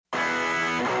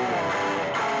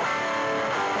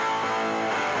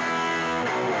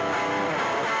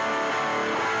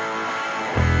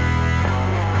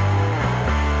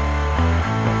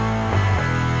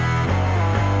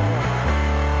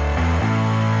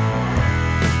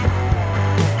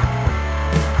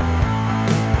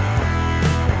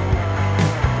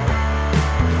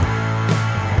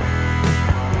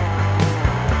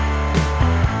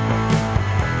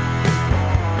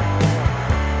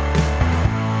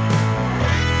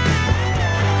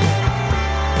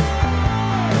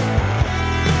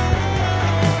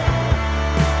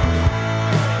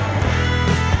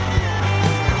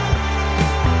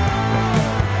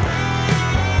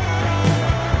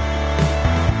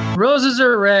roses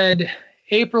are red.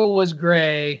 April was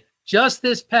gray. Just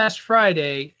this past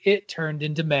Friday, it turned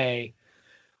into May.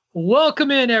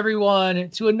 Welcome in, everyone,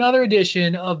 to another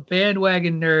edition of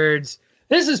Bandwagon Nerds.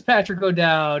 This is Patrick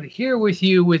O'Dowd here with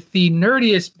you with the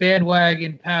nerdiest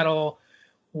bandwagon paddle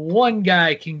one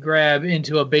guy can grab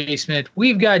into a basement.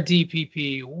 We've got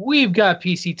DPP. We've got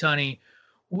PC Tunney.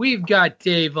 We've got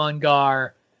Dave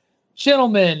Ungar.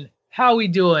 Gentlemen, how we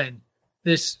doing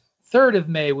this 3rd of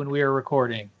May when we are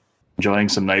recording? Enjoying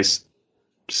some nice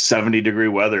 70-degree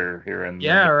weather here in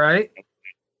right.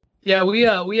 Yeah, we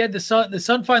had the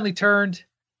sun finally turned.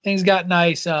 Things got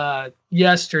nice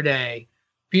yesterday.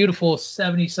 Beautiful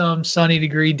 70-some sunny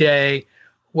degree day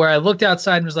where I looked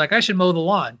outside and was like, I should mow the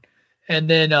lawn. And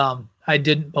then I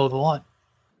didn't mow the lawn.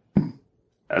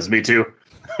 That's me too.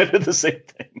 I did the same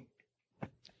thing.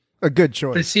 A good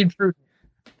choice. But it seemed prudent.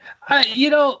 I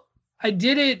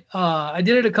did it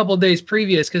a couple of days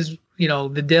previous because,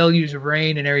 the deluge of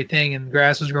rain and everything and the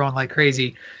grass was growing like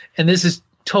crazy. And this is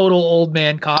total old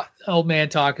man talk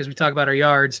as we talk about our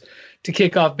yards to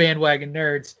kick off Bandwagon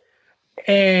Nerds.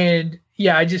 And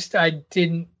yeah, I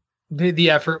didn't the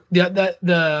effort.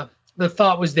 The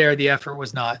thought was there, the effort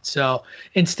was not. So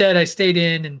instead I stayed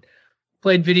in and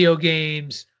played video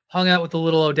games, hung out with the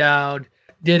little O'Dowd,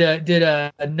 did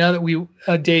another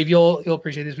Dave, you'll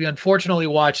appreciate this. We unfortunately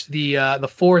watched the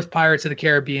 4th Pirates of the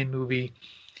Caribbean movie.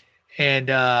 And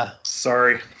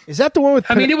sorry. Is that the one with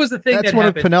it was the thing that's that one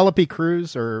happened. With Penelope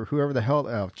Cruz or whoever the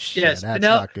hell yes, that's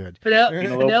not good.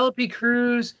 Penelope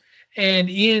Cruz and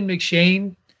Ian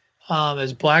McShane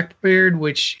as Blackbeard,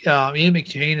 which Ian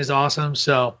McShane is awesome.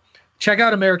 So check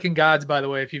out American Gods, by the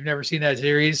way, if you've never seen that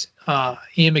series.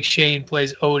 Ian McShane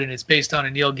plays Odin. It's based on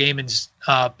a Neil Gaiman's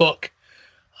book.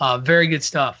 Very good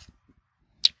stuff.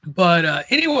 But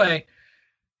anyway,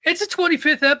 it's the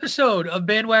 25th episode of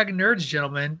Bandwagon Nerds,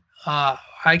 gentlemen.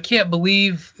 I can't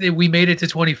believe that we made it to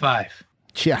 25.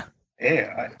 Yeah.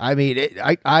 Yeah.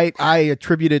 I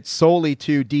attribute it solely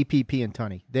to DPP and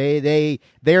Tunney. They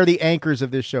are the anchors of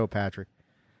this show, Patrick.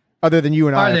 Other than you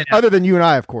and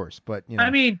I, of course. But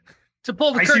to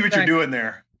pull the I curtain see what back, you're doing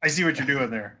there.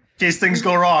 In case things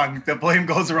go wrong, the blame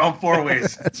goes around 4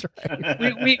 ways. That's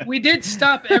right. we did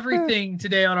stop everything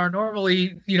today on our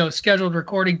normally scheduled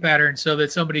recording pattern so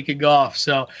that somebody could go off.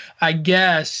 So I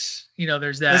guess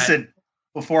there's that. Listen,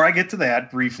 before I get to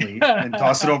that briefly and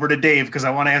toss it over to Dave because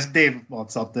I want to ask Dave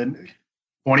about something.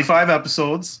 25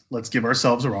 episodes. Let's give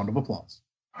ourselves a round of applause.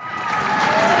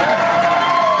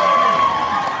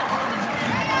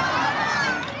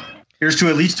 Here's to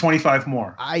at least 25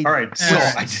 more. All right.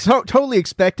 So totally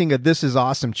expecting a "This is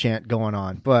awesome" chant going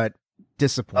on, but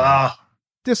disappointed.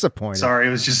 Disappointed. Sorry, it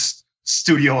was just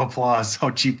studio applause. How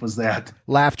cheap was that?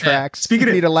 Laugh tracks. Speaking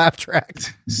of laugh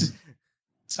tracks.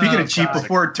 Speaking of cheap,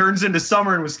 before it turns into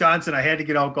summer in Wisconsin, I had to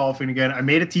get out golfing again. I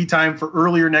made a tee time for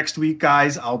earlier next week,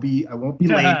 guys. I won't be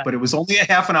late, but it was only a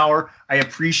half an hour. I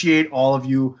appreciate all of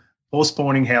you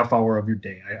postponing half hour of your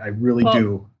day. I really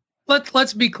do.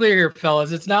 Let's be clear here,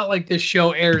 fellas. It's not like this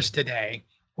show airs today.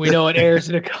 We know it airs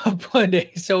in a couple of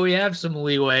days, so we have some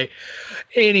leeway.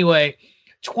 Anyway,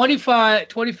 25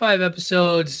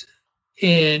 episodes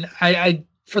in. I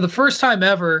for the first time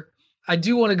ever, I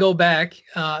do want to go back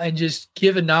and just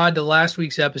give a nod to last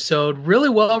week's episode. Really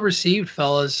well received,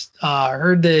 fellas. I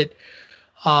heard that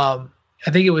I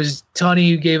think it was Tunney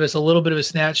who gave us a little bit of a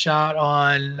snapshot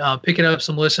on picking up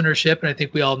some listenership, and I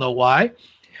think we all know why.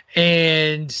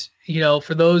 And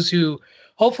for those who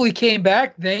hopefully came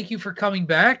back, thank you for coming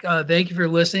back. Thank you for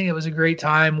listening. It was a great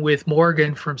time with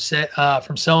Morgan from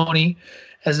Sony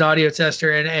as an audio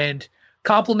tester, and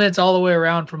compliments all the way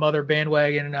around from other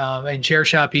Bandwagon and Chair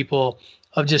Shot people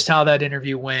of just how that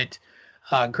interview went.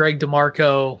 Greg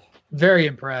DeMarco, very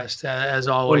impressed as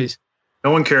always.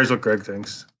 No one cares what Greg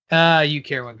thinks. You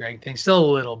care what Greg thinks, still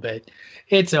a little bit.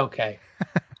 It's okay.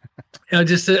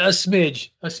 Just a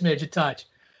smidge, a touch.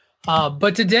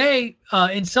 But today,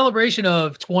 in celebration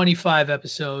of 25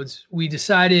 episodes, we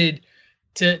decided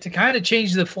to kind of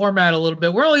change the format a little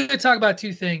bit. We're only going to talk about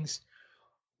 2 things.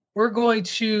 We're going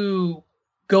to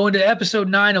go into episode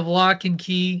 9 of Lock and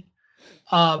Key,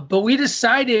 but we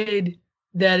decided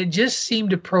that it just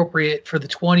seemed appropriate for the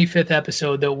 25th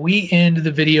episode that we end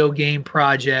the video game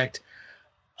project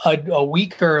a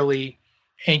week early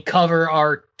and cover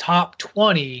our top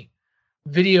 20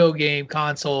 video game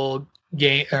console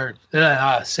game, or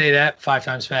say that 5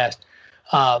 times fast.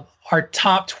 Our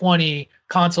top 20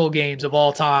 console games of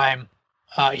all time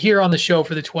here on the show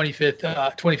for the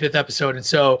 25th episode. And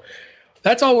so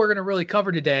that's all we're going to really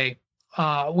cover today.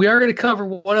 We are going to cover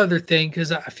one other thing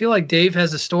because I feel like Dave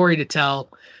has a story to tell.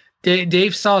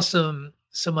 Dave saw some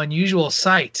some unusual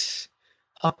sights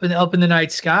up in the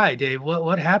night sky. Dave,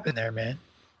 what happened there, man?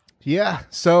 Yeah.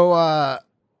 So, I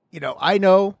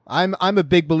know I'm a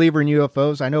big believer in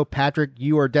UFOs. I know, Patrick,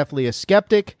 you are definitely a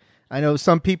skeptic. I know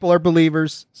some people are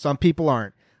believers, some people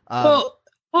aren't.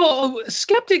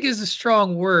 Skeptic is a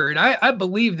strong word. I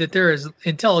believe that there is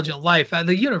intelligent life.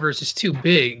 The universe is too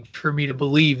big for me to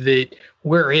believe that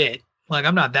we're it. Like,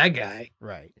 I'm not that guy.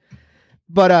 Right.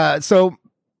 But so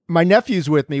my nephew's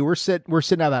with me. We're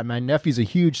sitting out. My nephew's a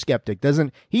huge skeptic.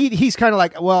 He's kind of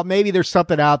like, well, maybe there's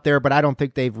something out there, but I don't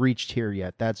think they've reached here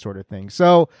yet. That sort of thing.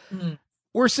 So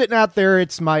we're sitting out there.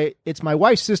 It's my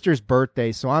wife's sister's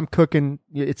birthday, so I'm cooking.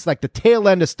 It's like the tail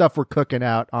end of stuff we're cooking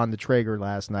out on the Traeger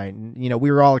last night, and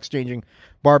we were all exchanging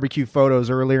barbecue photos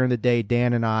earlier in the day.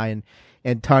 Dan and I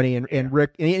and Tunny and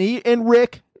Rick and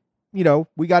Rick.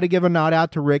 We got to give a nod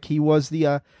out to Rick. He was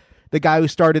the guy who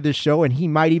started this show, and he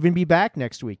might even be back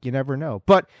next week. You never know.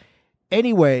 But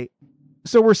anyway,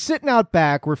 so we're sitting out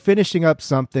back. We're finishing up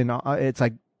something. It's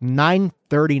like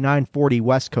 9:30, 9:40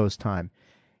 West Coast time.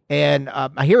 And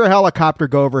I hear a helicopter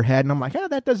go overhead, and I'm like,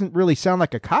 that doesn't really sound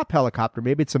like a cop helicopter.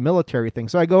 Maybe it's a military thing.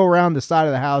 So I go around the side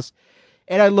of the house,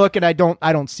 and I look, and I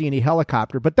don't see any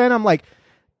helicopter. But then I'm like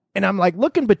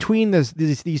looking between this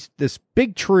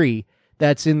big tree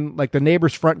that's in like the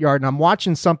neighbor's front yard, and I'm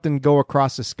watching something go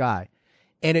across the sky,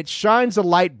 and it shines a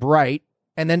light bright,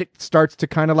 and then it starts to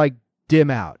kind of like dim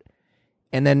out,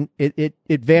 and then it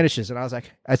vanishes. And I was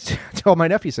like, I told my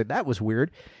nephew, I said, that was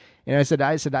weird. And I said,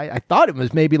 I thought it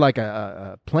was maybe like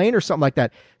a plane or something like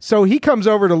that. So he comes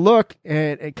over to look,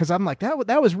 and because I'm like,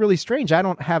 that was really strange. I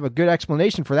don't have a good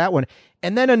explanation for that one.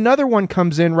 And then another one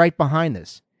comes in right behind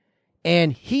this,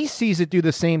 and he sees it do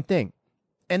the same thing.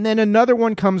 And then another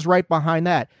one comes right behind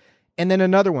that, and then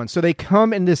another one. So they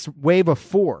come in this wave of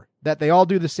 4 that they all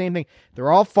do the same thing.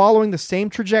 They're all following the same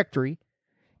trajectory,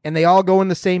 and they all go in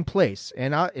the same place.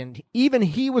 And even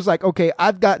he was like, okay,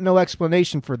 I've got no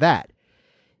explanation for that.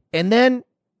 And then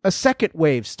a second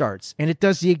wave starts, and it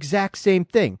does the exact same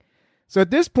thing. So at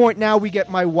this point now, we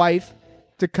get my wife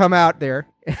to come out there.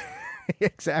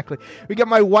 Exactly. We get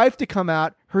my wife to come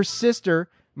out, her sister,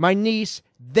 my niece.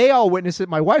 They all witness it.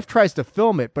 My wife tries to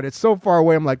film it, but it's so far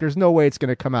away. I'm like, there's no way it's going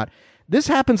to come out. This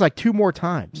happens like 2 more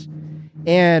times.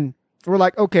 And we're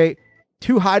like, okay,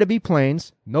 too high to be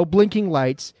planes, no blinking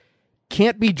lights,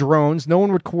 can't be drones. No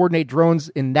one would coordinate drones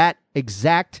in that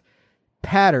exact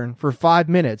pattern for 5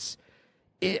 minutes.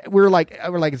 We're like,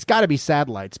 it's got to be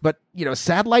satellites. But,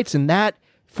 satellites in that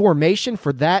formation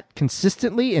for that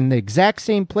consistently in the exact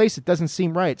same place, it doesn't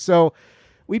seem right. So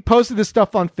we posted this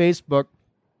stuff on Facebook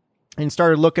and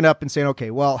started looking up and saying,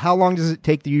 okay, well, how long does it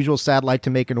take the usual satellite to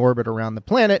make an orbit around the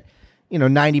planet?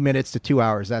 90 minutes to 2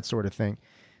 hours, that sort of thing.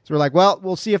 So we're like, well,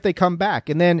 we'll see if they come back.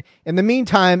 And then in the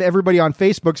meantime, everybody on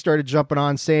Facebook started jumping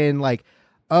on saying like,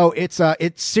 oh, it's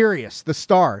Sirius, the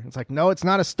star. It's like, no, it's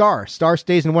not a star. Star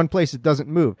stays in one place. It doesn't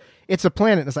move. It's a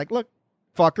planet. It's like, look,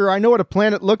 fucker, I know what a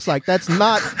planet looks like. That's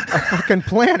not a fucking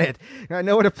planet. I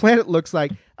know what a planet looks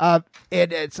like.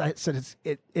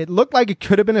 It looked like it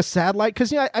could have been a satellite.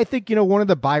 Cause I think, one of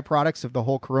the byproducts of the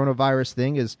whole coronavirus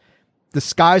thing is the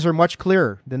skies are much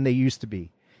clearer than they used to be.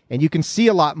 And you can see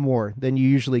a lot more than you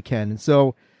usually can. And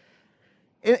so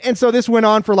this went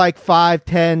on for like 5,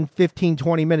 10, 15,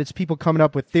 20 minutes, people coming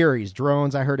up with theories,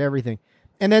 drones, I heard everything.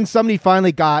 And then somebody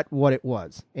finally got what it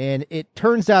was. And it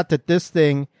turns out that this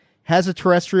thing has a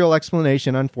terrestrial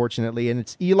explanation, unfortunately, and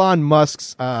it's Elon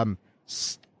Musk's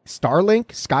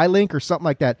Skylink or something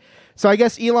like that. So I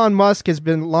guess Elon Musk has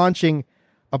been launching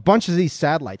a bunch of these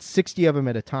satellites, 60 of them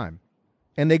at a time.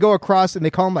 And they go across and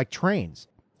they call them like trains.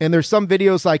 And there's some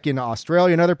videos like in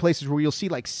Australia and other places where you'll see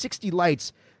like 60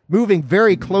 lights moving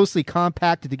very closely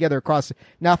compacted together across.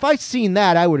 Now, if I'd seen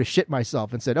that, I would have shit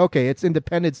myself and said, okay, it's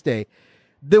Independence Day.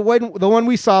 The one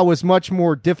we saw was much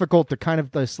more difficult to kind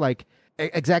of just like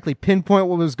exactly pinpoint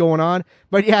what was going on.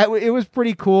 But yeah, it was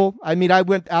pretty cool. I mean, I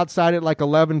went outside at like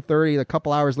 11:30, a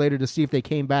couple hours later to see if they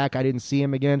came back. I didn't see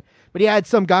him again. But yeah, I had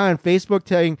some guy on Facebook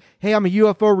saying, hey, I'm a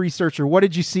UFO researcher. What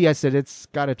did you see? I said, it's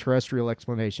got a terrestrial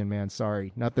explanation, man.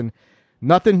 Sorry. Nothing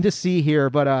to see here.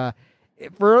 But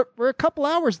for a couple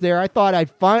hours there, I thought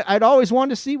I'd always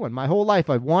wanted to see one. My whole life,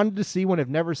 I've wanted to see one. I've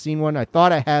never seen one. I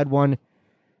thought I had one,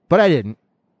 but I didn't.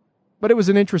 But it was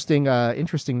an interesting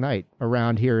night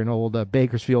around here in old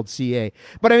Bakersfield, CA.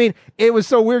 But I mean, it was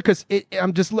so weird because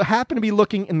I'm just happened to be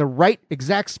looking in the right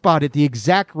exact spot at the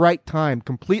exact right time,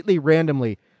 completely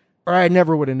randomly, or I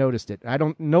never would have noticed it.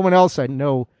 No one else I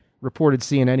know reported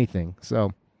seeing anything.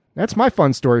 So that's my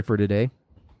fun story for today.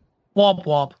 Womp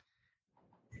womp.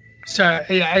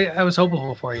 Sorry, I was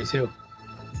hopeful for you too.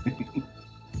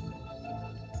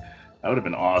 That would have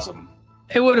been awesome.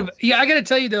 It would have. Yeah, I got to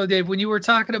tell you though, Dave, when you were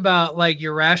talking about like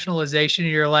your rationalization,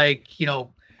 you're like, you know,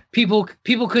 people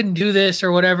couldn't do this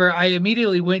or whatever. I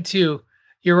immediately went to,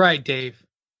 you're right, Dave.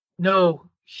 No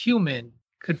human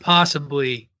could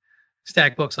possibly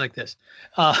stack books like this.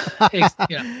 No,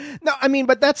 I mean,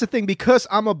 but that's the thing, because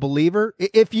I'm a believer.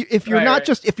 If you're not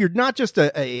just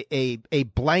a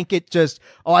blanket, just,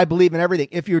 oh, I believe in everything.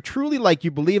 If you're truly like,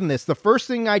 you believe in this, the first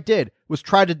thing I did was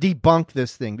try to debunk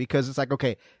this thing, because it's like,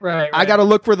 okay, I got to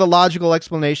look for the logical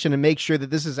explanation and make sure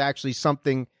that this is actually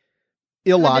something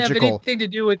illogical. It didn't have anything to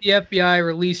do with the FBI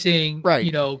releasing,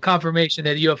 you know, confirmation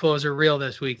that UFOs are real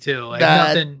this week too. Like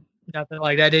nothing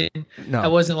like that.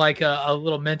 That wasn't like a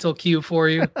little mental cue for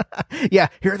you. Yeah,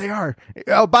 here they are.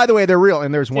 Oh, by the way, they're real,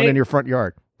 and there's one in your front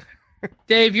yard.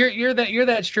 Dave, you're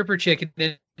that stripper chick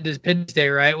in Independence Day,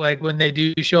 right? Like when they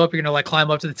do show up, you're gonna like climb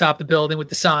up to the top of the building with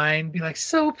the sign, be like,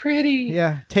 so pretty.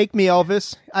 Yeah, take me,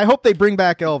 Elvis. I hope they bring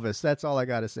back Elvis. That's all I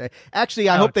gotta say. Actually,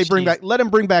 I hope they let him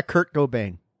bring back Kurt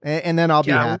Cobain, and then I'll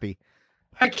be happy.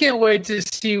 I can't wait to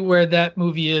see where that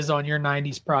movie is on your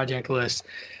 '90s project list.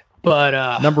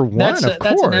 But number one, of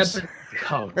course.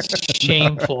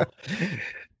 Shameful.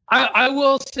 I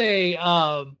will say,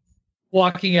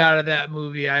 walking out of that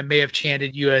movie, I may have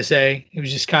chanted USA. It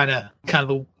was just kind of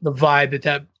the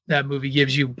vibe that movie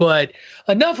gives you. But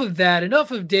enough of that.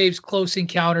 Enough of Dave's close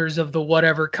encounters of the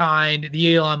whatever kind,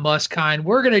 the Elon Musk kind.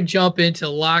 We're gonna jump into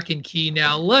Lock and Key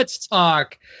now. Let's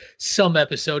talk some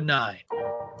episode 9.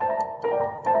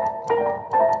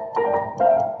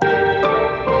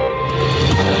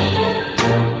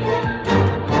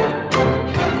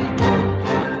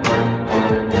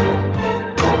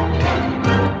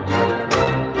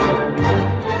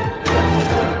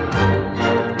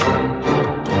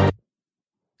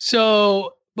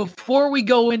 So before we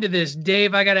go into this,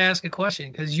 Dave, I got to ask a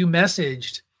question, because you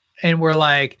messaged and we're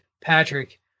like,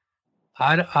 Patrick,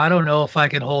 I don't know if I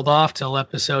can hold off till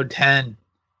episode 10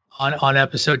 on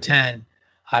episode 10.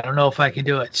 I don't know if I can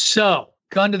do it. So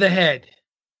gun to the head,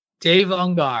 Dave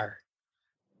Ungar,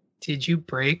 did you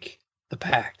break the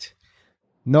pact?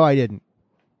 No, I didn't.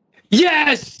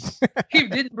 Yes, he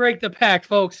didn't break the pact,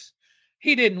 folks.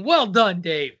 He didn't. Well done,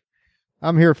 Dave.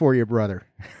 I'm here for you, brother.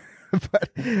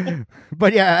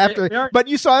 but yeah, but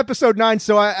you saw episode 9,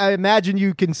 so I imagine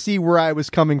you can see where I was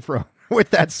coming from with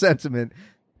that sentiment.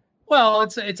 Well,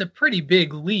 it's a pretty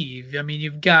big leave. I mean,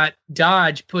 you've got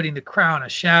Dodge putting the crown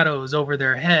of shadows over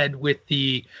their head with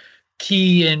the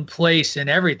key in place and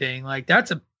everything. Like,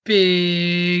 that's a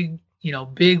big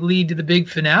lead to the big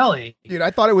finale. Dude,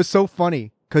 I thought it was so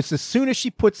funny, because as soon as she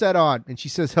puts that on and she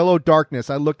says, "Hello, darkness,"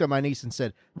 I looked at my niece and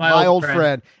said, my old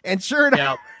friend. And sure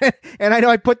enough, and I know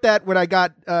I put that when I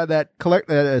got that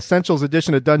Essentials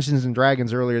edition of Dungeons and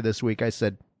Dragons earlier this week. I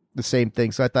said the same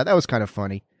thing. So I thought that was kind of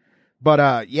funny.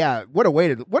 But yeah, what a way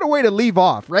to leave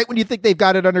off, right? When you think they've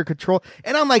got it under control.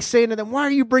 And I'm like saying to them, why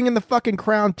are you bringing the fucking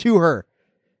crown to her?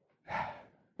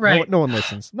 Right. No one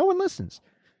listens. No one listens.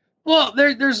 Well,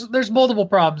 there's multiple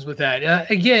problems with that.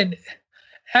 Again,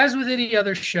 as with any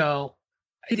other show,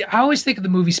 I always think of the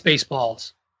movie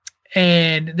Spaceballs.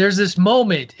 And there's this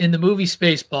moment in the movie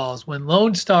Spaceballs when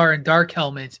Lone Star and Dark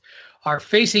Helmet are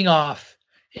facing off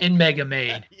in Mega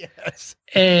Maid. Yes.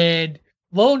 And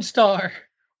Lone Star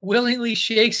willingly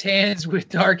shakes hands with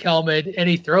Dark Helmet, and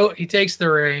he takes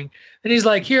the ring, and he's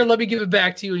like, "Here, let me give it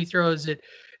back to you," and he throws it.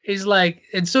 He's like,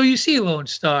 and so you see, Lone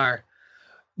Star,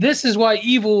 this is why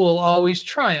evil will always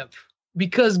triumph,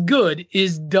 because good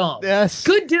is dumb. Yes.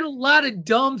 Good did a lot of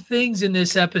dumb things in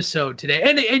this episode today.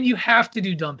 And you have to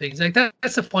do dumb things. Like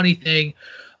that's the funny thing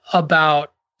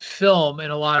about film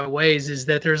in a lot of ways, is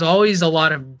that there's always a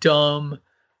lot of dumb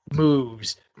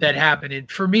moves that happen.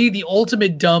 And for me, the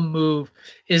ultimate dumb move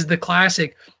is the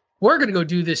classic, we're going to go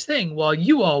do this thing while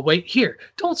you all wait here.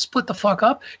 Don't split the fuck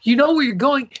up. You know where you're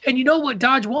going, and you know what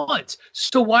Dodge wants.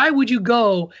 So why would you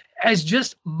go as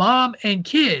just mom and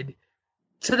kid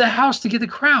to the house to get the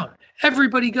crown?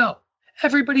 Everybody go.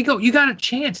 You got a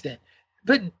chance then.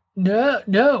 But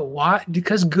no. Why?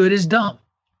 Because good is dumb.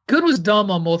 Good was dumb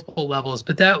on multiple levels,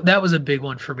 but that was a big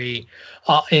one for me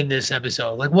in this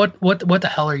episode. Like, what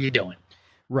the hell are you doing?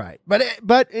 Right. But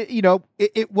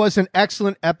it was an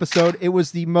excellent episode. It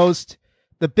was the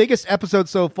biggest episode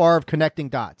so far of connecting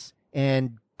dots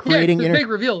and creating the big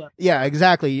reveal. Yeah,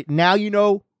 exactly. Now you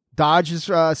know Dodge is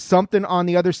something on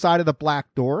the other side of the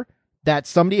black door, that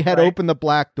somebody had opened the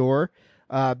black door.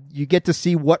 You get to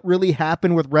see what really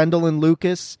happened with Rendell and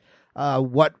Lucas,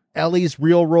 what Ellie's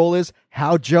real role is,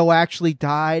 how Joe actually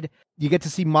died. You get to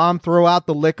see Mom throw out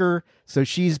the liquor, so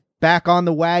she's back on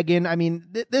the wagon. I mean,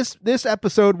 this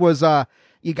episode was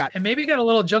You got and maybe got a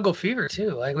little jungle fever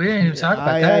too. Like we didn't even talk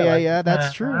about that. Yeah,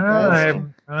 that's true. All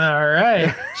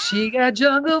right. She got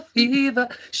jungle fever.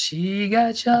 She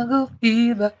got jungle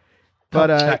fever.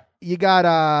 But you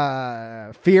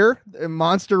got Fear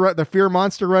monster, the Fear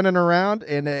monster running around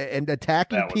and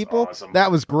attacking people. Awesome.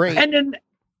 That was great. And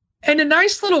a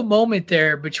nice little moment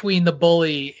there between the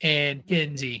bully and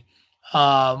Kinsey,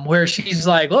 where she's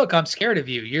like, "Look, I'm scared of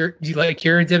you. You're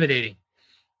intimidating."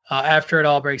 After it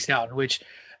all breaks down, which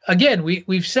again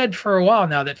we've said for a while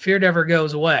now that fear never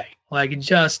goes away. Like, it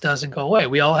just doesn't go away.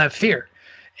 We all have fear,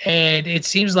 and it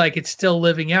seems like it's still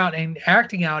living out and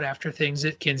acting out after things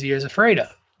that Kinsey is afraid of,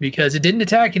 because it didn't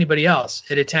attack anybody else.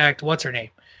 It attacked what's her name,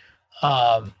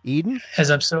 Eden.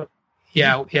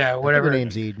 Whatever her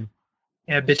name's Eden.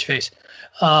 Yeah, bitch face.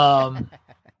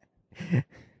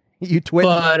 You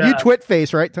twit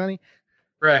face, right, Tony?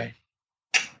 Right.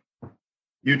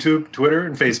 YouTube, Twitter,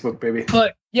 and Facebook, baby.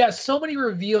 But yeah, so many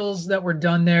reveals that were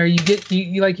done there. You get,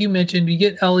 like you mentioned, you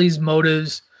get Ellie's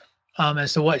motives,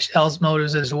 as to what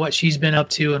she's been up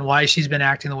to and why she's been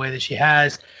acting the way that she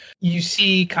has. You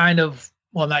see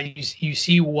you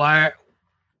see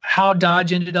how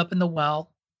Dodge ended up in the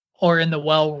well, or in the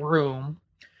well room.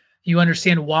 You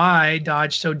understand why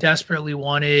Dodge so desperately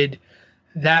wanted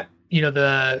that,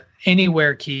 the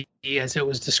anywhere key, as it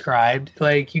was described.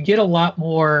 Like, you get a lot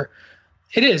more.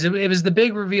 It was the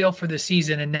big reveal for the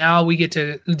season, and now we get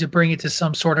to bring it to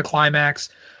some sort of climax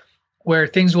where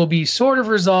things will be sort of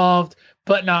resolved,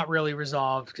 but not really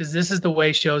resolved, because this is the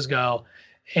way shows go.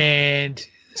 And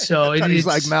so he's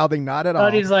like mouthing not at all.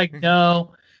 But he's like,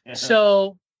 no.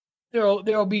 So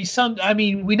there'll be some. I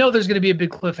mean, we know there's going to be a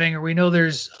big cliffhanger. We know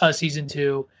there's a season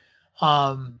 2,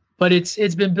 but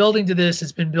it's been building to this.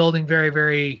 It's been building very,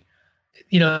 very.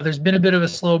 There's been a bit of a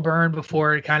slow burn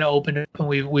before it kind of opened up, and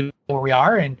we where we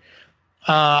are. And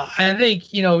I think,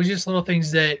 just little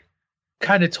things that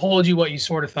kind of told you what you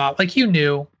sort of thought. Like, you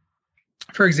knew,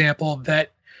 for example,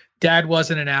 that Dad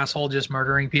wasn't an asshole just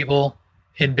murdering people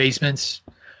in basements.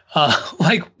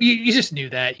 Like, you just knew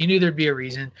that. You knew there'd be a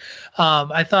reason.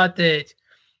 I thought that,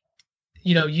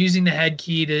 using the head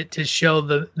key to show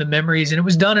the memories, and it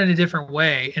was done in a different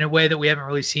way, in a way that we haven't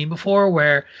really seen before,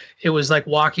 where it was like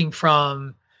walking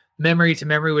from memory to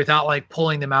memory without like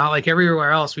pulling them out. Like,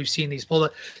 everywhere else we've seen these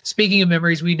pulled. Speaking of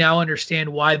memories, we now understand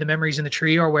why the memories in the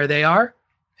tree are where they are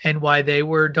and why they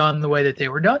were done the way that they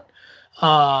were done.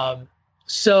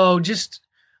 So just,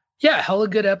 hella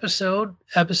good episode.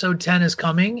 Episode 10 is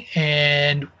coming,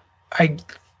 and I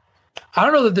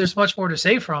don't know that there's much more to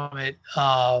say from it,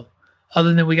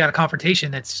 other than we got a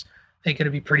confrontation that's, I think, going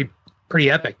to be pretty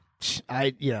epic.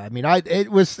 I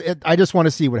just want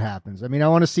to see what happens. I mean, I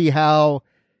want to see how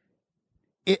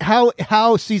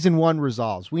season 1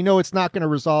 resolves. We know it's not going to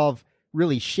resolve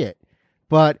really shit,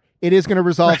 but it is going to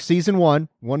resolve season 1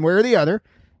 way or the other,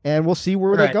 and we'll see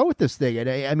where they go with this thing. And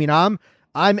I mean, I'm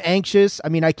anxious. I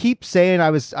mean, I keep saying, I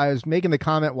was making the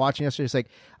comment watching yesterday.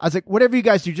 I was like, whatever you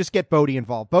guys do, just get Bodhi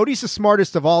involved. Bodhi's the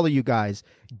smartest of all of you guys.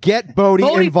 Get Bodhi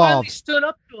involved. Finally stood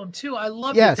up to him too. I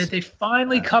love it that they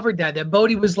finally covered that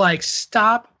Bodhi was like,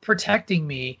 stop protecting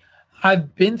me.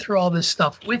 I've been through all this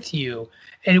stuff with you.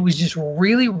 And it was just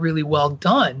really, really well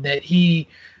done that he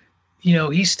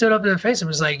stood up to their face and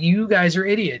was like, you guys are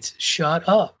idiots. Shut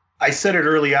up. I said it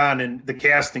early on, and the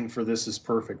casting for this is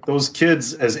perfect. Those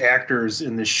kids as actors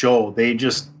in this show, they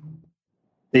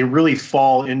really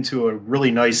fall into a really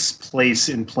nice place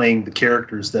in playing the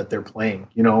characters that they're playing.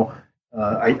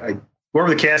 Whoever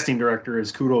the casting director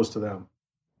is, kudos to them.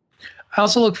 I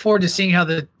also look forward to seeing how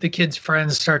the kids'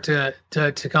 friends start to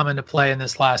come into play in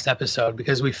this last episode,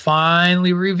 because we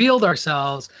finally revealed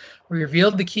ourselves. We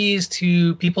revealed the keys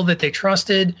to people that they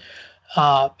trusted.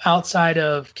 Outside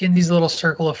of Kinsey's little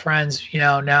circle of friends,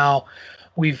 now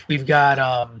we've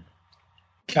got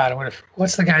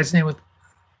what's the guy's name with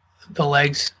the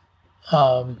legs?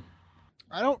 I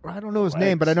don't know his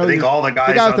name, but I know I think all the guys,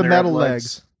 the guy with on the there metal have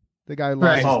legs. The guy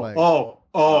lost his legs.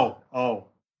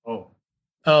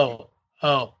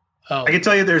 I can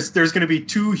tell you there's going to be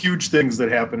 2 huge things that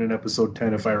happen in episode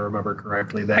 10, if I remember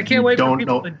correctly, that I can't wait for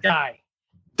people to die.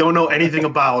 Don't know anything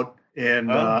about.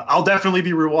 And I'll definitely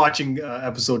be rewatching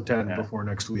episode 10 before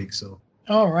next week. So,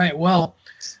 all right, well,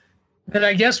 then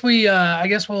I guess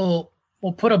we'll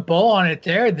put a bow on it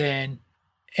there then,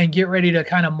 and get ready to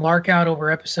kind of mark out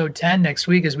over episode 10 next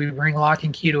week as we bring Lock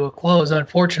and Key to a close.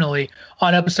 Unfortunately,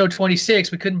 on episode 26,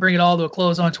 we couldn't bring it all to a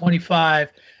close on 25.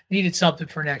 Needed something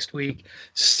for next week,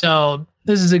 so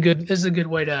this is a good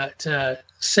way to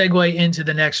segue into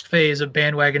the next phase of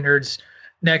Bandwagon Nerds.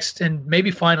 Next and maybe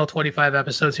final 25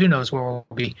 episodes. Who knows where we'll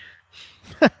be?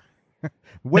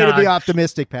 Way to be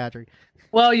optimistic, Patrick.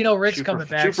 Well, Rick's coming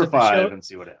back. Shoot for 5 and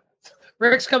see what happens.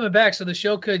 Rick's coming back, so the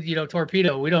show could,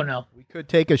 torpedo. We don't know. We could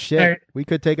take a shit. We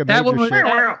could take a major shit.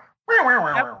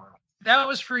 That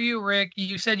was for you, Rick.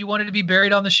 You said you wanted to be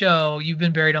buried on the show. You've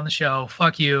been buried on the show.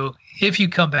 Fuck you. If you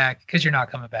come back, because you're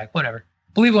not coming back. Whatever.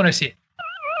 Believe when I see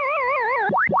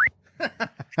it.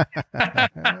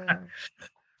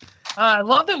 I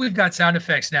love that we've got sound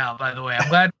effects now, by the way.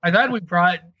 I'm glad we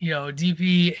brought,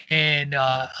 DP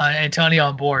and Tony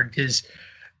on board, because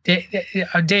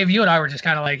Dave, you and I were just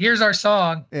kind of like, here's our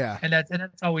song. Yeah. And that's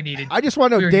all we needed. I just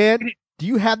want to know, Dan, do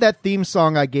you have that theme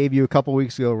song I gave you a couple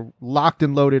weeks ago locked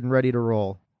and loaded and ready to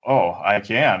roll? Oh, I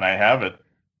can. I have it.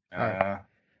 Right.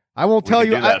 I won't tell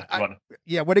you.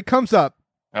 When it comes up.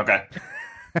 Okay.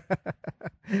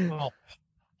 Cool.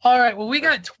 All right. Well, we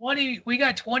got 20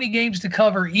 games to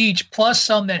cover each, plus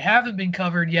some that haven't been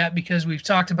covered yet because we've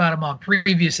talked about them on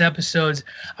previous episodes.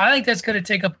 I think that's going to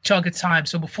take a chunk of time.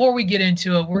 So before we get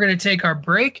into it, we're going to take our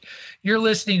break. You're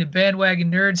listening to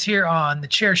Bandwagon Nerds here on the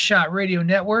Chairshot Radio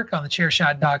Network on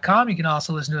thechairshot.com. You can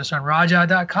also listen to us on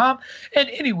raja.com and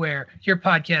anywhere your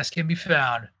podcast can be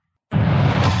found.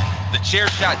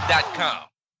 Thechairshot.com.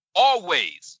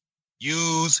 Always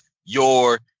use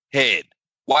your head.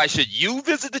 Why should you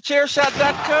visit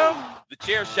thechairshot.com?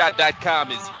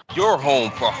 Thechairshot.com is your home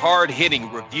for hard-hitting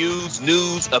reviews,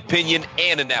 news, opinion,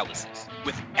 and analysis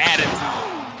with attitude.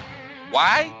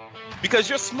 Why? Because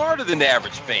you're smarter than the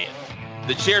average fan.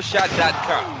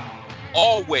 Thechairshot.com.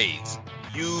 Always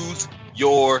use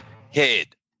your head.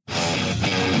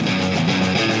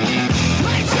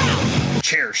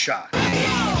 Chairshot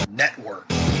Network.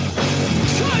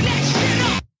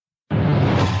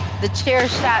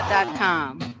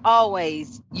 Thechairshot.com.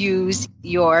 Always use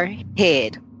your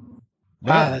head.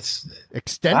 Wow, that's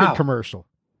extended commercial.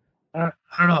 I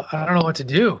don't know what to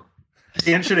do.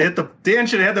 Dan should have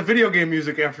had the video game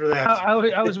music after that.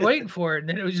 I was waiting for it, and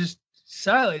then it was just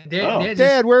silent.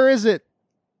 Dad, where is it?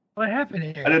 What happened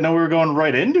here? I didn't know we were going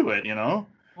right into it.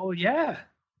 Oh yeah.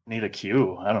 Need a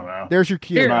cue. I don't know. There's your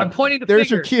cue. Here, I'm pointing the There's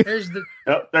finger. your cue. There's the.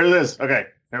 Oh, there it is. Okay,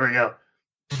 there we go.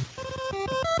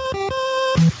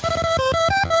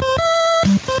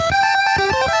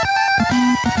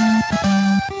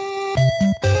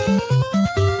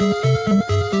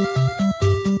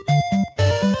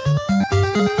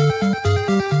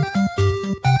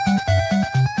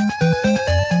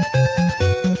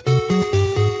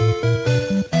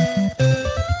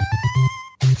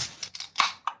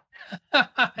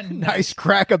 Nice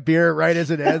crack of beer right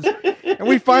as it ends. And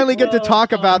we finally get to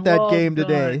talk about that game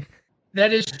today.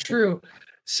 That is true.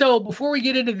 So before we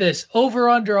get into this, over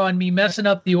under on me messing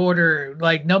up the order,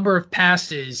 like number of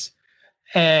passes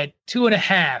at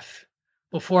 2.5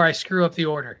 before I screw up the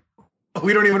order.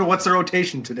 We don't even know what's the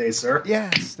rotation today, sir.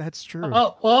 Yes, that's true.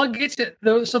 Oh, well, I'll get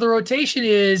to so the rotation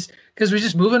is because we're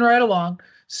just moving right along.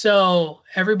 So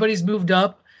everybody's moved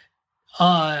up.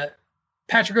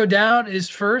 Patrick O'Dowd is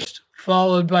first,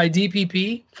 followed by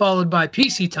DPP, followed by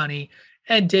PC Tunney,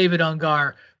 and David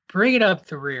Ungar bringing up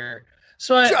the rear.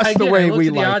 So I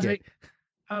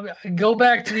go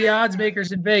back to the odds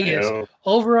makers in Vegas.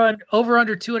 Over under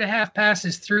 2.5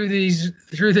 passes through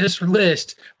this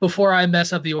list before I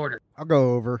mess up the order. I'll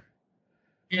go over.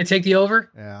 You gonna take the over?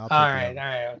 Yeah. All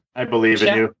right. I believe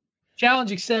in you.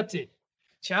 Challenge accepted.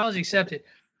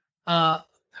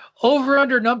 Over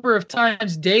under number of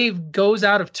times Dave goes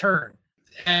out of turn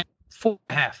at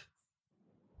 4.5.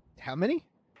 How many?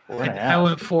 4.5. I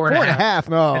went 4.5.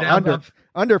 No,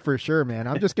 under for sure, man.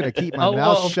 I'm just gonna keep my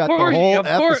mouth shut the whole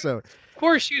episode.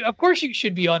 Of course, you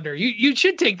should be under. You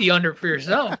should take the under for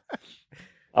yourself.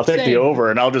 I'll take the over,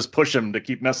 and I'll just push him to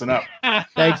keep messing up.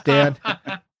 Thanks, Dan.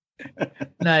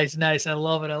 Nice. I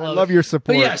love it. I love your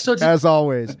support. But yeah, as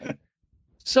always.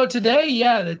 So today,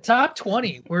 the top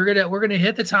 20. We're gonna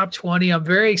hit the top 20. I'm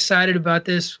very excited about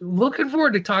this. Looking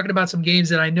forward to talking about some games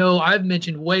that I know I've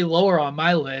mentioned way lower on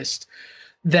my list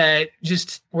that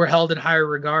just were held in higher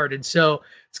regard. And so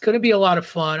it's going to be a lot of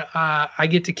fun. I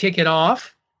get to kick it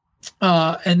off.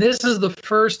 And this is the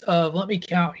first of, let me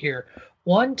count here.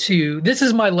 1, 2. This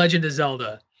is my Legend of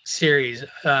Zelda series.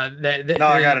 I got it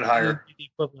higher.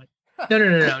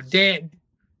 No. Dan.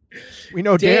 We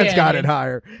know Dan's got it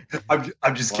higher.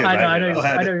 I'm just kidding. I know.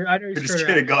 I'm just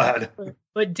kidding. Go ahead.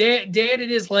 But Dan, it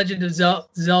is Legend of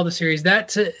Zelda series. That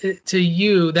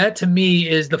to me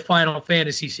is the Final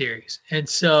Fantasy series. And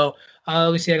so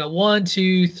let me see. I got 1,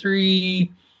 2,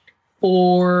 3,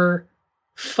 4,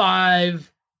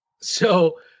 5.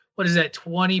 So what is that?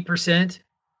 20%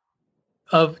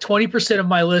 of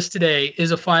my list today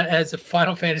has a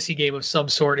Final Fantasy game of some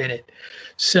sort in it.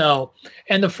 So,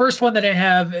 and the first one that I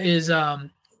have is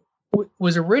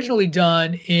was originally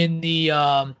done in the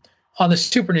on the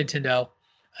Super Nintendo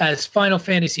as Final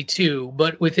Fantasy II,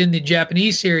 but within the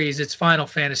Japanese series, it's Final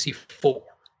Fantasy IV.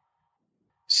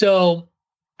 So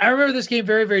I remember this game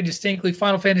very, very distinctly.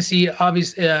 Final Fantasy,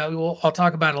 obviously, I'll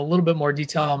talk about it a little bit more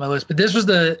detail on my list, but this was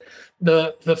the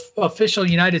official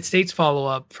United States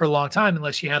follow-up for a long time,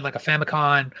 unless you had like a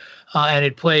Famicom and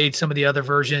had played some of the other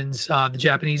versions, the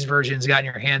Japanese versions, gotten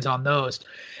your hands on those.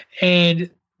 And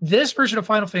this version of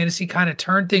Final Fantasy kind of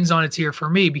turned things on its ear for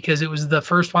me because it was the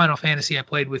first Final Fantasy I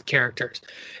played with characters.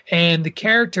 And the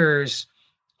characters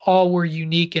all were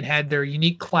unique and had their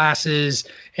unique classes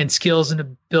and skills and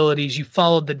abilities. You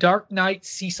followed the Dark Knight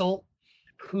Cecil,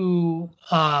 who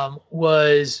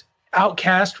was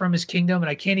outcast from his kingdom,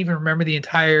 and I can't even remember the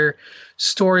entire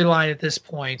storyline at this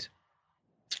point.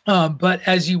 But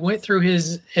as you went through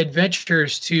his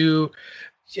adventures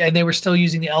and they were still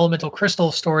using the Elemental Crystal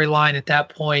storyline at that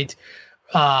point,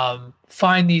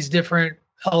 find these different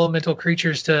elemental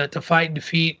creatures to fight and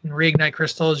defeat and reignite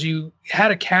crystals. You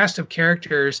had a cast of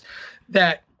characters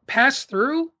that passed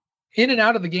through in and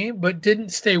out of the game, but didn't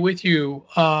stay with you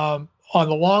on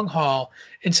the long haul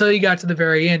until you got to the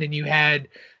very end, and you had,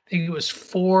 I think it was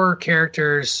 4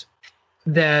 characters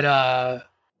that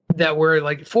were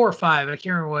like 4 or 5, I can't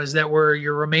remember what it was, that were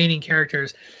your remaining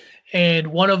characters. And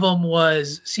one of them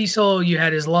was Cecil. You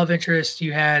had his love interest.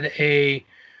 You had a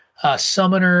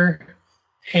summoner,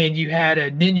 and you had a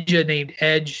ninja named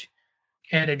Edge,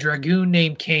 and a dragoon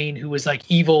named Kane, who was like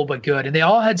evil but good. And they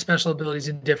all had special abilities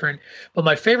and different. But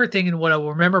my favorite thing and what I will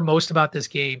remember most about this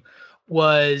game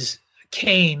was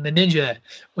Kane, the ninja,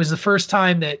 was the first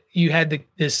time that you had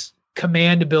this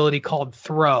command ability called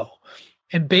Throw.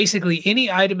 And basically any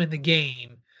item in the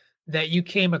game that you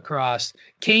came across,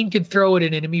 Kane could throw at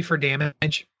an enemy for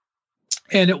damage.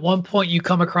 And at one point you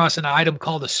come across an item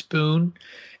called a spoon.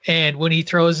 And when he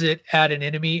throws it at an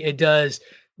enemy, it does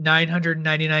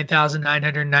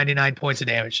 999,999 points of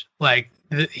damage. Like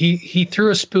he threw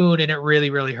a spoon and it really,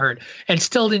 really hurt, and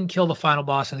still didn't kill the final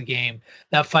boss of the game.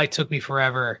 That fight took me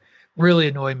forever. Really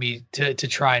annoyed me to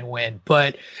try and win,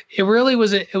 but it really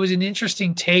was an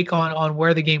interesting take on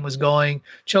where the game was going.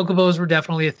 Chocobos were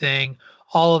definitely a thing.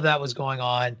 All of that was going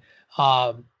on.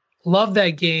 Loved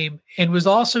that game, and was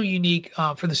also unique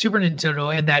for the Super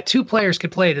Nintendo in that 2 players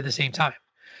could play it at the same time.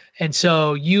 And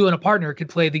so you and a partner could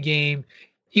play the game,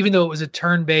 even though it was a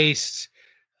turn-based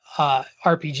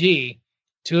RPG.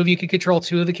 2 of you could control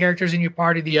 2 of the characters in your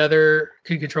party. The other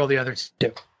could control the other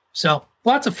 2. So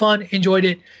lots of fun. Enjoyed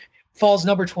it. Falls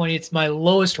number 20. It's my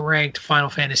lowest ranked Final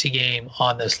Fantasy game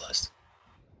on this list.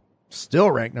 Still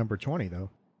ranked number 20, though.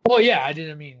 Well, yeah,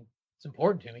 it's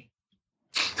important to me.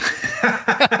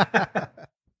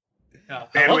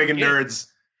 Bandwagon nerds.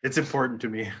 It's important to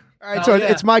me. All right, so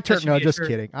it's my turn. No, just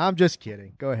kidding. I'm just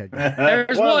kidding. Go ahead.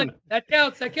 There's one. That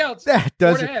counts. That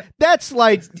doesn't. That's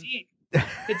like...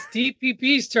 It's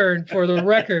DPP's turn for the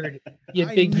record, you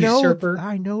big usurper.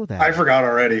 I know that. I forgot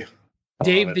already.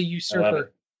 Dave the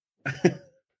usurper.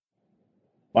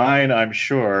 Mine, I'm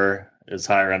sure, is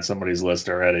higher on somebody's list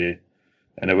already.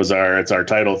 And it's our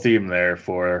title theme there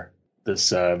for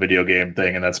this video game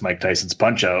thing, and that's Mike Tyson's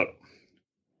Punch-Out.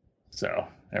 So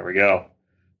there we go.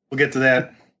 We'll get to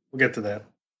that.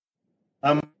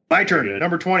 My turn. Good.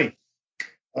 Number 20.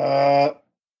 The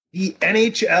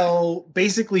NHL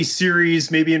basically series,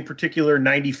 maybe in particular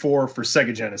 94 for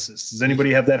Sega Genesis. Does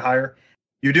anybody have that higher?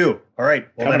 You do. All right.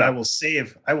 Well, then I will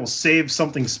save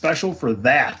something special for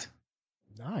that.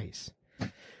 Nice.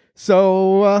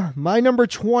 So my number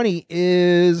 20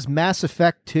 is Mass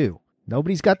Effect 2.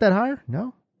 Nobody's got that higher?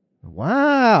 No?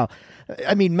 Wow.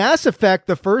 I mean, Mass Effect,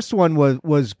 the first one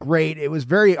was great. It was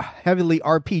very heavily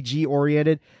RPG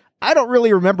oriented. I don't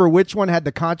really remember which one had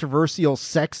the controversial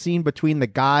sex scene between the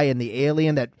guy and the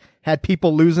alien that had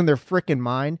people losing their frickin'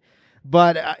 mind.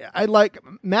 But I like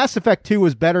Mass Effect 2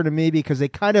 was better to me because they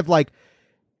kind of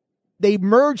they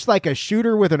merged like a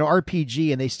shooter with an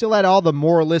RPG, and they still had all the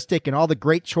moralistic and all the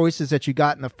great choices that you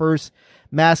got in the first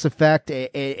Mass Effect,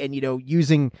 and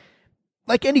using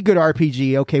like any good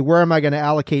RPG. Okay, where am I going to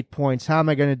allocate points? How am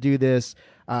I going to do this?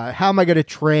 How am I going to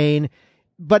train?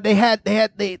 But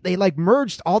they like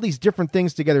merged all these different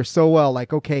things together so well.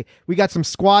 Like, okay, we got some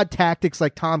squad tactics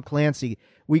like Tom Clancy.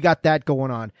 We got that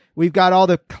going on. We've got all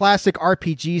the classic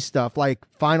RPG stuff like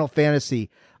Final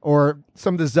Fantasy or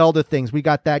some of the Zelda things. We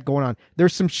got that going on.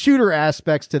 There's some shooter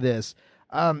aspects to this.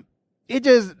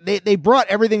 They brought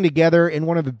everything together in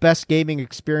one of the best gaming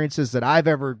experiences that I've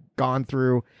ever gone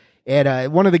through.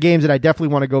 And one of the games that I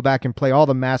definitely want to go back and play all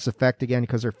the Mass Effect again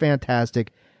because they're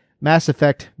fantastic. Mass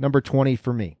Effect number 20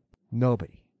 for me.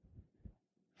 Nobody.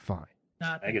 Fine.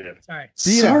 Not Negative. Sorry.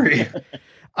 Sorry.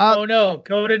 Oh no,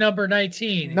 go to number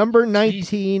 19. Number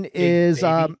 19 is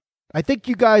I think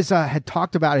you guys had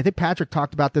talked about, I think Patrick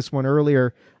talked about this one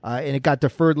earlier, and it got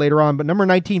deferred later on, but number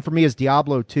 19 for me is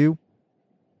Diablo 2.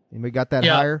 And we got that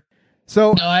higher.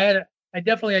 So no, I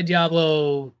definitely had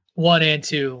Diablo 1 and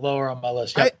 2 lower on my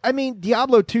list. Yep. I mean,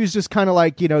 Diablo 2 is just kind of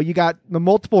like, you got the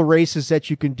multiple races that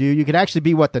you can do. You could actually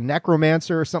be the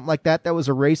Necromancer or something like that. That was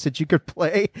a race that you could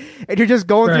play, and you're just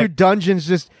going through dungeons.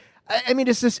 It's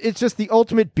just the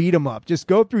ultimate beat 'em up. Just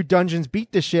go through dungeons,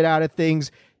 beat the shit out of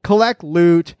things, collect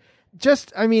loot.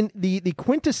 The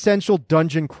quintessential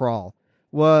dungeon crawl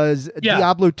was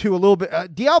Diablo 2 a little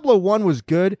bit. Diablo 1 was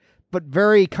good, but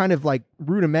very kind of like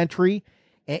rudimentary.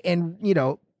 And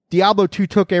Diablo 2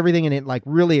 took everything and it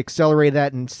really accelerated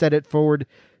that and set it forward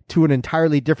to an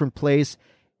entirely different place.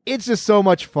 It's just so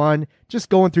much fun, just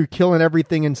going through killing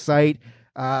everything in sight.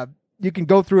 You can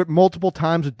go through it multiple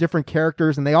times with different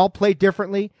characters and they all play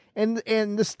differently. And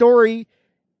the story,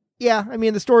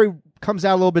 the story comes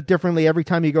out a little bit differently every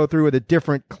time you go through with a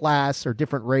different class or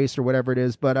different race or whatever it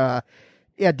is. But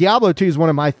Diablo 2 is one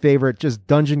of my favorite, just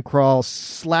dungeon crawl,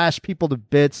 slash people to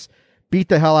bits, beat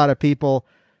the hell out of people.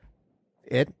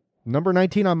 Number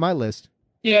 19 on my list.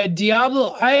 Yeah,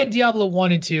 I had Diablo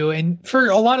 1 and 2, and for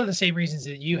a lot of the same reasons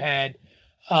that you had,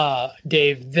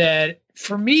 Dave, that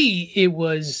for me, it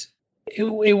was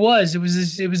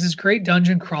this great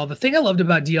dungeon crawl. The thing I loved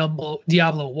about Diablo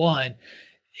 1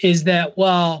 is that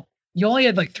while you only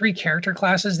had 3 character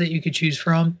classes that you could choose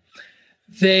from,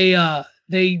 the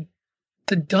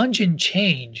dungeon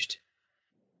changed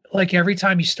every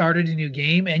time you started a new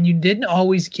game, and you didn't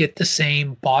always get the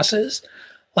same bosses.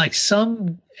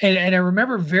 And I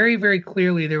remember very, very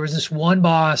clearly there was this one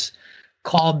boss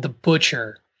called the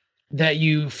Butcher that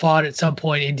you fought at some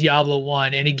point in Diablo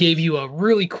 1, and it gave you a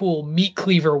really cool meat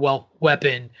cleaver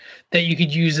weapon that you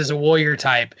could use as a warrior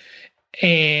type.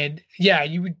 And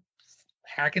you would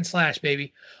hack and slash,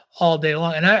 baby, all day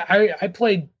long. And I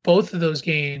played both of those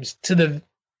games to the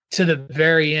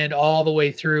very end, all the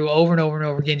way through, over and over and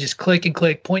over again, just click and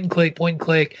click, point and click, point and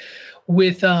click.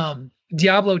 With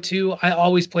Diablo 2, I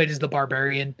always played as the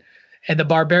Barbarian, and the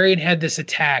Barbarian had this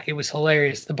attack. It was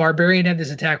hilarious. The Barbarian had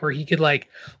this attack where he could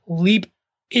leap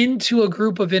into a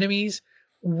group of enemies,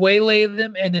 waylay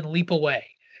them, and then leap away.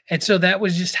 And so that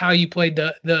was just how you played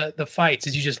the fights,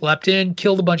 is you just leapt in,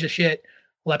 killed a bunch of shit,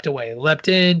 leapt away, leapt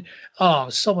in. Oh, it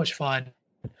was so much fun.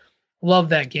 Love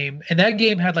that game. And that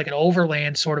game had an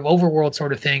overland sort of overworld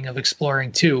sort of thing of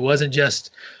exploring too. It wasn't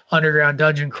just underground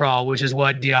dungeon crawl, which is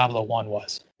what Diablo 1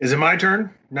 was. Is it my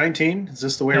turn? 19? Is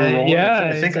this the way we're rolling?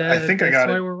 Yeah, I think I got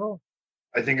it.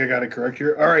 I think I got it correct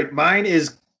here. All right, mine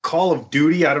is Call of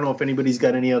Duty. I don't know if anybody's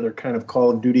got any other kind of Call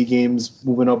of Duty games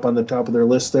moving up on the top of their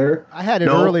list there. I had it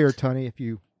earlier, Tony, if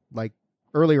you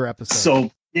earlier episodes. So,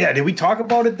 did we talk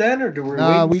about it then, or do we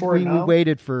wait for it now? We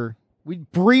waited for... We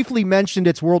briefly mentioned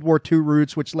its World War II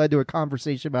roots, which led to a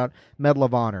conversation about Medal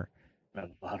of Honor.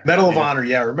 Medal of Honor,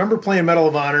 yeah. I remember playing Medal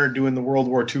of Honor, doing the World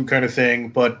War II kind of thing,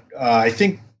 but I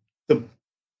think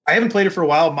I haven't played it for a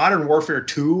while. Modern Warfare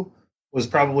 2 was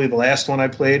probably the last one I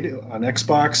played on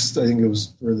Xbox. I think it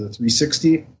was for the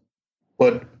 360.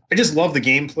 But I just love the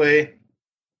gameplay.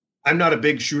 I'm not a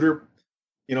big shooter,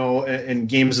 in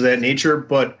games of that nature,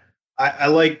 but I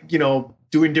like,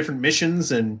 doing different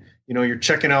missions and, you're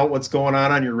checking out what's going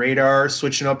on your radar,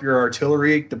 switching up your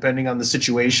artillery depending on the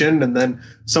situation. And then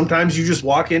sometimes you just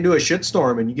walk into a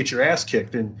shitstorm and you get your ass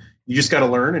kicked and you just got to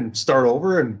learn and start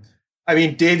over. And I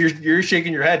mean, Dave, you're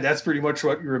shaking your head. That's pretty much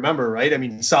what you remember, right? I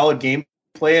mean, solid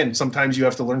gameplay, and sometimes you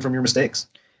have to learn from your mistakes.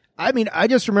 I mean, I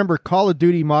just remember Call of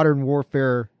Duty Modern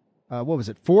Warfare. What was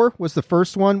it? 4 was the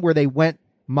first one where they went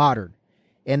modern.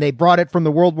 And they brought it from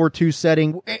the World War II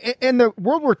setting. And the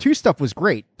World War II stuff was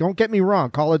great. Don't get me wrong.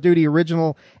 Call of Duty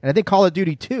original, and I think Call of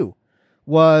Duty 2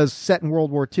 was set in World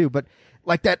War II. But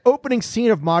that opening scene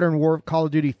of Modern War Call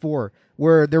of Duty 4,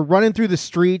 where they're running through the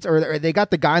streets, or they got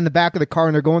the guy in the back of the car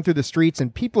and they're going through the streets,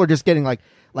 and people are just getting like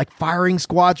firing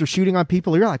squads or shooting on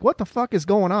people. You're like, what the fuck is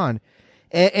going on?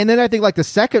 And then I think the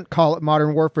second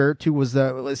Modern Warfare 2 was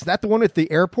that the one at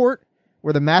the airport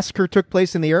where the massacre took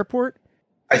place in the airport?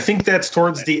 I think that's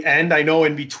towards the end. I know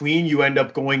in between you end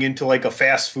up going into a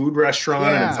fast food restaurant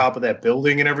and on top of that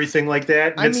building and everything like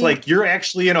that. And it's you're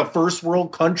actually in a first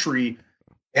world country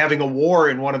having a war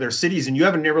in one of their cities, and you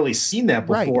haven't really seen that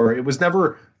before. Right. It was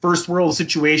never first world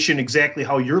situation exactly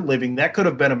how you're living. That could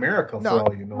have been America for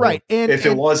all you know. Right. And if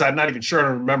it was, I'm not even sure. I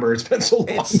don't remember. It's been so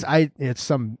long. It's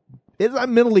a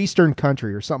Middle Eastern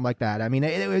country or something like that. I mean,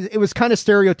 it was kind of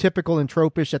stereotypical and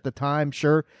tropish at the time,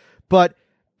 sure. But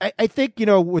I think,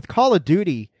 with Call of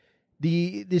Duty,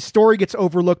 the story gets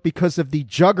overlooked because of the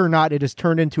juggernaut it has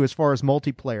turned into as far as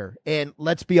multiplayer. And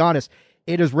let's be honest,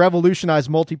 it has revolutionized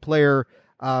multiplayer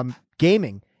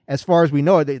gaming as far as we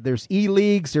know. There's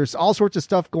e-leagues, there's all sorts of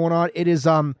stuff going on. It is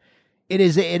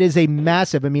a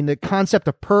massive, I mean, the concept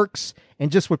of perks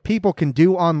and just what people can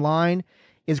do online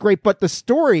is great. But the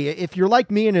story, if you're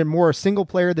like me and are more a single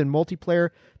player than multiplayer,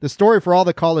 the story for all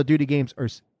the Call of Duty games are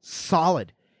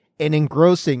solid and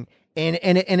engrossing, and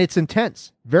it's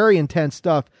intense, very intense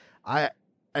stuff. I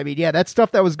mean, yeah, that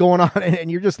stuff that was going on, and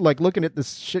you're just like looking at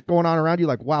this shit going on around you,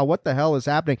 like, wow, what the hell is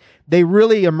happening? They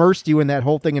really immersed you in that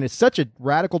whole thing, and it's such a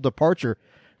radical departure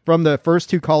from the first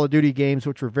two Call of Duty games,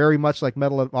 which were very much like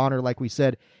Medal of Honor, like we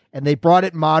said, and they brought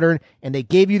it modern, and they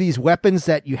gave you these weapons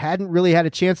that you hadn't really had a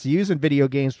chance to use in video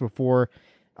games before.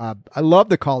 I love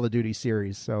the Call of Duty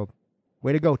series, so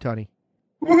way to go, Tony.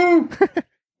 Woohoo!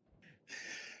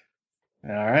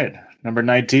 All right. Number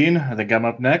 19. I think I'm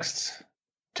up next.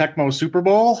 Tecmo Super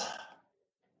Bowl.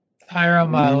 Higher on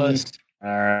my list. All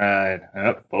right.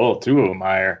 Oh, two of them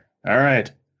higher. All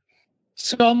right.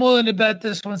 So I'm willing to bet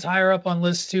this one's higher up on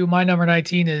list 2. My number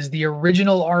 19 is the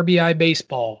original RBI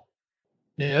baseball.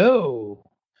 No.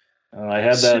 I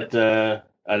had that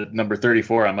at number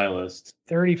 34 on my list.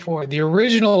 34. The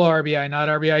original RBI, not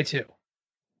RBI 2.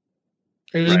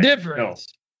 There's a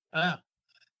difference. No.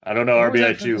 I don't know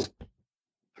RBI 2.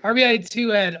 RBI 2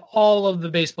 had all of the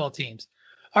baseball teams.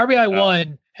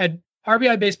 RBI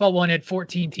Baseball 1 had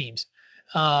 14 teams.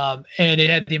 And it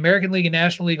had the American League and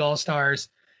National League All-Stars.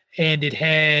 And it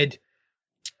had,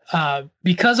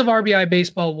 because of RBI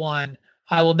Baseball 1,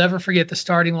 I will never forget the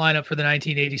starting lineup for the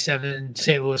 1987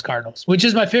 St. Louis Cardinals, which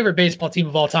is my favorite baseball team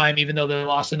of all time, even though they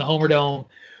lost in the Homer Dome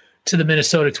to the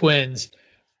Minnesota Twins.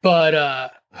 But,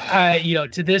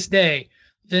 to this day,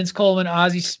 Vince Coleman,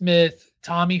 Ozzie Smith,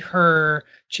 Tommy Herr,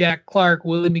 Jack Clark,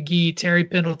 Willie McGee, Terry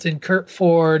Pendleton, Kurt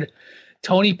Ford,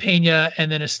 Tony Pena,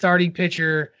 and then a starting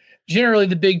pitcher. Generally,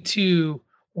 the big two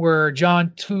were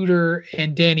John Tudor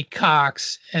and Danny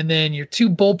Cox, and then your two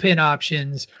bullpen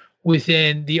options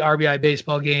within the RBI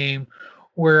baseball game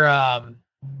were, I'm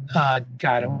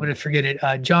going to forget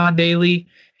it, John Daly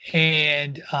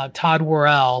and Todd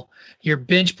Worrell. Your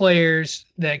bench players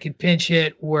that could pinch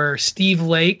hit were Steve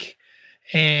Lake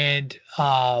and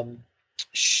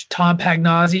Tom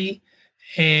Pagnozzi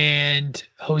and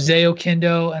Jose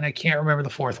Oquendo, and I can't remember the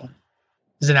fourth one.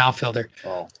 He's an outfielder. Oh,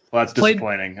 well, that's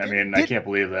disappointing. I can't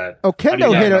believe that.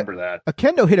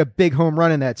 Oquendo hit a big home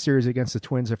run in that series against the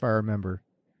Twins, if I remember.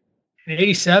 In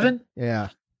 87? Yeah.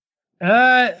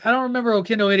 I don't remember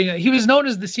Oquendo hitting. He was known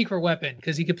as the secret weapon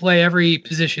because he could play every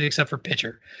position except for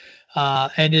pitcher.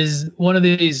 And is one of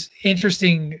these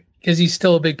interesting, because he's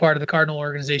still a big part of the Cardinal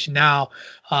organization now,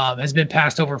 has been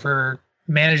passed over for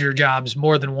manager jobs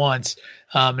more than once,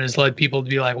 and has led people to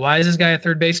be like, why is this guy a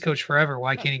third base coach forever?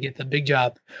 Why can't he get the big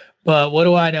job? But what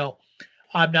do I know?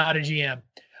 I'm not a GM.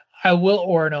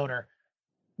 Or an owner.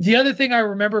 The other thing I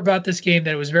remember about this game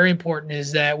that was very important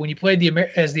is that when you played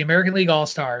as the American League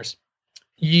All-Stars,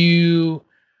 you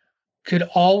could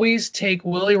always take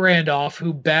Willie Randolph,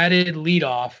 who batted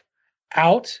leadoff,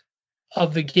 out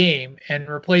of the game and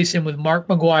replace him with Mark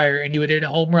McGwire, and you would hit a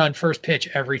home run first pitch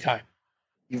every time.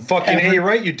 You fucking you're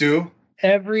right, you do.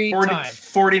 Every time.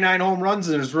 49 home runs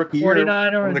in his rookie year.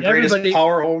 49 one of the greatest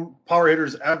power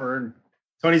hitters ever. And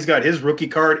Tony's got his rookie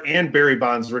card and Barry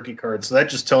Bonds' rookie card. So that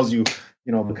just tells you,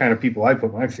 the kind of people I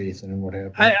put my faith in and what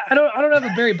happened. I don't have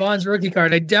a Barry Bonds rookie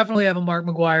card. I definitely have a Mark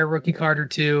McGwire rookie card or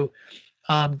two.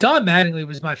 Don Mattingly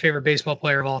was my favorite baseball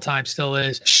player of all time, still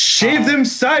is. Shave them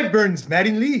sideburns,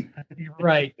 Mattingly.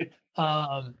 Right.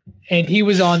 And he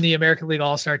was on the American League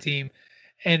All-Star team.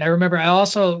 And I remember I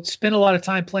also spent a lot of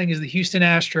time playing as the Houston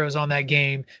Astros on that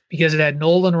game because it had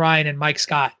Nolan Ryan and Mike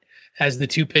Scott as the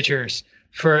two pitchers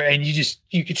and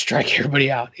you could strike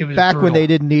everybody out. It was back brutal. when they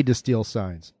didn't need to steal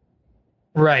signs.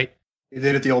 Right. They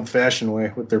did it the old-fashioned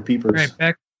way with their peepers.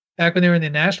 Right. Back when they were in the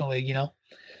National League,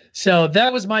 So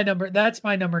that was my number. That's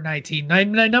my number 19. My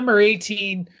number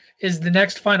 18 is the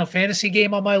next Final Fantasy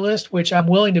game on my list, which I'm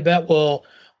willing to bet will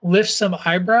lift some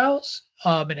eyebrows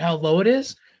and how low it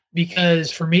is. Because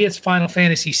for me, it's Final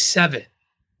Fantasy VII.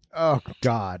 Oh,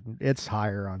 God. It's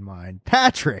higher on mine.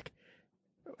 Patrick,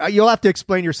 you'll have to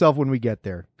explain yourself when we get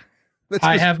there.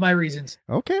 I have my reasons.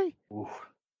 Okay. Ooh.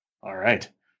 All right.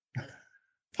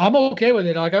 I'm okay with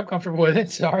it. I'm comfortable with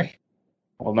it. Sorry.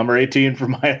 Well, number 18 for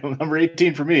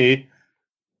me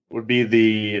would be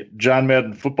the John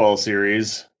Madden football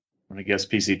series. I guess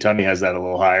PC Tunney has that a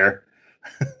little higher.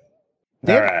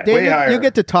 Dan, you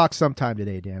get to talk sometime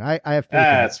today, Dan. I have faith.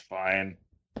 That's fine.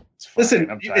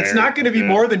 Listen, it's not going to be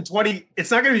more than 20. It's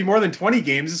not going to be more than 20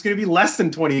 games. It's going to be less than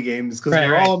 20 games because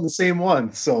they're all in the same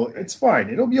one. So it's fine.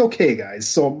 It'll be okay, guys.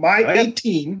 So my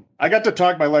 18. I got to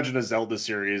talk my Legend of Zelda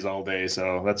series all day,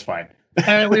 so that's fine.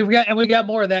 And we got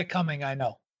more of that coming. I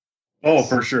know. Oh,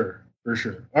 for sure.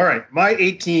 All right, my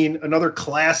 18. Another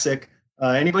classic.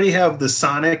 Anybody have the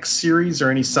Sonic series or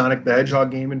any Sonic the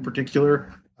Hedgehog game in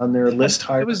particular on their list?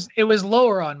 Higher. It was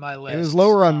lower on my list. It was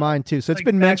lower on mine too. So it's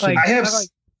been mentioned.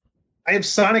 I have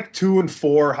Sonic 2 and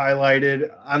 4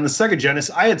 highlighted on the Sega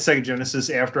Genesis. I had Sega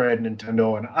Genesis after I had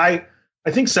Nintendo, and I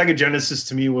think Sega Genesis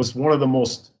to me was one of the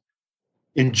most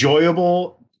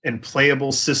enjoyable and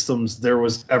playable systems there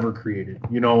was ever created.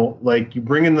 You know, like you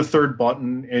bring in the third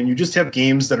button and you just have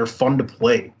games that are fun to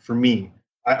play. For me,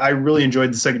 I really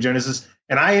enjoyed the Sega Genesis,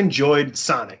 and I enjoyed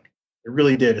Sonic. I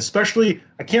really did. Especially,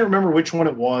 I can't remember which one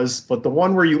it was, but the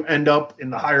one where you end up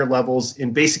in the higher levels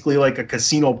in basically like a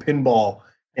casino pinball.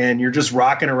 And you're just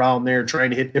rocking around there trying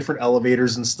to hit different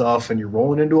elevators and stuff, and you're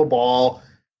rolling into a ball,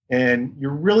 and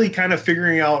you're really kind of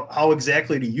figuring out how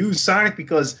exactly to use Sonic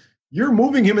because you're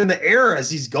moving him in the air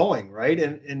as he's going, right?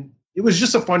 And it was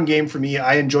just a fun game for me.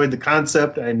 I enjoyed the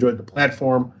concept. I enjoyed the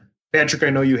platform. Patrick, I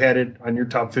know you had it on your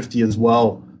top 50 as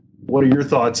well. What are your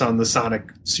thoughts on the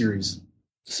Sonic series?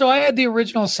 So I had the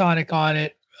original Sonic on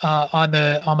it. On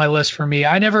my list for me.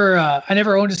 I never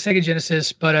owned a Sega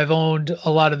Genesis, but I've owned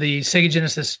a lot of the Sega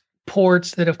Genesis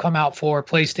ports that have come out for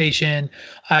PlayStation.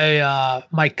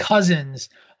 My cousins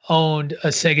owned a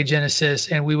Sega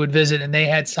Genesis, and we would visit, and they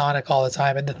had Sonic all the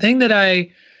time. And the thing that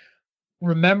I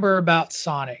remember about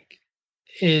Sonic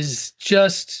is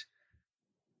just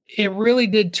it really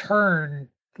did turn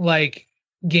like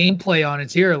gameplay on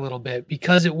its ear a little bit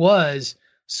because it was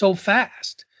so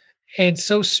fast and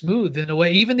so smooth in a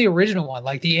way. Even the original one,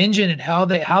 like the engine and how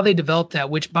they developed that.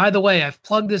 Which, by the way, I've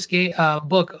plugged this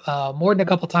book more than a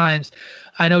couple times.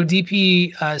 I know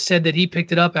DP said that he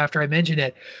picked it up after I mentioned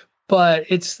it, but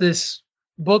it's this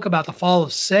book about the fall of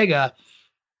Sega,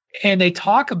 and they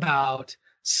talk about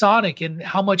Sonic and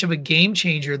how much of a game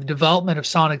changer the development of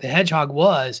Sonic the Hedgehog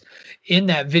was in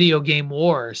that video game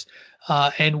wars.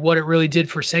 And what it really did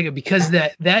for Sega, because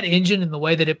that engine and the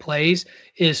way that it plays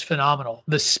is phenomenal.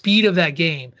 The speed of that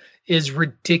game is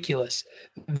ridiculous.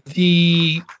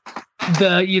 The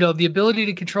ability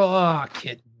to control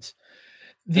kittens,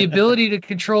 the ability to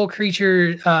control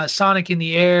creature Sonic in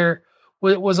the air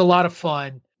was a lot of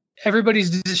fun. Everybody's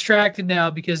distracted now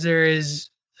because there is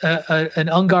an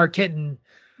Ungar kitten,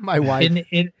 my wife,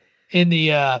 in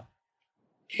the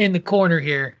corner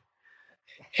here,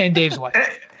 and Dave's wife.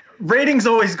 Ratings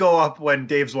always go up when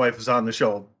Dave's wife is on the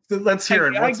show. Let's hear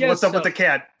it. What's up with the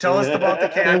cat? Tell us about the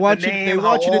cat. They want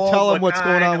you to tell them what's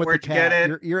going on with the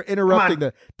cat. You're interrupting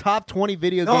the top 20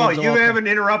 video games. No, you haven't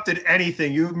interrupted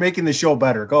anything. You're making the show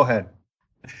better. Go ahead.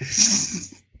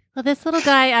 Well, this little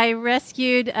guy I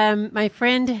rescued, my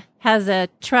friend has a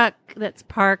truck that's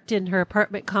parked in her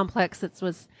apartment complex that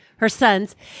was her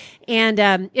son's. And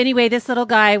anyway, this little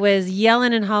guy was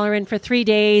yelling and hollering for 3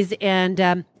 days, and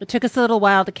it took us a little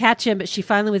while to catch him, but she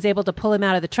finally was able to pull him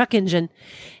out of the truck engine.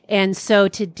 And so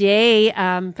today,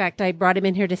 in fact, I brought him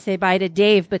in here to say bye to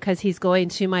Dave because he's going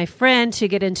to my friend to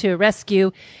get into a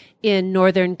rescue in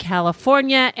Northern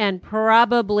California, and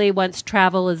probably once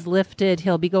travel is lifted,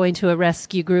 he'll be going to a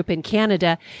rescue group in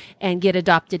Canada and get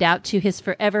adopted out to his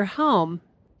forever home.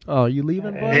 Oh, you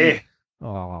leaving, buddy? Hey.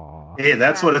 Aww. Hey,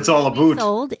 that's what it's all about. He's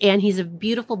old, and he's a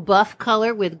beautiful buff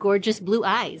color with gorgeous blue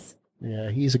eyes. Yeah,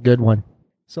 he's a good one.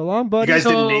 So long, buddy. You guys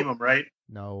didn't name him, right?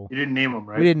 No. You didn't name him,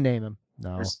 right? We didn't name him.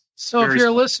 No. So if you're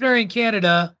a listener in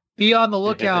Canada, be on the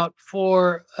lookout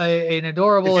for an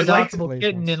adorable adoptable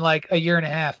kitten in like a year and a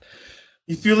half.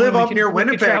 If you live up near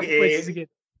Winnipeg, Abe,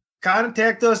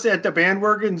 contact us at the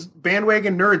Bandwagon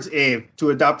Nerds, Abe,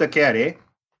 to adopt a cat, eh?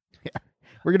 Yeah.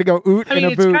 We're gonna go oot in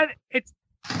a boot.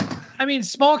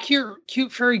 Small,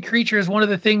 cute, furry creature is one of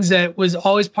the things that was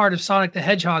always part of Sonic the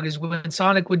Hedgehog. Is when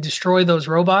Sonic would destroy those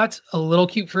robots, a little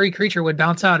cute furry creature would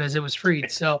bounce out as it was freed.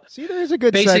 So see, there's a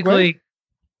good basically,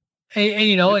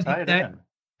 segue. and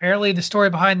apparently the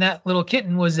story behind that little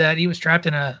kitten was that he was trapped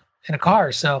in a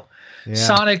car. So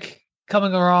Sonic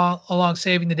coming along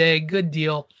saving the day, good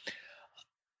deal.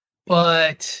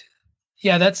 But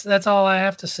yeah, that's all I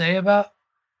have to say about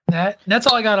that. That's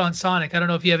all I got on Sonic. I don't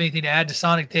know if you have anything to add to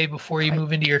Sonic, Dave, before you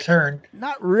move into your turn.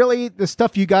 Not really. The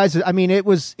stuff you guys, I mean, it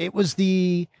was the, it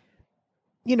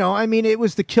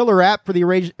was the killer app for the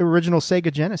original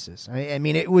Sega Genesis. I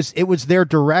mean, it was their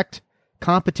direct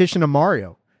competition to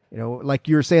Mario. Like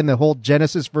you were saying, the whole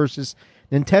Genesis versus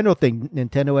Nintendo thing.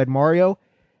 Nintendo had Mario,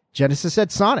 Genesis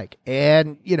had Sonic,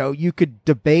 and you could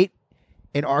debate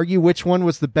and argue which one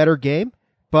was the better game,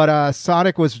 but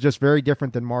Sonic was just very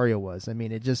different than Mario was. I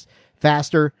mean, it just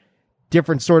faster,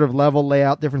 different sort of level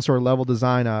layout, different sort of level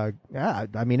design. Yeah,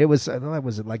 I mean, it was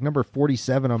like number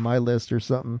 47 on my list or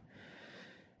something.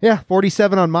 Yeah,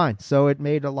 47 on mine. So it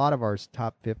made a lot of ours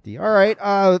top 50. All right,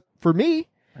 for me,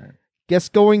 guess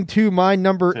going to my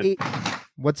number 8.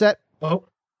 What's that? Oh,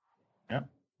 yeah.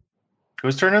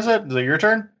 Whose turn is it? Is it your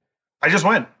turn? I just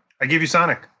went. I gave you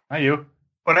Sonic. Not you.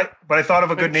 But I thought of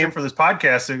a good name for this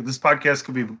podcast. This podcast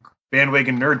could be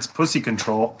Bandwagon Nerds Pussy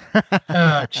Control.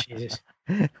 oh, Jesus.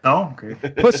 No? Okay.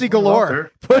 Pussy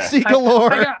galore. Pussy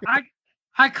galore.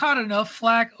 I caught enough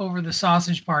flack over the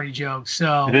sausage party joke,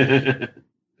 so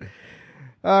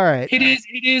all right. It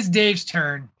is Dave's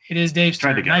turn. It is Dave's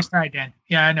turn. Nice try, Dan.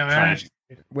 Yeah, I know.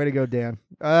 Way to go, Dan.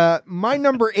 My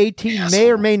number 18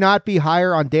 may or may not be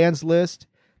higher on Dan's list,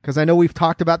 because I know we've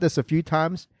talked about this a few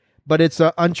times, but it's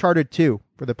Uncharted 2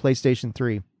 for the PlayStation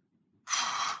 3.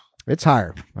 It's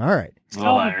higher. All right. A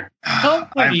little higher. I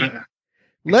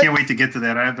can't wait to get to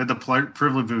that. I've had the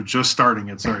privilege of just starting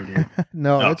it. Sorry, Dan.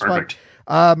 No, it's perfect.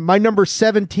 Fine. My number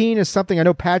 17 is something I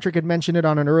know Patrick had mentioned it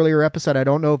on an earlier episode. I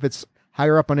don't know if it's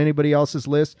higher up on anybody else's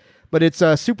list, but it's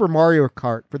Super Mario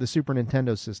Kart for the Super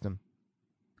Nintendo system.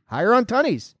 Higher on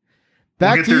Tunny's.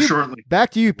 We'll get there shortly.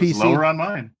 Back to you, PC. Lower on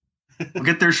mine. We'll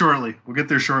get there shortly.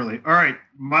 All right.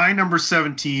 My number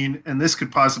 17, and this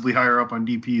could possibly higher up on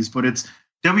DP's, but it's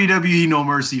WWE No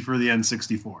Mercy for the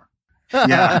N64.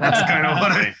 Yeah, that's kind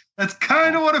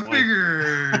of what I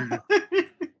figured.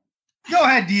 Go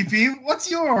ahead, DP. What's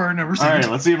your number 17? All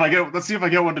right, let's see if I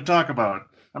get one to talk about.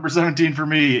 Number 17 for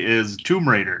me is Tomb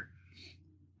Raider.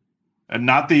 And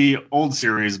not the old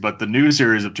series, but the new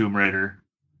series of Tomb Raider.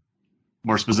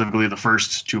 More specifically, the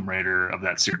first Tomb Raider of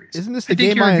that series. Isn't this the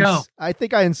game I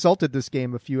think I insulted this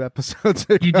game a few episodes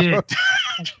ago. You did.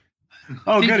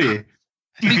 Oh, goody. I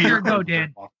think you're a go,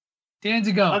 Dan. Dan's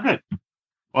a go. Oh, good.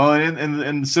 Well,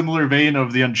 in similar vein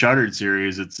of the Uncharted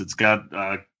series, it's got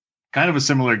kind of a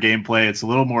similar gameplay. It's a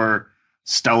little more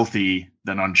stealthy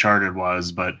than Uncharted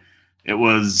was, but it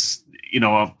was,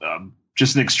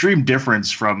 just an extreme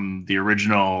difference from the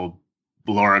original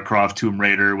Lara Croft Tomb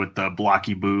Raider with the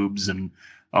blocky boobs and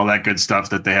all that good stuff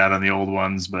that they had on the old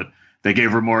ones. But they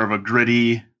gave her more of a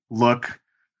gritty look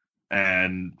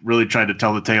and really tried to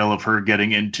tell the tale of her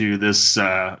getting into this,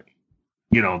 tomb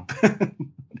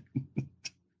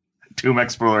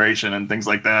exploration and things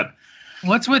like that.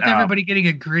 What's with everybody getting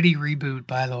a gritty reboot,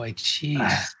 by the way?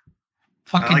 Jeez.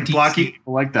 Fucking I like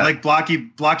like that. I like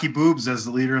blocky boobs as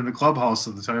the leader in the clubhouse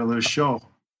of the title of the show.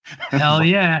 Hell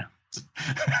yeah.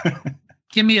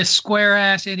 Give me a square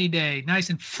ass any day. Nice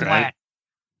and flat. Right.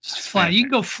 Just flat. You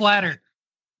can go flatter.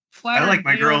 I like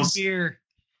my girls. Beer.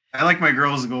 I like my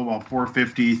girls to go about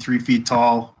 4'50", 3 feet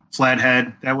tall, flat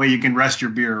head. That way you can rest your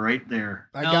beer right there.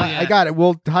 I got it.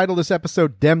 We'll title this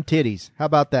episode Dem Titties. How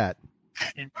about that?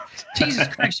 Jesus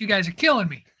Christ, you guys are killing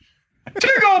me.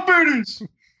 Take off booties.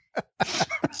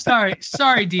 Sorry,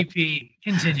 DP.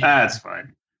 Continue. That's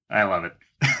fine. I love it.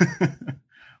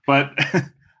 But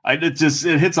it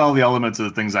hits all the elements of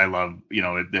the things I love.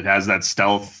 It has that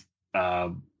stealth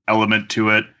element to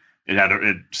it.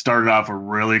 It started off a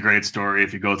really great story.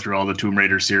 If you go through all the Tomb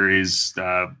Raider series,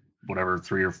 whatever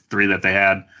three that they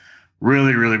had,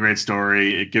 really, really great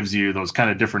story. It gives you those kind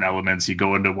of different elements. You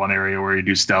go into one area where you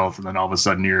do stealth, and then all of a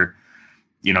sudden you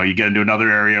get into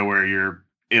another area where you're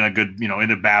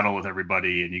in a battle with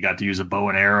everybody, and you got to use a bow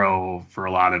and arrow for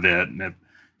a lot of it. And it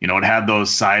had those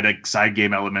side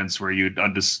game elements where you'd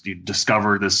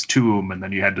discover this tomb, and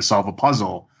then you had to solve a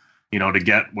puzzle, to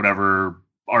get whatever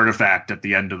artifact at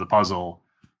the end of the puzzle.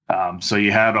 So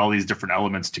you had all these different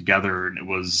elements together, and it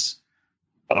was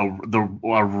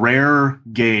a rare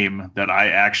game that I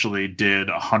actually did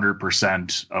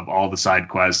 100% of all the side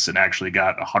quests and actually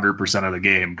got 100% of the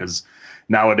game. Because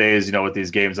nowadays, with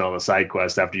these games, all the side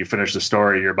quests, after you finish the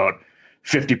story, you're about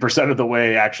 50% of the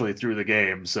way actually through the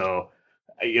game. So,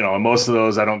 and most of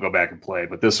those I don't go back and play,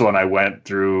 but this one I went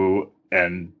through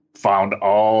and found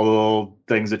all the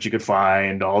things that you could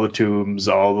find, all the tombs,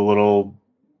 all the little,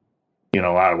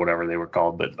 whatever they were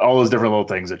called, but all those different little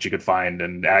things that you could find,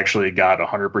 and actually got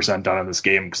 100% done in this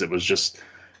game because it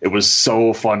was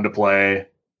so fun to play,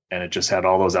 and it just had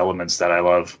all those elements that I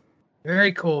love.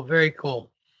 Very cool. Very cool.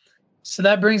 So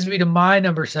that brings me to my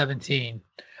number 17.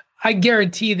 I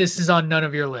guarantee this is on none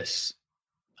of your lists.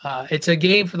 It's a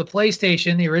game for the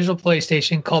PlayStation, the original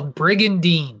PlayStation, called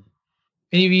Brigandine.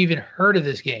 Any of you even heard of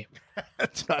this game?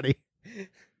 Tony.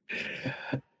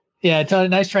 Yeah, Tony.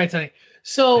 Nice try, Tony.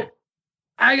 So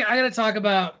I got to talk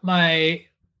about my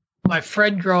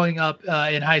friend growing up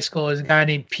in high school is a guy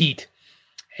named Pete.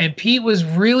 And Pete was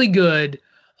really good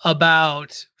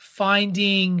about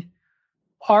finding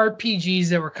RPGs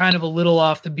that were kind of a little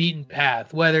off the beaten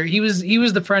path. Whether he was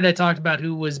the friend I talked about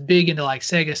who was big into like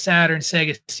Sega Saturn,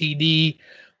 Sega CD,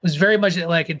 was very much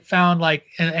like and found like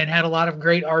and had a lot of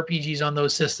great RPGs on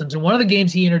those systems. And one of the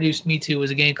games he introduced me to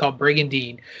was a game called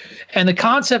Brigandine. And the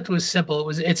concept was simple.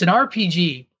 It's an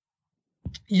RPG,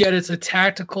 yet it's a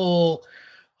tactical,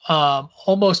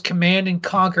 almost Command and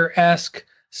Conquer-esque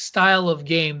style of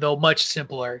game, though much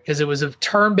simpler, because it was a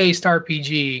turn-based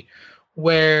RPG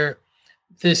where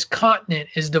this continent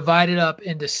is divided up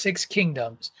into 6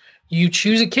 kingdoms. You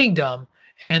choose a kingdom,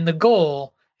 and the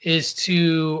goal is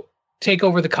to take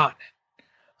over the continent.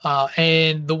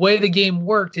 And the way the game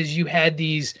worked is you had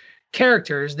these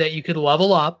characters that you could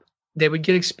level up. They would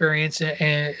get experience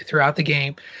throughout the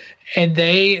game. And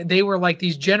they were like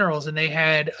these generals, and they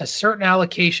had a certain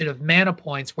allocation of mana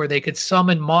points where they could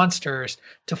summon monsters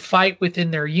to fight within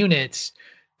their units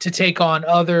to take on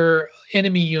other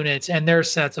enemy units and their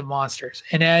sets of monsters.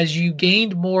 And as you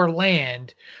gained more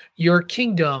land, your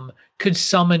kingdom could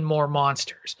summon more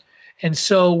monsters. And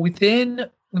so within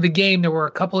the game, there were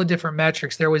a couple of different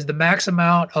metrics. There was the max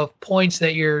amount of points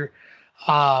that your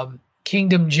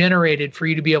kingdom generated for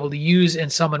you to be able to use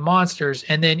and summon monsters.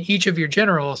 And then each of your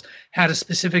generals had a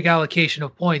specific allocation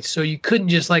of points. So you couldn't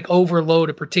just like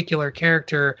overload a particular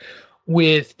character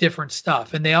with different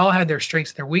stuff. And they all had their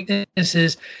strengths and their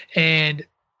weaknesses. And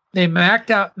they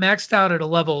maxed out at a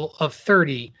level of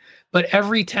 30. But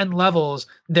every 10 levels,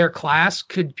 their class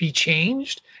could be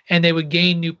changed, and they would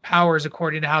gain new powers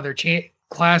according to how their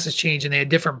classes changed. And they had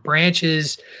different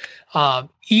branches.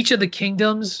 Each of the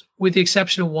kingdoms, with the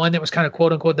exception of one that was kind of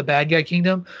quote unquote the bad guy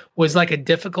kingdom, was like a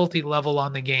difficulty level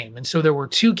on the game. And so there were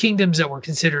 2 kingdoms that were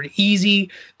considered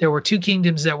easy. There were 2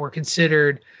 kingdoms that were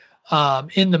considered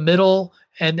in the middle.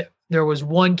 And there was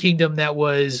 1 kingdom that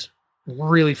was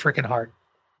really freaking hard.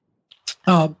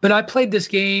 But I played this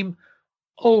game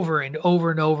over and over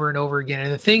and over and over again.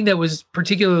 And the thing that was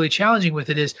particularly challenging with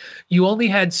it is you only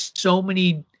had so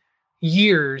many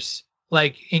years,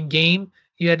 like in game,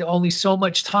 you had only so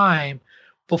much time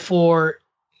before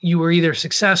you were either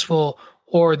successful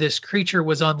or this creature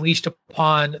was unleashed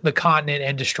upon the continent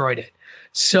and destroyed it.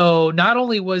 So not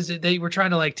only was it they were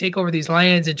trying to like take over these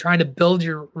lands and trying to build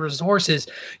your resources,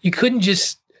 you couldn't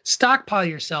just stockpile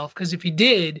yourself, because if you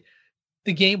did,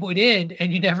 the game would end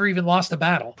and you never even lost a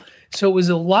battle. So it was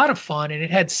a lot of fun, and it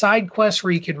had side quests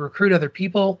where you could recruit other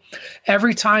people.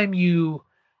 Every time you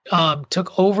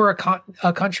took over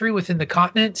a country within the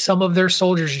continent, some of their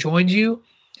soldiers joined you.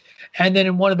 And then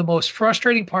in one of the most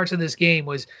frustrating parts of this game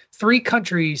was 3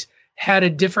 countries had a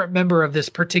different member of this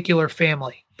particular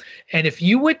family. And if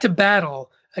you went to battle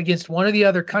against one of the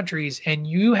other countries and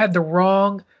you had the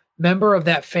wrong member of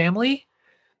that family,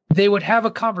 they would have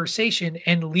a conversation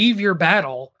and leave your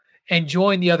battle and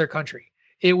join the other country.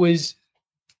 It was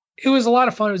a lot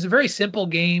of fun. It was a very simple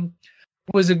game.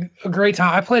 It was a great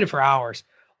time. I played it for hours,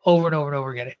 over and over and over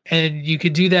again. And you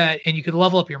could do that, and you could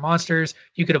level up your monsters.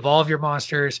 You could evolve your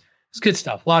monsters. It's good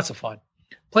stuff. Lots of fun.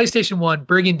 PlayStation 1,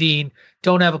 Brigandine.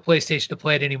 Don't have a PlayStation to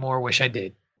play it anymore. Wish I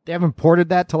did. They haven't ported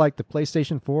that to like the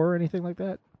PlayStation 4 or anything like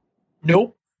that?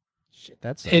 Nope. Shit,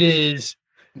 that's it is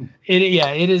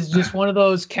just one of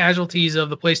those casualties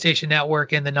of the PlayStation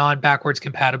Network and the non-backwards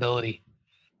compatibility.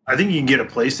 I think you can get a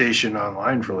PlayStation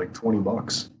online for like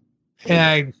 $20.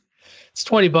 Yeah, it's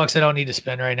 $20 I don't need to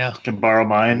spend right now. Can borrow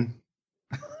mine.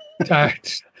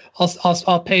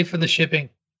 I'll pay for the shipping.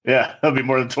 Yeah, that'll be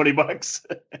more than $20.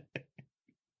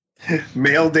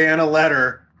 Mail Dan a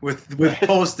letter with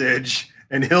postage,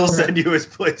 and he'll send you his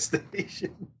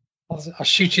PlayStation. I'll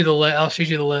shoot you the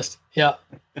list. Yeah.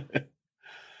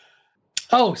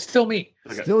 Oh, still me.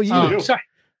 Still you. Sorry.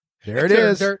 There it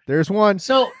is. There's one.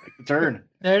 So turn.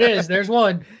 There it is. There's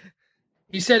one.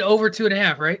 You said over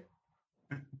 2.5, right?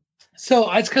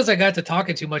 So it's because I got to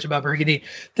talking too much about Burgundy.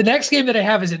 The next game that I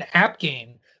have is an app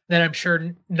game that I'm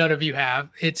sure none of you have.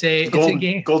 It's a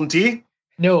game. Golden Tee?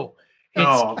 No.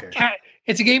 Okay.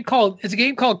 It's a game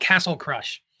called Castle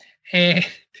Crush, and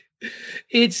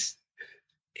it's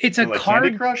a like card.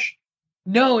 Candy Crush?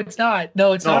 No, it's not.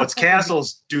 No, it's not. No, it's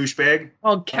Castles, douchebag.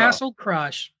 Called Castle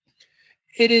Crush.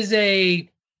 It is a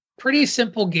pretty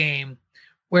simple game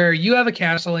where you have a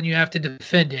castle and you have to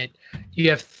defend it. You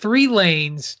have 3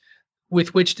 lanes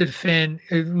with which to defend,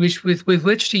 with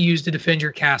which to use to defend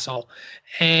your castle,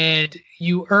 and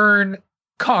you earn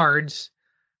cards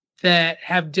that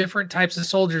have different types of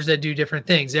soldiers that do different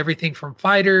things. Everything from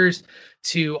fighters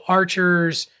to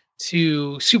archers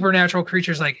to supernatural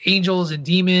creatures like angels and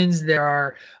demons. There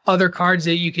are other cards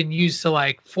that you can use to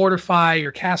like fortify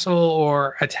your castle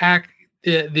or attack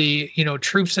the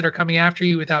troops that are coming after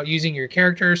you without using your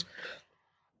characters.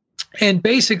 And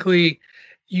basically,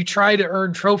 you try to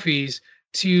earn trophies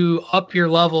to up your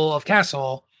level of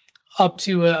castle up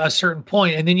to a certain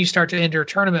point, and then you start to enter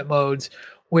tournament modes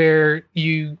where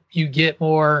you get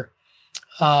more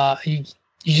you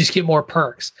just get more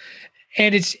perks.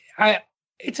 And it's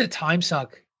a time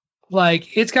suck.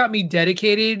 Like, it's got me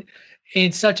dedicated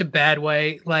in such a bad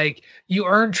way. Like, you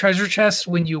earn treasure chests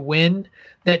when you win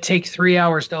that take 3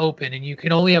 hours to open, and you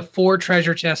can only have 4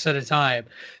 treasure chests at a time.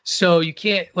 So you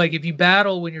can't, like, if you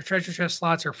battle when your treasure chest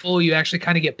slots are full, you actually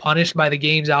kind of get punished by the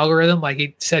game's algorithm. Like,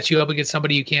 it sets you up against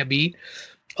somebody you can't beat.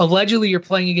 Allegedly, you're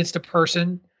playing against a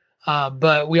person,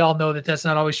 but we all know that that's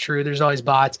not always true. There's always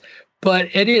bots. But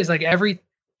it is like every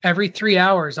 3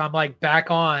 hours, I'm like back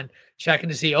on checking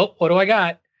to see, what do I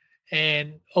got?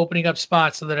 And opening up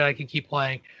spots so that I can keep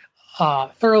playing.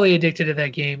 Thoroughly addicted to that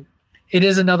game. It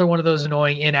is another one of those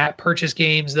annoying in-app purchase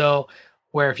games, though,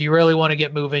 where if you really want to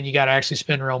get moving, you got to actually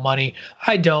spend real money.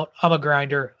 I don't. I'm a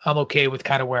grinder. I'm okay with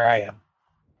kind of where I am.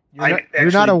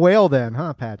 You're not a whale then,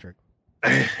 huh, Patrick?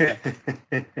 I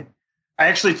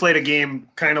actually played a game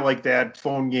kind of like that,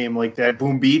 phone game like that,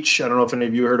 Boom Beach. I don't know if any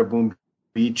of you heard of Boom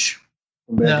Beach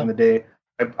back in the day.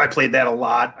 I played that a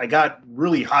lot. I got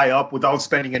really high up without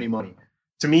spending any money.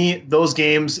 To me, those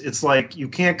games, it's like you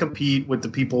can't compete with the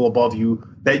people above you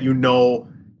that you know.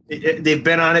 They've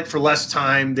been on it for less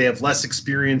time. They have less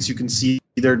experience. You can see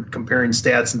they're comparing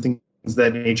stats and things of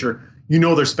that nature. You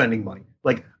know they're spending money.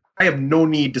 Like, I have no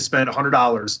need to spend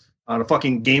 $100 on a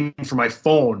fucking game for my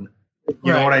phone.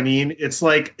 You know what I mean? It's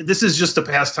like, this is just a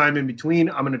pastime in between.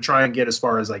 I'm going to try and get as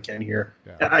far as I can here.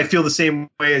 Yeah. I feel the same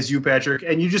way as you, Patrick.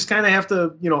 And you just kind of have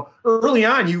to, early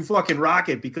on, you fucking rock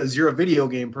it because you're a video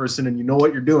game person and you know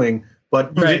what you're doing.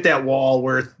 But you hit that wall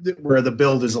where the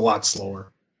build is a lot slower.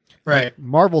 Right.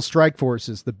 Marvel Strike Force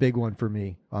is the big one for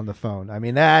me on the phone. I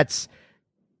mean, that's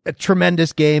a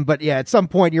tremendous game. But yeah, at some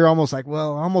point, you're almost like,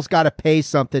 well, I almost got to pay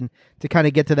something to kind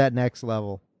of get to that next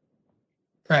level.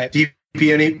 Right.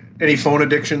 DP, any phone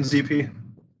addictions, DP?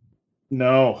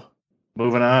 No.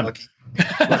 Moving on. Lucky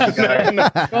guy.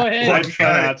 Go ahead. I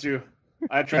try not to.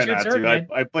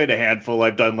 I played a handful.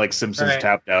 I've done like Simpsons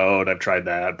Tapped Out. I've tried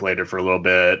that. Played it for a little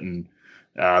bit. And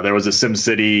there was a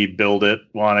SimCity Build It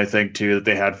one, I think, too, that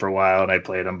they had for a while. And I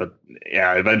played them. But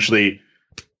yeah, eventually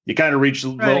you kind of reach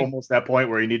almost that point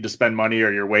where you need to spend money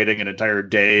or you're waiting an entire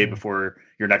day before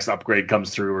your next upgrade comes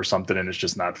through or something, and it's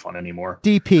just not fun anymore.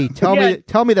 DP,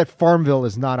 tell me that Farmville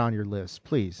is not on your list,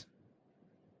 please.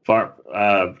 Can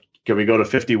we go to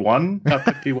 51? Not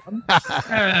 51?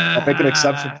 I'll make an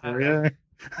exception for you.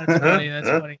 That's funny. That's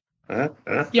funny.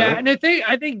 Yeah, and I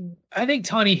think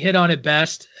Tony hit on it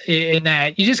best in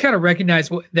that you just gotta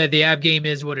recognize that the app game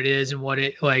is what it is and what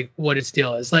its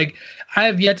deal is. Like, I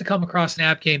have yet to come across an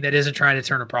app game that isn't trying to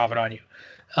turn a profit on you.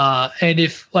 And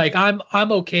if like I'm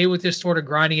okay with just sort of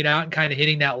grinding it out and kind of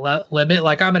hitting that limit.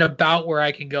 Like, I'm at about where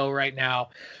I can go right now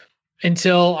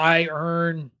until I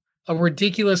earn a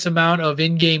ridiculous amount of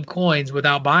in-game coins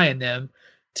without buying them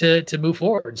to move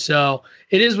forward. So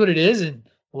it is what it is, and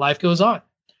life goes on.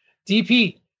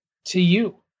 DP, to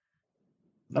you.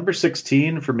 Number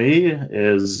 16 for me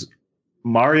is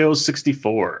Mario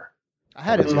 64. I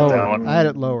had it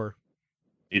lower.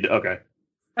 Okay.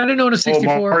 I didn't know it was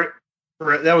 64.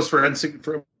 That was for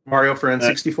Mario for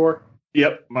N64?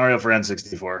 Yep, Mario for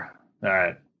N64. All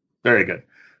right. Very good.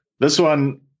 This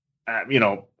one,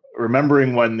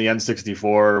 remembering when the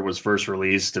N64 was first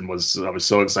released and I was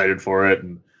so excited for it,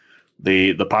 and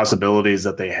the possibilities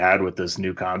that they had with this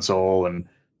new console, and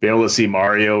be able to see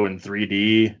Mario in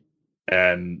 3D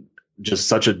and just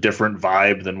such a different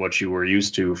vibe than what you were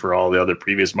used to for all the other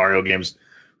previous Mario games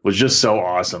was just so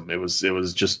awesome. It was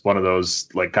just one of those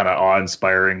like kind of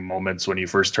awe-inspiring moments when you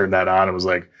first turned that on. It was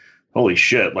like, holy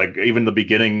shit. Like, even the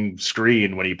beginning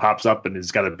screen when he pops up and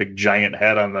he's got a big giant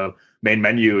head on the main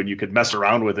menu and you could mess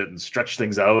around with it and stretch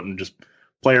things out and just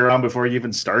play around before you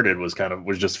even started was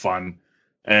just fun.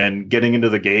 And getting into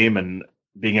the game and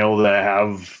being able to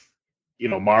have,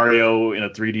 Mario in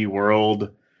a 3D world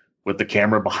with the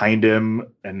camera behind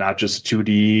him and not just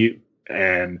 2D,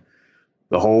 and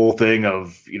the whole thing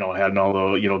of, having all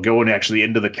the, going actually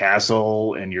into the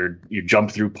castle and you jump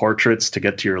through portraits to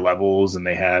get to your levels. And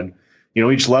they had,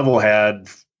 each level had,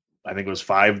 I think it was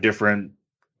 5 different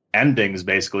endings.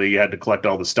 Basically, you had to collect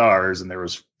all the stars, and there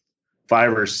was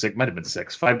 5 or 6, might have been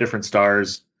 6, 5 different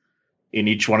stars in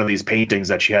each one of these paintings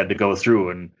that you had to go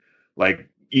through. And like,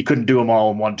 you couldn't do them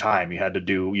all in one time.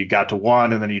 You got to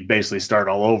one, and then you'd basically start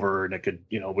all over, and it could,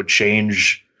 would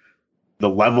change the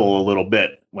level a little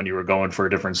bit when you were going for a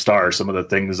different star. Some of the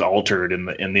things altered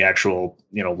in the actual,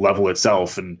 level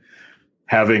itself, and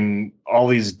having all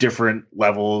these different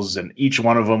levels, and each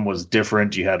one of them was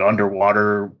different. You had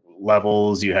underwater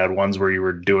levels, you had ones where you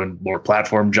were doing more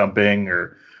platform jumping,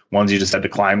 or ones you just had to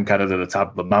climb kind of to the top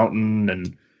of the mountain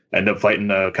and end up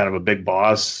fighting a kind of a big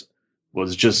boss.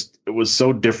 It was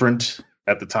so different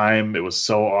at the time. It was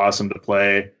so awesome to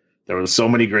play. There was so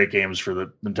many great games for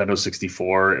the Nintendo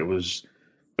 64. It was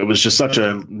just such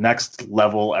a next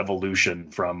level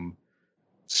evolution from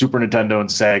Super Nintendo and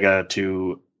Sega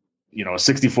to,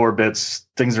 64 bits.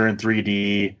 Things are in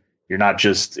 3D. You're not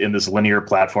just in this linear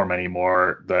platform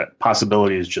anymore. The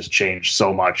possibilities just changed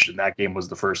so much. And that game was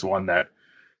the first one that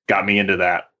got me into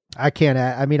that. I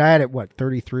had it,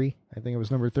 33? I think it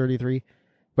was number 33.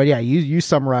 But yeah, you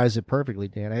summarized it perfectly,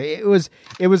 Dan. It was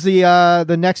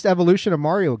the next evolution of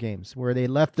Mario games, where they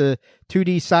left the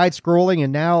 2D side scrolling,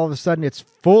 and now all of a sudden it's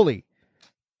fully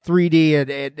 3D, and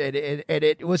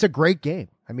it was a great game.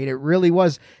 I mean, it really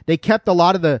was. They kept a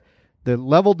lot of the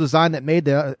level design that made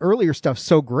the earlier stuff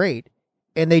so great,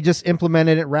 and they just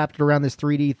implemented it, wrapped it around this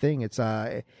 3D thing. It's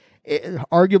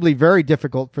arguably very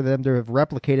difficult for them to have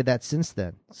replicated that since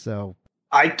then. So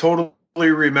I totally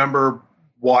remember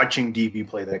watching DB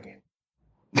play that game.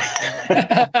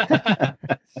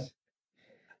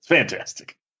 It's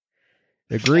fantastic.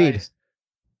 Agreed. Nice.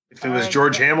 If it was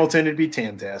George Hamilton, it'd be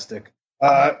fantastic.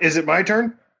 Is it my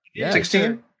turn? Yeah.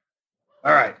 16?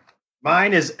 All right.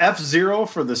 Mine is F-Zero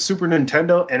for the Super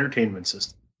Nintendo Entertainment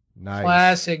System. Nice.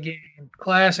 Classic game.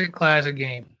 Classic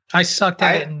game. I sucked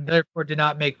at it and therefore did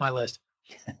not make my list.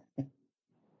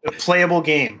 A playable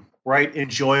game, right?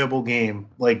 Enjoyable game.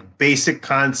 Like basic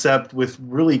concept with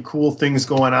really cool things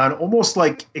going on. Almost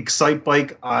like Excite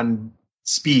Bike on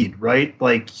speed, right?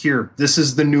 Like, here, this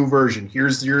is the new version.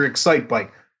 Here's your Excite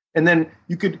Bike. And then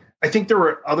I think there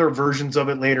were other versions of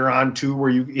it later on too, where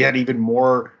you had even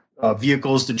more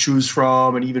vehicles to choose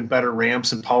from and even better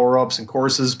ramps and power-ups and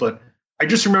courses. But I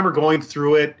just remember going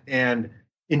through it and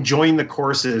enjoying the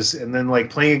courses, and then like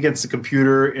playing against the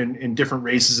computer in different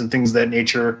races and things of that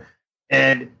nature.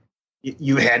 And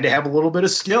you had to have a little bit of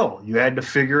skill. You had to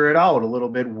figure it out a little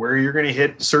bit, where you're going to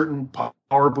hit certain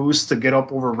power boosts to get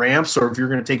up over ramps, or if you're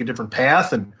going to take a different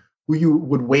path, and who you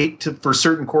would wait for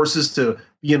certain courses to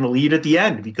be in the lead at the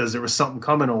end, because there was something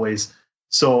coming always.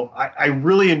 So I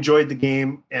really enjoyed the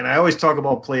game, and I always talk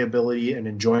about playability and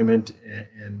enjoyment,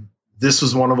 and this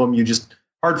was one of them.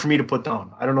 Hard for me to put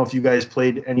down. I don't know if you guys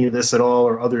played any of this at all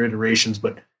or other iterations,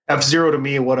 but F-Zero to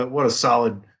me, what a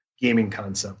solid gaming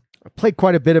concept. I played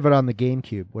quite a bit of it on the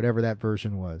GameCube, whatever that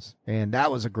version was, and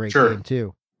that was a great game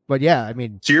too. But yeah, I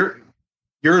mean, so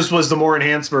yours was the more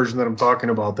enhanced version that I'm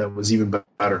talking about. That was even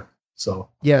better. So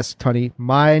yes, Tony,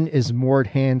 mine is more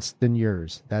enhanced than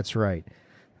yours. That's right.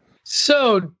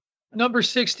 So number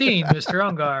 16, Mr.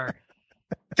 Ungar.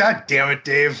 God damn it,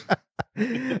 Dave.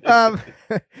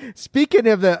 Speaking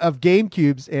of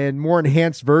GameCubes and more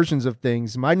enhanced versions of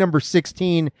things, my number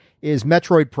 16 is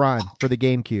Metroid Prime for the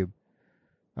GameCube.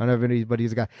 I don't know if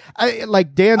anybody's got.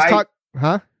 Dan's talk.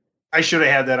 Huh? I should have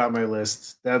had that on my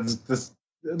list. That's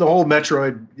the whole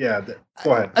Metroid. Yeah,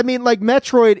 go ahead. I mean,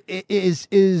 Metroid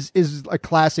is a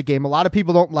classic game. A lot of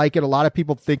people don't like it. A lot of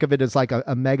people think of it as like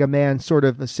a Mega Man sort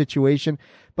of a situation.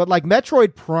 But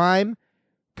Metroid Prime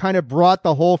kind of brought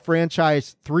the whole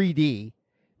franchise 3D,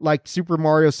 like Super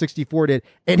Mario 64 did,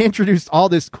 and introduced all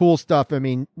this cool stuff. I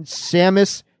mean,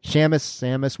 Samus,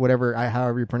 whatever,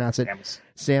 however you pronounce it.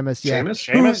 Samus, yeah.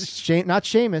 Seamus? Not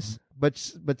Seamus, but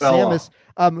Samus,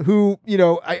 who,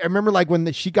 I remember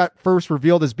when she got first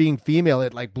revealed as being female,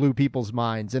 it blew people's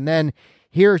minds. And then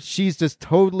here she's just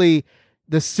totally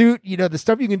the suit, the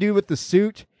stuff you can do with the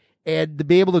suit, and to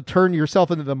be able to turn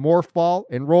yourself into the morph ball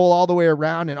and roll all the way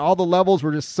around, and all the levels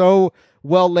were just so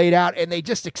well laid out, and they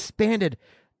just expanded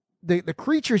the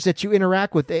creatures that you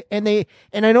interact with. And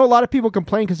I know a lot of people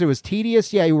complain because it was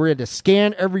tedious. Yeah, you were had to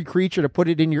scan every creature to put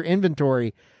it in your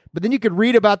inventory, but then you could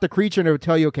read about the creature and it would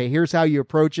tell you, okay, here's how you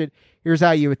approach it, here's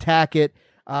how you attack it.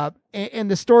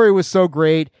 And the story was so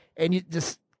great. And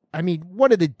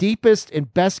one of the deepest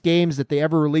and best games that they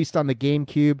ever released on the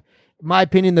GameCube. In my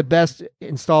opinion, the best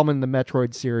installment in the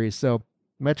Metroid series. So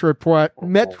Metroid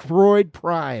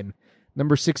Prime,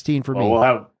 number 16 for me.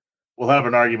 We'll have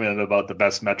an argument about the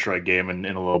best Metroid game in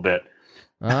a little bit.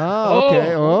 Oh,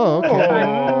 okay.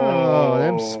 Oh,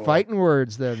 them fighting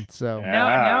words then. So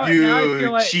now I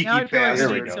feel like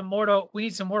we need some Mortal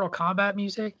Kombat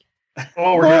music.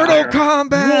 Oh, Mortal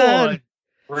Kombat.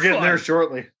 We're getting there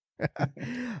shortly.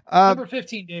 Number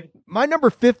 15, David. My number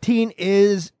 15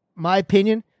 is, my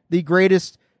opinion, the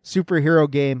greatest superhero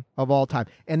game of all time.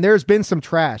 And there's been some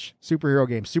trash superhero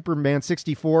games. Superman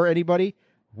 64, anybody?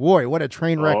 Boy, what a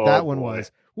train wreck that one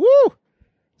was. Woo!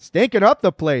 Stinking up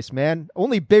the place, man.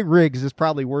 Only Big Rigs is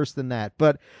probably worse than that.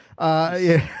 But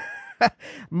yeah.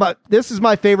 This is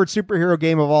my favorite superhero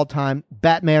game of all time,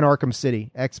 Batman Arkham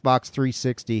City, Xbox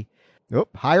 360.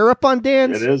 Nope, higher up on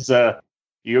Dan's. It is.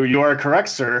 You are correct,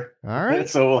 sir. All right.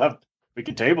 So we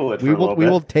can table it for a little bit. We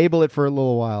will table it for a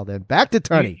little while then. Back to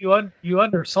Tunney. You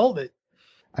undersold it.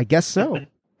 I guess so.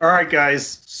 All right,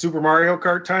 guys. Super Mario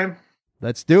Kart time.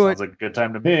 Let's do Sounds it. like a good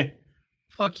time to me.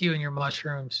 Fuck you and your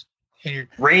mushrooms and your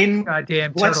Rain.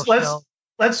 goddamn turtle shell.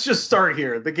 Let's just start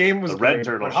here. The game was The red great,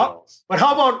 turtle but shells. But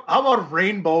how about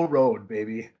Rainbow Road,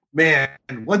 baby? Man,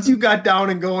 once you got down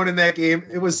and going in that game,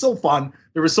 it was so fun.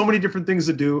 There were so many different things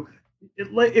to do.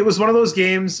 It was one of those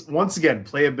games, once again,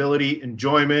 playability,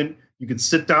 enjoyment. You could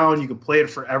sit down, you could play it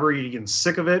forever, you get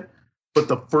sick of it. But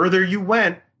the further you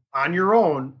went on your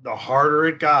own, the harder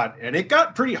it got. And it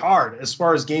got pretty hard as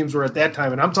far as games were at that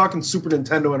time. And I'm talking Super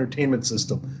Nintendo Entertainment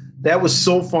System. That was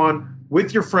so fun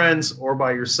with your friends or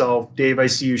by yourself. Dave, I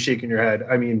see you shaking your head.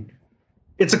 I mean,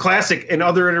 it's a classic, and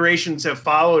other iterations have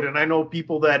followed. And I know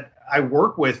people that I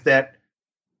work with that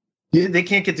they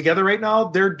can't get together right now.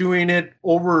 They're doing it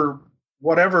over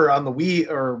whatever on the Wii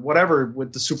or whatever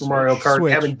with the Super Mario Kart,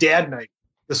 having dad night.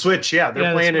 The Switch, yeah.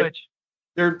 They're playing it.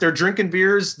 They're drinking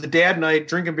beers, the dad night,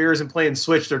 drinking beers and playing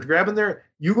Switch. They're grabbing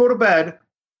you go to bed,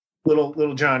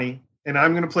 little Johnny, and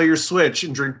I'm going to play your Switch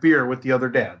and drink beer with the other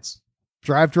dads.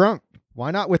 Drive drunk.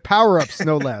 Why not with power-ups,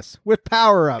 no less? With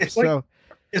power-ups.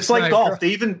 It's like golf. They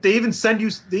even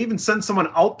send someone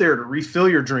out there to refill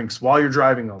your drinks while you're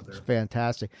driving out there. It's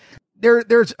fantastic.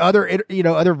 There's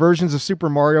other versions of Super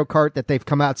Mario Kart that they've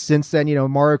come out since then.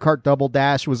 Mario Kart Double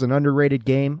Dash was an underrated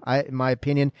game, in my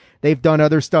opinion. They've done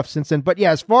other stuff since then. But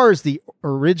yeah, as far as the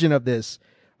origin of this,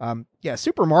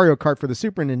 Super Mario Kart for the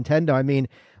Super Nintendo. I mean,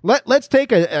 let's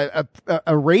take a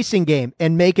racing game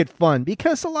and make it fun,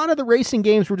 because a lot of the racing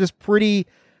games were just pretty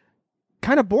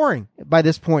kind of boring by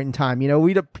this point in time.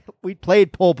 We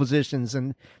played pole positions,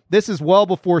 and this is well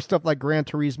before stuff like Gran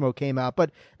Turismo came out.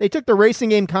 But they took the racing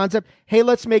game concept. Hey,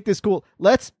 let's make this cool.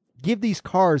 Let's give these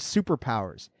cars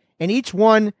superpowers, and each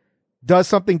one does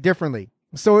something differently.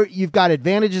 So you've got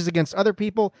advantages against other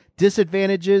people,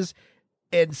 disadvantages.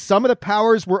 And some of the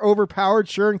powers were overpowered,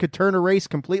 sure, and could turn a race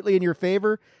completely in your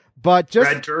favor. But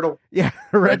just Red Turtle. Yeah,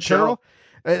 Red Turtle.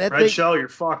 Red Shell, you're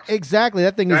fucked. Exactly.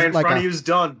 That thing Guy is in like front of you is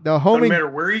done. The homing, no matter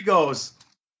where he goes.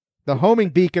 The homing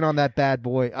beacon on that bad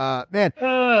boy. Man,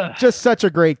 just such a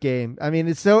great game. I mean,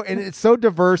 it's so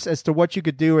diverse as to what you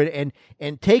could do,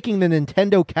 and taking the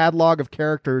Nintendo catalog of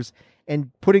characters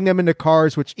and putting them into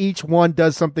cars, which each one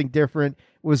does something different,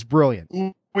 was brilliant.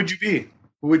 Who would you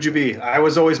be? I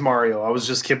was always Mario. I was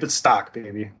just keep it stock,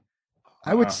 baby.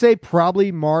 I would say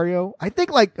probably Mario. I think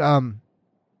I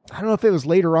don't know if it was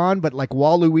later on, but like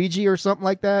Waluigi or something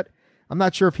like that. I'm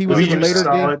not sure if he was in the later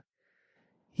game.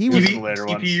 He was in the later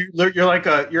one.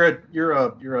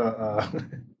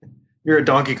 You're a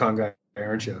Donkey Kong guy,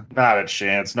 aren't you? Not a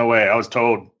chance. No way. I was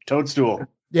Toadstool.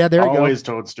 Yeah, there you go. Always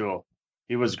Toadstool.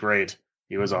 He was great.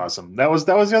 He was awesome. That was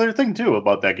the other thing too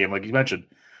about that game, like you mentioned.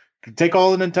 Take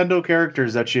all the Nintendo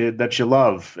characters that you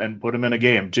love and put them in a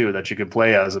game too that you could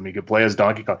play as them. You could play as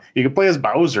Donkey Kong. You could play as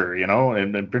Bowser,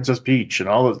 and Princess Peach and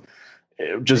all of.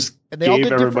 It just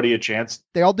gave everybody a chance.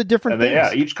 They all did different things.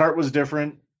 Yeah, each cart was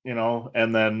different,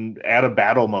 and then add a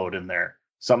battle mode in there.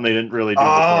 Something they didn't really do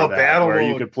before that. Battle where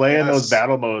mode. You could play in those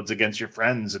battle modes against your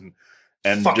friends and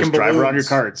fucking just drive balloons. around your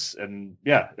carts. And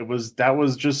yeah, it was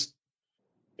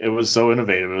so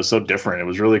innovative. It was so different. It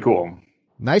was really cool.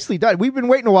 Nicely done. We've been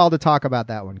waiting a while to talk about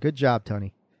that one. Good job,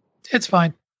 Tony. It's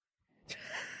fine.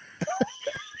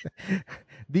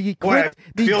 The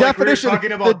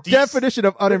definition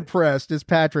of unimpressed is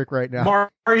Patrick right now.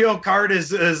 Mario Kart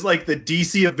is like the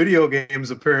DC of video games,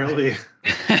 apparently.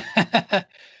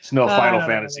 There's no Final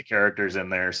Fantasy characters in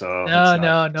there, so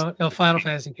no Final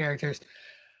Fantasy characters.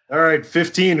 All right,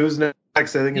 15. Who's next? I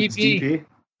think it's DP.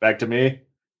 Back to me.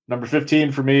 Number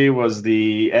 15 for me was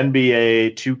the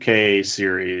NBA 2K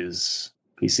series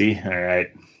PC. All right,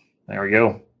 there we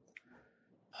go.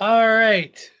 All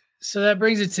right. So that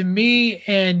brings it to me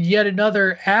and yet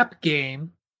another app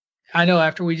game. I know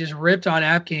after we just ripped on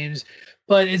app games,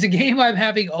 but it's a game I'm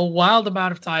having a wild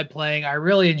amount of time playing. I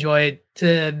really enjoy it.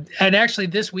 And actually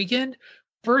this weekend,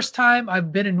 first time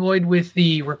I've been annoyed with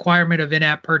the requirement of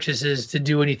in-app purchases to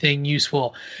do anything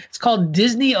useful. It's called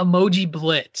Disney Emoji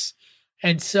Blitz.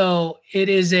 And so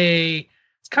it's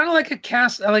kind of like a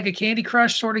Candy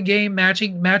Crush sort of game, match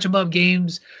 'em up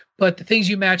games. But the things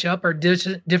you match up are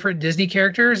different Disney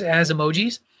characters as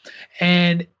emojis.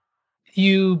 And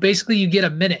you get a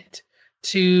minute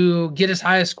to get as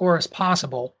high a score as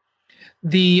possible.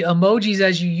 The emojis,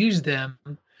 as you use them,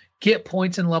 get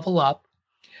points and level up.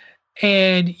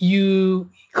 And you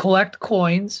collect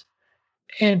coins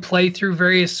and play through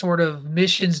various sort of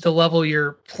missions to level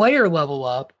your player level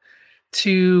up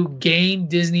to gain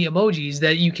Disney emojis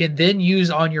that you can then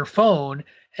use on your phone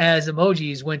as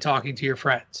emojis when talking to your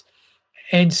friends.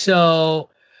 And so,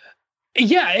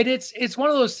 yeah, it's one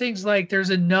of those things like there's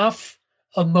enough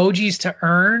emojis to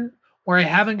earn where I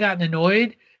haven't gotten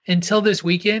annoyed until this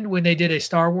weekend when they did a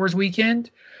Star Wars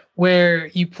weekend where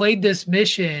you played this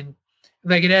mission.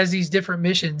 Like it has these different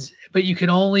missions, but you can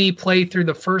only play through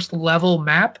the first level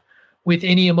map with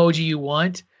any emoji you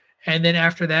want. And then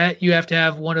after that, you have to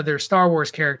have one of their Star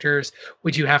Wars characters,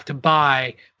 which you have to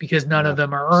buy because none of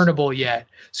them are earnable yet.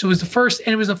 So it was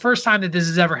the first time that this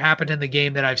has ever happened in the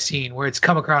game that I've seen where it's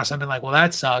come across something like, well,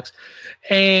 that sucks.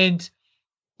 And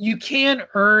you can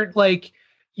earn, like,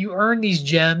 you earn these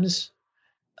gems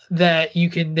that you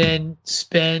can then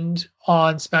spend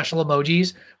on special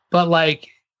emojis. But like,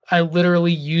 I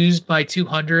literally used my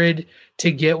 200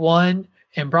 to get one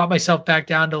and brought myself back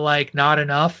down to like not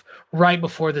enough right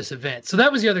before this event. So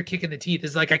that was the other kick in the teeth,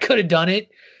 is like I could have done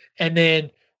it and then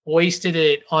wasted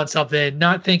it on something,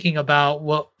 not thinking about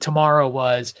what tomorrow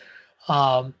was.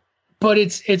 But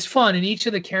it's fun. And each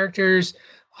of the characters,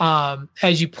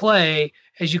 as you play,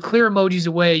 as you clear emojis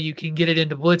away, you can get it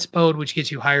into blitz mode, which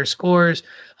gets you higher scores.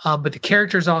 But the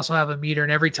characters also have a meter,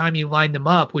 and every time you line them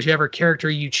up, whichever character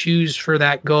you choose for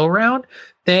that go around,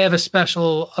 they have a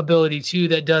special ability too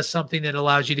that does something that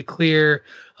allows you to clear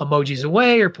emojis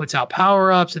away or puts out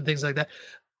power-ups and things like that.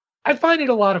 I find it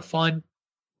a lot of fun.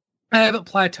 I haven't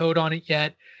plateaued on it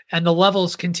yet, and the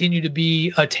levels continue to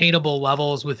be attainable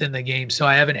levels within the game, so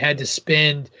I haven't had to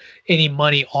spend any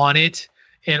money on it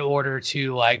in order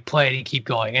to like play it and keep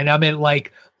going. And I'm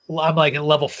like at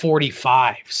level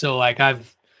 45. So like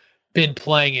I've been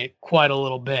playing it quite a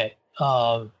little bit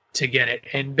to get it.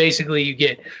 And basically you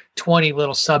get 20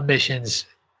 little submissions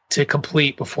to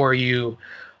complete before you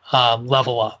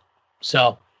level up.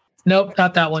 So nope,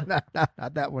 not that one.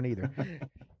 Not that one either.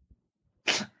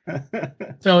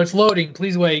 So it's loading.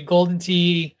 Please wait. Golden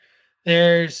Tee.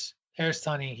 There's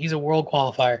Sonny. He's a world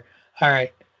qualifier. All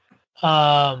right.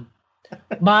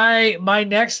 My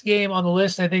next game on the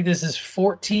list, I think this is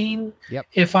 14,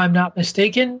 if I'm not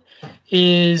mistaken,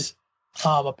 is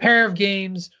a pair of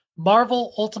games,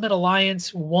 Marvel Ultimate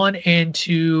Alliance 1 and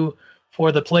 2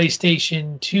 for the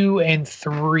PlayStation 2 and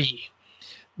 3.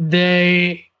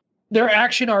 They're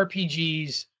action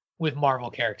RPGs with Marvel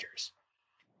characters.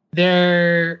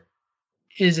 There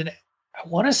is I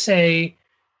want to say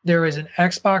there is an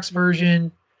Xbox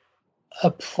version,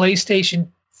 a PlayStation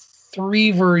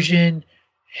 3 version,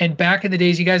 and back in the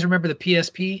days, you guys remember the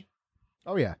PSP?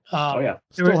 Oh yeah.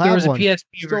 There was a PSP.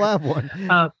 Still have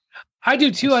one. I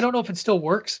do too. I don't know if it still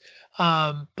works.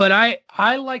 But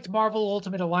I liked Marvel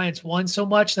Ultimate Alliance 1 so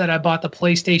much that I bought the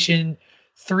PlayStation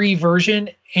 3 version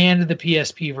and the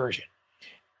PSP version.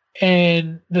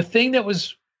 And the thing that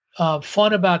was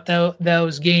fun about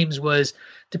those games was,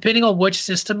 depending on which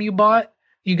system you bought,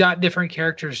 you got different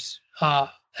characters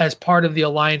as part of the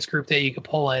Alliance group that you could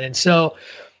pull in. And so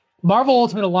Marvel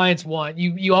Ultimate Alliance 1,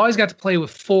 you always got to play with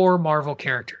 4 Marvel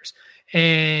characters.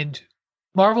 And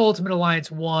Marvel Ultimate Alliance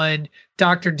 1,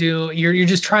 Doctor Doom, you're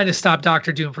just trying to stop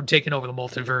Doctor Doom from taking over the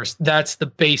multiverse. That's the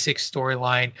basic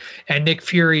storyline. And Nick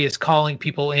Fury is calling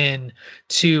people in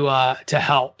to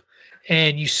help.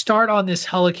 And you start on this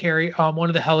helicarrier, on one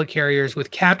of the helicarriers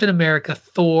with Captain America,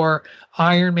 Thor,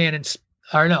 Iron Man,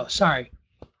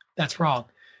 that's wrong.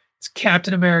 It's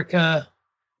Captain America,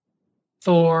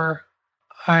 Thor,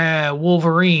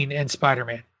 Wolverine, and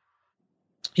Spider-Man.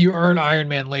 You earn Iron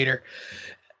Man later.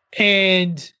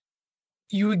 And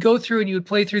you would go through and you would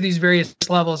play through these various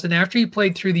levels. And after you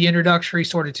played through the introductory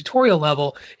sort of tutorial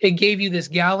level, it gave you this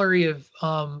gallery of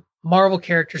Marvel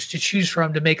characters to choose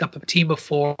from to make up a team of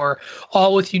 4,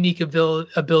 all with unique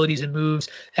abilities and moves.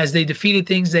 As they defeated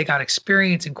things, they got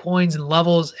experience and coins and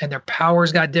levels, and their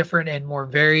powers got different and more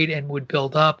varied and would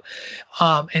build up.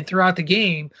 And throughout the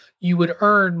game, you would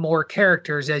earn more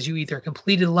characters as you either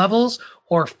completed levels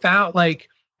or found, like,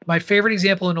 my favorite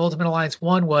example in Ultimate Alliance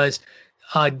 1 was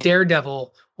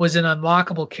Daredevil was an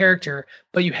unlockable character,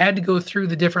 but you had to go through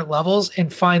the different levels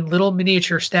and find little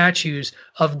miniature statues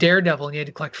of Daredevil, and you had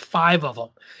to collect 5 of them.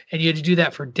 And you had to do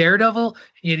that for Daredevil,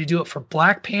 and you had to do it for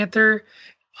Black Panther,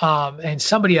 and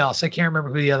somebody else. I can't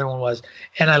remember who the other one was.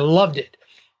 And I loved it.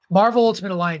 Marvel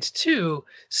Ultimate Alliance 2,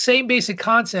 same basic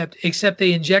concept, except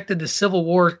they injected the Civil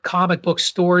War comic book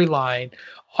storyline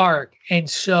arc. And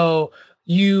so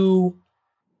you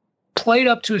played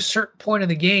up to a certain point in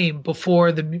the game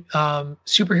before the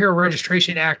Superhero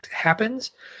Registration Act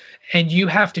happens, and you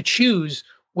have to choose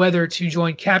whether to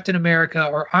join Captain America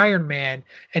or Iron Man,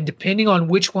 and depending on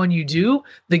which one you do,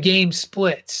 the game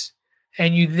splits,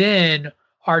 and you then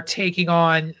are taking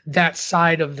on that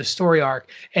side of the story arc,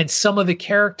 and some of the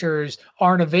characters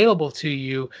aren't available to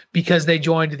you because they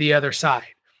joined the other side.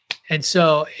 And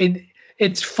so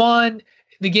it's fun.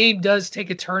 The game does take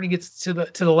a turn and gets to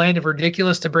the land of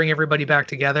ridiculous to bring everybody back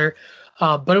together.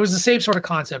 But it was the same sort of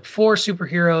concept, 4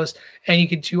 superheroes, and you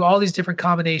could do all these different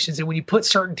combinations. And when you put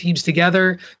certain teams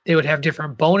together, they would have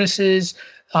different bonuses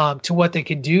to what they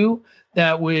could do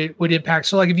that would impact.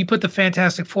 So like if you put the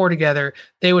Fantastic Four together,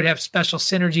 they would have special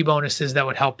synergy bonuses that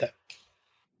would help them.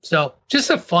 So just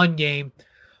a fun game.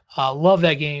 Love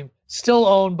that game. Still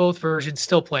own both versions,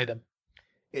 still play them.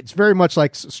 It's very much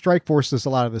like Strike Force does a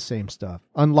lot of the same stuff.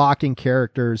 Unlocking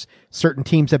characters. Certain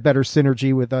teams have better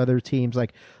synergy with other teams.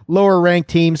 Like lower ranked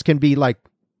teams can be like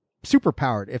super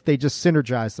powered if they just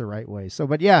synergize the right way. So,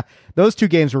 but yeah, those 2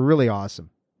 games were really awesome.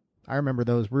 I remember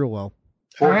those real well.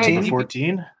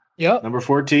 14. Yep. Number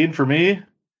 14 for me.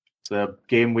 It's a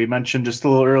game we mentioned just a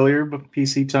little earlier, but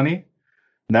PC Tunny.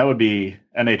 And that would be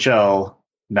NHL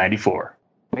 94.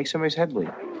 Make somebody's head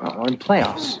bleed. Oh, in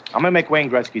playoffs. I'm going to make Wayne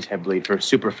Gretzky's head bleed for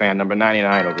super fan number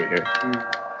 99 over here.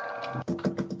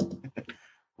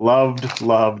 Loved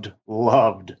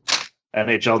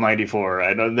NHL 94.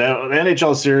 I know the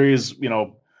NHL series,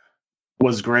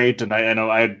 was great. And I know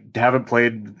I haven't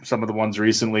played some of the ones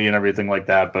recently and everything like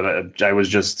that, but I was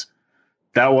just,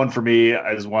 that one for me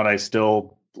is one I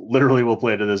still literally will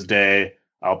play to this day.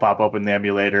 I'll pop up in the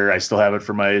emulator. I still have it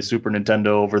for my Super Nintendo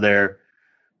over there.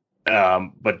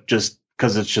 But just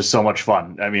because it's just so much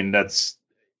fun. I mean, it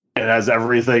has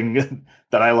everything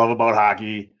that I love about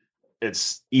hockey.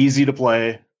 It's easy to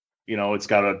play. It's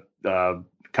got a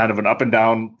kind of an up and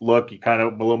down look. You kind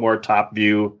of a little more top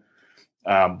view.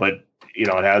 But it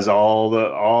has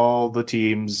all the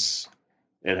teams.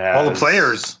 It has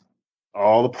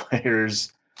all the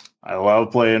players. I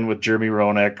love playing with Jeremy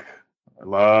Roenick. I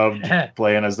loved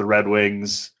playing as the Red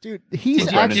Wings. Dude, he's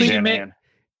actually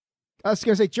I was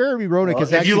going to say Jeremy Roenick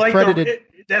is actually credited.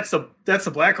 That's the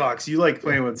Blackhawks. You like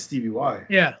playing with Stevie Y.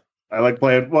 Yeah. I like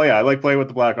playing with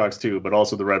the Blackhawks too, but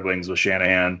also the Red Wings with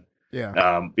Shanahan.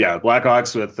 Yeah.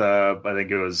 Blackhawks with I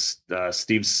think it was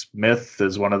Steve Smith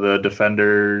is one of the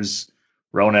defenders.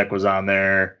 Roenick was on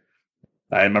there.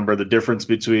 I remember the difference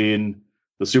between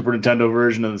the Super Nintendo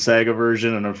version and the Sega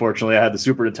version, and unfortunately I had the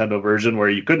Super Nintendo version where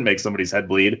you couldn't make somebody's head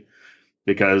bleed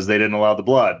because they didn't allow the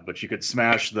blood, but you could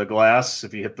smash the glass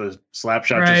if you hit the slap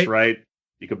shot just right.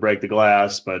 You could break the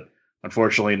glass, but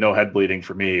unfortunately, no head bleeding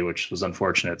for me, which was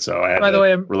unfortunate. So I had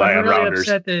to rely on rounders.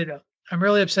 I'm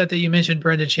really upset that you mentioned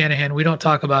Brendan Shanahan. We don't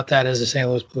talk about that as a St.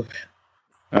 Louis Blue fan.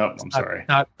 Oh, I'm sorry.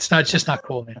 It's just not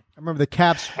cool, man. I remember the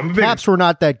Caps. Caps were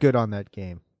not that good on that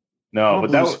game. No, I'm a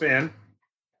Blues fan.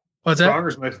 What's that?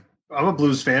 I'm a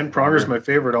Blues fan. Pronger's my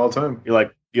favorite all time.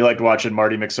 You liked watching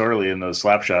Marty McSorley in the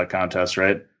slap shot contest,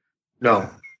 right? No.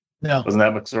 Wasn't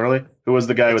that McSorley? Who was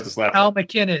the guy with the slap? Al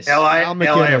McInnes. Al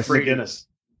McInnes.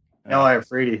 L.I.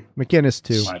 Afridi. McInnes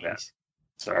too. My bad.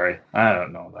 Sorry, I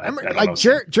don't know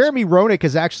that. Jeremy Roenick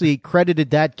has actually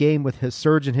credited that game with his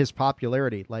surge in his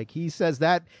popularity. Like he says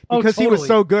that because he was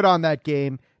so good on that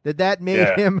game that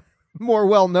made him more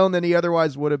well known than he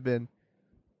otherwise would have been.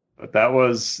 But that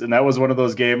was one of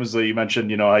those games that you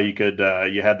mentioned. How you could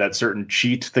you had that certain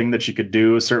cheat thing that you could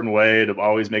do a certain way to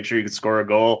always make sure you could score a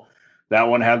goal. That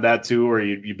one had that too, where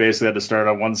you basically had to start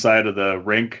on one side of the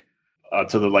rink.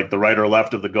 To the right or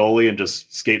left of the goalie and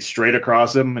just skate straight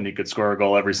across him, and you could score a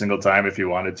goal every single time if you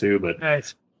wanted to. But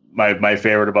nice. My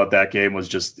favorite about that game was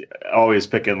just always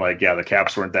picking the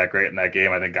Caps weren't that great in that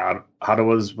game. I think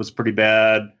Ottawa was pretty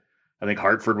bad. I think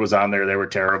Hartford was on there; they were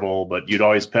terrible. But I'd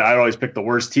always pick the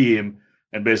worst team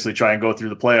and basically try and go through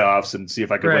the playoffs and see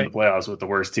if I could win the playoffs with the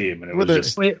worst team. And it was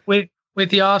just with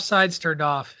the offsides turned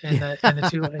off and the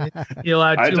two you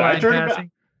allowed two-line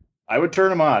passing. I would turn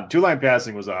them on. Two-line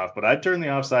passing was off, but I'd turn the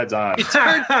offsides on. You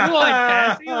turned two-line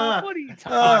passing? What are you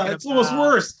talking about? It's almost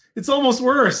worse. It's almost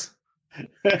worse.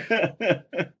 I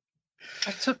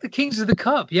took the Kings of the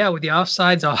Cup. Yeah, with the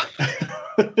offsides off.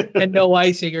 And no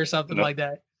icing or something like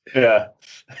that. Yeah.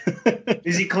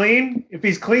 Is he clean? If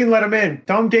he's clean, let him in.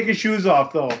 Tell him to take his shoes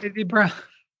off, though.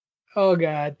 Oh,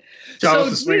 God. Shout out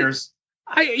to Swingers.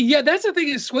 That's the thing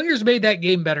is Swingers made that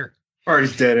game better.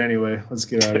 Party's dead anyway. Let's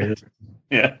get out of here.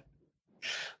 Yeah.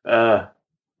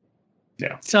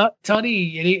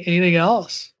 Tony, anything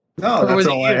else? No, that's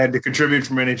all I had to contribute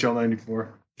from NHL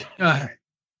 94.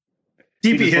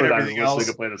 DP hit everything else. We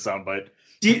could play the soundbite.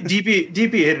 DP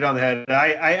hit it on the head.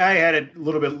 I had it a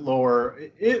little bit lower.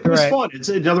 It was fun. It's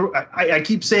another. I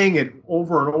keep saying it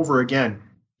over and over again.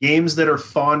 Games that are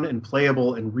fun and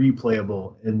playable and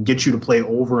replayable and get you to play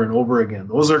over and over again.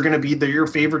 Those are going to be your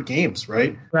favorite games,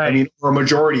 right? Right. I mean, or a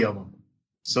majority of them.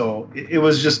 So it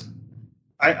was just.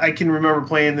 I can remember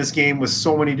playing this game with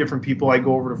so many different people. I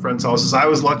go over to friends' houses. I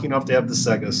was lucky enough to have the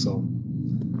Sega, so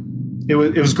it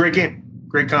was a great game,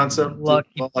 great concept, well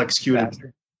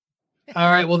executed. All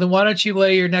right, well then why don't you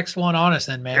lay your next one on us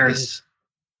then, man?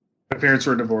 My parents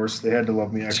were divorced. They had to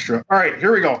love me extra. All right,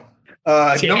 here we go.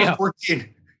 Number 14.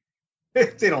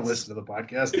 They don't listen to the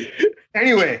podcast.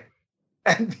 Anyway,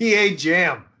 NBA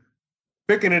Jam.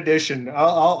 Pick an edition.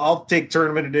 I'll take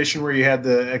Tournament Edition where you had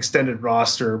the extended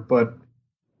roster, but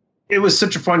it was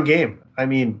such a fun game. I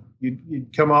mean, you'd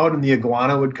come out and the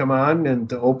iguana would come on and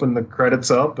to open the credits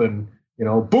up and,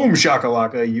 boom,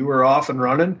 shakalaka, you were off and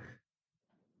running.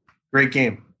 Great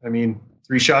game. I mean,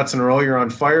 3 shots in a row, you're on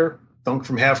fire. Dunk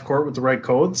from half court with the right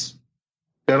codes.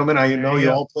 Gentlemen, I know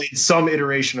you all played some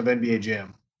iteration of NBA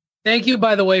Jam. Thank you,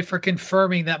 by the way, for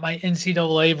confirming that my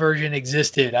NCAA version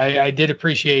existed. I did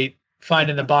appreciate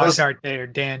finding the box art there,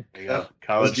 Dan. There you go.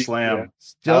 College Slam.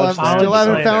 Still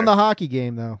haven't found the hockey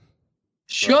game, though.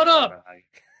 Shut up.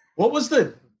 What was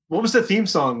the theme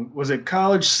song? Was it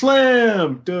College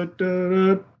Slam? Da,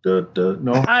 da, da, da.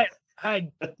 No.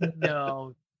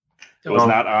 No. It was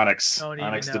not Onyx.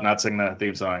 Onyx did not sing the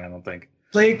theme song, I don't think.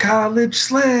 Play College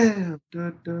Slam. Da,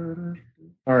 da, da.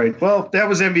 All right. Well, that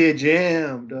was NBA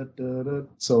Jam. Da, da, da.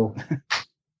 So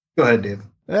go ahead, Dave.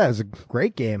 That was a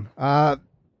great game.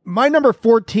 My number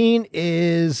 14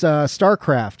 is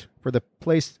StarCraft for the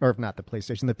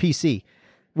PlayStation, the PC,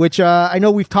 which I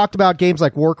know we've talked about games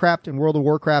like Warcraft and World of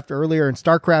Warcraft earlier, and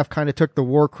StarCraft kind of took the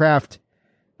Warcraft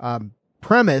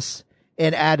premise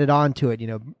and added on to it.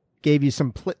 Gave you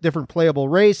some different playable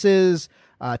races,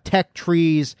 tech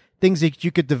trees, things that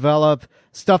you could develop,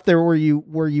 stuff there where you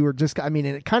were just, and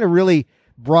it kind of really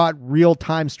brought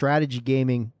real-time strategy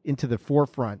gaming into the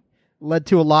forefront. Led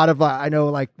to a lot of, I know,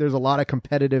 like, there's a lot of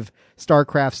competitive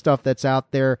StarCraft stuff that's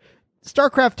out there.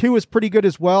 StarCraft 2 is pretty good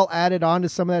as well, added on to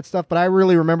some of that stuff, but I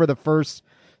really remember the first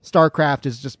StarCraft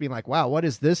as just being like, wow, what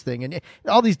is this thing? And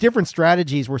all these different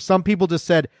strategies where some people just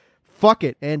said, fuck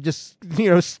it, and just,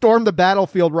 storm the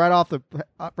battlefield right off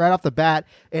the bat,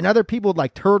 and other people would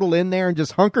like turtle in there and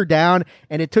just hunker down,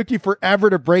 and it took you forever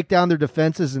to break down their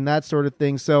defenses and that sort of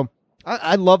thing. So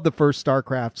I love the first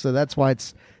StarCraft, so that's why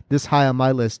it's this high on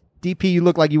my list. DP, you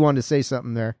look like you wanted to say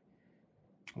something there.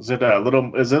 Is it a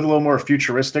little more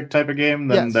futuristic type of game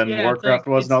than Warcraft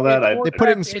was and all that? They put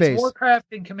it in space. It's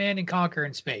Warcraft and Command and Conquer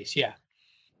in space, yeah.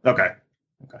 Okay.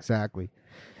 Exactly.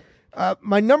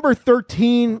 My number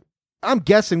 13, I'm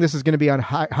guessing this is going to be on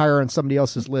higher on somebody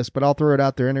else's list, but I'll throw it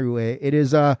out there anyway. It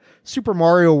is Super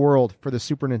Mario World for the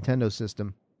Super Nintendo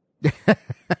system.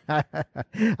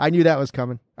 I knew that was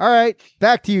coming. All right,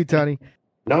 back to you, Tony.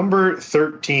 Number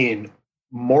 13,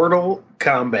 Mortal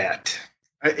Kombat.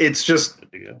 It's just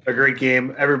a great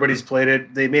game. Everybody's played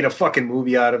it. They made a fucking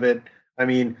movie out of it. I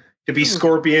mean, to be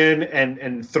Scorpion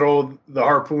and throw the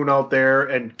harpoon out there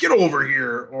and get over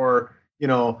here, or,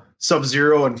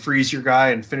 Sub-Zero and freeze your guy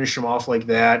and finish him off like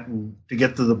that, and to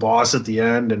get to the boss at the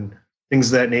end and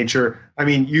things of that nature. I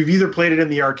mean, you've either played it in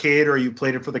the arcade or you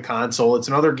played it for the console. It's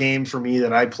another game for me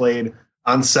that I played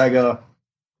on Sega.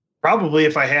 Probably,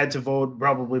 if I had to vote,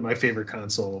 probably my favorite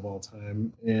console of all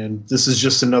time. And this is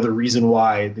just another reason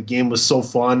why the game was so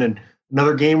fun, and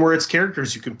another game where it's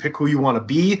characters. You can pick who you want to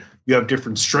be. You have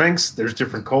different strengths. There's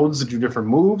different codes to do different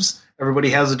moves.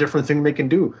 Everybody has a different thing they can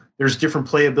do. There's different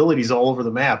playabilities all over the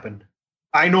map. And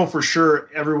I know for sure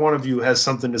every one of you has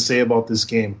something to say about this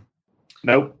game.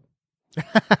 Nope.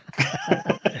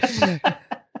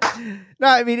 No,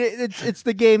 I mean, it's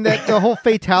the game that the whole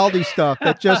fatality stuff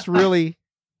that just really...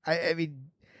 I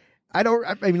mean,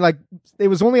 like, it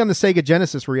was only on the Sega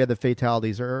Genesis where you had the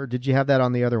fatalities, or did you have that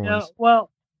on the other ones?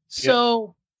 Well,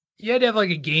 so you had to have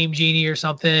like a Game Genie or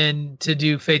something to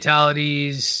do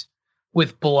fatalities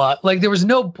with blood. Like, there was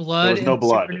no blood.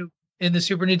 In the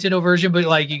Super Nintendo version, but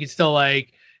like you could still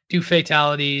like do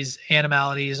fatalities,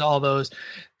 animalities, all those.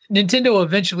 Nintendo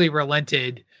eventually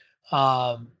relented,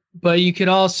 but you could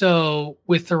also,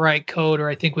 with the right code, or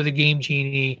I think with a Game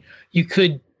Genie, you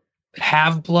could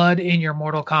have blood in your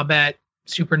Mortal Kombat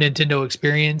Super Nintendo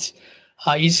experience.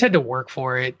 You just had to work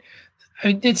for it. I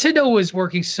mean, Nintendo was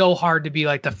working so hard to be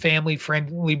like the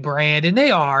family-friendly brand, and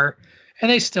they are, and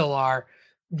they still are,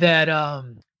 that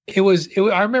it was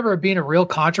I remember it being a real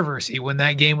controversy when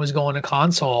that game was going to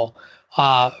console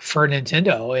for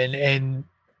Nintendo, and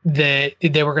that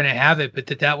they were going to have it, but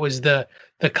that was the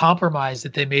compromise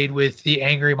that they made with the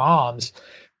angry moms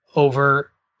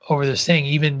over this thing.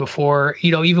 Even before,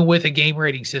 even with a game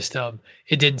rating system,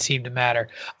 it didn't seem to matter.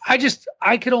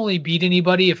 I could only beat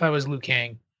anybody if I was Liu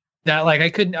Kang. That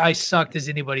I sucked as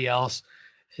anybody else.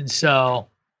 And so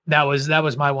that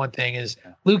was my one thing is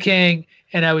Liu Kang,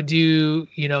 and I would do,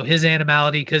 his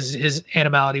animality, because his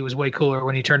animality was way cooler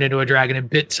when he turned into a dragon and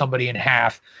bit somebody in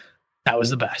half. That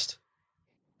was the best.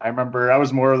 I remember I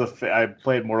was more of I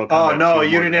played Mortal Kombat. Oh, no,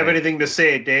 you didn't have anything to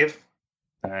say, Dave.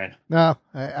 All right. No,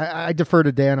 I defer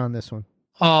to Dan on this one.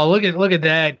 Oh, look at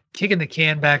that. Kicking the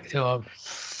can back to him.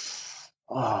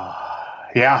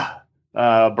 Yeah.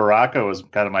 Baraka was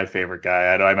kind of my favorite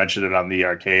guy. I know I mentioned it on the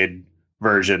arcade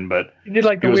version, but he did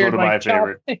like the weird, one of my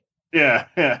favorite. Yeah.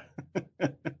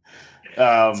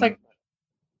 It's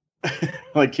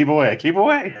like keep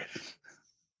away.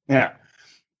 Yeah.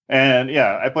 And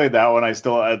yeah, I played that one. I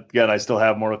still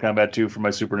have Mortal Kombat 2 for my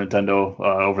Super Nintendo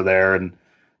over there, and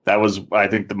that was, I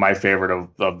think, my favorite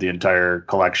of the entire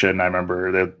collection. I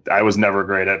remember that I was never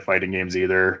great at fighting games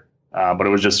either, but it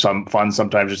was just some fun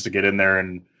sometimes just to get in there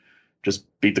and just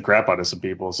beat the crap out of some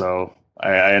people. So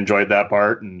I enjoyed that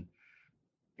part, and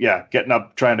yeah, getting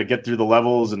up, trying to get through the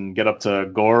levels and get up to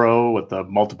Goro with the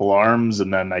multiple arms,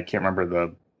 and then I can't remember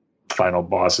the final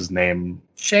boss's name.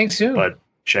 Shang Tsung. But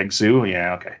Shang Tsung,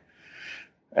 yeah, okay.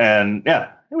 And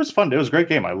yeah, it was fun. It was a great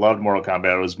game. I loved Mortal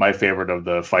Kombat. It was my favorite of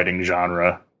the fighting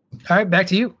genre. All right, back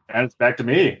to you. And it's back to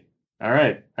me. All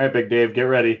right, Big Dave, get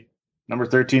ready. Number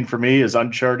 13 for me is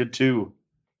Uncharted 2.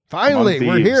 Finally,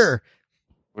 we're here.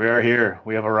 We are here.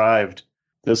 We have arrived.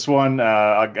 This one,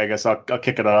 I guess I'll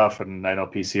kick it off, and I know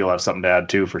PC will have something to add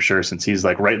too, for sure, since he's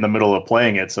like right in the middle of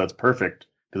playing it, so it's perfect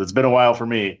because it's been a while for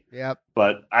me. Yep.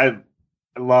 But I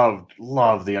love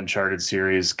the Uncharted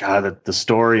series. God, the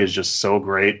story is just so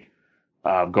great.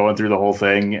 Going through the whole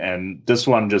thing, and this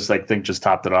one just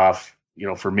topped it off,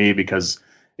 for me, because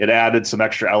it added some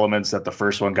extra elements that the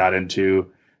first one got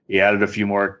into. He added a few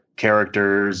more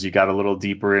characters. You got a little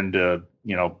deeper into,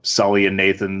 Sully and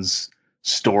Nathan's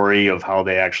story of how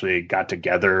they actually got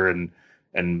together and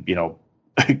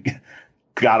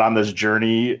got on this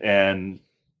journey, and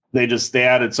they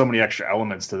added so many extra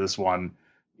elements to this one.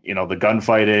 The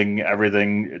gunfighting,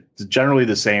 everything, it's generally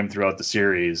the same throughout the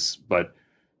series, but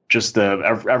just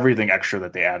everything extra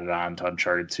that they added on to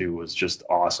Uncharted 2 was just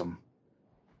awesome.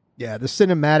 Yeah, the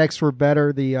cinematics were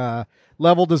better. The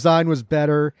level design was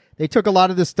better. They took a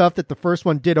lot of the stuff that the first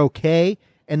one did okay,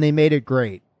 and they made it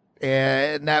great.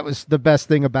 And that was the best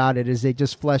thing about it, is they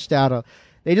just fleshed out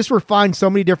they just refined so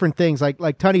many different things. Like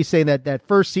Tunney's saying, that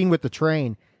first scene with the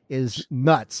train is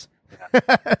nuts.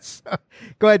 So,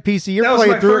 go ahead, PC. You're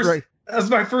playing through it right. That was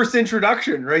my first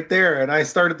introduction right there. And I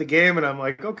started the game and I'm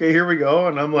like, okay, here we go.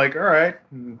 And I'm like, all right.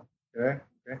 Okay.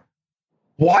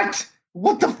 What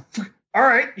the all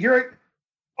right, here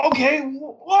okay,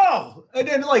 whoa. And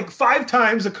then 5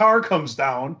 times a car comes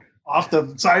down off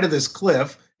the side of this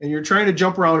cliff and you're trying to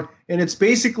jump around, and it's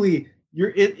basically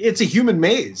it's a human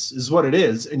maze is what it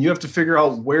is. And you have to figure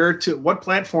out what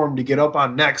platform to get up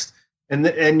on next. And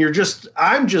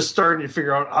I'm just starting to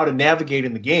figure out how to navigate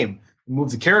in the game and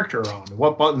move the character around and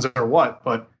what buttons are what.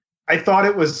 But I thought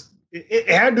it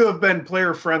had to have been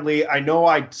player friendly. I know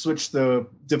I switched the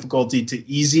difficulty to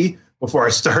easy before I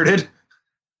started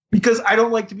because I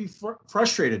don't like to be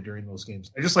frustrated during those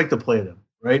games. I just like to play them,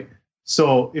 right?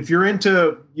 So if you're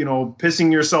into,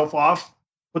 pissing yourself off,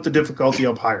 put the difficulty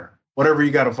up higher. Whatever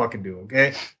you got to fucking do,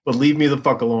 okay? But leave me the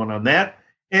fuck alone on that.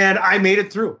 And I made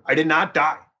it through. I did not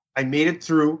die. I made it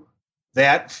through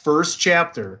that first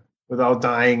chapter without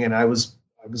dying, and I was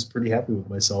pretty happy with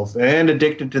myself and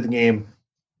addicted to the game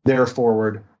there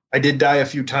forward. I did die a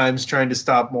few times trying to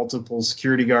stop multiple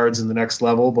security guards in the next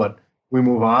level, but we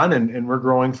move on, and we're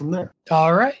growing from there.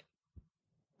 All right.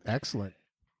 Excellent.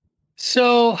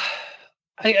 So,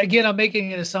 I'm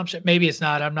making an assumption. Maybe it's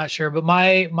not. I'm not sure. But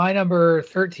my number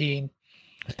 13.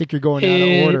 I think you're going out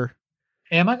of order.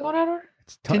 Am I going out of order?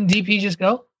 Didn't DP just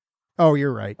go? Oh,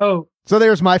 you're right. Oh. So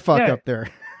there's my fuck up there.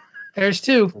 There's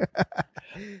 2.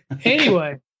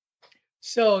 Anyway.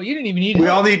 So you didn't even need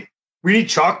we need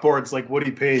chalkboards like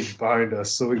Woody Page behind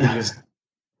us so we can just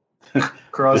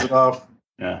cross it off.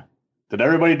 Yeah. Did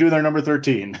everybody do their number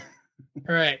 13?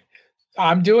 All right.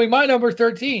 I'm doing my number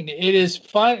 13. It is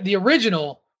the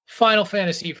original Final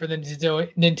Fantasy for the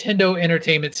Nintendo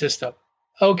Entertainment System.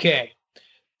 Okay.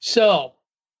 So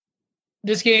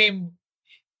this game,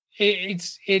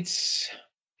 it's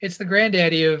the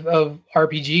granddaddy of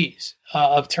RPGs,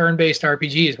 of turn-based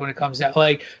RPGs when it comes down.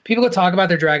 Like, people could talk about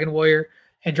their Dragon Warrior,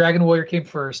 and Dragon Warrior came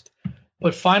first.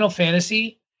 But Final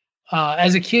Fantasy,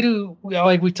 As a kid who,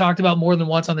 like we talked about more than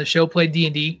once on the show, played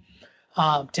D&D,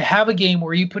 to have a game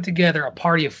where you put together a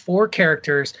party of 4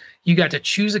 characters, you got to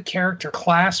choose a character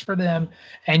class for them,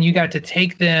 and you got to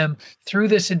take them through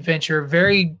this adventure.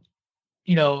 Very,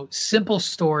 simple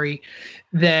story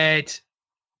that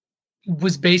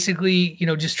was basically,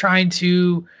 just trying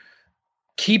to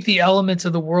keep the elements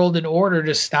of the world in order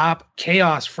to stop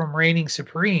chaos from reigning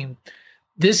supreme.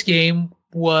 This game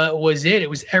was it. It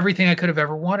was everything I could have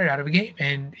ever wanted out of a game.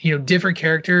 And, different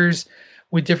characters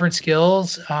with different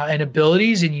skills and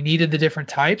abilities, and you needed the different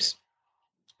types,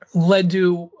 led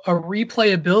to a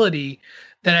replayability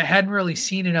that I hadn't really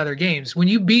seen in other games. When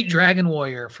you beat Dragon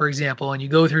Warrior, for example, and you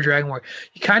go through Dragon Warrior,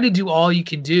 you kind of do all you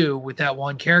can do with that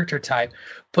one character type.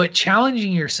 But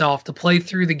challenging yourself to play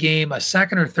through the game a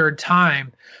second or third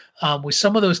time with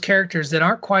some of those characters that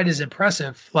aren't quite as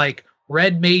impressive, like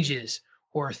red mages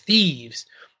or thieves,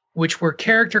 which were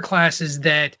character classes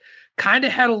that kind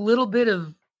of had a little bit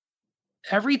of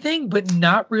everything, but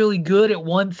not really good at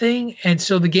one thing. And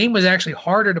so the game was actually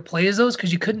harder to play as those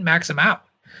because you couldn't max them out.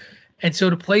 And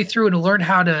so to play through and to learn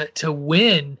how to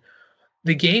win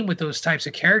the game with those types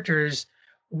of characters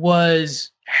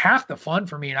was half the fun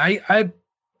for me. And I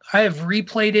have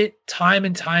replayed it time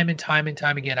and time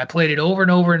again. I played it over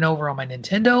and over and over on my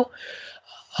Nintendo,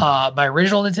 my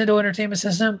original Nintendo Entertainment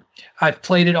System. I've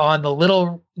played it on the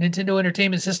little Nintendo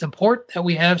Entertainment System port that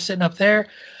we have sitting up there.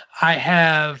 I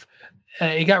have,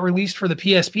 it got released for the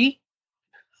PSP.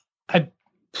 I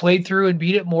played through and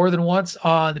beat it more than once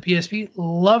on the PSP.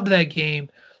 Loved that game,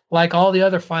 like all the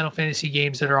other Final Fantasy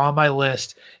games that are on my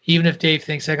list, even if Dave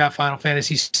thinks I got Final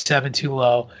Fantasy VII too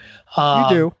low. You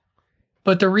do.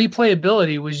 But the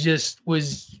replayability was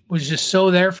just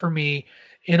so there for me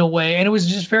in a way, and it was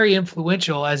just very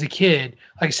influential as a kid.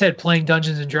 Like I said, playing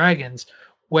Dungeons and Dragons,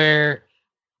 where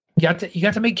you got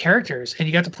to make characters and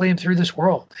you got to play them through this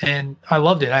world, and I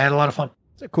loved it. I had a lot of fun.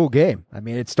 It's a cool game. I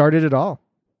mean, it started it all.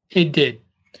 It did.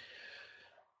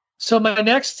 So my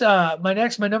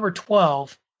number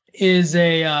 12 is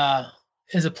a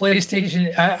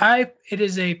PlayStation. It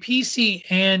is a PC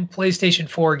and PlayStation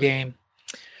 4 game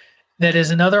that is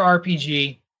another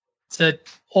RPG. It's an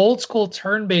old school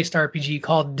turn-based RPG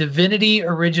called Divinity: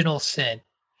 Original Sin.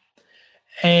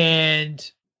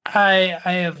 And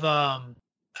I've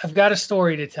got a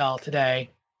story to tell today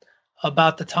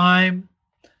about the time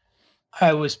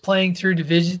I was playing through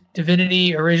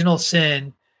Divinity: Original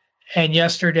Sin, and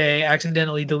yesterday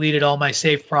accidentally deleted all my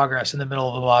save progress in the middle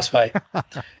of a boss fight.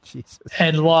 Jesus.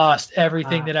 And lost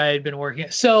everything that I had been working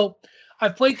at. So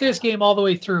I've played this game all the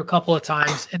way through a couple of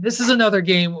times, and this is another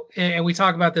game, and we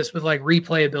talk about this with like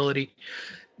replayability.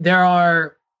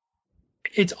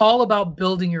 It's all about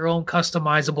building your own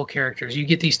customizable characters. You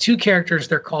get these 2 characters,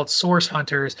 they're called Source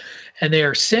Hunters, and they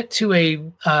are sent to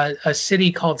a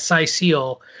city called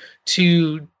Cyseal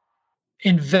to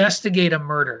investigate a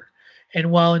murder. And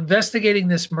while investigating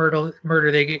this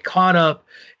murder, they get caught up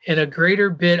in a greater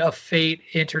bit of fate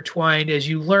intertwined as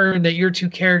you learn that your 2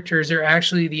 characters are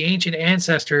actually the ancient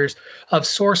ancestors of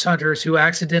Source Hunters who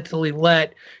accidentally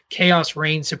let chaos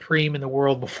reign supreme in the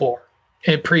world before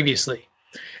and previously.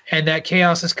 And that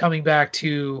chaos is coming back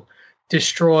to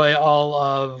destroy all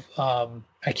of,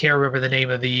 I can't remember the name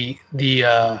of the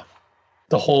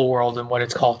whole world and what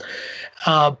it's called.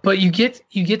 But you get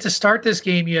to start this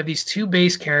game. You have these 2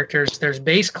 base characters. There's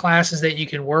base classes that you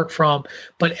can work from,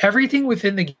 but everything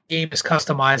within the game is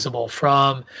customizable,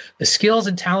 from the skills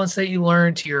and talents that you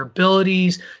learn to your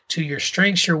abilities, to your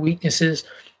strengths, your weaknesses,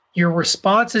 your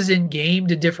responses in game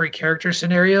to different character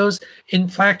scenarios, in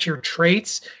fact, your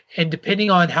traits, and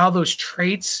depending on how those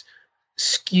traits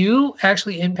skew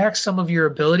actually impacts some of your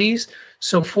abilities.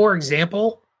 So for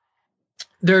example,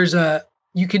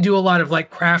 you can do a lot of like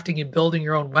crafting and building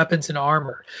your own weapons and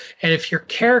armor. And if your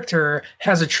character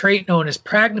has a trait known as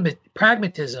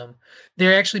pragmatism,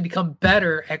 they actually become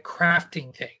better at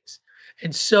crafting things.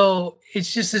 And so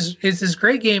it's this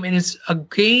great game, and it's a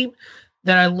game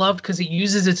that I loved because it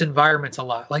uses its environments a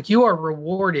lot. Like you are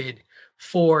rewarded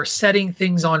for setting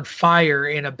things on fire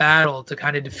in a battle to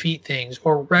kind of defeat things,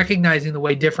 or recognizing the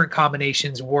way different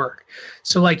combinations work.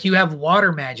 So like you have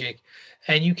water magic,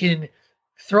 and you can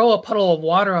throw a puddle of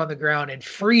water on the ground and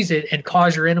freeze it and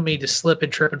cause your enemy to slip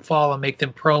and trip and fall and make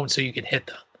them prone so you can hit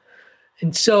them.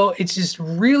 And so it's just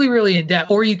really, really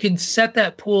in-depth. Or you can set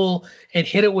that pool and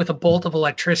hit it with a bolt of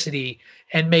electricity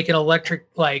and make an electric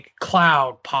like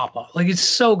cloud pop up. Like it's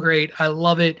so great. I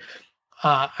love it.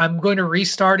 I'm going to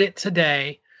restart it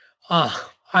today.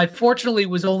 I fortunately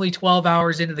was only 12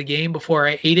 hours into the game before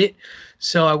I ate it.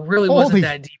 So I really wasn't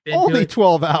that deep into it. Only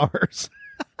 12 hours.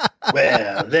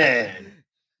 Well, then.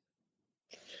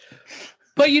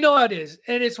 But you know how it is,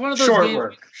 and it's one of those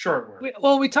short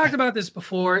work. We talked about this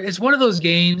before. It's one of those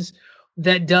games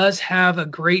that does have a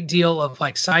great deal of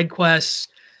like side quests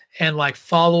and like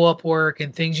follow-up work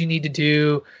and things you need to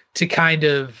do to kind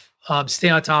of stay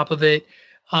on top of it.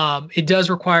 It does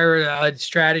require a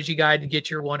strategy guide to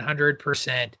get your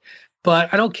 100%,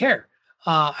 but I don't care.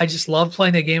 I just love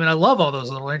playing that game, and I love all those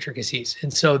little intricacies.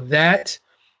 And so that's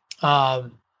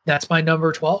my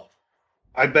number 12.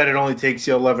 I bet it only takes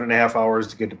you 11 and a half hours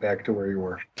to get back to where you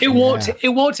were.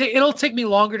 It'll take me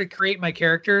longer to create my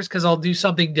characters because I'll do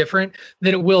something different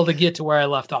than it will to get to where I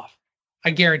left off. I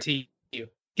guarantee you.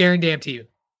 Guarantee you.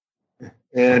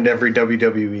 And every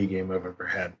WWE game I've ever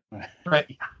had.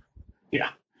 Right.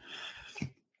 Yeah.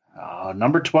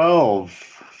 Number 12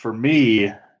 for me,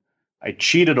 I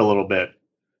cheated a little bit.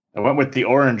 I went with the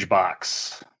orange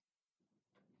box.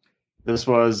 This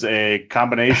was a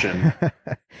combination.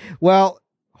 Well,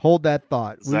 hold that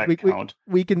thought.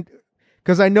 We can,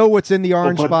 because I know what's in the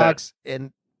orange box,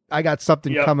 and I got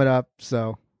something coming up.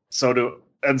 So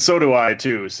do I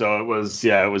too. So it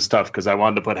was tough because I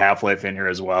wanted to put Half-Life in here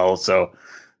as well. So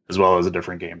as well as a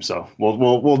different game. So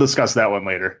we'll discuss that one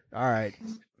later. All right.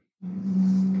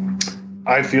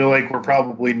 I feel like we're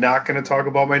probably not going to talk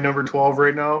about my number 12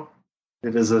 right now.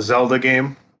 It is a Zelda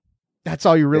game. That's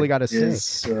all you really got to say.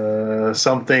 It's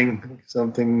something.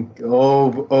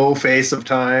 Oh, Face of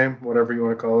Time, whatever you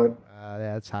want to call it.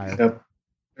 That's higher. Yep.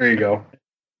 There you go.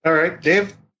 All right,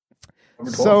 Dave.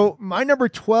 So my number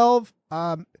 12.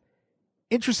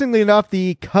 Interestingly enough,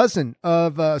 the cousin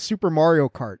of Super Mario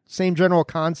Kart, same general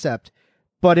concept,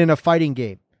 but in a fighting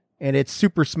game, and it's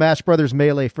Super Smash Brothers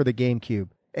Melee for the GameCube.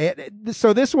 And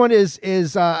so this one is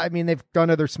I mean, they've done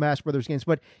other Smash Brothers games,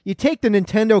 but you take the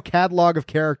Nintendo catalog of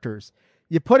characters,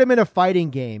 you put them in a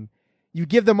fighting game, you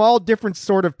give them all different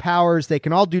sort of powers, they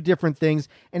can all do different things,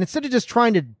 and instead of just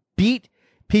trying to beat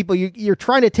people, you're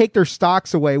trying to take their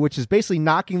stocks away, which is basically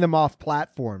knocking them off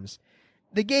platforms.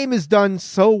 The game is done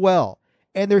so well,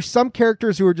 and there's some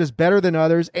characters who are just better than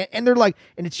others, and they're like,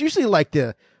 and it's usually like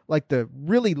the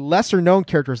really lesser known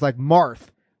characters like Marth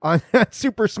on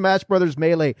Super Smash Brothers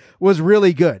Melee was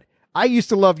really good. I used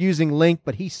to love using Link,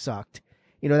 but he sucked.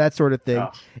 You know, that sort of thing.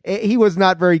 Oh. He was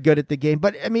not very good at the game,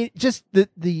 but I mean, just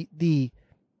the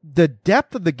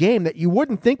depth of the game that you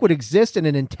wouldn't think would exist in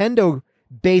a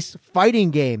Nintendo-based fighting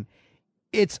game.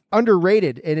 It's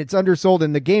underrated and it's undersold,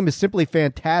 and the game is simply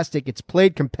fantastic. It's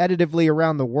played competitively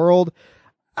around the world.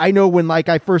 I know when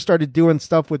I first started doing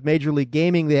stuff with Major League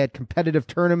Gaming, they had competitive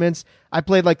tournaments. I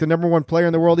played like the number one player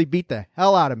in the world. He beat the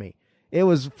hell out of me. It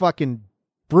was fucking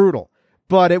brutal,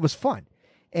 but it was fun.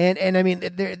 And I mean,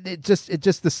 it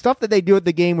just the stuff that they do at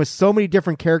the game with so many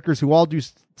different characters who all do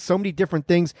so many different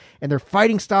things, and their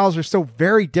fighting styles are so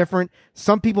very different.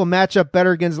 Some people match up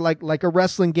better against like a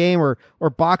wrestling game or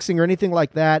boxing or anything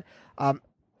like that.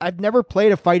 I've never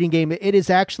played a fighting game. It is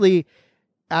actually,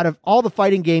 out of all the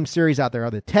fighting game series out there,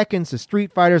 the Tekkens, the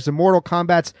Street Fighters, the Mortal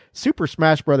Kombats, Super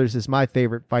Smash Brothers is my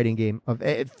favorite fighting game of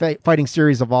fighting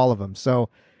series of all of them. So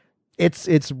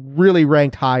it's really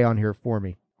ranked high on here for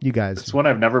me. You guys, it's one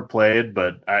I've never played,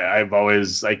 but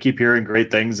I keep hearing great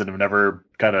things and have never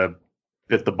kind of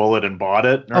bit the bullet and bought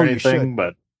it or anything.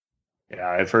 But yeah,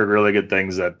 I've heard really good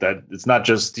things that it's not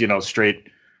just straight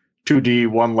 2D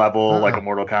one level like a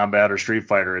Mortal Kombat or Street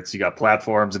Fighter. It's you got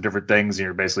platforms and different things, and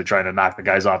you're basically trying to knock the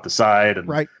guys off the side,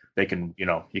 and they can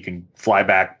you can fly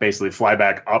back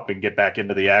up and get back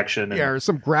into the action. And or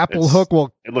some grapple hook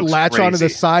will latch onto the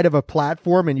side of a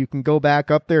platform, and you can go back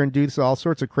up there and do all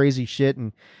sorts of crazy shit.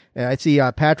 And I see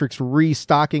Patrick's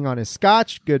restocking on his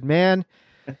scotch. Good man.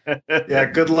 Yeah,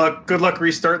 good luck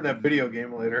restarting that video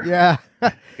game later. Yeah.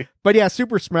 But yeah,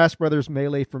 Super Smash Brothers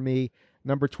Melee for me.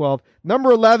 Number 12.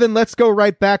 Number 11, let's go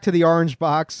right back to the orange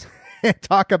box and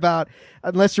talk about,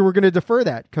 unless you were going to defer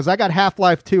that, because I got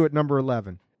Half-Life 2 at number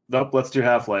 11. Nope, let's do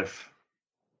Half-Life.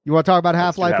 You want to talk about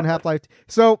Half-Life and Half-Life?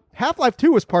 So Half-Life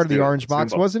 2 was part of the orange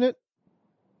box, wasn't it?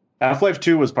 Half-Life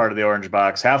 2 was part of the orange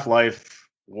box. Half-Life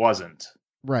wasn't.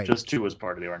 Right. Just 2 was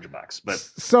part of the orange box. But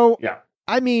so, yeah.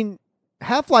 I mean,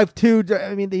 Half-Life 2,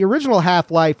 I mean, the original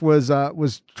Half-Life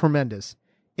was tremendous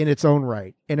in its own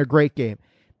right and a great game.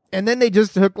 And then they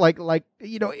just took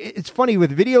it's funny with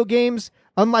video games,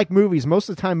 unlike movies, most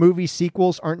of the time movie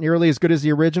sequels aren't nearly as good as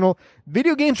the original.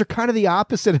 Video games are kind of the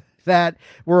opposite of that,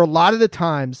 where a lot of the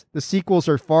times the sequels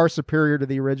are far superior to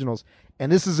the originals.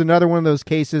 And this is another one of those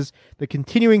cases. The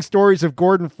continuing stories of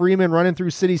Gordon Freeman running through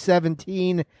City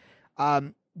 17,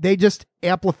 they just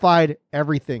amplified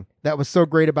everything that was so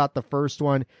great about the first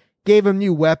one. Gave him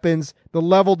new weapons. The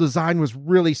level design was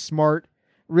really smart.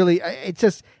 really, it's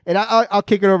just, and I'll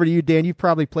kick it over to you, Dan. You've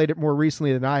probably played it more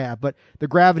recently than I have, but the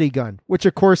gravity gun, which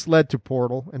of course led to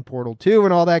Portal and Portal 2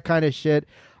 and all that kind of shit.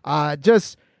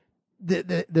 Just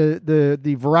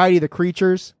the variety of the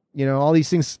creatures, all these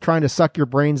things trying to suck your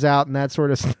brains out and that sort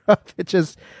of stuff. It's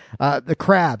just the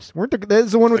crabs.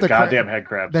 There's the one with the goddamn head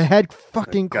crabs. The head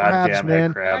fucking crabs,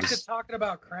 man. Back to talking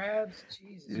about crabs.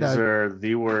 Jesus. These are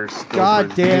the worst.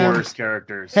 Goddamn the worst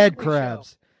characters. Head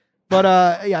crabs.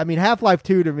 But yeah, I mean, Half-Life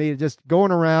 2 to me, just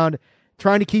going around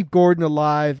trying to keep Gordon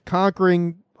alive,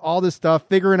 conquering all this stuff,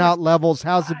 figuring out levels.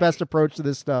 How's the best approach to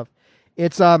this stuff?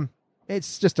 It's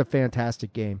just a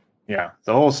fantastic game. Yeah,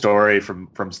 the whole story from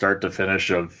start to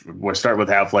finish we start with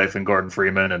Half-Life and Gordon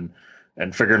Freeman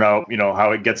and figuring out,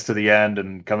 how it gets to the end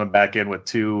and coming back in with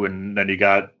 2. And then you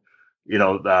got,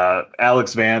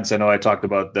 Alex Vance. I know I talked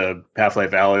about the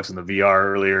Half-Life Alex and the VR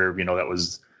earlier, that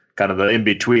was kind of the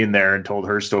in-between there, and told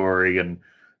her story and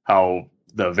how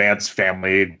the Vance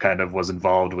family kind of was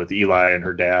involved with Eli and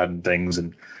her dad and things.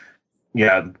 And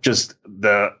yeah, just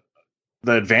the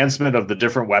advancement of the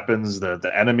different weapons,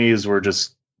 the enemies were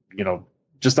just,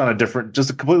 just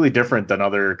completely different than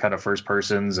other kind of first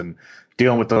persons, and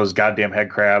dealing with those goddamn head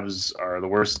crabs are the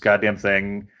worst goddamn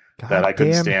thing that I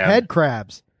couldn't stand. Head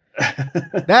crabs.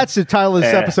 That's the title of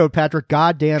this episode, Patrick.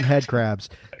 Goddamn head crabs.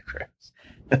 Head crabs.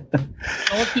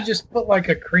 What if you just put like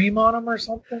a cream on them or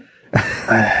something?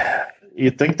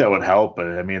 You'd think that would help, but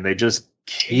I mean, they just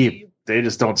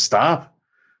don't stop.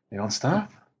 They don't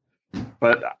stop.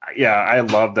 But yeah, I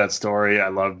loved that story. I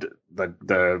loved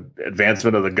the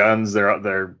advancement of the guns. I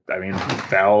mean,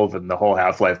 Valve and the whole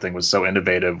Half-Life thing was so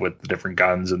innovative with the different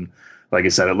guns, and like I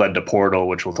said, it led to Portal,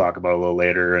 which we'll talk about a little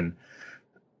later. And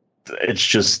it's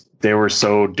just, they were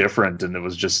so different, and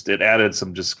it added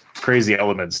some just crazy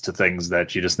elements to things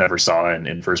that you just never saw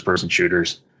in first-person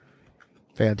shooters.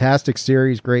 Fantastic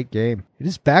series, great game. It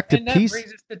is back to peace. That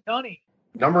brings us to Tony.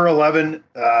 Number 11,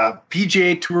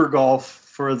 PGA Tour Golf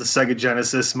for the Sega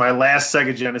Genesis. My last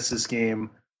Sega Genesis game.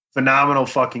 Phenomenal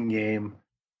fucking game.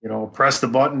 Press the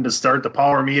button to start the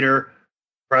power meter.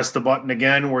 Press the button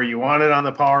again where you want it on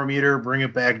the power meter. Bring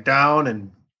it back down, and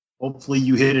hopefully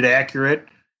you hit it accurate.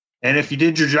 And if you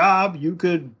did your job, you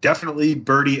could definitely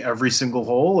birdie every single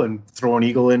hole and throw an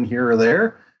eagle in here or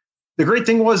there. The great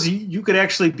thing was you could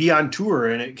actually be on tour,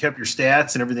 and it kept your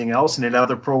stats and everything else, and it had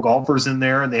other pro golfers in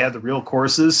there, and they had the real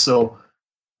courses. So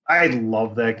I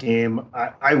love that game.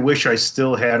 I wish I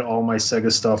still had all my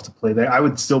Sega stuff to play that. I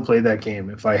would still play that game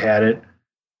if I had it.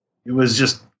 It was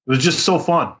just so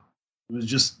fun. It was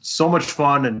just so much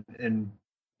fun, and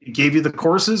it gave you the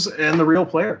courses and the real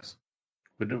players.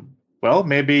 Well,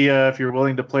 maybe if you're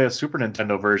willing to play a Super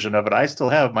Nintendo version of it, I still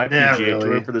have my PGA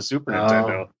Tour for the Super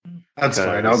Nintendo. That's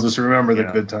fine. I'll just remember the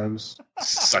good times.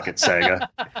 Suck it, Sega.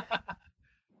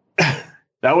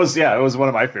 It was one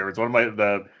of my favorites. One of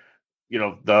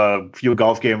the few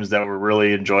golf games that were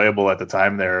really enjoyable at the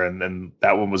time there, and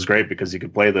that one was great because you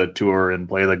could play the tour and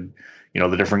play the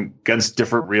different against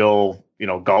different real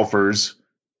golfers,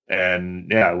 and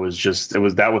yeah, it was that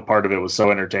was part of it was so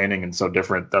entertaining and so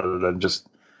different other than just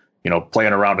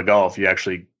playing around a golf. You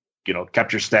actually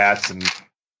kept your stats and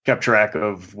kept track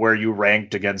of where you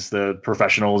ranked against the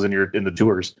professionals in the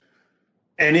tours.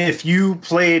 And if you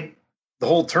played the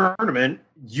whole tournament,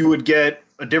 you would get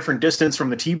a different distance from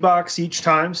the tee box each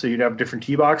time. So you'd have a different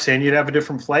tee box and you'd have a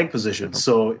different flag position.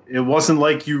 So it wasn't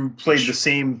like you played the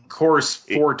same course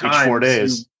four times. Each 4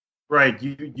 days.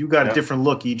 You got a different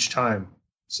look each time.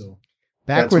 So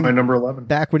that's my number 11.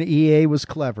 Back when EA was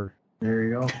clever. There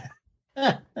you go.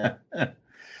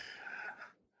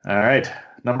 All right.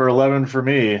 Number 11 for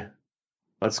me.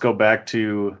 Let's go back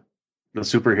to the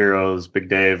superheroes, Big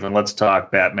Dave, and let's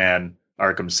talk Batman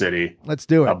Arkham City. Let's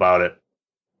do it. About it.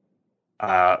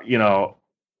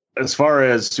 As far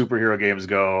as superhero games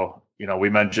go, we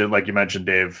mentioned, like you mentioned,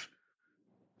 Dave,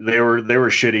 they were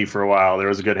shitty for a while. There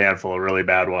was a good handful of really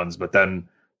bad ones, but then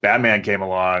Batman came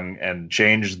along and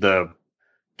changed the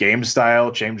game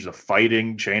style, changed the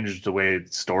fighting, changed the way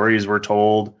stories were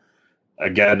told.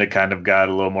 Again, it kind of got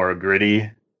a little more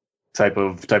gritty type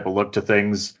of look to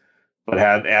things, but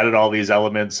had added all these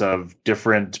elements of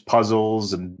different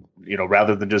puzzles, and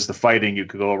rather than just the fighting, you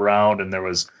could go around and there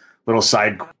was little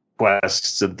side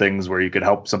quests and things where you could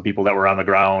help some people that were on the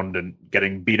ground and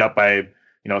getting beat up by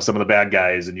some of the bad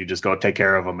guys, and you just go take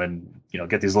care of them and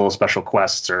get these little special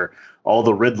quests, or all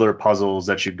the Riddler puzzles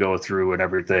that you go through and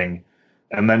everything.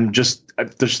 And then just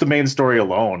the main story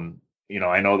alone,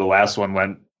 I know the last one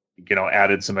went,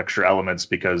 added some extra elements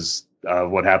because of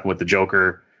what happened with the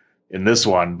Joker in this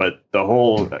one, but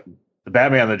the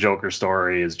Batman and the Joker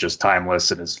story is just timeless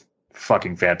and is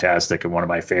fucking fantastic and one of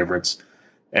my favorites.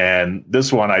 And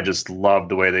this one, I just loved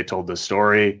the way they told the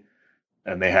story.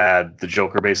 And they had the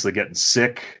Joker basically getting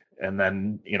sick. And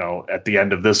then, at the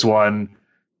end of this one,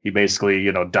 he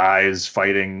basically, dies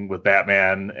fighting with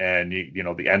Batman. And,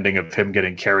 the ending of him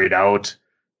getting carried out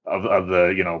of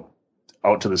the,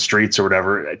 out to the streets or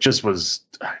whatever. It just was,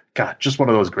 God, just one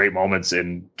of those great moments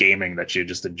in gaming that you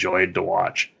just enjoyed to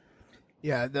watch.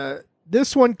 Yeah,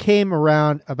 this one came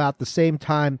around about the same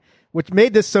time. What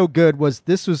made this so good was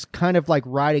this was kind of like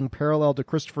riding parallel to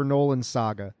Christopher Nolan's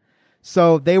saga.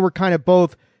 So they were kind of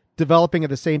both developing at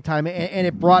the same time, and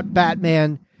it brought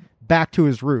Batman back to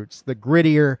his roots, the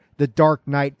grittier, the Dark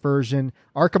Knight version.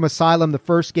 Arkham Asylum, the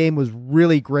first game, was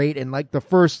really great, and like the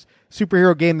first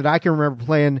superhero game that I can remember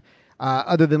playing,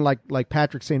 other than like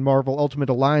Patrick saying Marvel Ultimate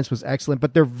Alliance, was excellent,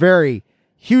 but they're very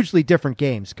hugely different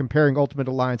games comparing Ultimate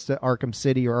Alliance to Arkham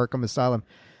City or Arkham Asylum.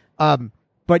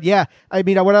 But yeah, I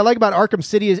mean, what I like about Arkham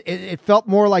City is it felt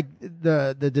more like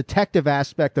the detective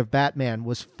aspect of Batman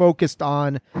was focused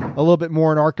on a little bit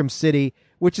more in Arkham City,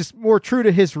 which is more true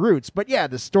to his roots. But yeah,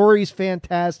 the story's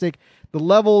fantastic. The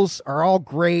levels are all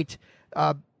great.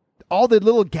 All the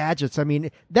little gadgets. I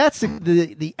mean, that's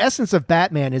the essence of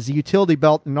Batman is the utility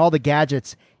belt and all the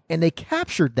gadgets, and they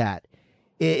captured that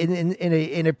in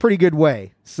a pretty good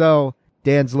way. So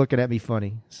Dan's looking at me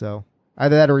funny. So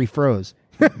either that or he froze.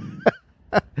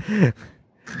 I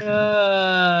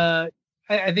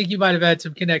think you might have had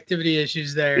some connectivity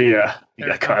issues there. Yeah, you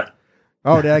got cut.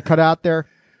 Oh, did I cut out there?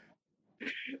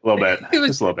 A little bit. It was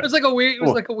just a little bit. It was like a weird. It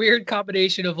was like a weird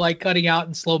combination of like cutting out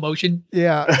in slow motion.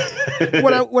 Yeah.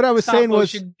 What I was Stop saying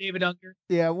motion, was David Unger.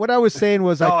 Yeah. What I was saying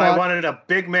was I wanted a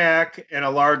Big Mac and a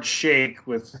large shake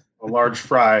with a large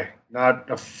fry, not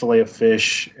a fillet of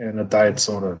fish and a diet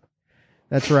soda.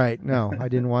 That's right. No, I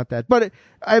didn't want that. But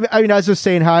I mean, I was just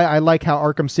saying how I like how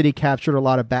Arkham City captured a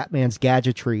lot of Batman's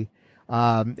gadgetry.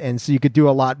 And so you could do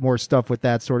a lot more stuff with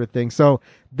that sort of thing. So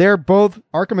they're both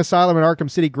Arkham Asylum and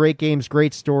Arkham City, great games,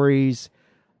 great stories.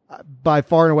 By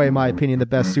far and away, in my opinion, the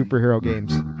best superhero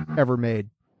games ever made.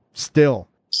 Still.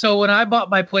 So when I bought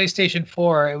my PlayStation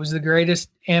 4, it was the greatest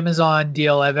Amazon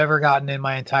deal I've ever gotten in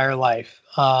my entire life.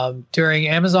 During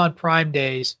Amazon Prime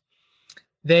days,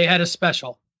 they had a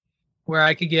special where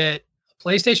I could get a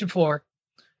PlayStation 4,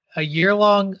 a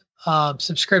year-long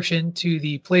subscription to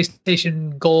the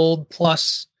PlayStation Gold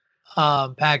Plus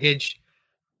package,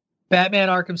 Batman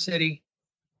Arkham City,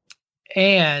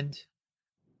 and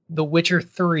The Witcher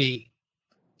 3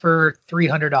 for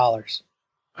 $300.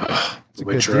 The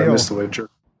Witcher, I missed The Witcher.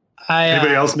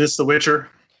 Anybody else miss The Witcher?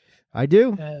 I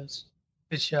do. Yeah, it was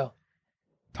a good show.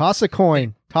 Toss a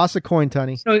coin,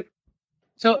 Tunney.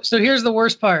 So here's the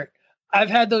worst part. I've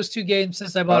had those two games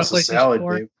since I bought a PlayStation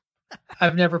 4. Game.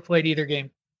 I've never played either game.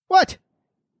 What?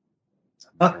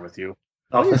 What's with you?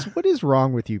 What is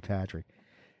wrong with you, Patrick?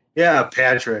 Yeah,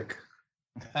 Patrick.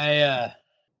 I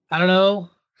don't know.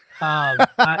 I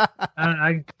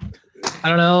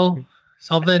don't know.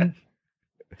 Something.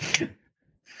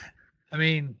 I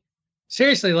mean,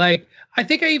 seriously, like I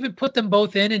think I even put them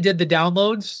both in and did the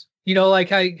downloads.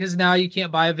 Because now you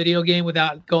can't buy a video game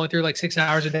without going through like 6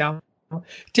 hours of download.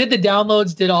 Did the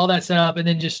downloads, did all that setup, and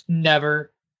then just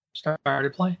never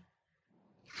started playing.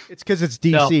 It's because it's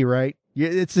DC, right?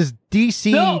 It's this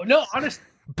DC no, honest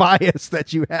bias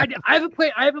that you have. I haven't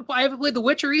played The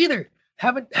Witcher either.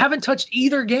 Haven't touched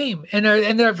either game, and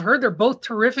I've heard they're both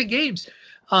terrific games.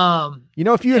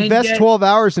 If you invest 12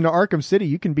 hours into Arkham City,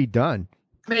 you can be done.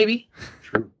 Maybe.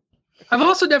 True. I've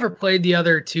also never played the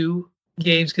other two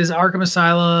games because Arkham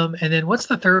Asylum, and then what's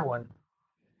the third one?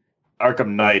 Arkham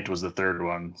Knight was the third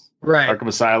one. Right. Arkham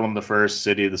Asylum the first,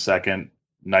 City the second,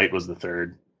 Knight was the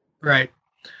third. Right.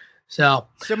 So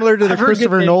similar to the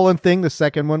Christopher Nolan thing, the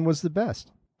second one was the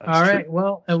best. That's all right. True.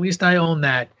 Well, at least I own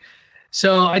that.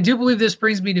 So I do believe this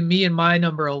brings me to me and my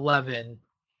number 11,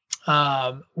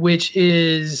 which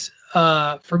is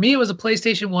for me, it was a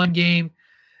PlayStation 1 game.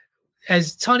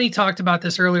 As Tony talked about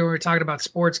this earlier, when we were talking about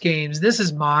sports games, this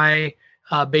is my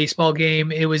baseball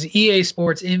game. It was EA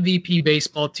Sports MVP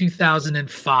Baseball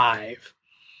 2005.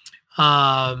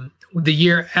 The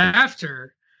year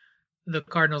after the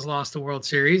Cardinals lost the World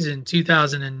Series in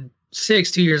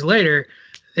 2006, 2 years later,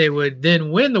 they would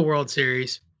then win the World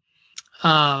Series.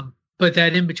 But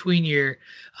that in-between year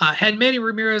had Manny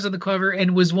Ramirez on the cover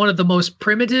and was one of the most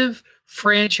primitive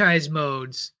franchise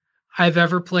modes I've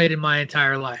ever played in my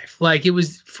entire life. Like, it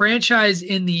was franchise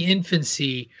in the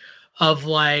infancy of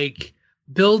like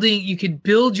building. You could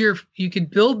build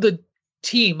the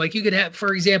team. Like, you could have,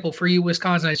 for example, for you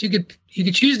Wisconsinites, you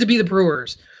could choose to be the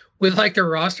Brewers with like their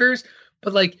rosters,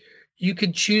 but like you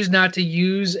could choose not to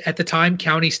use at the time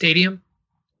County Stadium.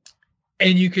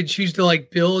 and you could choose to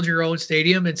like build your own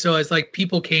stadium. And so as like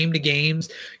people came to games,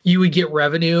 you would get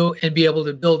revenue and be able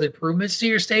to build improvements to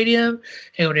your stadium,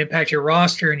 and it would impact your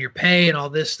roster and your pay and all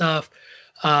this stuff.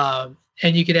 And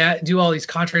you could do all these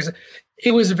contracts.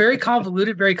 It was a very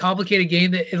convoluted, very complicated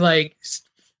game that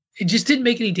it just didn't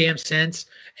make any damn sense.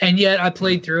 And yet I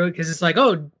played through it because it's like,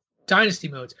 oh, dynasty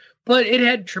modes, but it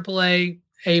had AAA,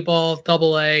 A-ball,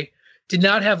 AA, did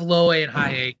not have low A and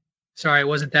high A. Sorry, it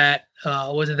wasn't that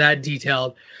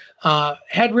detailed.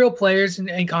 Had real players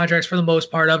and contracts for the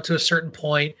most part up to a certain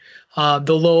point. Most of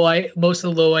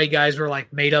the low A guys were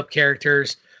like made up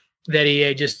characters that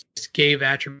EA just gave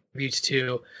attributes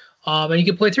to. And you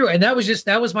could play through, and that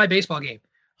was my baseball game.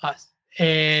 I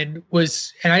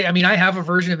have a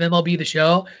version of MLB The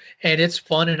Show, and it's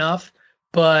fun enough,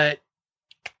 but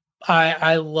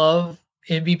I love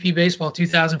MVP Baseball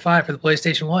 2005 for the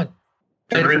PlayStation 1.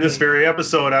 During this very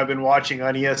episode, I've been watching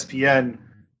on ESPN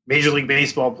Major League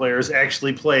Baseball players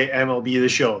actually play MLB The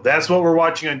Show. That's what we're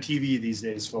watching on TV these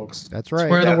days, folks. That's right. It's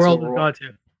where the world has gone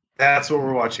to. That's what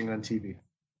we're watching on TV.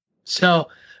 So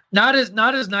not as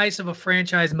nice of a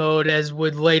franchise mode as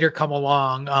would later come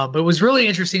along, but it was really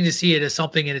interesting to see it as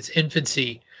something in its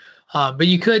infancy. But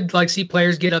you could like see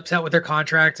players get upset with their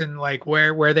contract and like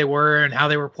where they were and how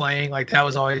they were playing. Like that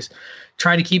was always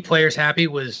trying to keep players happy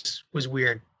was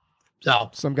weird.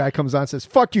 So some guy comes on and says,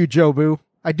 "Fuck you, Jobu.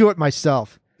 I do it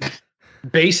myself."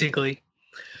 Basically.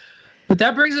 But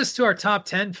that brings us to our top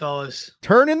 10, fellas.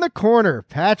 Turn in the corner.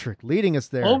 Patrick leading us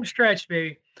there. Home stretch,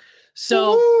 baby.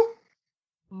 So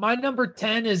my number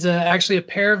 10 is actually a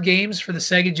pair of games for the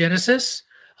Sega Genesis.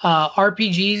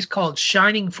 RPGs called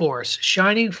Shining Force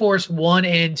 1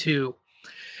 and 2.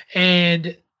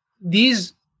 And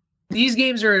these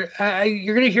games are,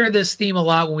 you're going to hear this theme a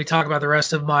lot when we talk about the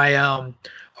rest of my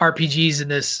RPGs in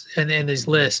this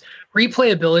list.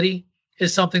 Replayability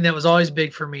is something that was always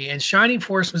big for me. And Shining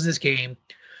Force was this game.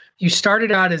 You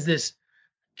started out as this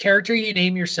character you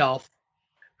name yourself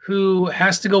who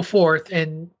has to go forth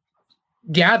and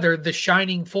gather the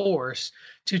Shining Force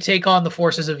to take on the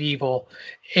forces of evil.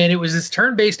 And it was this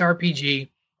turn-based RPG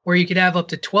where you could have up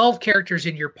to 12 characters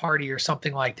in your party or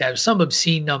something like that, some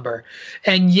obscene number.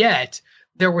 And yet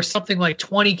there were something like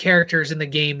 20 characters in the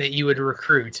game that you would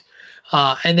recruit.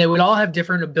 And they would all have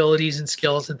different abilities and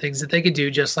skills and things that they could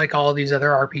do, just like all of these other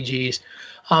RPGs.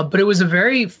 But it was a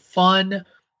very fun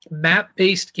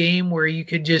map-based game where you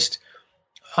could just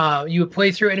you would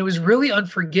play through, and it was really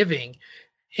unforgiving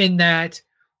in that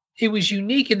it was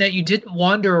unique in that you didn't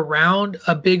wander around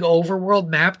a big overworld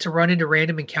map to run into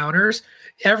random encounters.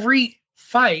 Every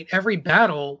fight, every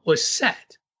battle was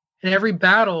set, and every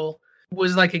battle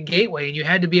was like a gateway, and you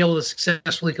had to be able to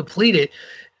successfully complete it.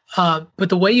 But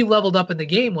the way you leveled up in the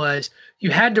game was you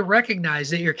had to recognize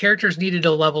that your characters needed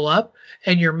to level up,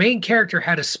 and your main character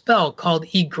had a spell called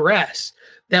Egress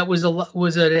that was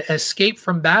an escape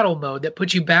from battle mode that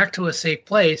put you back to a safe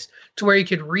place to where you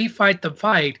could refight the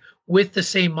fight with the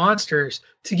same monsters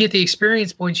to get the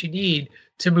experience points you need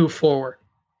to move forward.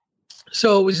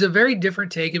 So it was a very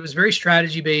different take. It was very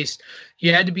strategy based.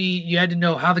 You had to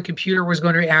know how the computer was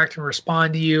going to react and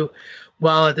respond to you,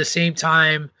 while at the same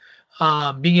time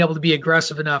being able to be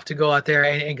aggressive enough to go out there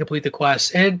and complete the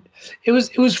quest. And it was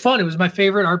fun. It was my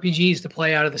favorite RPGs to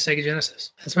play out of the Sega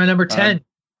Genesis. That's my number 10.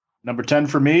 Number 10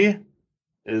 for me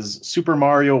is Super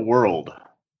Mario World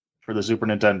for the Super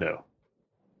Nintendo.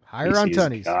 Higher on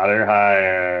Tunnies. Got her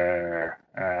higher.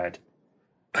 All right.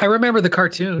 I remember the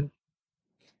cartoon.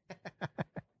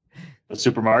 The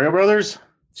Super Mario Brothers?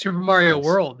 Super Mario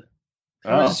World.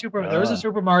 There was a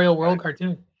Super Mario World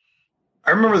cartoon.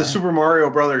 I remember the Super Mario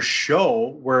Brothers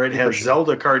show where it had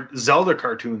Zelda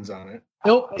cartoons on it.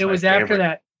 Nope, it was after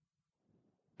that.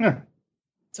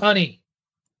 Sonny.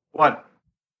 What?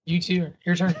 You two,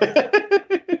 your turn.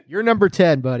 You're number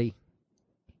 10, buddy.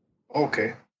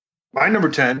 Okay. My number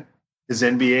 10 is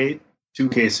NBA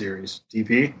 2K series.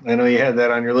 DP, I know you had that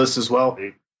on your list as well.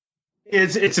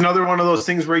 It's another one of those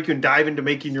things where you can dive into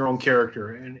making your own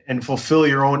character and fulfill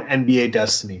your own NBA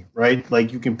destiny, right?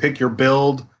 Like you can pick your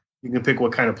build. You can pick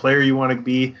what kind of player you want to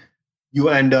be. You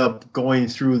end up going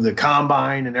through the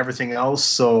combine and everything else.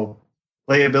 So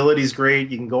playability is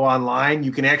great. You can go online.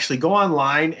 You can actually go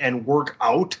online and work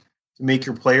out to make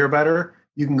your player better.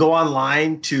 You can go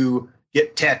online to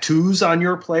get tattoos on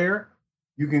your player.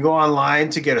 You can go online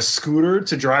to get a scooter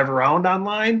to drive around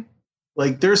online.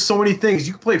 Like there's so many things.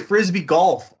 You can play Frisbee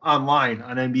golf online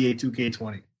on NBA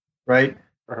 2K20, right?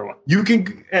 You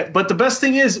can, but the best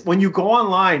thing is when you go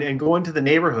online and go into the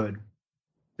neighborhood,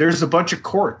 there's a bunch of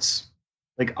courts,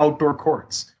 like outdoor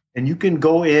courts, and you can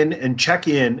go in and check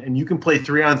in, and you can play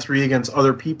 3-on-3 against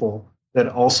other people that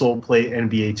also play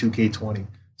NBA 2K20.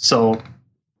 So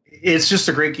it's just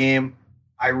a great game.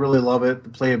 I really love it. The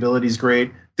playability is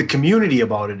great. The community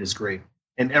about it is great.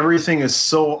 And everything is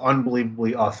so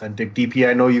unbelievably authentic. DP,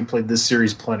 I know you played this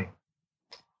series plenty.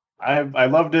 I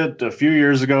loved it a few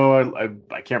years ago.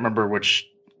 I can't remember which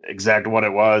exact one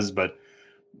it was, but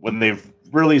when they've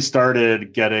really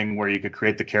started getting where you could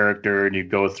create the character and you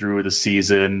go through the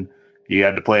season, you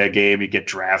had to play a game, you get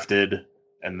drafted,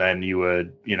 and then you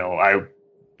would, I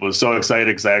was so excited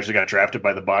because I actually got drafted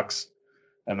by the Bucks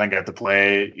and then got to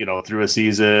play, through a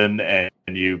season, and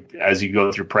you, as you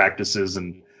go through practices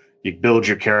and you build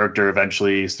your character,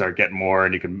 eventually you start getting more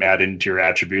and you can add into your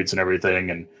attributes and everything.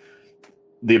 And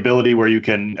the ability where you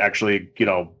can actually,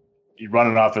 you run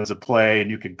an offensive play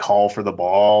and you can call for the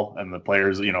ball and the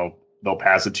players, they'll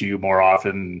pass it to you more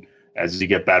often. As you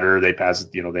get better, they pass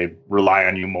it, they rely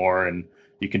on you more, and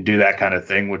you can do that kind of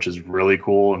thing, which is really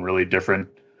cool and really different.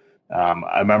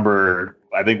 I remember,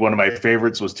 I think one of my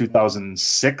favorites was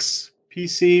 2006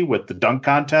 PC with the dunk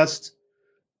contest,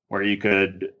 where you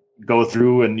could go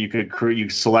through and you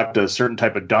select a certain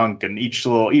type of dunk, and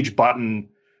each button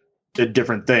did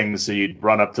different things. So you'd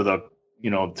run up to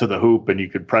the hoop and you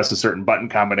could press a certain button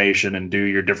combination and do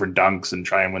your different dunks and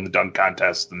try and win the dunk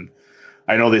contest. And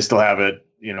I know they still have it,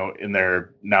 in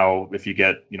there now. If you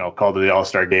get, called to the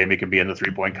All-Star game, you can be in the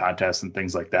 3-point contest and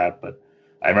things like that. But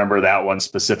I remember that one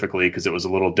specifically because it was a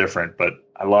little different, but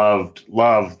I loved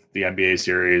the NBA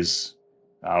series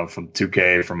from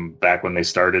 2K from back when they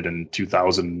started in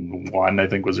 2001, I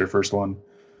think was their first one.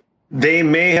 They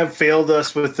may have failed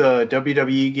us with the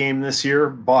WWE game this year,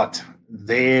 but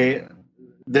their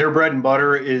bread and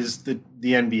butter is the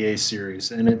NBA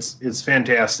series, and it's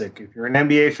fantastic. If you're an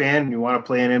NBA fan and you want to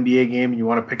play an NBA game and you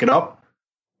want to pick it up,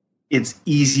 it's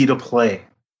easy to play.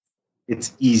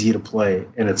 It's easy to play,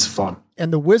 and it's fun.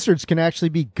 And the Wizards can actually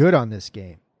be good on this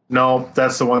game. No,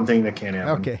 that's the one thing that can't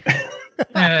happen. Okay.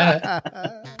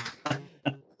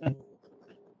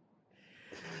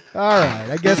 All right.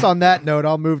 I guess on that note,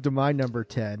 I'll move to my number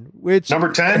 10. Which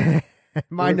number 10?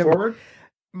 My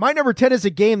number 10 is a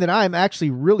game that I'm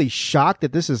actually really shocked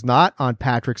that this is not on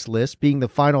Patrick's list, being the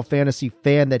Final Fantasy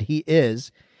fan that he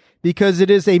is, because it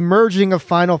is a merging of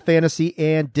Final Fantasy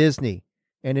and Disney,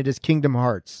 and it is Kingdom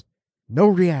Hearts. No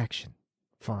reaction.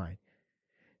 Fine.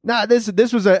 Now,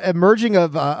 this was a merging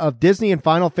of Disney and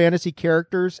Final Fantasy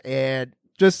characters, and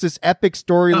just this epic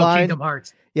storyline. Kingdom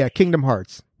Hearts. Yeah, Kingdom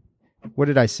Hearts. What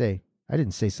did I say? I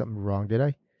didn't say something wrong, did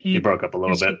I? You broke up a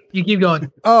little bit. You keep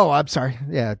going. Oh, I'm sorry.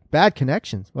 Yeah, bad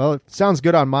connections. Well, it sounds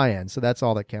good on my end, so that's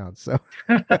all that counts. So,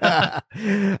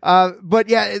 but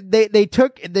yeah, they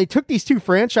took these two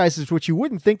franchises, which you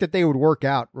wouldn't think that they would work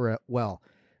out well,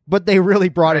 but they really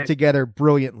brought it together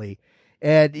brilliantly.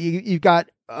 And you've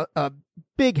got a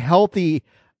big, healthy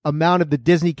amount of the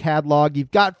Disney catalog.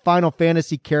 You've got Final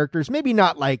Fantasy characters, maybe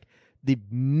not like the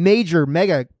major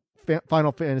mega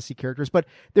Final Fantasy characters, but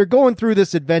they're going through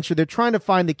this adventure. They're trying to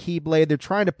find the Keyblade. They're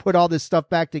trying to put all this stuff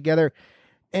back together.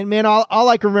 And man, all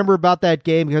I can remember about that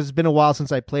game, because it's been a while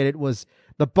since I played it, was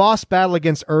the boss battle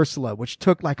against Ursula, which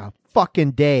took like a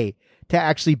fucking day to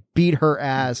actually beat her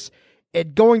ass.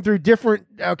 And going through different,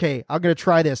 okay, I'm going to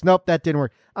try this. Nope, that didn't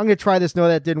work. I'm going to try this. No,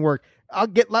 that didn't work.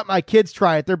 Let my kids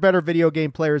try it. They're better video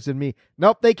game players than me.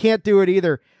 Nope, they can't do it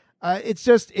either. It's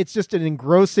just an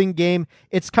engrossing game.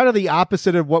 It's kind of the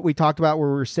opposite of what we talked about, where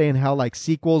we were saying how like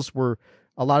sequels were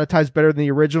a lot of times better than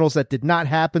the originals. That did not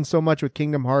happen so much with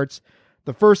Kingdom Hearts.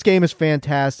 The first game is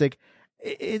fantastic.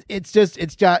 It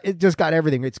just got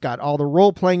everything. It's got all the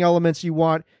role playing elements you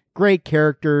want, great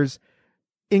characters,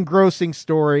 engrossing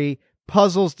story,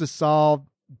 puzzles to solve,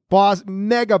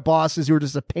 mega bosses who are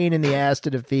just a pain in the ass to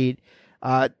defeat.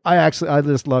 I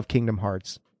just love Kingdom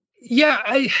Hearts. Yeah,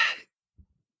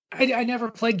 I never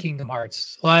played Kingdom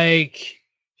Hearts,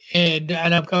 and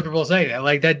I'm comfortable saying that.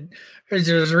 Like that, there's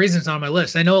a reason it's on my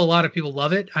list. I know a lot of people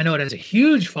love it. I know it has a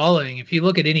huge following. If you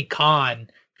look at any con,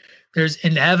 there's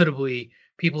inevitably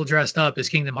people dressed up as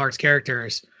Kingdom Hearts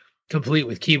characters, complete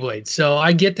with Keyblades. So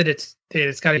I get that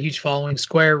it's got a huge following.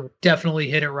 Square definitely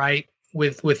hit it right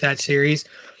with that series,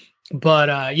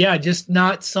 but yeah, just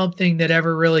not something that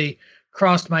ever really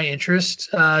crossed my interest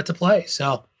to play.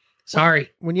 So. Sorry.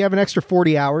 When you have an extra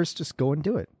 40 hours, just go and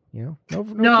do it. No,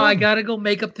 I got to go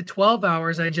make up the 12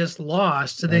 hours I just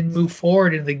lost to then move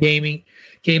forward in the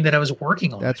game that I was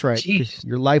working on. That's right. Jeez.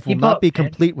 Your life will not be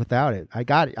complete without it. I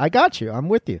got it. I got you. I'm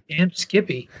with you. Damn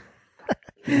Skippy.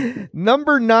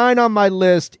 Number 9 on my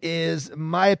list is,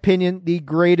 my opinion, the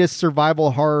greatest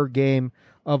survival horror game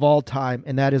of all time,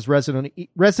 and that is Resident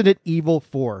Evil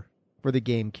 4 for the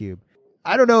GameCube.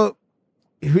 I don't know,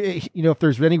 if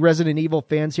there's any Resident Evil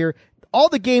fans here. all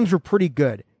the games were pretty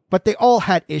good, but they all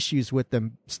had issues with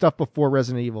them, stuff before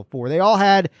Resident Evil 4. They all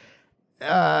had,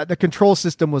 the control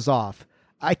system was off.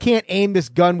 I can't aim this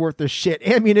gun worth of shit.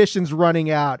 Ammunition's running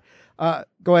out.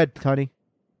 Go ahead, Tony.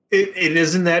 It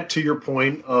isn't that to your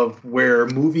point of where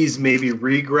movies maybe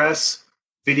regress,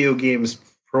 video games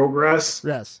progress.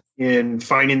 Yes. In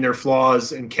finding their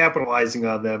flaws and capitalizing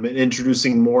on them and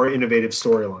introducing more innovative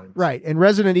storylines. Right. And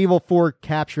Resident Evil 4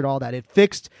 captured all that. It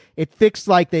fixed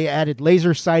like they added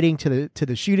laser sighting to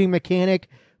the shooting mechanic,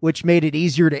 which made it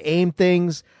easier to aim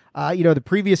things. The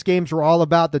previous games were all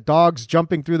about the dogs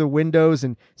jumping through the windows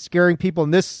and scaring people.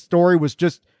 And this story was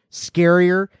just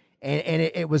scarier and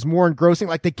it was more engrossing.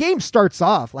 Like the game starts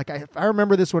off, like if I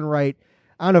remember this one right,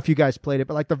 I don't know if you guys played it,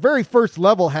 but like the very first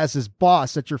level has this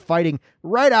boss that you're fighting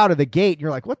right out of the gate. And you're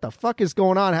like, what the fuck is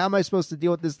going on? How am I supposed to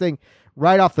deal with this thing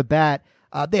right off the bat?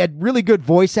 They had really good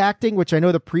voice acting, which I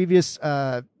know the previous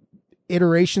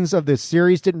iterations of this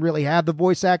series didn't really have the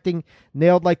voice acting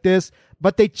nailed like this,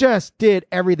 but they just did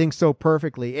everything so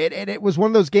perfectly. It was one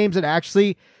of those games that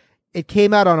actually, it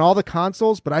came out on all the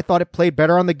consoles, but I thought it played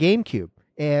better on the GameCube.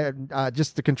 And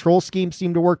just the control scheme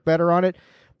seemed to work better on it.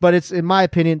 But it's, in my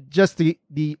opinion, just the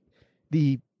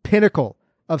pinnacle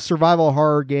of survival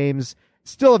horror games.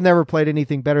 Still have never played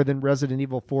anything better than Resident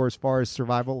Evil 4 as far as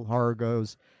survival horror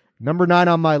goes. Number 9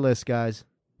 on my list, guys.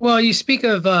 Well, you speak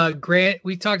of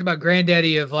we talked about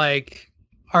granddaddy of like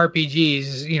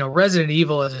RPGs. Resident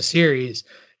Evil as a series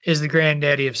is the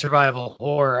granddaddy of survival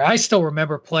horror. I still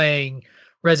remember playing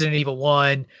Resident Evil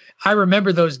 1. I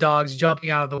remember those dogs jumping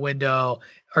out of the window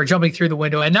or jumping through the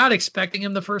window and not expecting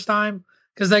him the first time.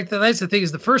 Because that's the thing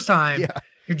is the first time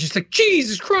you're just like,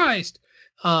 Jesus Christ.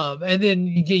 And then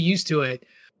you get used to it.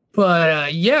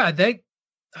 But it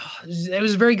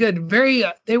was very good.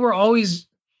 They were always,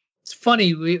 it's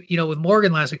funny, with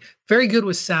Morgan last week, very good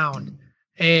with sound.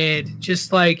 And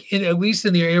just like, at least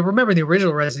remember the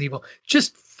original Resident Evil,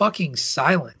 just fucking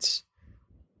silence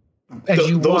as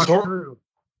you walk through.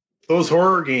 Those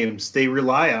horror games, they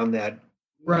rely on that,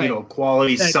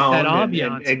 quality sound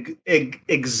and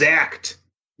exact,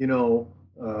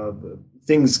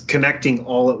 things connecting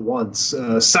all at once.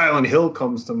 Silent Hill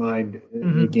comes to mind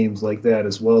in games like that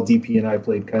as well. DP and I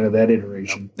played kind of that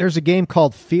iteration. There's a game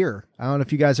called Fear. I don't know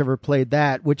if you guys ever played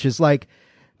that, which is like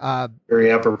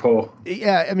very apropos.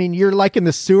 Yeah, I mean, you're like in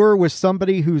the sewer with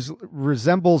somebody who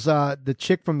resembles the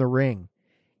chick from The Ring.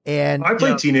 And I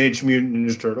played Teenage Mutant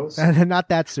Ninja Turtles. Not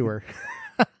that sewer.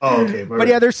 Oh, okay. But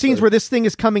yeah, there's scenes where this thing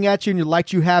is coming at you and your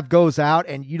light you have goes out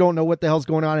and you don't know what the hell's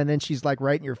going on. And then she's like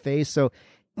right in your face. So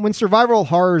when survival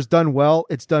horror is done well,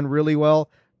 it's done really well.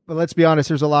 But let's be honest,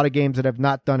 there's a lot of games that have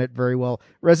not done it very well.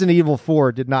 Resident Evil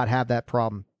 4 did not have that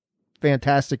problem.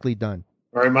 Fantastically done.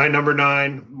 All right, my number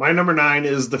 9. My number 9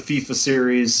 is the FIFA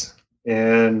series.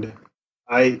 And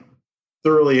I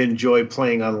thoroughly enjoy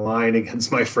playing online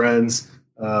against my friends.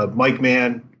 Mike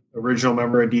Mann, original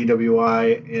member of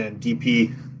DWI, and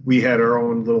DP, we had our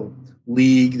own little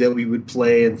league that we would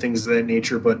play and things of that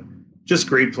nature, but just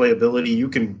great playability. You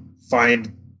can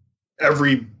find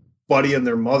everybody and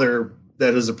their mother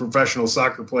that is a professional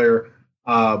soccer player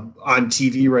on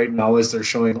TV right now as they're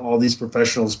showing all these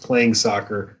professionals playing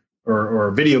soccer or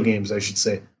video games, I should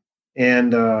say.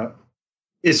 And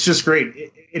it's just great.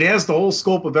 It has the whole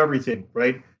scope of everything,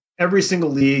 right? Every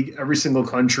single league, every single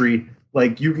country.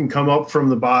 Like you can come up from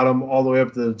the bottom all the way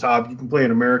up to the top. You can play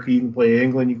in America. You can play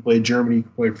England. You can play Germany. You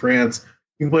can play France.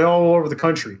 You can play all over the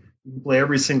country. You can play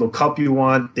every single cup you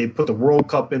want. They put the World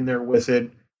Cup in there with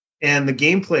it. And the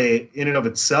gameplay in and of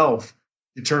itself,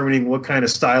 determining what kind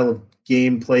of style of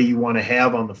gameplay you want to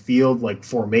have on the field, like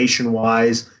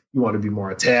formation-wise, you want to be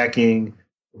more attacking,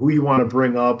 who you want to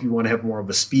bring up, you want to have more of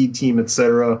a speed team,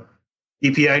 etc.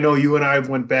 EP, I know you and I have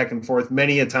went back and forth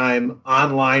many a time,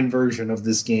 online version of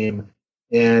this game.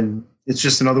 And it's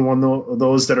just another one of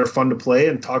those that are fun to play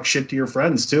and talk shit to your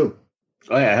friends too.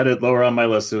 Oh yeah, I had it lower on my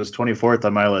list. It was 24th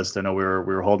on my list. I know we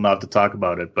were holding out to talk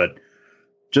about it, but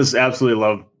just absolutely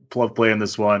love playing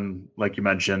this one. Like you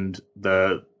mentioned,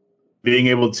 the being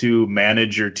able to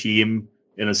manage your team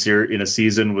in a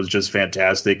season was just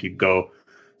fantastic. You go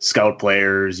scout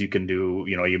players, you can do,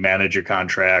 you manage your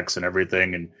contracts and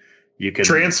everything, and you can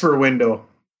transfer window.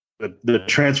 The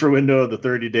transfer window, the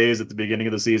 30 days at the beginning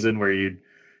of the season where you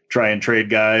try and trade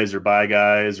guys or buy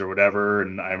guys or whatever.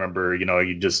 And I remember,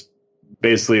 you just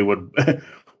basically would,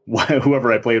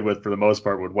 whoever I played with for the most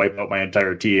part would wipe out my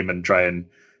entire team and try and,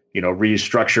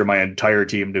 restructure my entire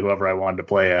team to whoever I wanted to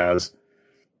play as.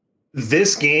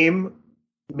 This game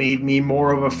made me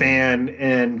more of a fan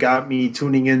and got me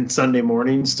tuning in Sunday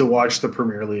mornings to watch the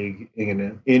Premier League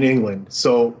in England.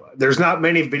 So there's not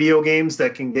many video games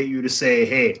that can get you to say,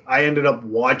 hey, I ended up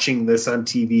watching this on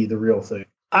TV, the real thing.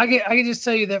 I can just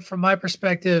tell you that from my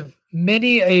perspective,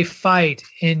 many a fight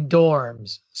in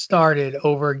dorms started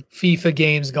over FIFA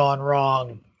games gone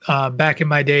wrong. Back in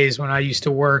my days when I used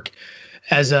to work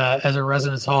as a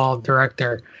residence hall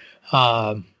director,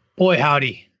 boy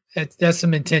howdy, that's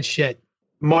some intense shit.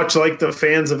 Much like the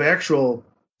fans of actual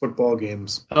football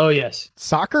games. Oh yes,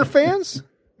 soccer fans,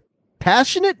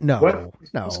 passionate? No, what?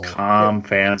 No, Most calm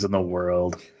fans in the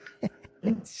world.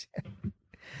 TP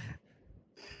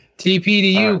to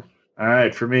you. All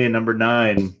right, for me, number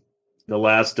 9, the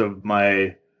last of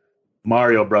my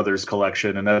Mario Brothers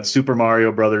collection, and that's Super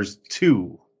Mario Brothers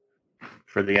 2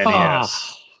 for the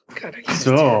NES. God,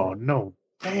 No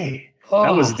way.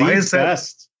 That was the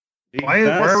best. Why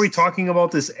are we talking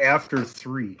about this after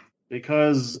 3?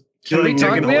 Because you like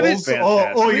digging holes?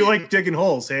 You like digging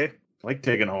holes, hey? I like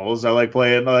digging holes. I like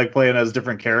playing as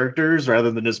different characters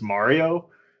rather than just Mario.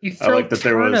 You throw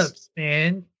turnips,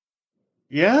 man.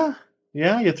 Yeah,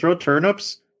 you throw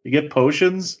turnips, you get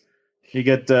potions, you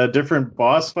get different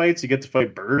boss fights, you get to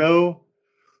fight Birdo.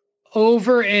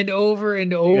 Over and over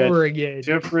and over again.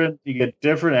 You get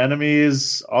different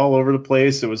enemies all over the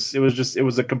place. It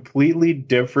was a completely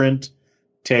different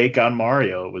take on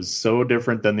Mario. It was so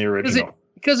different than the original.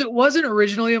 Because it wasn't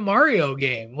originally a Mario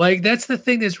game. Like, that's the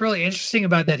thing that's really interesting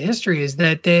about that history is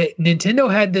that Nintendo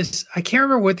had this, I can't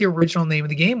remember what the original name of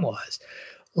the game was,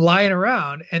 lying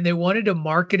around, and they wanted to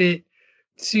market it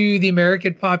to the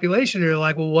American population. They're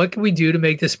like, well, what can we do to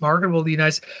make this marketable to the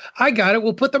United States? I got it.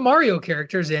 We'll put the Mario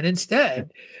characters in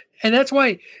instead. And that's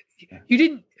why you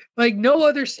didn't, like, no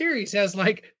other series has,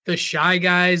 like, the Shy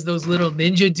Guys, those little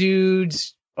ninja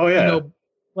dudes. Oh, yeah. You know,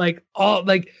 like, all,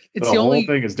 like, it's the whole only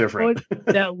thing is different.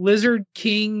 That Lizard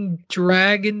King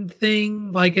dragon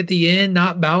thing, like, at the end,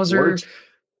 not Bowser.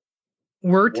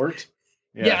 Wirt.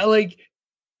 Yeah, like,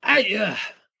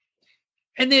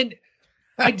 and then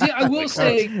I will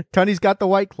say, Tony's got the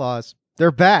White Claws.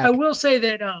 They're back. I will say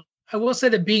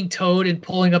that being Toad and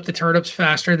pulling up the turnips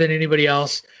faster than anybody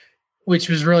else, which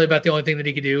was really about the only thing that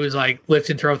he could do, is like lift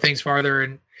and throw things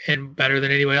farther and better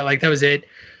than anybody. Like, that was it.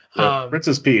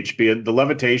 Princess Peach, being the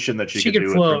levitation that she could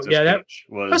do float. With Princess Peach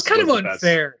was kind of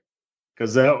unfair.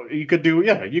 Because you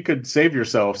could save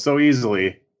yourself so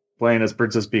easily playing as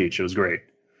Princess Peach. It was great.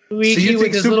 Luigi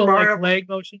with his little leg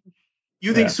motion.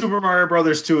 You think Super Mario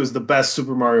Brothers 2 is the best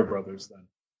Super Mario Brothers then?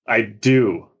 I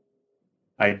do.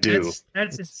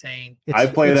 That's insane. I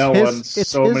play that one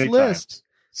so many times.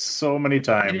 So many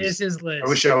times. It is his list. I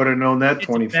wish I would have known that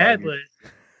 25 years.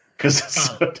 Because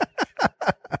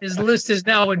his list is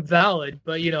now invalid,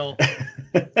 but you know.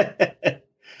 I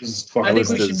think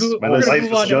we should move. We're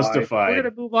going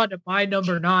to move on to my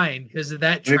number 9 because of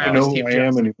that. I don't even know who I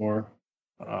am anymore.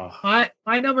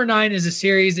 My number 9 is a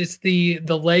series. It's the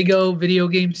Lego video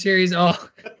game series. Oh,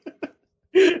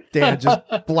 Dan just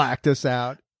blacked us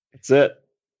out. That's it.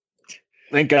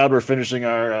 Thank God we're finishing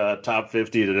our top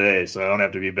 50 today, so I don't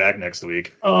have to be back next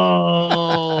week.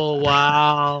 Oh,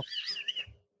 wow.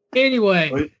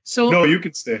 Anyway, so no, you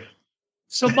can stay.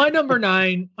 So my number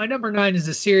 9 is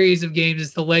a series of games.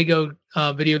 It's the Lego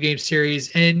video game series,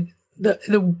 and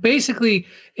the basically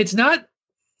it's not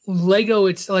Lego.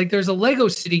 It's like there's a Lego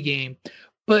City game,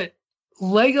 but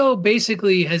Lego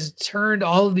basically has turned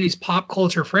all of these pop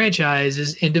culture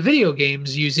franchises into video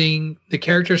games using the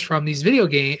characters from these video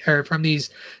game or from these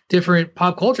different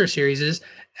pop culture series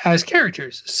as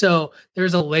characters. So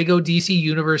there's a Lego DC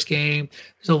Universe game,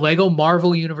 there's a Lego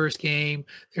Marvel Universe game,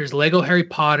 there's Lego Harry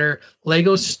Potter,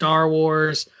 Lego Star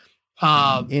Wars,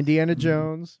 Indiana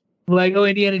Jones, Lego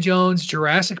Indiana Jones,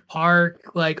 Jurassic Park,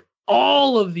 like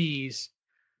all of these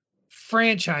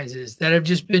franchises that have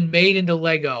just been made into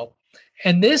Lego.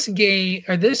 And this game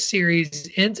or this series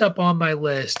ends up on my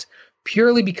list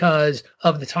purely because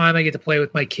of the time I get to play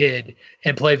with my kid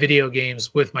and play video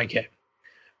games with my kid.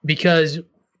 Because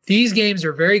these games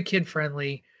are very kid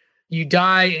friendly. You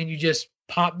die and you just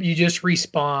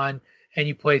respawn and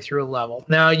you play through a level.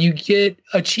 Now you get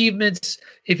achievements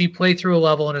if you play through a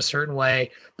level in a certain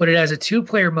way, but it has a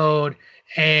 2-player mode,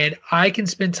 and I can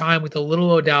spend time with the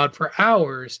little O'Dowd for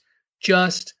hours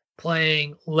just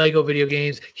playing Lego video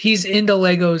games. He's into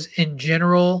Legos in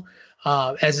general,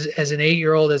 as an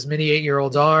 8-year-old, as many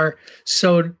 8-year-olds are.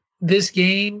 So this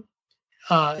game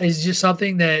is just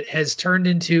something that has turned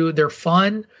into, they're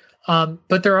fun,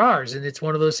 but they're ours. And it's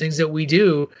one of those things that we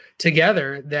do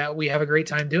together that we have a great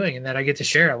time doing and that I get to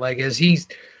share. Like, as he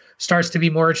starts to be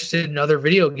more interested in other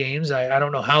video games, I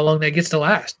don't know how long that gets to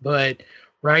last, but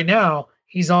right now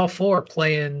he's all for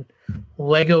playing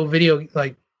Lego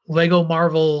Lego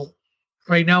Marvel.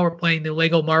 Right now we're playing the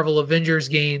Lego Marvel Avengers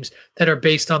games that are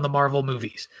based on the Marvel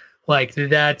movies. Like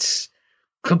that's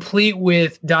complete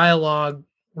with dialogue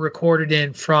recorded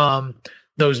in from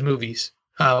those movies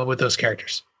with those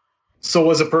characters. So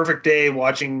was a perfect day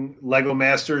watching Lego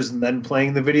Masters and then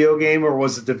playing the video game, or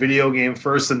was it the video game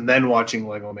first and then watching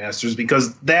Lego Masters?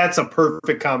 Because that's a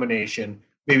perfect combination.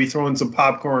 Maybe throwing some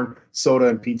popcorn, soda,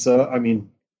 and pizza. I mean,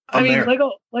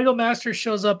 Lego Masters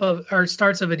shows up or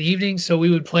starts of an evening, so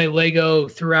we would play Lego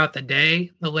throughout the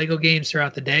day, the Lego games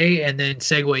throughout the day, and then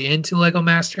segue into Lego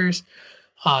Masters.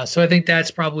 So I think that's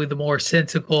probably the more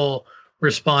sensible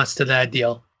response to that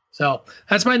deal. So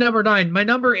that's my number 9. My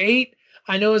number 8,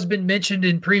 I know has been mentioned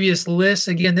in previous lists.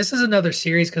 Again, this is another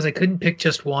series because I couldn't pick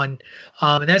just one,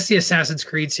 and that's the Assassin's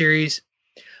Creed series.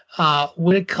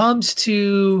 When it comes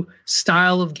to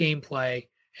style of gameplay,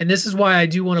 and this is why I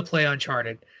do want to play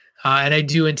Uncharted, and I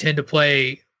do intend to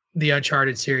play the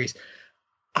Uncharted series.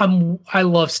 I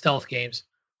love stealth games.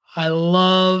 I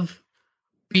love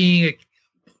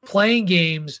playing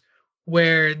games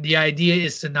where the idea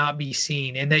is to not be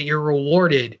seen and that you're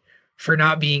rewarded for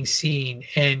not being seen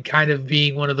and kind of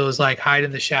being one of those like hide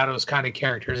in the shadows kind of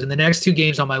characters. And the next 2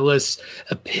 games on my list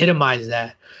epitomize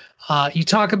that. You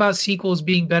talk about sequels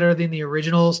being better than the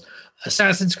originals.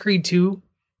 Assassin's Creed 2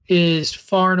 is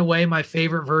far and away my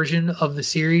favorite version of the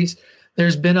series.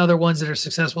 There's been other ones that are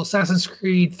successful. Assassin's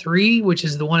Creed 3, which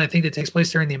is the one I think that takes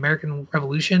place during the American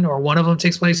Revolution, or one of them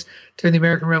takes place during the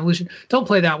American Revolution. Don't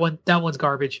play that one. That one's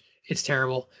garbage. It's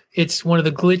terrible. It's one of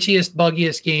the glitchiest,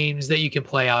 buggiest games that you can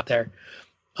play out there.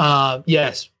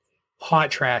 Yes, hot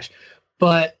trash.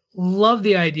 But love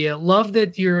the idea. Love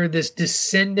that you're this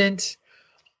descendant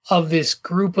of this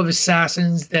group of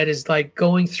assassins that is like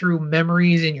going through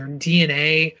memories in your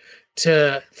DNA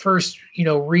to first,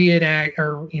 reenact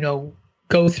or,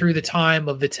 go through the time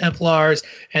of the Templars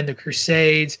and the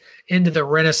Crusades into the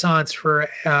Renaissance for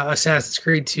Assassin's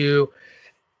Creed 2.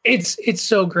 It's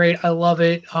so great. I love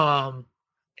it.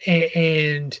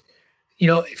 And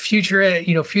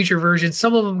future versions,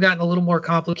 some of them gotten a little more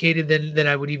complicated than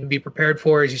I would even be prepared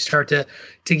for as you start to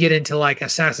get into like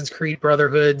Assassin's Creed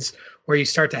Brotherhoods, where you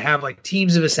start to have like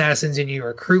teams of assassins and you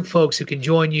recruit folks who can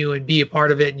join you and be a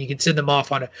part of it, and you can send them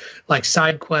off on like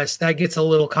side quests. That gets a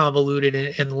little convoluted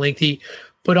and lengthy,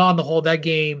 but on the whole, that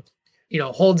game,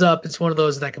 holds up. It's one of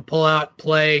those that I can pull out and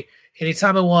play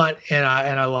anytime I want, and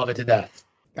I love it to death.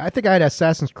 I think I had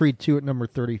Assassin's Creed 2 at number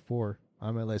 34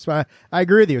 on my list. But I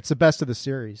agree with you. It's the best of the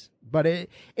series. But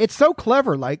it's so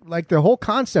clever. Like the whole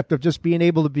concept of just being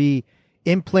able to be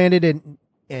implanted in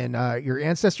your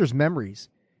ancestors' memories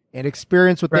and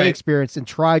experience what they experienced and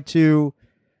try to,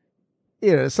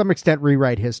 to some extent,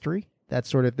 rewrite history, that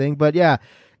sort of thing. But yeah,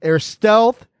 there's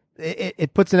stealth.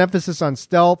 It puts an emphasis on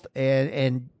stealth.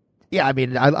 And yeah, I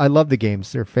mean, I love the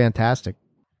games. They're fantastic.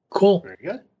 Cool. Very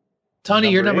good. Tony,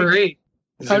 you're number 8.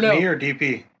 Is it me or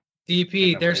DP?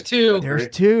 DP. There's 2. There's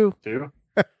 2.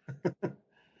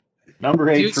 Number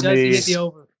 8 Dude for says me. to get the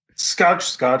over.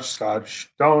 Scotch,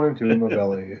 down into my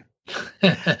belly.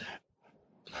 The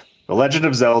Legend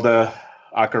of Zelda,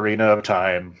 Ocarina of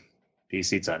Time,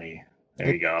 PC Sunny.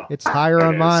 There you go. It's higher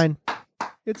on mine.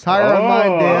 It's higher on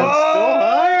mine, Dan. Still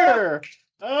higher.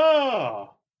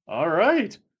 Oh, all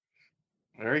right.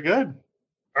 Very good.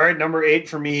 All right, number 8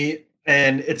 for me,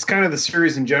 and it's kind of the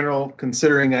series in general,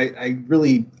 considering I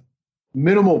really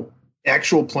minimal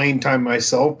actual playing time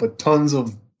myself, but tons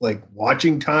of like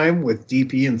watching time with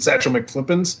DP and Satchel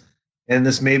McFlippins, and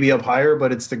this may be up higher,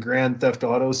 but it's the Grand Theft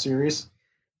Auto series.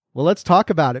 Well, let's talk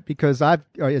about it because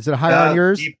is it higher on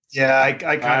yours? Yeah, I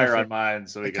kind Higher of on mine,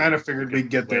 so I kind of figured we'd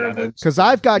get there. Because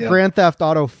I've got Grand Theft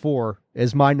Auto 4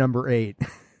 as my number 8.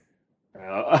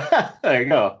 There you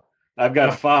go. I've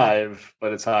got 5,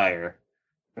 but it's higher.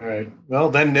 All right. Well,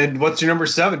 then what's your number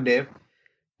 7, Dave?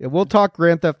 Yeah, we'll talk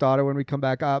Grand Theft Auto when we come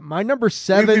back. My number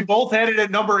 7. We both had it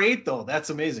at number 8, though. That's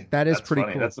amazing. That's pretty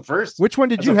cool. That's the first. Which one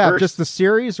did you have? Just the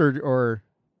series, or?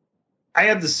 I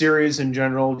had the series in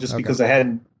general, just because I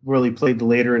hadn't really played the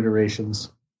later iterations.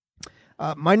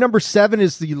 My number 7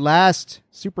 is the last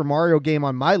Super Mario game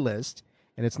on my list,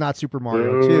 and it's not Super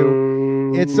Mario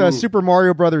 2. It's Super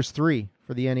Mario Brothers 3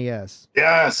 for the NES.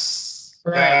 Yes.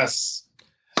 Right. Yes.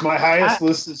 It's my highest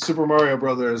list is Super Mario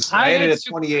Brothers. I had it at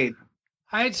 28.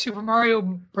 I had Super Mario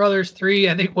Brothers 3,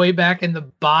 I think, way back in the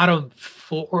bottom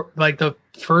 4, like the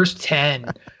first 10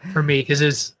 for me, because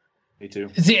it's. Me too.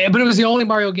 But it was the only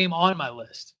Mario game on my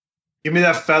list. Give me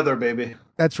that feather, baby.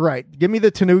 That's right. Give me the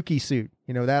Tanuki suit.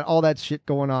 That all that shit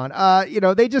going on.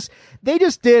 They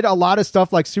just did a lot of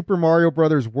stuff like Super Mario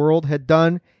Brothers World had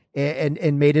done,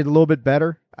 and made it a little bit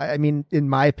better. I mean, in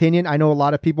my opinion, I know a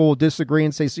lot of people will disagree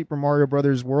and say Super Mario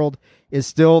Brothers World is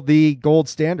still the gold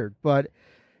standard, but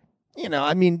you know,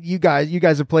 I mean, you guys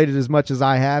have played it as much as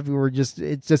I have.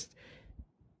 It's just,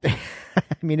 I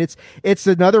mean, it's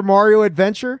another Mario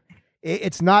adventure.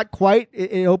 It's not quite,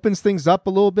 it opens things up a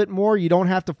little bit more. You don't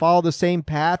have to follow the same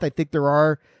path. I think there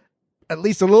are at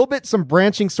least a little bit, some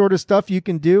branching sort of stuff you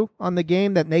can do on the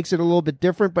game that makes it a little bit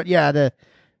different, but yeah,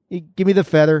 give me the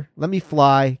feather, let me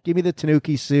fly, give me the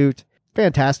Tanuki suit.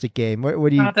 Fantastic game. What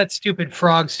do you? Not that stupid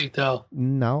frog suit though.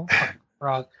 No.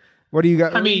 Frog. What do you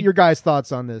got? I mean, your guys'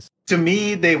 thoughts on this? To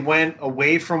me, they went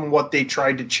away from what they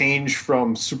tried to change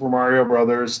from Super Mario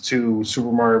Brothers to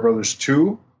Super Mario Brothers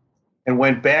 2 and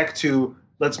went back to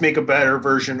let's make a better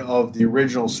version of the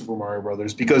original Super Mario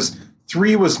Brothers, because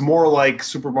 3 was more like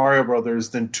Super Mario Brothers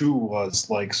than 2 was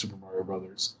like Super Mario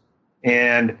Brothers.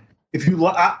 And if you,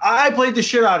 I played the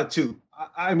shit out of 2.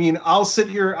 I mean, I'll sit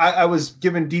here. I was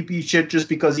giving DP shit just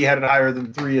because he had it higher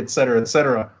than 3, et cetera, et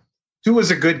cetera. 2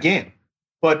 was a good game,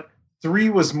 but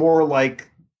 3 was more like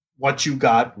what you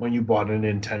got when you bought a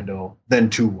Nintendo than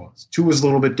 2 was. 2 was a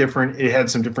little bit different. It had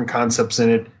some different concepts in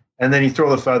it. And then you throw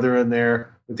the feather in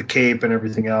there with the cape and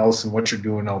everything else and what you're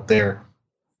doing out there.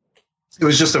 It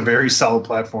was just a very solid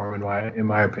platform in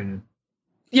my opinion.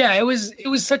 Yeah, it was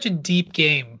such a deep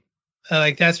game.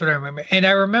 Like that's what I remember. And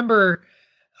I remember,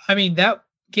 I mean, that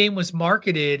game was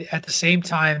marketed at the same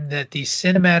time that the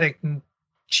cinematic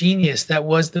genius that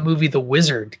was the movie The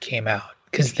Wizard came out,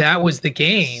 because that was the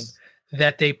game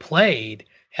that they played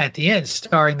at the end,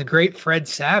 starring the great Fred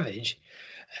Savage.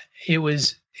 It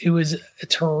was a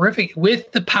terrific,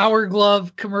 with the Power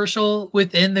Glove commercial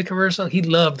within the commercial. He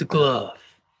loved the glove.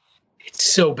 It's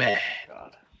so bad.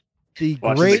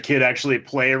 Watching the kid actually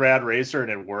play Rad Racer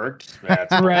and it worked.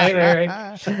 That's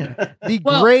right.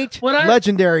 Great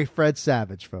legendary Fred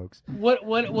Savage, folks.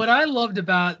 What I loved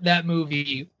about that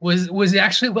movie was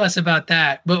actually less about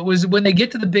that, but was when they get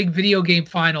to the big video game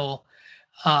final,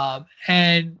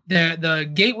 and the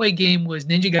gateway game was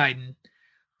Ninja Gaiden,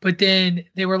 but then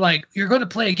they were like, "You're going to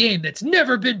play a game that's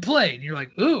never been played." And you're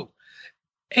like, "Ooh!"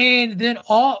 And then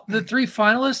all the 3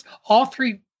 finalists, all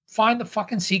 3 find the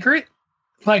fucking secret.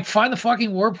 Like, find the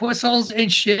fucking warp whistles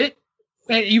and shit.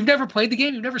 And you've never played the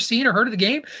game. You've never seen or heard of the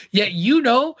game. Yet you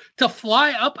know to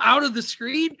fly up out of the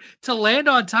screen to land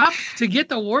on top to get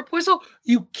the warp whistle.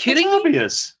 You kidding me?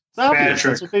 It's obvious.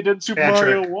 That's what they did in Super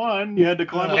Mario 1. You had to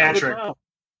climb up to the top.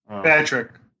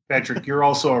 Patrick, you're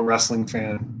also a wrestling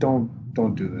fan. Don't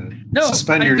do that. No,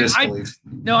 suspend your disbelief.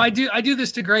 I do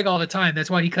this to Greg all the time.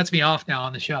 That's why he cuts me off now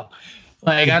on the show.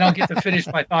 Like, I don't get to finish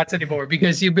my thoughts anymore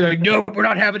because he'd be like, "No, we're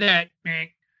not having that."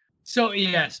 So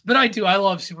yes, but I do. I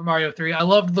love Super Mario 3. I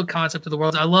love the concept of the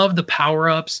world. I love the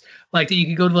power-ups, like that you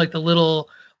could go to like the little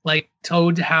like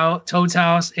Toad's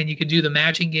house and you could do the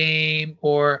matching game,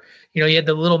 or you had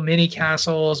the little mini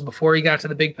castles before you got to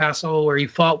the big castle where you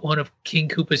fought one of King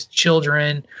Koopa's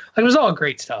children. Like, it was all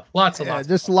great stuff. Lots of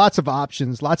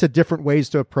options, lots of different ways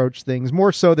to approach things,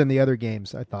 more so than the other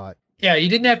games, I thought. Yeah, you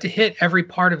didn't have to hit every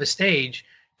part of a stage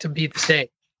to beat the stage.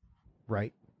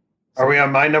 Right. Are we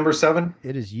on my number 7?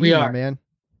 It is you, my man.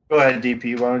 Go ahead,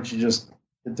 DP. Why don't you just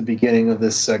at the beginning of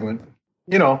this segment?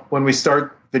 When we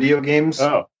start video games.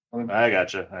 Oh, I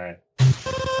gotcha. All right.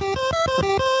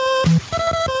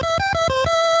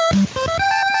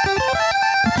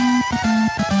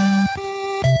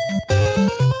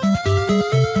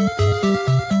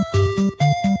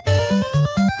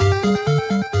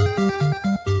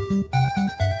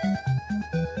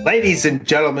 Ladies and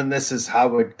gentlemen, this is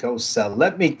Howard Cosell.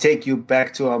 Let me take you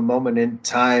back to a moment in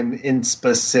time. In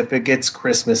specific, it's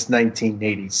Christmas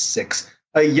 1986.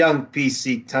 A young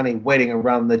PC Tunney waiting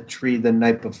around the tree the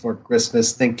night before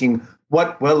Christmas thinking,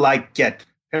 what will I get?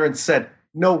 Parents said,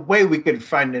 no way we could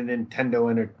find a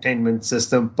Nintendo Entertainment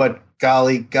System, but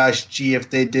golly gosh gee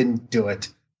if they didn't do it.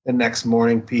 The next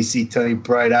morning, PC Tunney,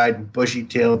 bright-eyed and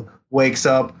bushy-tailed, wakes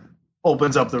up,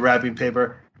 opens up the wrapping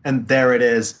paper, and there it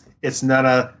is. It's none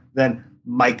other than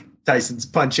Mike Tyson's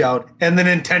Punch-Out and the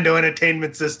Nintendo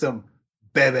Entertainment System.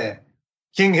 Baby.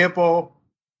 King Hippo,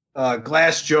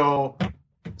 Glass Joe,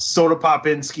 Soda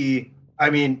Popinski.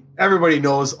 I mean, everybody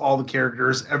knows all the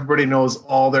characters. Everybody knows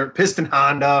all their Piston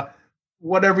Honda,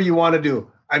 whatever you want to do.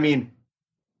 I mean,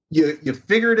 you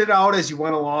figured it out as you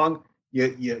went along.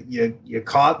 You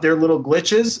caught their little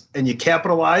glitches and you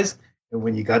capitalized. And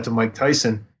when you got to Mike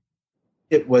Tyson,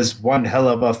 it was one hell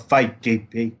of a fight,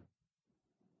 JP.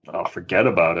 Oh, forget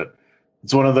about it.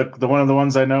 It's one of the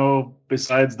ones I know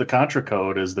besides the Contra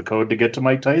code is the code to get to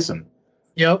Mike Tyson.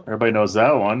 Yep. Everybody knows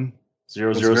that one.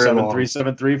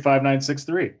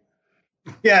 007-373-5963.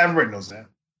 Yeah, everybody knows that.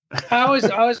 I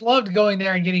always loved going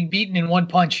there and getting beaten in one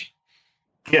punch.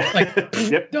 Yeah. Like,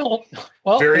 Yep. don't.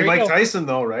 Well, Very Mike Tyson,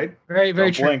 though, right? Very,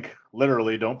 very Don't true. blink.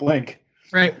 Literally, don't blink.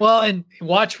 Right. Well, and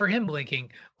watch for him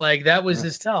blinking. Like that was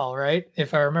his tell, right?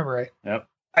 If I remember right. Yep.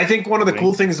 I think one of the Blink,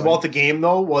 cool things blink. about the game,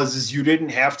 though, is you didn't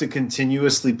have to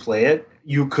continuously play it.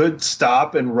 You could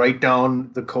stop and write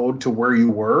down the code to where you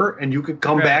were, and you could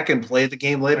come Right. back and play the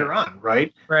game later on,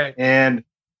 right? Right. And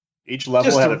Each level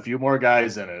Just had a- a few more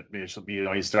guys in it.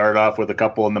 You started off with a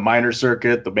couple in the minor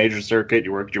circuit, the major circuit.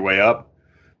 You worked your way up.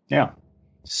 Yeah.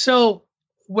 So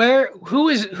who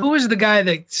is the guy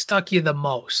that stuck you the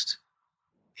most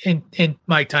in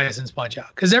Mike Tyson's Punch Out?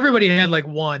 Because everybody had like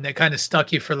one that kind of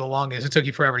stuck you for the longest. It took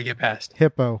you forever to get past.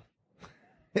 Hippo.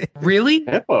 Really?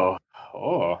 Hippo.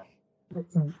 Oh.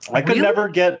 I could Really? never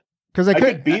get. Because I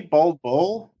could beat Bald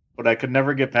Bull, but I could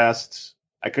never get past.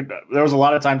 There was a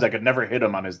lot of times I could never hit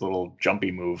him on his little jumpy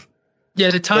move.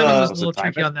 Yeah, the timing was a Was little it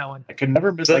timing? tricky on that one. I could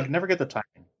never miss. I could never get the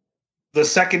timing. the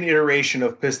second iteration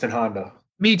of Piston Honda,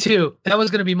 Me too. That was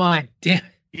going to be mine. Damn.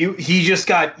 he just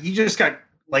got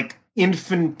like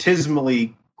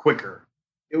infinitesimally quicker.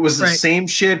 It was the Right. same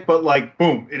shit, but like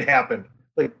boom, it happened.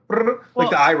 Like Well- like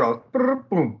the IRO,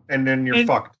 boom, and then you're And-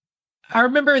 fucked. I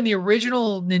remember in the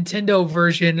original Nintendo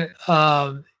version,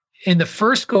 in the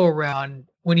first go around,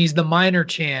 when he's the minor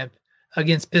champ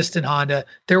against Piston Honda,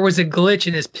 there was a glitch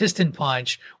in his piston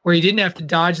punch where he didn't have to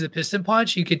dodge the piston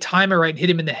punch. You could time it right and hit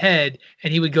him in the head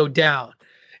and he would go down.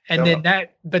 And then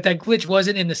that glitch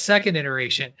wasn't in the second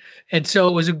iteration. And so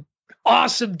it was an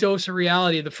awesome dose of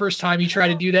reality the first time you try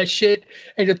to do that shit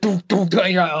and you're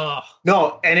like, oh,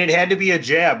 No, and it had to be a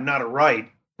jab, not a right.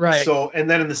 right, So, and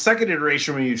then in the second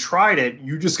iteration, when you tried it,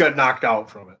 you just got knocked out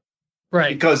from it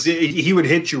right. because he would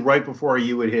hit you right before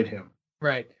you would hit him.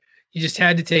 Right. You just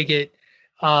had to take it.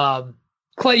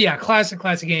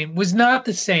 Classic game. Was not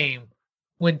the same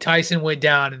when Tyson went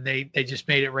down and they just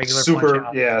made it regular Super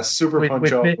With-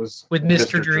 punch out with- was with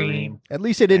Mr. Dream. At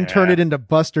least they didn't turn Yeah. it into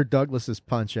Buster Douglas's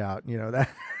Punch Out. You know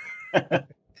that.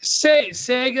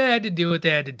 Sega had to do what they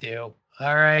had to do.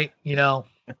 All right.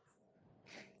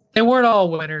 They weren't all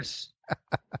winners.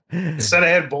 said I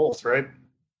had both, right?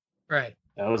 Right.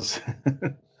 That was.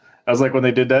 That was like when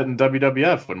they did that in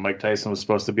WWF when Mike Tyson was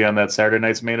supposed to be on that Saturday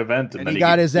night's main event, And then he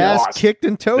got his ass lost. kicked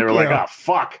in Tokyo. They were like, "Oh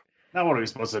fuck! Now what are we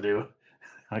supposed to do?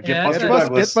 Get Yeah, Buster that's-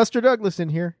 Douglas." Get Buster Douglas in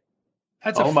here.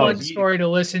 That's a Oh, my- fun story to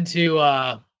listen to.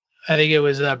 I think it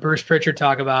was Bruce Pritchard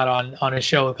talk about on his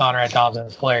show with Conrad Thompson.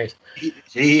 It's hilarious.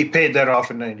 He paid that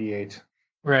off in '98.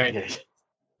 Right. Yeah.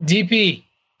 DP.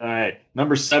 All right,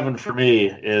 number 7 for me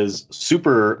is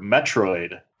Super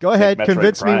Metroid. Go ahead, Metroid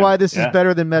convince me Prime. why this Yeah. is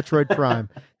better than Metroid Prime.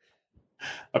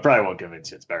 I probably won't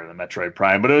convince you it's better than Metroid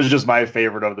Prime, but it was just my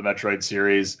favorite of the Metroid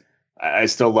series. I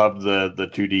still loved the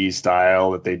 2D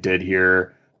style that they did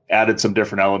here. Added some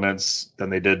different elements than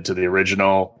they did to the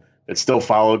original. It still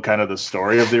followed kind of the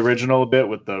story of the original a bit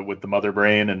with the Mother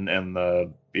Brain and the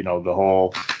the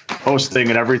whole host thing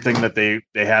and everything that they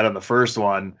had on the first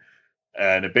one.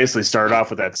 And it basically started off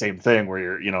with that same thing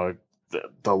where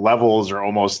the levels are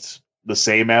almost the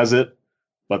same as it,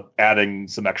 but adding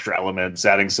some extra elements,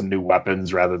 adding some new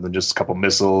weapons rather than just a couple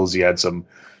missiles. You had some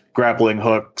grappling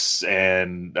hooks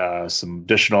and some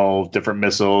additional different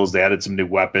missiles. They added some new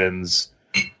weapons,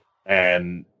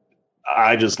 and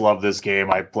I just love this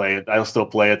game. I play it. I'll still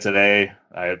play it today.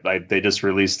 They just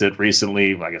released it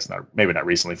recently. I guess maybe not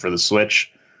recently for the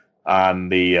Switch on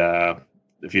the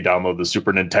if you download the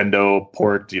Super Nintendo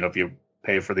port, if you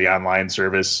pay for the online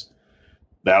service,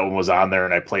 that one was on there,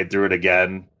 and I played through it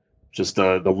again. Just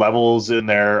the levels in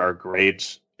there are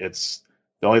great. It's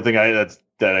the only thing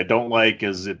that I don't like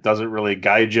is it doesn't really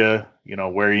guide you,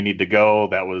 where you need to go.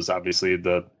 That was obviously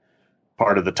the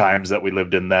part of the times that we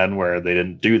lived in then where they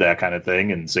didn't do that kind of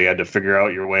thing, and so you had to figure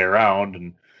out your way around,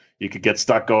 and you could get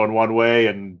stuck going one way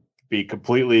and be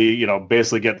completely,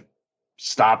 basically get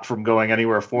stopped from going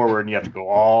anywhere forward, and you have to go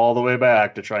all the way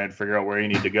back to try and figure out where you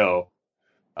need to go.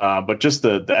 But just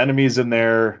the enemies in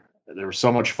there, they were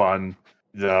so much fun.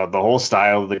 The whole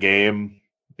style of the game,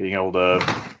 being able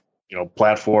to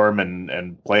platform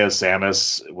and play as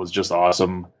Samus, was just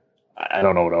awesome. I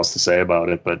don't know what else to say about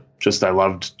it, but I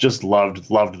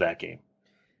loved that game.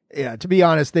 Yeah, to be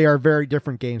honest, they are very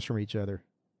different games from each other.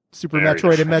 Super Very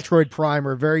Metroid different. and Metroid Prime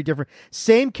are very different.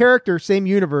 Same character, same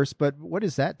universe, but what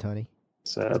is that, Tony?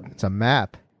 So It's a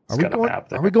map. It's got a going? map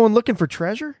there. Are we going looking for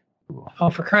treasure? Oh,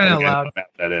 for crying out loud.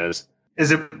 That is.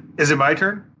 Is it my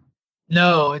turn?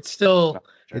 No, it's still,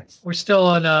 we're still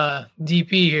on DP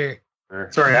here.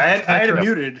 Sorry, I had it Metro.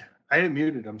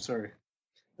 muted. I'm sorry.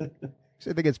 I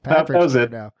think it's That Patrick's was turn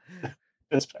it. now.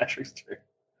 It's Patrick's turn.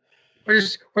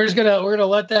 we're gonna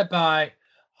let that by.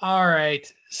 All right.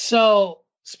 So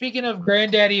speaking of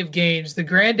granddaddy of games, the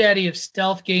granddaddy of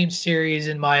stealth game series,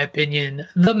 in my opinion,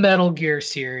 the Metal Gear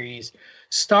series,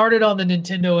 started on the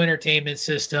Nintendo Entertainment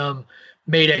System,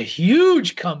 made a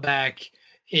huge comeback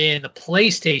in the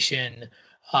PlayStation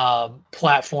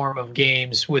platform of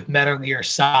games with Metal Gear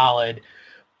Solid.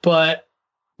 But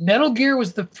Metal Gear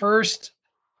was the first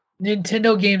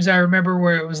Nintendo games I remember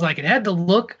where it was like it had the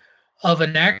look of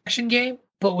an action game,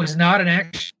 but was not an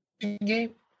action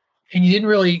game. And you didn't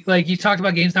really, like, you talked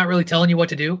about games not really telling you what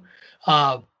to do.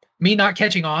 Me not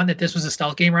catching on that this was a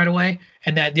stealth game right away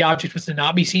and that the object was to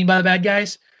not be seen by the bad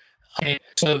guys. And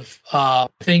sort of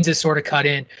things that sort of cut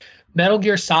in. Metal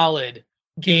Gear Solid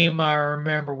game I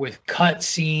remember with cut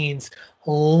scenes,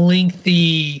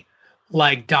 lengthy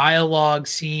like dialogue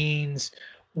scenes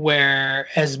where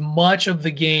as much of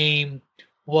the game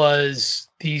was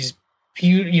these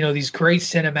these great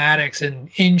cinematics and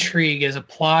intrigue as a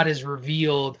plot is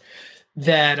revealed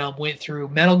that went through.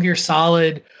 Metal Gear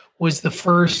Solid was the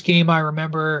first game I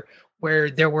remember where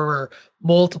there were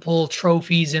multiple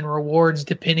trophies and rewards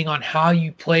depending on how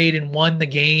you played and won the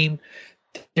game.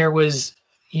 There was,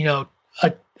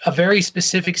 a very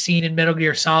specific scene in Metal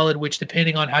Gear Solid, which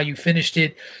depending on how you finished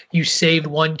it, you saved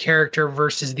one character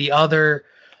versus the other.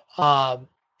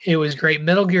 It was great.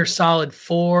 Metal Gear Solid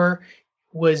 4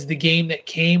 was the game that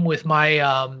came with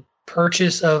my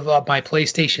purchase of my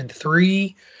PlayStation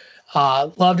 3.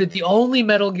 Loved it. The only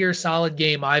Metal Gear Solid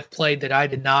game I've played that I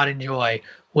did not enjoy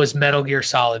was Metal Gear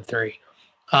Solid 3.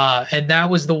 And that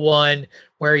was the one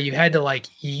where you had to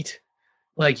eat.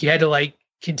 You had to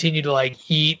continue to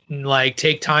eat and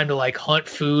take time to hunt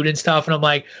food and stuff. And I'm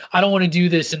like, I don't want to do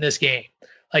this in this game.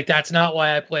 That's not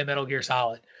why I play Metal Gear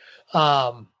Solid.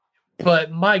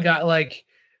 But my God,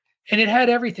 and it had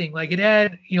everything. It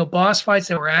had, boss fights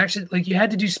that were actually you had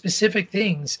to do specific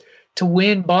things to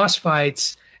win boss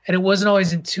fights. And it wasn't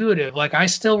always intuitive. I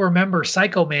still remember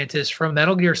Psycho Mantis from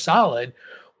Metal Gear Solid,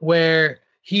 where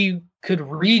he could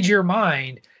read your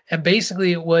mind. And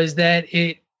basically it was that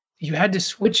you had to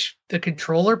switch the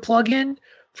controller plug-in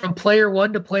from player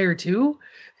 1 to player 2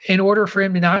 in order for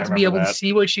him to not to be able to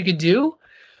see what you could do.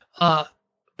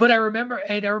 But I remember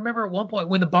at one point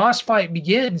when the boss fight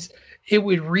begins, it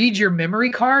would read your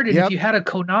memory card. And if you had a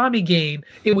Konami game,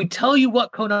 it would tell you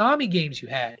what Konami games you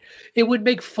had. It would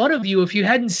make fun of you if you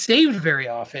hadn't saved very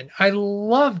often. I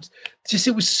loved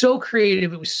it was so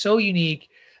creative. It was so unique.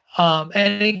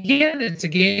 And again, it's a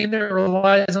game that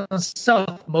relies on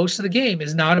stealth. Most of the game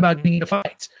is not about getting into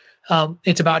fights.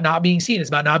 It's about not being seen. It's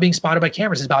about not being spotted by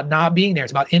cameras. It's about not being there.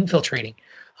 It's about infiltrating.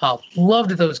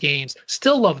 Loved those games.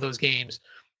 Still love those games.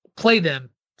 Play them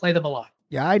a lot.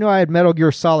 Yeah, I know I had Metal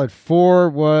Gear Solid 4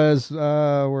 was,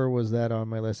 where was that on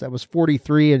my list? That was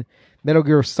 43, and Metal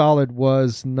Gear Solid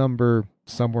was number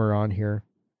somewhere on here.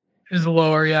 It was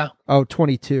lower, yeah. Oh,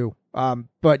 22.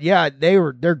 But yeah,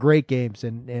 they're great games,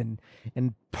 and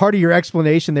part of your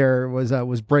explanation there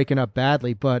was breaking up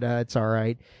badly, but it's all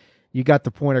right. You got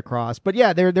the point across. But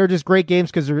yeah, they're just great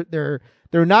games because they're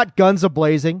not guns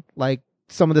a-blazing like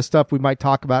some of the stuff we might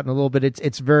talk about in a little bit.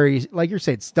 It's very, like you're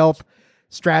saying, stealth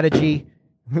strategy.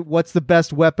 What's the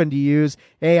best weapon to use?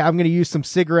 Hey, I'm going to use some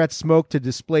cigarette smoke to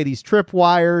display these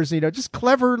tripwires. Just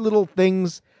clever little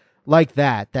things like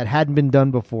that hadn't been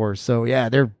done before. So yeah,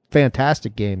 they're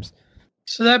fantastic games.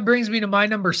 So that brings me to my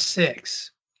number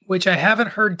 6, which I haven't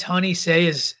heard Tony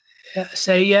say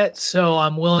yet. So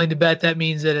I'm willing to bet that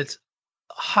means that it's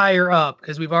higher up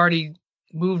because we've already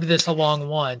moved this along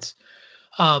once.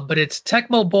 But it's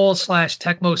Tecmo Bowl /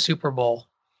 Tecmo Super Bowl.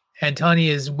 And Tony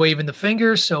is waving the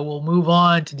finger, so we'll move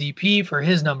on to DP for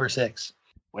his number 6.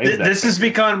 This has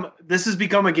become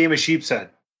a game of sheep's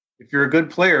head. If you're a good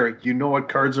player, you know what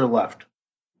cards are left.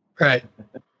 Right.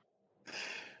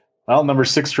 Well, number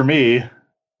 6 for me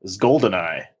is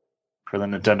GoldenEye for the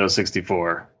Nintendo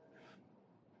 64.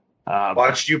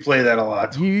 Watched you play that a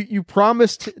lot. You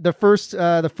promised the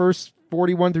first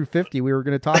 41 through 50 we were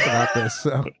going to talk about this.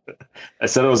 So I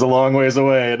said it was a long ways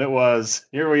away, and it was.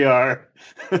 Here we are.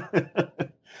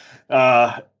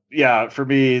 Yeah, for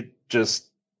me, just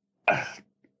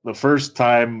the first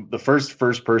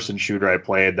first-person shooter I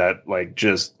played that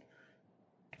just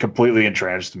completely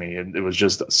entranced me, and it was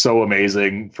just so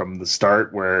amazing from the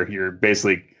start. Where you're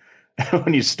basically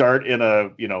when you start in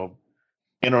a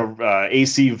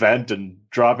AC vent and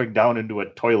dropping down into a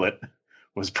toilet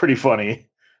was pretty funny.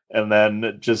 And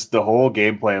then just the whole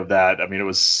gameplay of that. I mean, it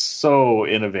was so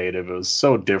innovative. It was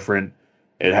so different.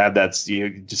 It had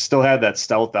you just still had that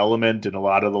stealth element in a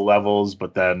lot of the levels,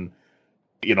 but then,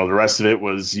 the rest of it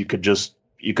was you could just,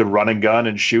 you could run and gun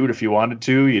and shoot if you wanted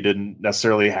to. You didn't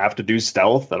necessarily have to do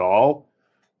stealth at all,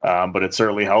 but it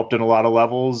certainly helped in a lot of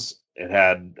levels. It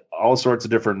had all sorts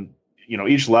of different,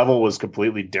 each level was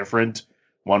completely different.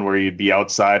 One where you'd be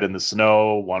outside in the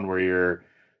snow, one where you're,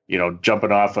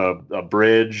 jumping off a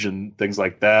bridge and things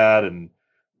like that. And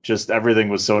just everything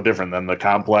was so different than the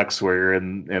complex where you're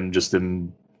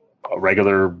in a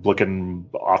regular looking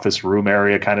office room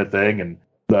area kind of thing. And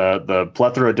the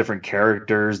plethora of different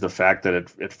characters, the fact that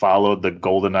it followed the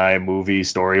GoldenEye movie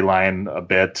storyline a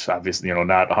bit, obviously,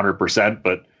 not 100%,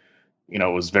 but,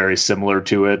 it was very similar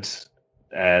to it.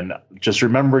 And just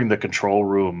remembering the control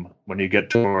room when you get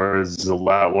towards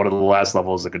one of the last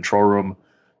levels, the control room,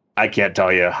 I can't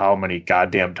tell you how many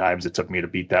goddamn times it took me to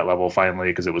beat that level finally,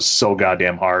 because it was so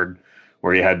goddamn hard,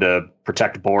 where you had to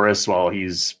protect Boris while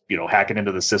he's, hacking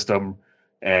into the system.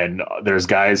 And there's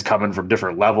guys coming from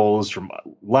different levels from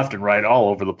left and right all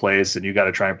over the place, and you got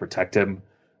to try and protect him.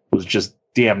 It was just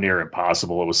damn near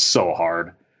impossible. It was so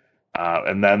hard.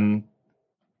 And then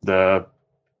the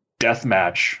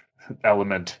deathmatch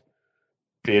element,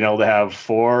 being able to have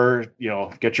 4,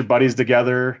 get your buddies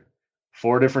together,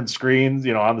 4 different screens,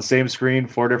 on the same screen,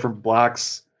 4 different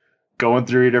blocks, going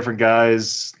through your different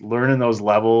guys, learning those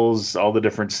levels, all the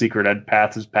different secret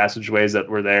passageways that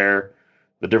were there,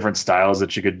 the different styles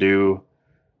that you could do.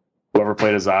 Whoever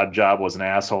played as Odd Job was an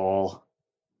asshole.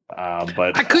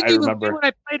 But I couldn't even remember when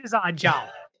I played as Odd Job.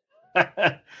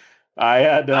 I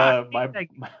had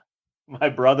my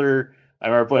brother. I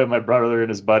remember playing with my brother and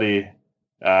his buddy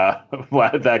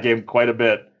that game quite a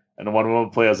bit. And one of them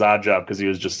would play as Odd Job because he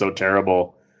was just so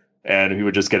terrible. And he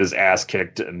would just get his ass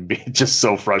kicked and be just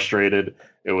so frustrated.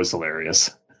 It was hilarious.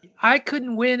 I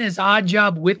couldn't win as Odd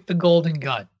Job with the golden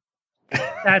gun.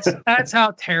 That's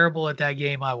how terrible at that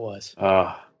game I was.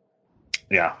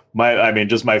 Yeah.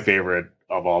 Just my favorite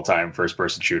of all time first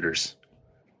person shooters.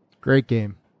 Great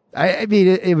game. I mean,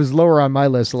 it was lower on my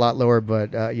list, a lot lower,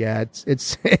 but yeah,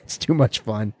 it's too much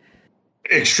fun.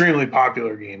 Extremely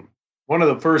popular game. One of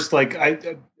the first,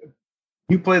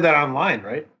 you played that online,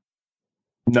 right?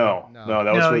 No, that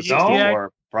was for the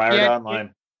 64 prior to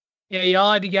online. Yeah, you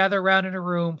all had to gather around in a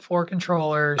room, 4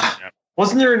 controllers.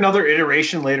 Wasn't there another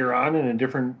iteration later on in a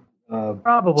different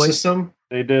probably system?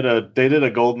 They did a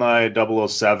GoldenEye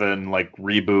 007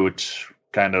 reboot,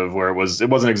 kind of, where it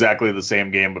wasn't exactly the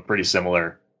same game, but pretty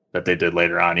similar, that they did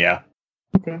later on. Yeah.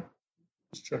 Okay.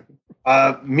 Just checking.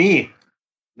 Me,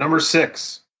 number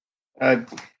 6.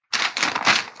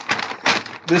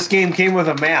 This game came with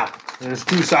a map. There's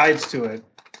 2 sides to it.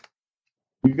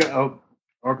 You got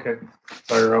okay.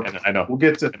 Fire up. I know.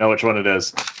 I know which one it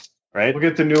is. Right. We'll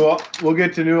get to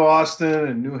New Austin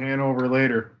and New Hanover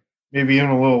later. Maybe even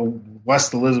a little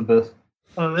West Elizabeth.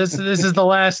 Oh, this is the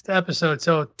last episode.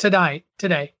 So today,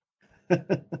 it's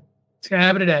gonna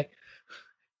happen today.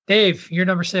 Dave, you're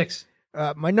number 6.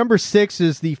 My number 6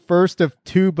 is the first of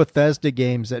 2 Bethesda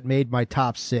games that made my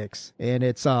top 6, and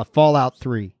it's Fallout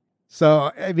 3.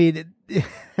 So, I mean,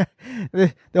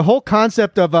 the whole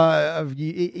concept of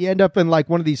you end up in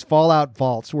one of these Fallout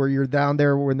vaults where you're down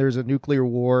there when there's a nuclear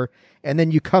war, and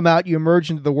then you come out, you emerge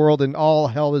into the world, and all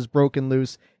hell is broken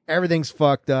loose. Everything's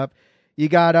fucked up. You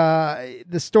got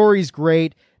the story's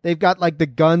great. They've got the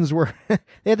guns where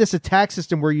they have this attack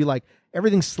system where you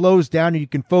everything slows down and you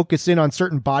can focus in on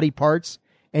certain body parts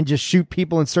and just shoot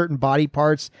people in certain body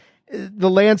parts. The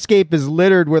landscape is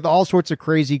littered with all sorts of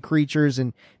crazy creatures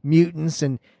and mutants,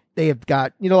 and they have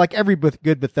got, every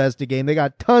good Bethesda game, they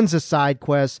got tons of side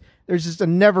quests. There's just a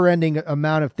never-ending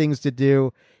amount of things to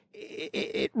do.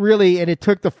 It really, and it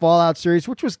took the Fallout series,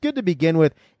 which was good to begin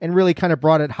with, and really kind of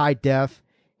brought it high def.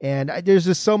 And there's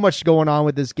just so much going on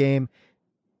with this game.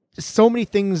 Just so many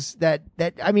things that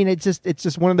I mean, it's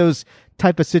just one of those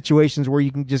type of situations where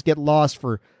you can just get lost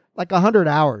for 100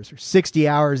 hours or 60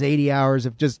 hours, 80 hours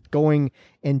of just going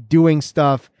and doing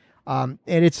stuff. And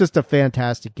it's just a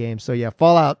fantastic game. So yeah,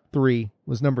 Fallout 3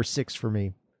 was number 6 for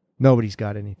me. Nobody's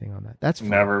got anything on that. That's fun.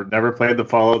 Never played the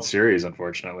Fallout series,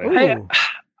 unfortunately.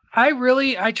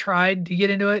 I tried to get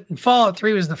into it, and Fallout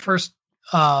 3 was the first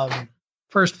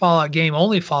Fallout game,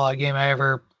 only Fallout game I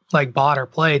ever bought or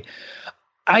played.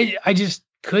 I just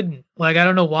couldn't. I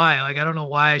don't know why. I don't know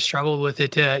why I struggled with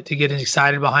it to get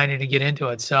excited behind it, to get into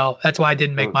it. So that's why I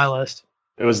didn't make my list.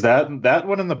 It was that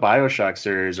one in the BioShock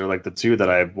series, or the 2 that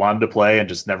I wanted to play and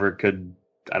just never could,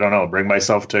 I don't know, bring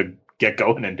myself to get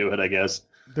going into it, I guess.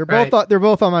 They're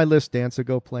both on my list, Dan, so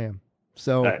go play them.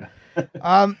 So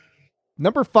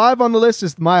number 5 on the list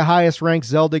is my highest ranked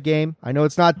Zelda game. I know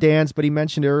it's not Dan's, but he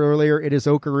mentioned it earlier. It is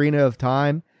Ocarina of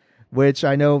Time, which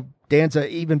I know Dan's an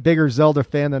even bigger Zelda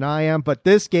fan than I am, but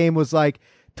this game was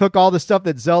took all the stuff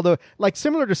that Zelda, like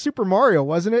similar to Super Mario,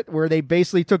 wasn't it? Where they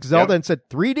basically took Zelda and said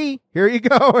 3D, here you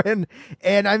go.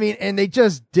 And I mean, and they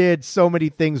just did so many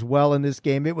things well in this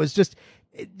game. It was just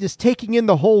taking in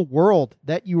the whole world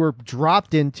that you were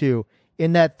dropped into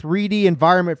in that 3D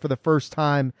environment for the first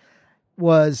time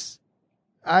was,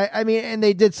 I mean, and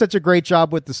they did such a great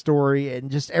job with the story, and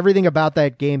just everything about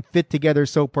that game fit together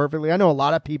so perfectly. I know a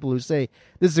lot of people who say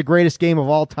this is the greatest game of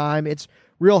all time. It's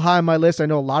real high on my list. I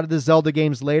know a lot of the Zelda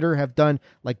games later have done,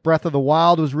 like Breath of the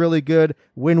Wild was really good.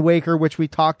 Wind Waker, which we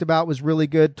talked about, was really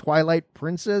good. Twilight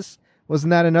Princess,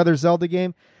 wasn't that another Zelda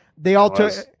game? They all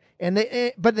took,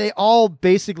 but they all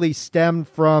basically stemmed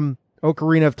from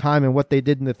Ocarina of Time and what they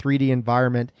did in the 3D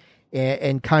environment,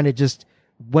 and kind of just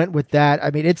went with that. I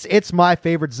mean, it's my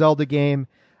favorite Zelda game.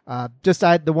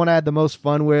 The one I had the most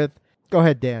fun with. Go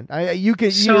ahead, Dan. You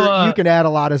can add a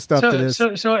lot of stuff to this.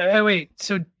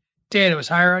 So Dan, it was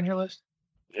higher on your list?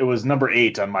 It was number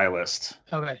 8 on my list.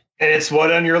 Okay. And it's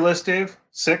what on your list, Dave?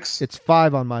 6? It's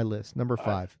 5 on my list. Number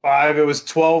 5. 5. It was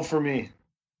 12 for me.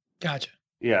 Gotcha.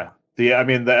 Yeah. The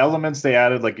elements they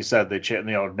added, like you said,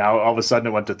 now all of a sudden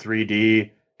it went to 3D,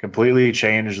 completely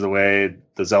changed the way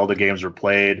the Zelda games were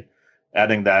played,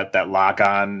 adding that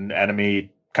lock-on enemy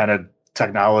kind of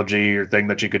technology or thing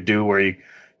that you could do where you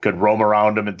could roam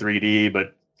around them in 3D,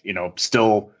 but,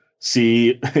 still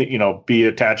see, be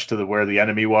attached to where the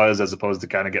enemy was, as opposed to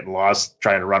kind of getting lost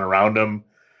trying to run around them.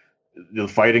 The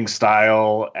fighting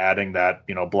style, adding that,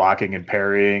 blocking and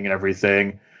parrying and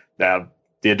everything. That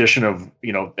the addition of,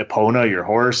 Epona, your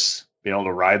horse, being able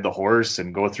to ride the horse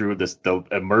and go through the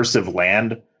immersive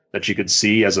land that you could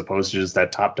see, as opposed to just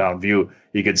that top-down view.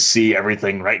 You could see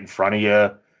everything right in front of you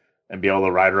and be able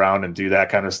to ride around and do that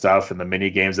kind of stuff. And the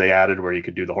mini games they added where you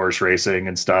could do the horse racing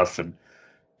and stuff, and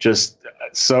just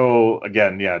so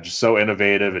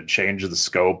innovative. It changed the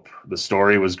scope. The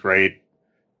story was great,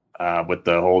 with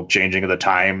the whole changing of the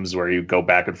times where you go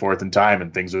back and forth in time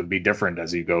and things would be different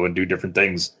as you go and do different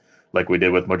things, like we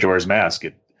did with Majora's Mask.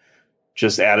 It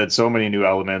just added so many new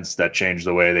elements that changed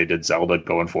the way they did Zelda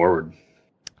going forward.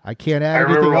 I can't add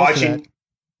anything else to that.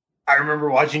 I remember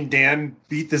watching Dan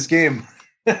beat this game.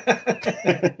 Yeah,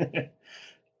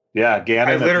 Ganon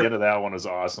at the end of that one was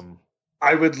awesome.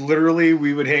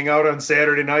 We would hang out on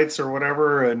Saturday nights or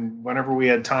whatever, and whenever we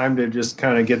had time to just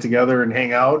kind of get together and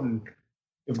hang out, and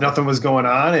if nothing was going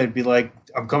on, it'd be like,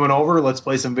 I'm coming over, let's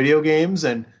play some video games.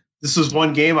 And this was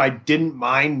one game I didn't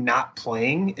mind not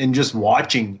playing and just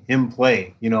watching him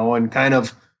play, and kind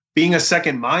of being a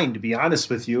second mind, to be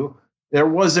honest with you. There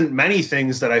wasn't many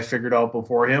things that I figured out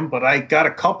before him, but I got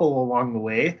a couple along the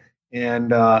way.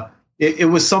 And it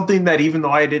was something that, even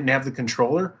though I didn't have the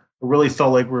controller, it really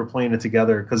felt like we were playing it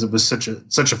together, because it was such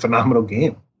a phenomenal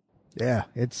game. Yeah,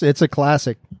 it's a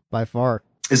classic by far.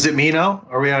 Is it me now?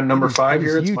 Are we on number 5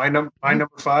 here? It's my number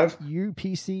 5.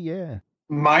 PC, yeah.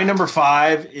 My number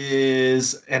 5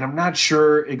 is, and I'm not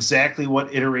sure exactly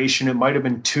what iteration. It might have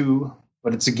been 2,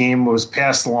 but it's a game that was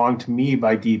passed along to me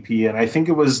by DP, and I think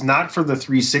it was not for the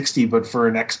 360, but for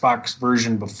an Xbox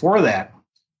version before that.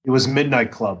 It was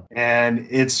Midnight Club, and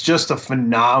it's just a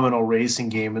phenomenal racing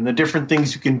game, and the different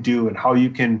things you can do and how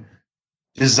you can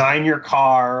design your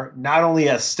car, not only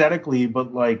aesthetically,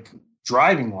 but like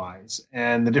driving wise,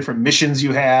 and the different missions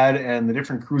you had and the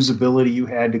different cruisability you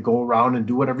had to go around and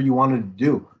do whatever you wanted to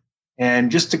do.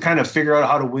 And just to kind of figure out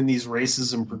how to win these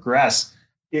races and progress.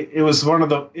 It was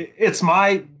it's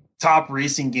my top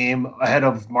racing game ahead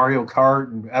of Mario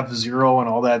Kart and F-Zero and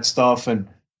all that stuff. And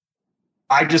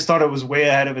I just thought it was way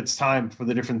ahead of its time for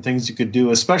the different things you could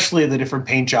do, especially the different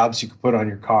paint jobs you could put on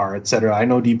your car, etc. I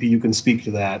know, DP, you can speak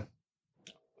to that.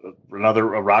 A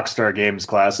Rockstar Games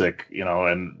classic,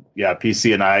 and yeah,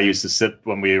 PC and I used to sit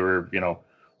when we were,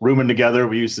 rooming together.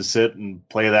 We used to sit and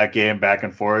play that game back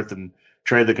and forth and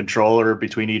trade the controller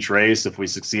between each race if we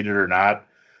succeeded or not.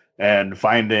 And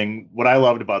finding what I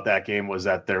loved about that game was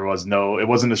that it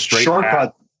wasn't a straight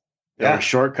path. There were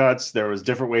shortcuts. There was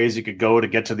different ways you could go to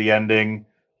get to the ending.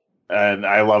 And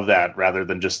I love that, rather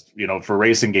than just, for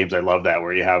racing games, I love that,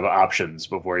 where you have options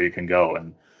before you can go.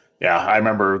 And yeah, I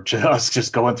remember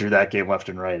just going through that game left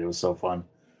and right. It was so fun.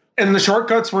 And the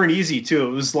shortcuts weren't easy, too.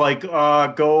 It was like,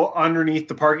 go underneath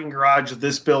the parking garage of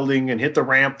this building and hit the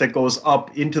ramp that goes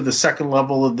up into the second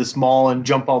level of this mall and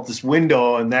jump out this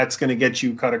window, and that's going to get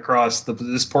you cut across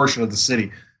this portion of the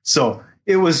city. So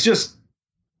it was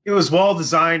well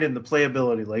designed, and the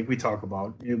playability, like we talk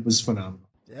about, it was phenomenal.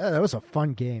 Yeah, that was a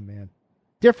fun game, man.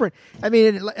 Different. I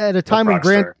mean, at a time when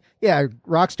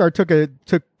Rockstar took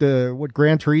what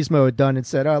Gran Turismo had done and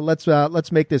said,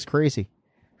 let's make this crazy.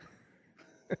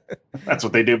 That's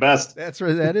what they do best. That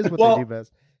is what they do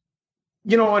best.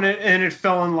 And it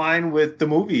fell in line with the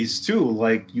movies too.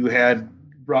 Like you had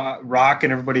Rock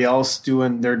and everybody else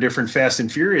doing their different Fast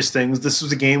and Furious things. This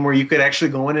was a game where you could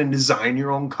actually go in and design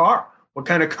your own car. What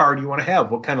kind of car do you want to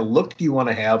have? What kind of look do you want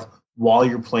to have while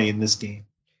you're playing this game?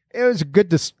 It was a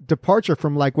good departure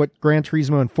from like what Gran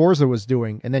Turismo and Forza was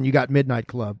doing, and then you got Midnight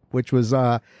Club, which was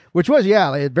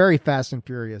very Fast and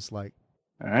Furious like.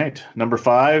 All right, number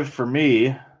 5 for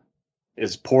me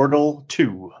is Portal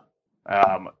 2.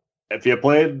 If you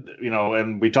played,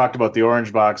 and we talked about the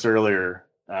Orange Box earlier,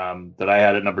 that I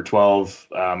had at number 12,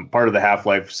 part of the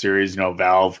Half-Life series,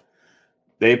 Valve,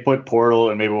 they put Portal,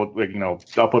 and maybe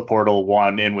they'll put Portal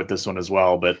 1 in with this one as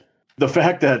well. But the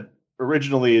fact that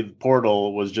originally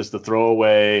Portal was just a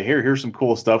throwaway, here's some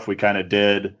cool stuff we kind of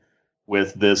did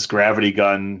with this gravity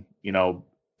gun,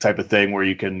 type of thing where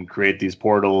you can create these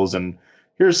portals, and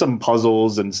here's some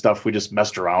puzzles and stuff we just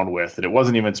messed around with. And it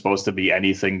wasn't even supposed to be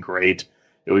anything great.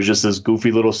 It was just this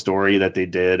goofy little story that they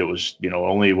did. It was,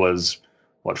 only was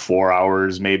 4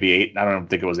 hours, maybe 8. I don't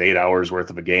think it was 8 hours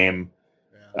worth of a game,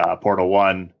 Portal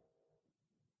 1.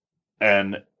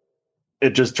 And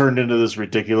it just turned into this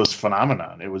ridiculous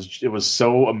phenomenon. It was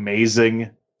so amazing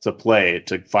to play,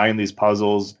 to find these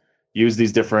puzzles, use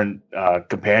these different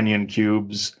companion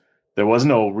cubes. There was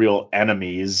no real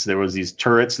enemies. There was these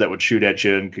turrets that would shoot at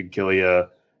you and could kill you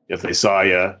if they saw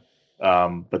you.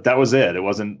 But that was it. It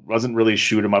wasn't really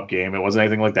shoot 'em up game. It wasn't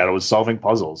anything like that. It was solving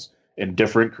puzzles in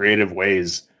different creative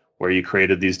ways, where you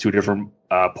created these 2 different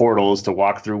portals to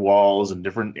walk through walls in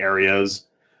different areas.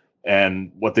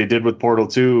 And what they did with Portal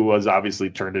 2 was obviously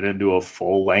turned it into a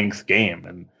full-length game.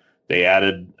 And they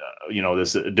added,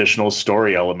 this additional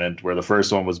story element, where the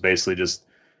first one was basically just,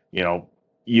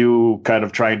 you kind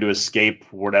of trying to escape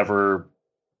whatever,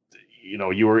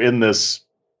 you were in this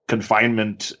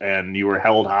confinement and you were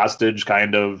held hostage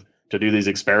kind of to do these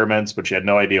experiments, but you had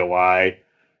no idea why.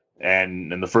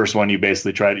 And in the first one, you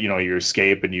basically tried, you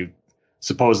escape and you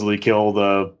supposedly kill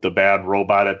the bad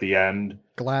robot at the end.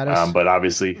 Gladys. But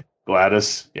obviously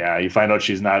Gladys, you find out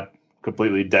she's not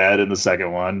completely dead in the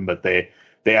second one, but they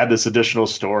add this additional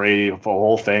story, a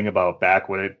whole thing about back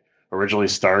when it originally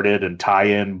started, and tie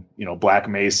in, Black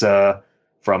Mesa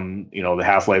from, the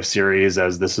Half-Life series,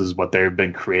 as this is what they've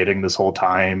been creating this whole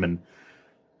time. And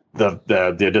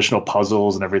the additional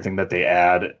puzzles and everything that they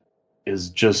add is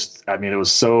just, it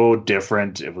was so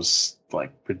different. It was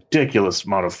like ridiculous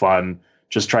amount of fun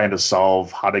just trying to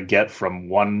solve how to get from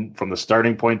the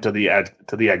starting point to the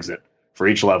exit for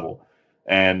each level.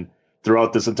 And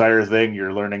throughout this entire thing,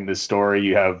 you're learning this story.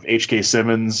 You have H.K.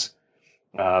 Simmons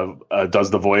does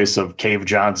the voice of Cave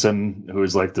Johnson, who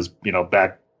is like this,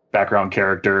 background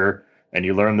character, and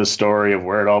you learn the story of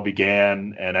where it all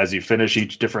began. And as you finish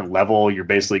each different level, you're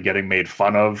basically getting made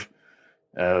fun of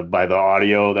by the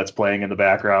audio that's playing in the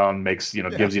background, gives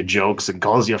you jokes and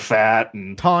calls you fat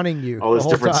and taunting you, all this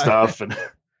different stuff. And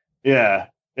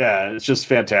it's just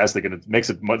fantastic, and it makes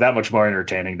it that much more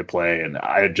entertaining to play. And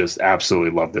I just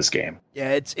absolutely love this game.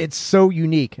 Yeah, it's so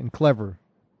unique and clever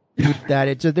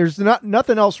that there's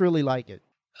nothing else really like it.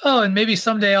 Oh, and maybe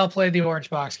someday I'll play the Orange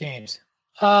Box games.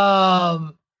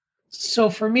 So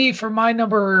for me, for my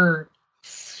number,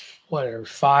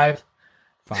 5.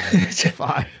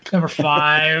 Number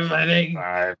 5, I think.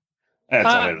 5. That's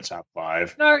only the top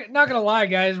 5. Not gonna lie,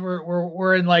 guys.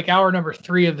 We're in like hour number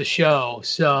 3 of the show.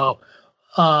 So,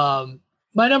 my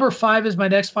number 5 is my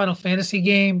next Final Fantasy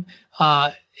game.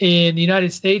 In the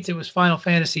United States, it was Final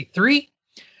Fantasy 3.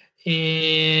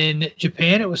 In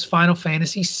Japan, it was Final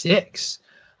Fantasy 6.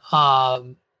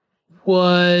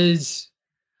 Was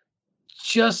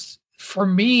just for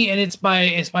me, and it's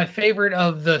my favorite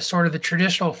of the sort of the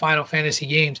traditional Final Fantasy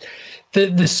games.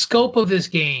 The scope of this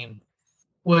game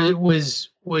was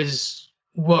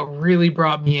what really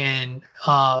brought me in,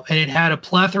 and it had a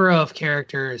plethora of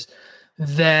characters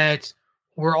that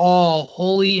were all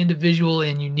wholly individual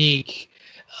and unique,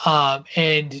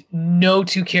 and no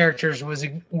 2 characters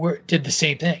did the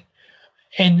same thing,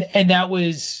 and that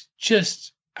was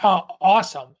just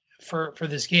awesome for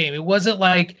this game. It wasn't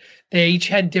like they each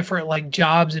had different like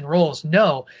jobs and roles.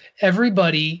 No,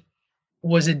 everybody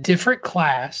was a different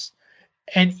class,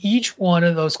 and each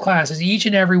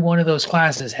and every one of those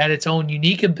classes had its own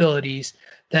unique abilities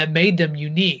that made them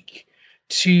unique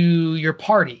to your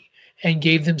party and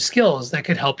gave them skills that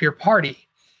could help your party.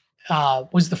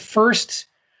 Was the first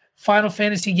Final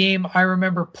Fantasy game I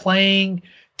remember playing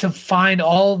to find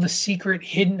all the secret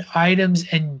hidden items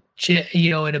and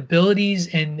and abilities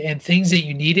and things that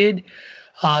you needed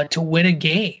to win a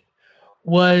game.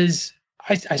 Was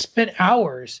I spent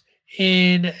hours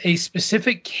in a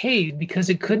specific cave because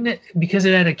it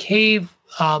had a cave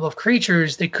of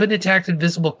creatures that couldn't attack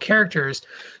invisible characters,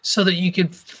 so that you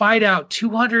could fight out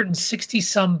 260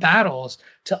 some battles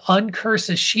to uncurse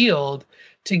a shield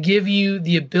to give you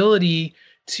the ability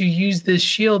to use this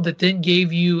shield that then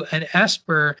gave you an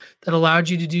Esper that allowed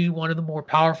you to do one of the more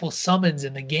powerful summons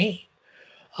in the game.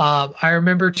 I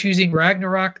remember choosing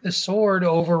Ragnarok the sword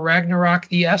over Ragnarok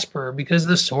the Esper because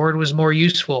the sword was more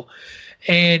useful.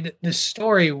 And the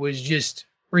story was just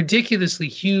ridiculously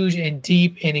huge and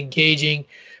deep and engaging.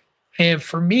 And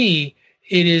for me,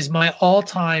 it is my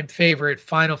all-time favorite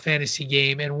Final Fantasy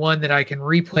game, and one that I can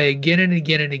replay again and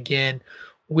again and again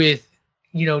with,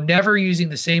 never using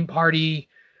the same party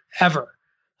ever.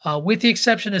 With the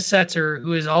exception of Setzer,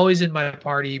 who is always in my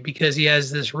party because he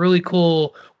has this really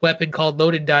cool weapon called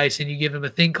Loaded Dice, and you give him a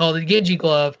thing called a Genji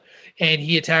Glove, and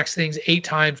he attacks things 8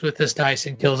 times with this dice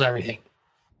and kills everything.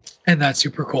 And that's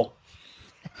super cool.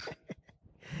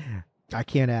 I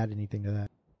can't add anything to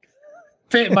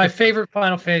that. My favorite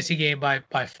Final Fantasy game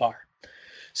by far.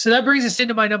 So that brings us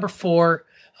into my number 4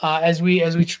 as we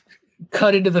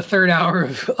cut into the third hour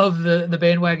of the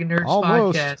Bandwagon Nerds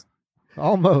podcast.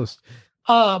 Almost.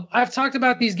 I've talked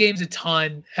about these games a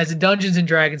ton as a Dungeons and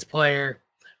Dragons player,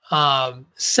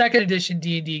 2nd edition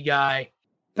D&D guy.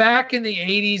 Back in the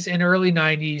 80s and early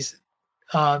 90s,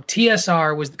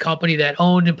 TSR was the company that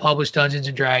owned and published Dungeons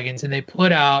and Dragons, and they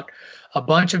put out a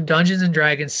bunch of Dungeons and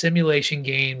Dragons simulation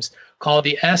games called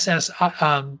the SS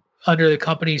under the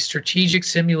company's Strategic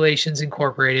Simulations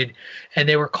Incorporated, and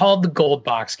they were called the Gold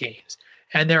Box games.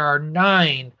 And there are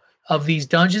 9 of these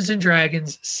Dungeons and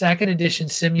Dragons 2nd edition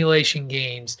simulation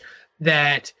games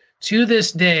that to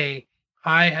this day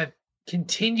I have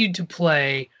continued to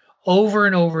play over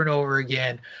and over and over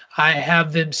again. I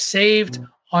have them saved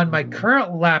on my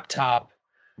current laptop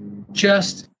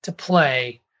just to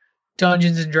play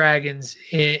Dungeons and Dragons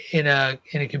in a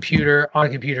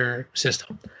computer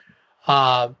system.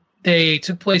 They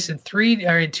took place in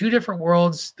 2 different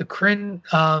worlds: the Kryn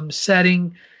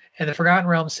setting and the Forgotten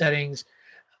Realms settings.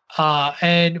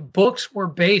 And books were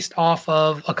based off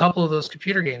of a couple of those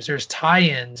computer games. There's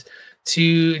tie-ins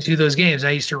to those games.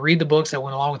 I used to read the books that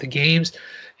went along with the games.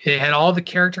 It had all the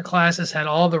character classes, had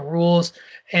all the rules,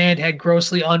 and had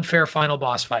grossly unfair final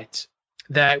boss fights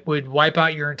that would wipe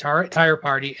out your entire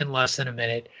party in less than a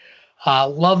minute.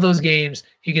 Love those games.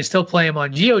 You can still play them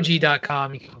on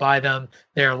GOG.com. You can buy them.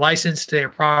 They're licensed, they're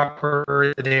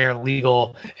proper, they're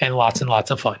legal, and lots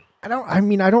of fun. I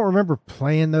don't remember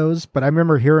playing those, but I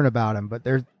remember hearing about them. But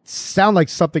they sound like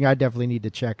something I definitely need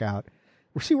to check out.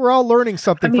 We're all learning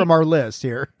something from our list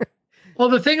here. Well,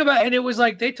 the thing about, and it was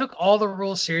like they took all the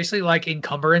rules seriously, like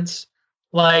encumbrance,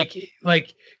 like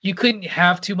you couldn't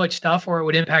have too much stuff or it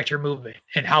would impact your movement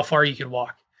and how far you could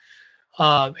walk.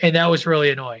 And that was really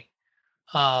annoying.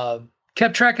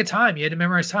 Kept track of time. You had to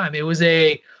memorize time. It was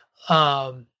a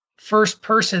first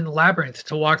person labyrinth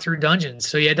to walk through dungeons.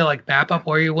 So you had to map up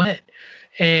where you went.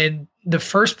 And the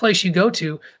first place you go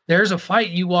to, there's a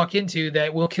fight you walk into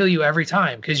that will kill you every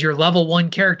time because your level 1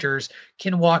 characters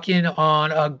can walk in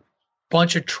on a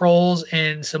bunch of trolls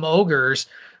and some ogres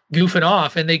goofing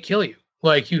off and they kill you.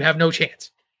 You have no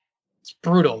chance. It's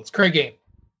brutal. It's a great game.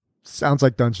 Sounds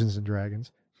like Dungeons and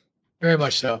Dragons. Very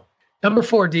much so. Number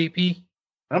 4, DP.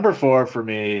 Number 4 for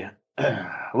me,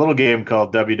 a little game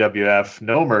called WWF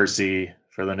No Mercy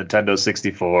for the Nintendo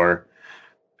 64.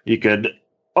 You could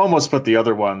almost put the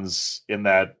other ones in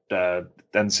that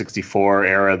N64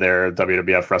 era there,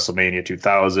 WWF WrestleMania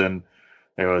 2000.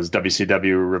 There was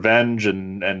WCW Revenge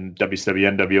and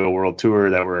WCW NWO World Tour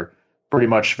that were pretty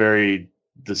much the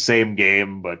same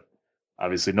game, but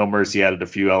obviously No Mercy added a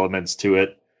few elements to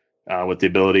it with the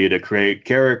ability to create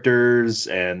characters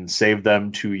and save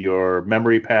them to your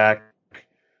memory pack.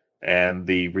 And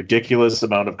the ridiculous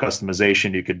amount of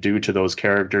customization you could do to those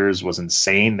characters was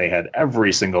insane. They had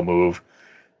every single move.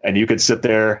 And you could sit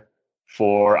there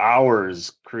for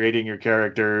hours creating your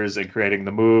characters and creating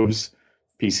the moves.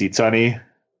 PC Tunney,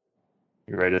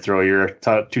 you ready to throw your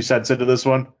 2 cents into this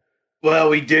one? Well,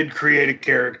 we did create a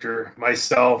character,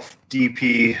 myself,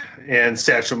 DP, and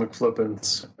Satchel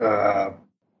McFlippins.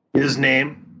 His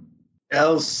name,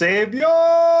 El Savior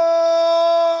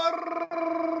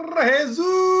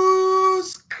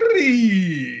Jesus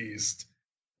Christ.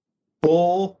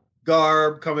 Full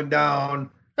garb coming down.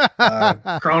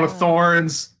 Crown of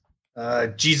Thorns.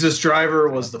 Jesus Driver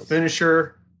was the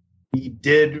finisher. He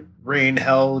did rain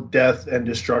hell, death, and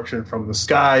destruction from the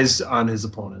skies on his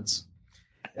opponents.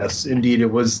 Yes, indeed,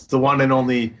 it was the one and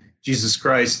only Jesus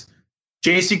Christ.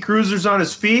 JC Cruiser's on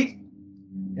his feet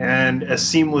and a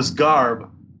seamless garb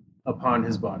upon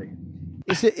his body.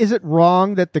 Is it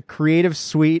wrong that the creative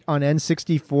suite on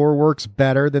N64 works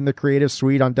better than the creative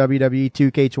suite on WWE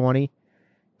 2K20?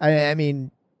 I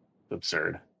mean,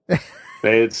 absurd.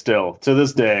 They still, to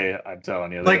this day, I'm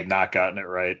telling you, they have not gotten it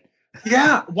right.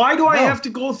 Yeah, why do I have to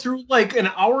go through like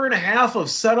an hour and a half of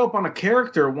setup on a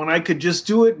character when I could just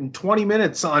do it in 20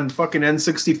 minutes on fucking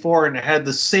N64 and it had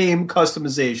the same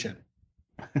customization?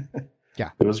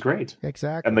 Yeah, it was great.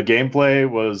 Exactly. And the gameplay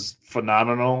was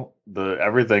phenomenal.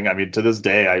 Everything. I mean, to this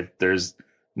day, there's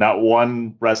not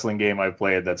one wrestling game I've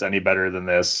played that's any better than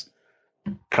this.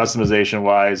 Customization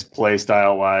wise, play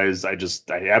style wise, I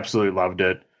absolutely loved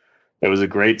it. It was a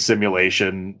great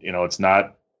simulation. You know, it's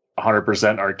not 100%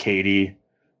 arcadey.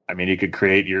 I mean, you could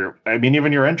create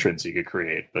even your entrance you could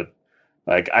create, but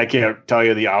like, I can't tell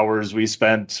you the hours we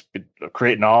spent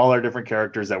creating all our different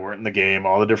characters that weren't in the game,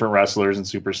 all the different wrestlers and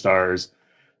superstars.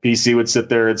 PC would sit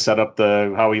there and set up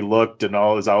how he looked and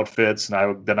all his outfits, and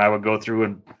I would go through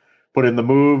and put in the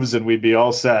moves, and we'd be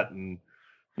all set. And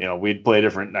you know, we'd play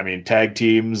tag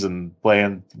teams and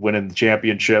winning the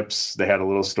championships. They had a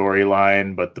little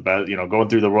storyline, but going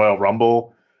through the Royal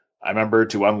Rumble, I remember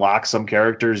to unlock some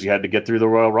characters, you had to get through the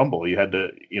Royal Rumble. You had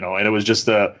to, and it was just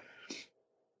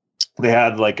they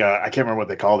had I can't remember what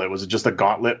they called it. Was it just a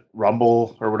gauntlet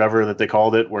rumble or whatever that they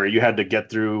called it, where you had to get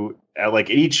through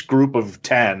each group of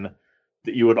 10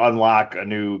 that you would unlock a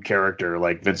new character,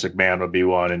 like Vince McMahon would be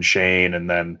one and Shane. And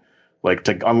then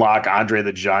to unlock Andre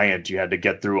the Giant, you had to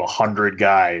get through 100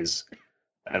 guys.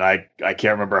 And I can't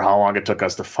remember how long it took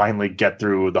us to finally get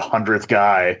through the 100th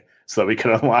guy so that we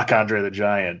could unlock Andre the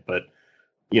Giant. But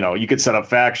you could set up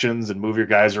factions and move your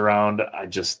guys around. I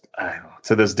don't know.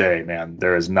 To this day, man,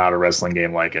 there is not a wrestling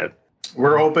game like it.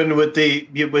 We're hoping with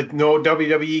no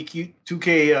WWE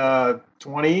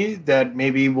 2K20 that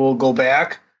maybe we'll go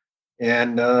back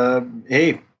and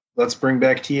hey, let's bring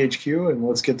back THQ and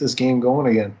let's get this game going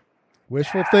again.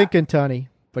 Wishful thinking, Tony,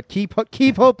 but keep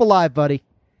hope alive, buddy.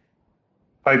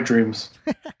 Pipe dreams,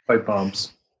 pipe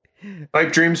bombs,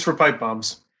 pipe dreams for pipe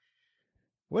bombs.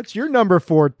 What's your number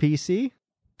 4, PC?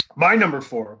 My number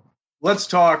 4. Let's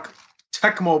talk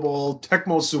Tecmo Bowl,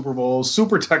 Tecmo Super Bowl,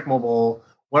 Super Tecmo Bowl,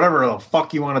 whatever the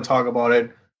fuck you want to talk about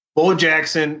it. Bo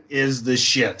Jackson is the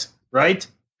shit, right?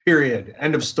 Period.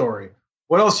 End of story.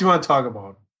 What else you want to talk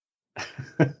about?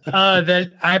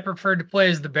 That I prefer to play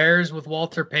as the Bears with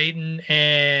Walter Payton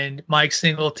and Mike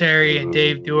Singletary and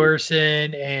Dave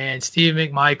Duerson and Steve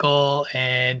McMichael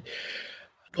and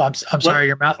I'm sorry,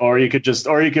 your mouth. Or you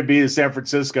could be San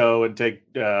Francisco and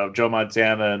take Joe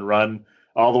Montana and run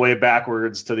all the way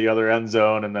backwards to the other end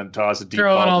zone and then toss a deep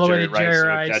ball to Jerry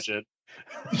Rice and catch it.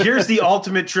 Here's the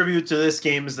ultimate tribute to this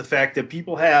game is the fact that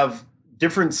people have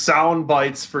different sound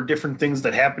bites for different things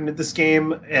that happened in this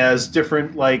game as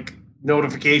different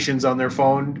notifications on their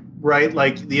phone, right?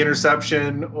 Like the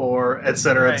interception or et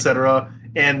cetera, et cetera.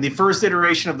 And the first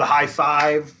iteration of the high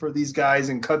five for these guys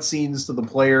and cutscenes to the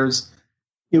players.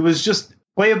 It was just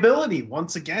playability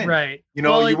once again. Right. You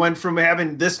went from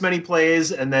having this many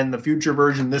plays and then the future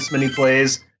version, this many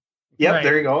plays. Yep, right.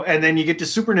 There you go. And then you get to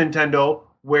Super Nintendo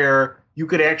where you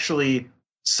could actually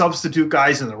substitute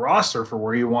guys in the roster for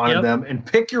where you wanted them and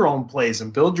pick your own plays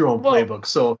and build your own playbook.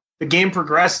 So the game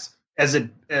progressed as it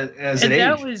aged.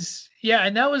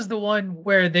 That was the one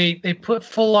where they put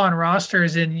full on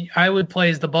rosters, and I would play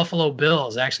as the Buffalo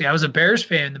Bills. Actually, I was a Bears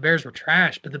fan. The Bears were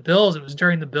trash, but the Bills, it was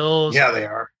during the Bills. Yeah, they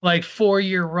are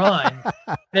 4-year run.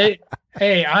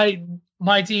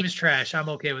 My team is trash. I'm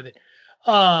okay with it.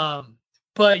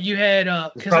 But you had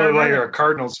probably why you're a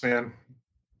Cardinals fan.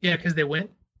 Yeah, because they win.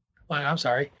 I'm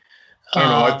sorry. I don't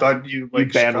know. I thought you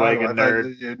bandwagon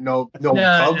nerd. No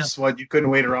Cubs. No. What, you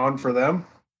couldn't wait around for them?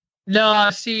 No,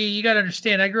 see, you got to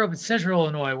understand. I grew up in Central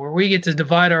Illinois, where we get to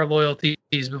divide our loyalties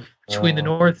between the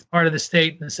north part of the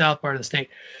state and the south part of the state.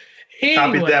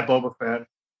 Anyway, copied that, Boba Fett.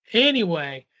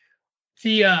 Anyway,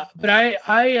 but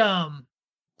I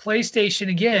PlayStation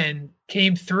again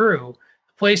came through.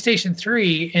 PlayStation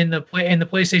 3 in the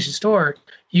PlayStation Store,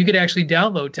 you could actually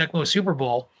download Tecmo Super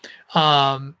Bowl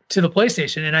to the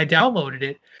PlayStation, and I downloaded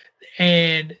it.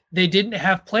 And they didn't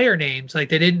have player names, that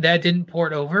didn't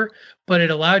port over, but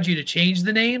it allowed you to change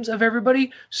the names of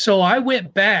everybody. So I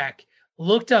went back,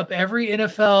 looked up every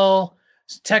NFL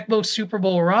Tecmo Super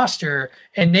Bowl roster,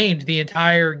 and named the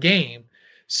entire game,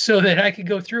 so that I could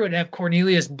go through and have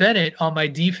Cornelius Bennett on my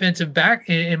defensive back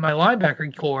in my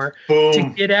linebacker core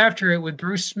to get after it with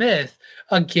Bruce Smith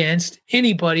against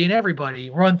anybody and everybody.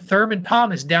 Run Thurman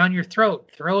Thomas down your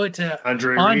throat, throw it to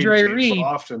Andre Reed.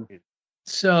 Often.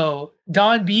 So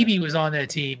Don Beebe was on that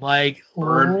team.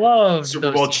 Loved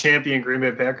Super Bowl champion Green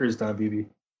Bay Packers, Don Beebe.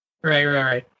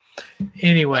 Right.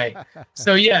 Anyway,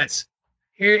 so yes,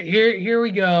 Here we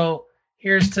go.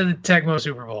 Here's to the Tecmo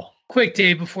Super Bowl. Quick,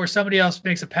 Dave, before somebody else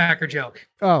makes a Packer joke.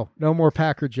 Oh, no more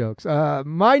Packer jokes.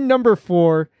 My number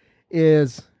 4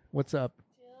 is what's up?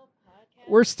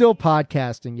 We're still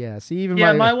podcasting. Yes,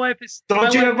 my wife is.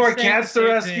 Don't you have more cats to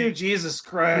rescue? Jesus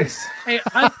Christ! Hey,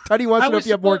 I thought he wants to know if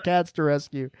you have more cats to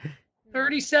rescue.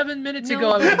 37 minutes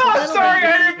ago. I'm sorry,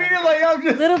 I didn't mean it.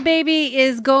 Like Little baby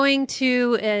is going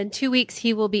to in 2 weeks.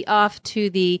 He will be off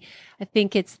to I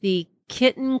think it's the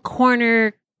Kitten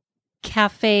Corner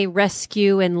Cafe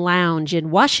Rescue and Lounge in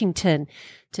Washington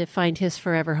to find his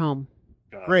forever home.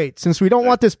 Great. Since we don't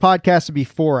want this podcast to be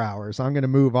 4 hours, I'm going to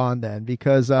move on then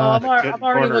because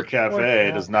Corner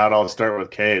Cafe does not all start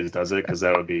with K's, does it? Because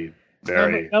that would be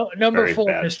number very 4,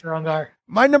 bad. Mr. Ungar.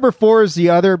 My number 4 is the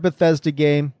other Bethesda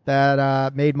game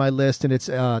that made my list, and it's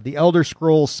the Elder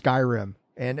Scrolls Skyrim.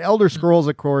 And Elder Scrolls,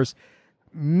 of course,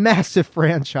 massive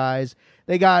franchise.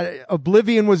 They got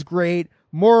Oblivion was great,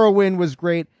 Morrowind was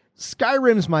great.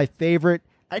 Skyrim's my favorite.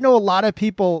 I know a lot of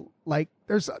people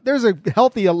there's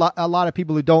a lot of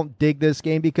people who don't dig this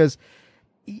game because,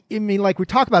 I mean, like we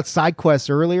talked about side quests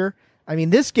earlier. I mean,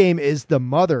 this game is the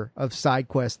mother of side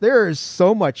quests. There is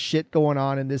so much shit going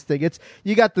on in this thing.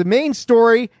 You got the main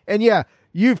story, and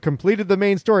you've completed the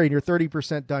main story, and you're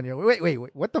 30% done. You're like, wait,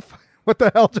 what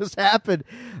the hell just happened?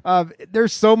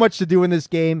 There's so much to do in this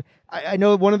game. I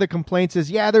know one of the complaints is,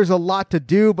 there's a lot to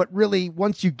do, but really,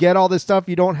 once you get all this stuff,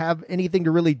 you don't have anything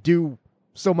to really do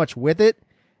so much with it.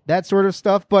 That sort of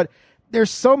stuff. But there's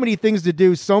so many things to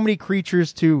do, so many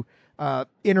creatures to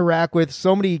interact with,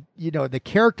 so many, the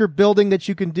character building that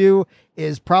you can do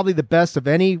is probably the best of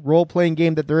any role-playing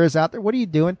game that there is out there. What are you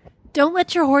doing? Don't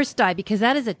let your horse die, because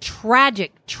that is a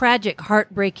tragic,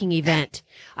 heartbreaking event.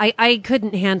 I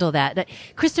couldn't handle that.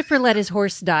 Christopher let his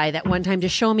horse die that one time to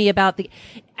show me about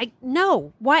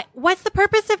no. What's the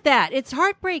purpose of that? It's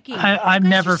heartbreaking. I'm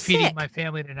never feeding my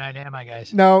family tonight, am I,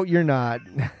 guys? No, you're not.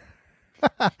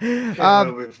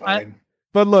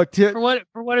 But look, for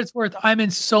what it's worth, I'm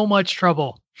in so much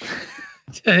trouble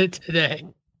today.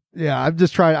 Yeah, I'm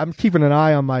just trying. I'm keeping an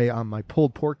eye on my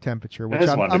pulled pork temperature, which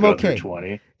I'm okay.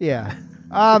 20. Yeah.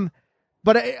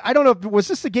 But I don't know. Was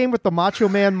this the game with the Macho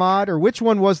Man mod, or which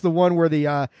one was the one where they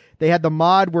had the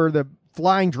mod where the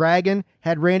flying dragon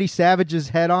had Randy Savage's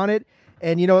head on it?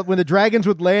 And, when the dragons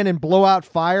would land and blow out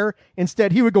fire,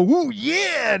 instead he would go, "Ooh,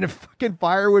 yeah," and the fucking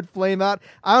fire would flame out.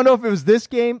 I don't know if it was this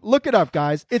game. Look it up,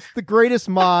 guys. It's the greatest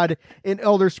mod in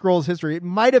Elder Scrolls history. It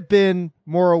might have been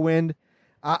Morrowind.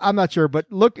 I'm not sure, but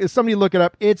somebody look it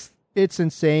up. It's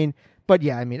insane. But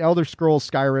yeah, I mean, Elder Scrolls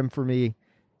Skyrim for me,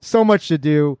 so much to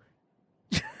do.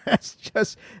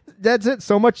 that's it.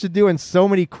 So much to do and so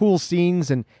many cool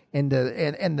scenes and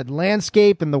the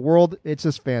landscape and the world. It's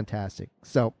just fantastic.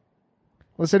 So,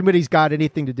 unless anybody's got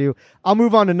anything to do, I'll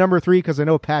move on to number 3 because I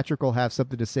know Patrick will have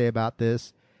something to say about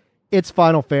this. It's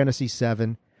Final Fantasy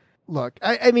VII. Look,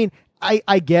 I mean,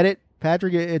 I get it,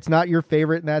 Patrick. It's not your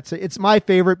favorite, and it's my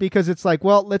favorite because it's like,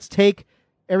 well, let's take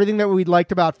everything that we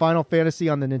liked about Final Fantasy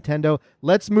on the Nintendo.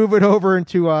 Let's move it over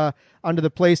into onto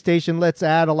the PlayStation. Let's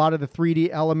add a lot of the 3D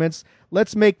elements.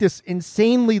 Let's make this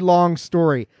insanely long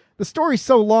story. The story's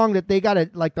so long that they got to,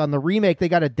 like on the remake, they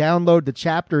got to download the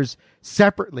chapters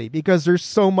separately because there's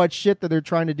so much shit that they're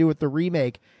trying to do with the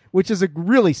remake, which is a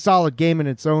really solid game in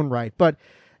its own right.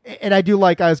 And I do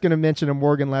like, I was going to mention to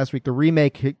Morgan last week, the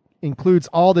remake includes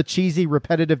all the cheesy,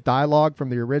 repetitive dialogue from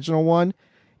the original one.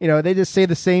 They just say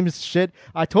the same shit.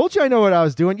 I told you I know what I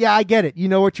was doing. Yeah, I get it. You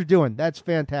know what you're doing. That's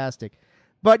fantastic.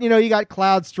 But, you got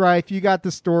Cloud Strife. You got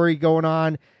the story going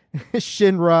on.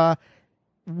 Shinra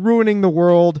ruining the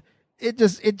world.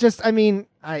 I mean,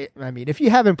 if you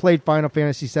haven't played Final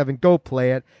Fantasy VII, go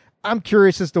play it. I'm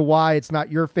curious as to why it's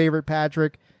not your favorite,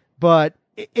 Patrick, but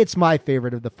it's my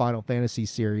favorite of the Final Fantasy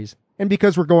series. And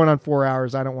because we're going on 4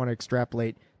 hours, I don't want to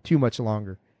extrapolate too much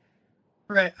longer.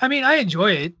 Right. I mean, I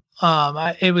enjoy it.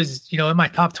 It was, in my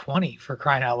top 20 for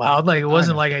crying out loud. Like, it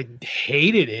wasn't like I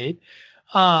hated it.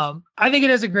 I think it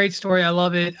has a great story. I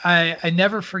love it. I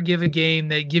never forgive a game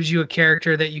that gives you a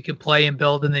character that you can play and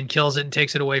build and then kills it and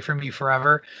takes it away from you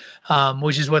forever,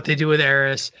 which is what they do with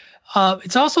Aeris.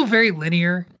 It's also very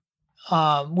linear,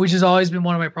 which has always been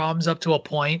one of my problems up to a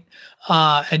point,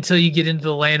 until you get into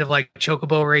the land of like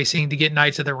chocobo racing to get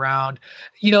Knights of the Round.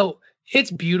 It's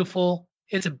beautiful.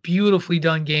 It's a beautifully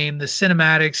done game. The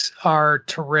cinematics are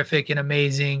terrific and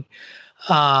amazing.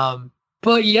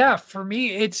 But yeah, for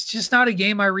me, it's just not a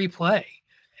game I replay.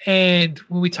 And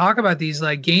when we talk about these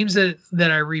like games that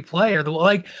I replay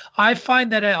are I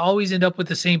find that I always end up with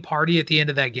the same party at the end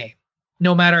of that game,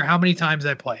 no matter how many times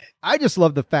I play it. I just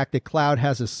love the fact that Cloud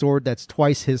has a sword that's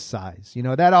twice his size.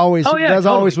 That always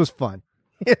always was fun.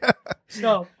 Yeah.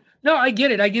 So no, I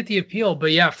get it. I get the appeal,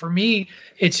 but yeah, for me,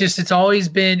 it's always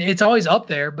up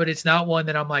there, but it's not one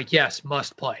that I'm like, yes,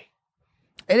 must play.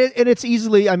 And it's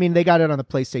easily, I mean, they got it on the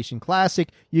PlayStation Classic.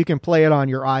 You can play it on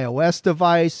your iOS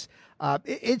device.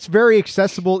 It's very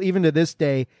accessible even to this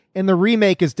day. And the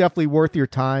remake is definitely worth your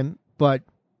time. But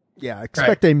yeah,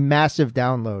 expect a massive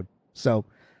download. So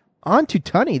on to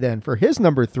Tunney then for his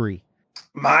number 3.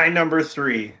 My number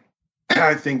 3,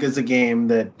 I think, is a game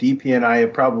that DP and I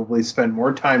have probably spent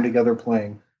more time together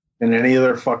playing than any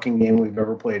other fucking game we've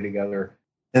ever played together.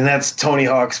 And that's Tony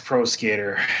Hawk's Pro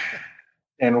Skater.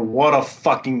 And what a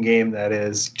fucking game that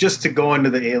is. Just to go into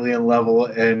the alien level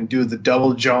and do the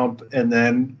double jump and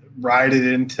then ride it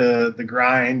into the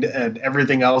grind and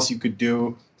everything else you could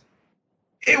do.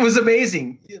 It was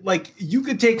amazing. Like, you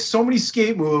could take so many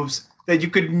skate moves that you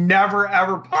could never,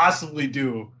 ever possibly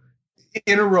do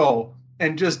in a row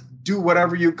and just do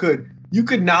whatever you could. You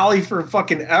could nollie for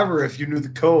fucking ever if you knew the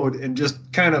code and just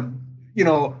kind of,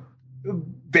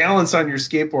 balance on your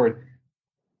skateboard.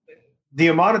 The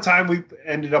amount of time we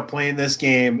ended up playing this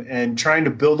game and trying to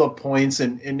build up points,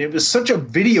 and it was such a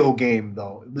video game,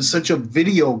 though. It was such a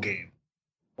video game.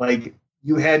 Like,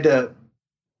 you had to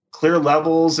clear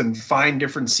levels and find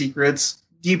different secrets.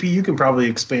 DP, you can probably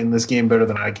explain this game better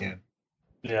than I can.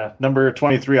 Yeah, number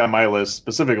 23 on my list,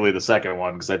 specifically the second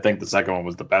one, because I think the second one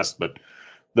was the best, but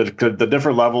the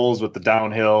different levels with the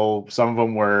downhill, some of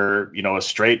them were, a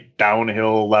straight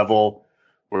downhill level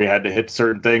where you had to hit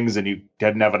certain things and you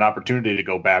didn't have an opportunity to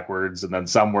go backwards. And then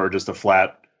some were just a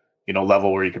flat,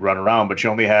 level where you could run around, but you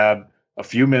only had a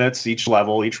few minutes each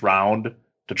level, each round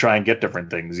to try and get different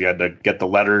things. You had to get the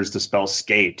letters to spell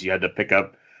skate. You had to pick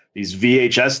up these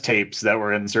VHS tapes that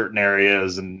were in certain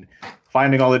areas and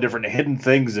finding all the different hidden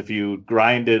things. If you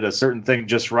grinded a certain thing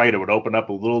just right, it would open up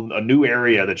a new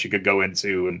area that you could go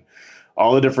into, and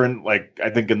all the different, like, I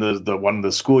think in the one in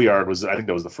the schoolyard I think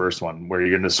that was the first one where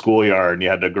you're in the schoolyard and you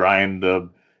had to grind the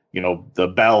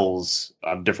bells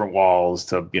on different walls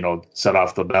to, set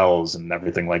off the bells and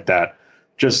everything like that.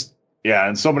 Just, yeah.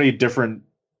 And so many different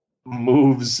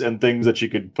moves and things that you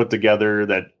could put together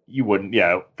that you wouldn't,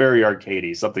 very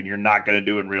arcadey, something you're not going to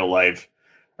do in real life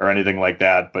or anything like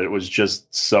that. But it was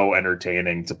just so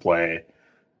entertaining to play.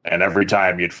 And every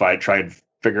time you'd try and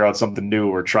figure out something new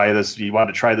or you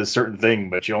wanted to try this certain thing,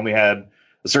 but you only had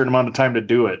a certain amount of time to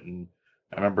do it. And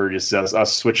I remember just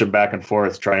us switching back and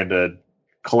forth, trying to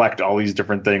collect all these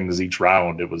different things each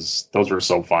round. Those were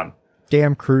so fun.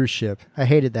 Damn cruise ship. I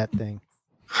hated that thing.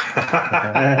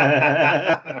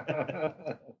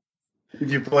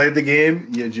 If you played the game,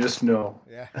 you just know.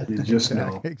 Yeah. You just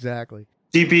know. Exactly.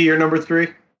 DP, your number 3?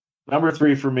 Number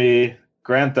 3 for me,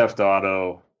 Grand Theft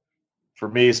Auto. For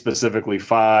me, specifically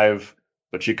 5,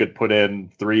 but you could put in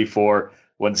 3, 4.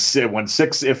 When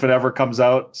 6, if it ever comes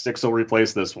out, 6 will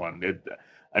replace this one.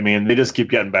 They just keep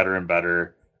getting better and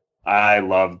better. I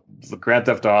love the Grand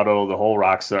Theft Auto, the whole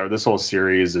Rockstar. This whole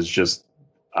series is just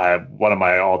one of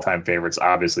my all-time favorites,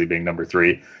 obviously being number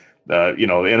 3. The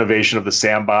innovation of the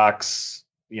sandbox,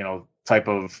 type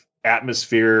of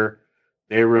atmosphere,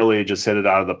 they really just hit it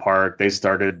out of the park. They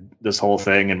started this whole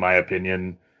thing, in my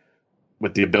opinion,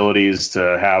 with the abilities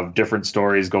to have different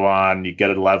stories go on. You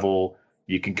get a level,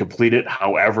 you can complete it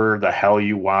however the hell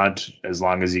you want, as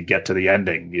long as you get to the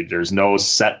ending. There's no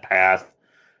set path.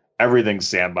 Everything's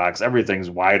sandbox. Everything's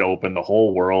wide open. The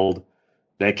whole world.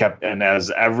 And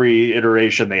as every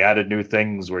iteration, they added new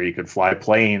things where you could fly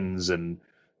planes, and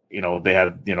they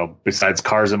had, besides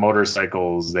cars and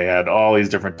motorcycles, they had all these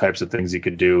different types of things you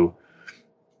could do.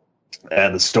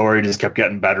 And the story just kept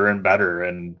getting better and better.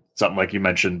 And something like you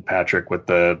mentioned, Patrick, with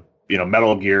the,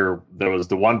 Metal Gear, there was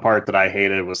the one part that I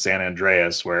hated was San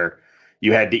Andreas, where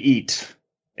you had to eat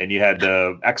and you had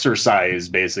to exercise,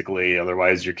 basically.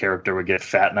 Otherwise, your character would get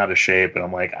fat and out of shape. And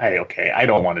I'm like, I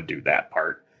don't want to do that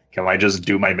part. Can I just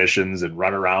do my missions and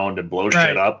run around and blow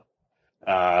shit up?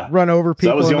 Run over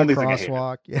people in the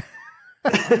crosswalk. Yeah.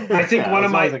 I think one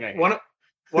of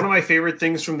my favorite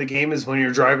things from the game is when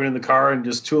you're driving in the car and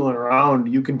just tooling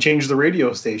around, you can change the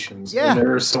radio stations. Yeah. And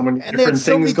there are so many different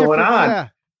things going on.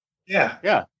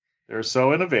 Yeah. They're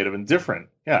so innovative and different.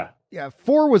 Yeah. Yeah.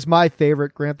 4 was my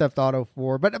favorite, Grand Theft Auto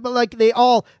 4, but like they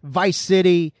all, Vice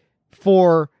City,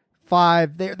 4,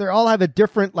 5, they all have a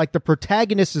different, like the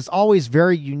protagonist is always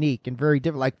very unique and very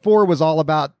different. Like 4 was all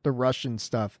about the Russian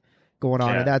stuff going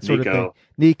on and that sort of thing.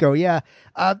 Nico, yeah.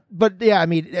 But yeah,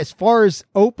 as far as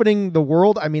opening the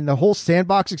world, the whole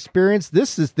sandbox experience,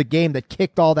 this is the game that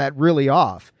kicked all that really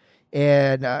off,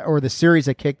 and or the series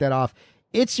that kicked that off.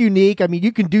 It's unique.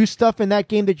 You can do stuff in that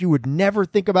game that you would never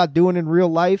think about doing in real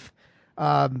life.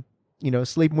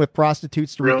 sleeping with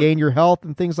prostitutes to regain your health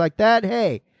and things like that.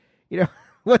 Hey,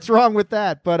 what's wrong with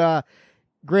that? But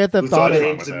Grand Theft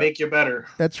Auto to make you better.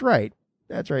 That's right.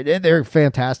 And they're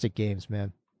fantastic games,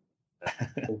 man.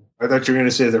 I thought you were going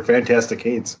to say they're fantastic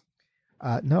hates.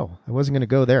 No, I wasn't going to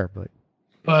go there,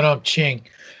 but ching.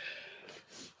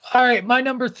 All right, my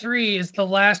number 3 is the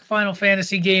last Final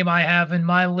Fantasy game I have in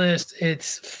my list.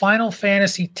 It's Final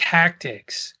Fantasy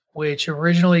Tactics, which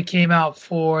originally came out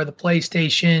for the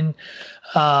PlayStation.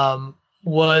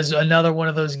 Was another one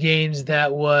of those games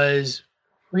that was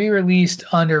re-released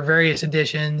under various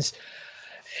editions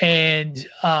and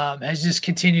has just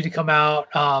continued to come out,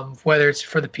 whether it's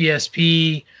for the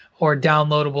PSP or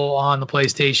downloadable on the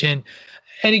PlayStation.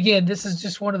 And again, this is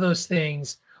just one of those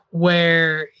things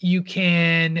where you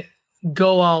can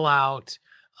go all out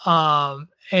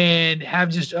and have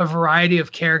just a variety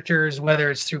of characters,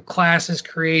 whether it's through classes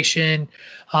creation,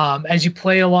 as you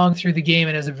play along through the game.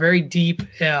 It has a very deep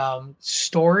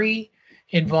story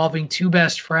involving two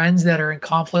best friends that are in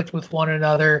conflict with one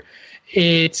another.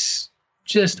 It's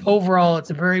just overall,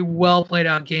 it's a very well played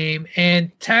out game, and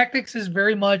tactics is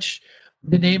very much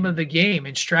the name of the game,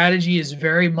 and strategy is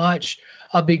very much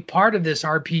a big part of this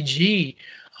RPG.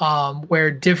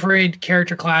 Where different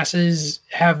character classes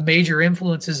have major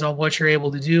influences on what you're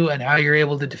able to do and how you're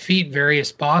able to defeat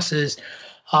various bosses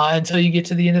until you get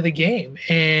to the end of the game.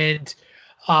 And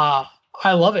I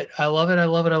love it. I love it.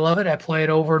 I play it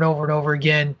over and over and over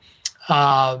again.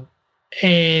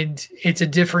 And it's a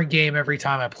different game every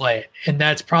time I play it. And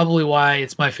that's probably why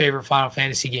it's my favorite Final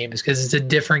Fantasy game, is because it's a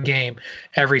different game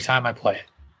every time I play it.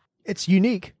 It's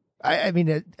unique. I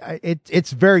mean,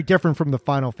 it's very different from the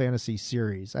Final Fantasy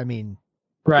series. I mean,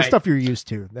 the stuff you're used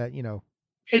to.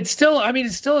 It's still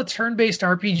a turn-based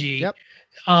RPG. Yep.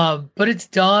 But it's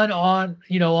done on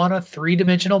a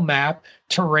 3-dimensional map.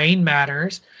 Terrain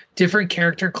matters. Different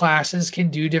character classes can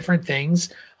do different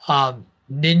things.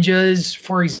 Ninjas,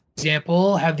 for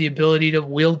example, have the ability to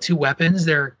wield 2 weapons.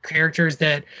 They're characters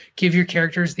that give your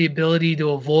characters the ability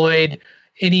to avoid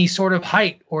any sort of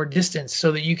height or distance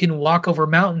so that you can walk over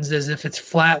mountains as if it's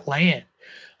flat land.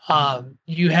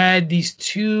 You had these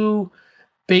 2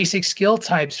 basic skill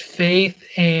types, faith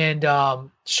and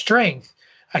strength.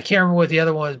 I can't remember what the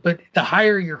other one was, but the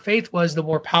higher your faith was, the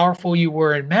more powerful you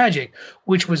were in magic,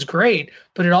 which was great,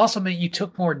 but it also meant you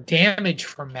took more damage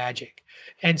from magic.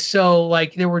 And so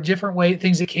there were different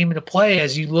things that came into play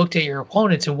as you looked at your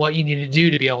opponents and what you needed to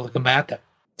do to be able to combat them.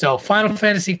 So Final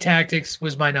Fantasy Tactics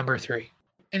was my number 3.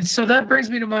 And so that brings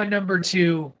me to my number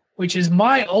 2, which is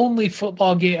my only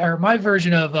football game, or my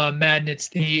version of Madden. It's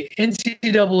the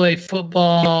NCAA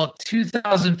Football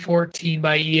 2014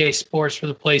 by EA Sports for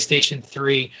the PlayStation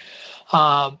 3.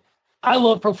 I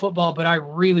love pro football, but I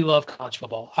really love college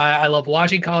football. I love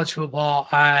watching college football.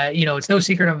 It's no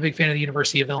secret I'm a big fan of the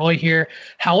University of Illinois here.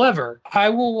 However, I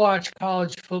will watch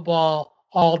college football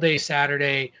all day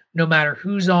Saturday, no matter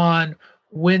who's on,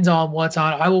 when's on, what's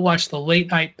on. I will watch the late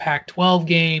night Pac-12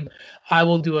 game. I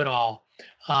will do it all.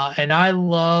 And I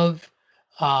love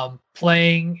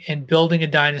playing and building a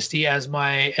dynasty as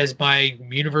my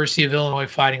University of Illinois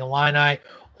Fighting Illini.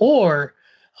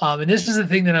 And this is the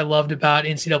thing that I loved about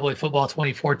NCAA Football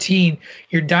 2014,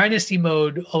 your dynasty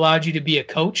mode allowed you to be a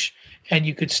coach, and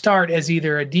you could start as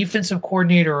either a defensive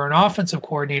coordinator or an offensive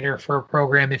coordinator for a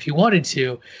program if you wanted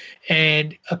to.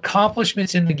 And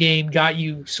accomplishments in the game got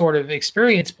you sort of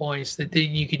experience points that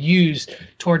then you could use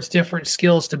towards different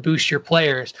skills to boost your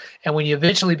players. And when you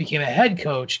eventually became a head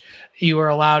coach, you were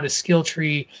allowed a skill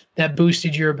tree that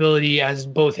boosted your ability as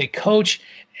both a coach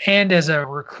and as a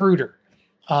recruiter.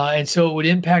 And so it would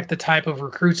impact the type of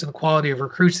recruits and the quality of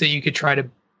recruits that you could try to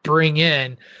bring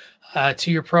in to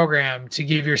your program to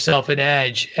give yourself an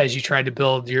edge as you try to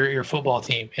build your football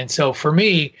team. And so for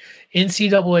me,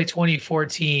 NCAA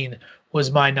 2014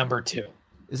 was my number 2.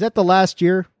 Is that the last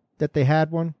year that they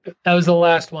had one? That was the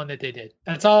last one that they did.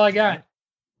 That's all I got.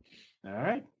 All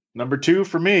right. Number 2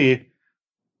 for me,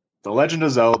 The Legend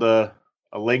of Zelda,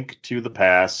 A Link to the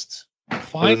Past.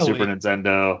 Finally. For the Super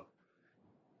Nintendo.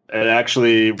 It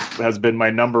actually has been my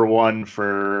number 1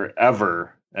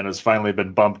 forever, and has finally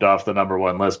been bumped off the number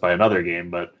 1 list by another game.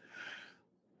 But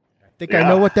I think I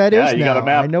know what that is. You now. got a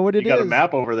map. I know what it is. You got a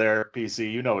map over there,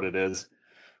 PC. You know what it is.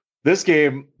 This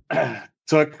game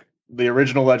took the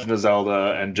original Legend of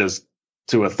Zelda and just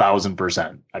to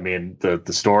 1,000%. I mean, the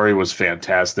story was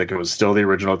fantastic. It was still the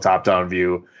original top-down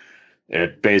view.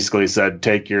 It basically said,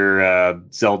 take your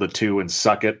Zelda 2 and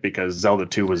suck it, because Zelda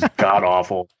 2 was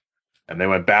god-awful. And they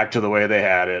went back to the way they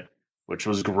had it, which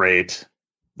was great.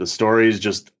 The story is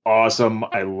just awesome.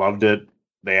 I loved it.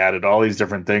 they added all these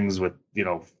different things with,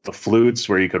 the flutes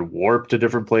where you could warp to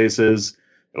different places.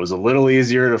 It was a little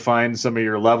easier to find some of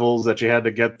your levels that you had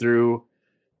to get through,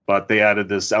 but they added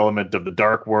this element of the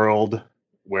dark world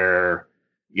where,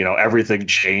 everything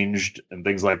changed and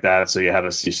things like that. So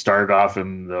you started off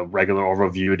in the regular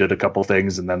overview, did a couple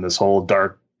things, and then this whole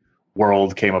dark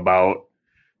world came about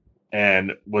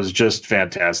and was just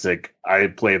fantastic. I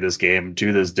play this game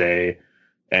to this day,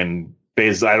 and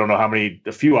I don't know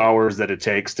a few hours that it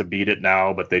takes to beat it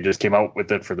now, but they just came out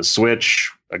with it for the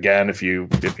Switch. Again, if you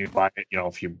buy it,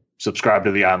 if you subscribe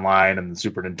to the online and the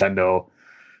Super Nintendo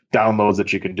downloads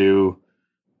that you can do.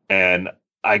 And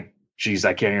I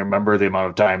can't even remember the amount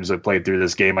of times I played through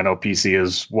this game. I know PC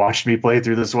has watched me play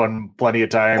through this one plenty of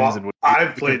times. Well, and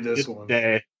I've played this one.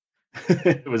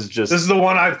 It was just... This is the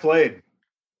one I've played.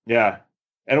 Yeah.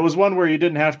 And it was one where you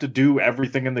didn't have to do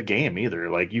everything in the game either.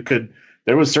 Like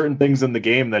there was certain things in the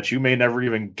game that you may never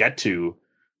even get to,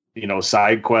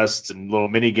 side quests and little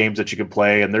mini games that you can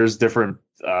play. And there's different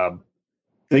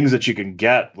things that you can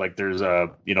get. Like there's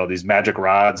these magic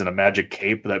rods and a magic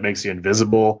cape that makes you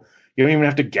invisible. You don't even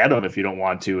have to get them if you don't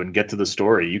want to and get to the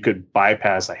story. You could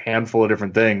bypass a handful of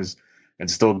different things and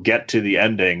still get to the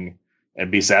ending and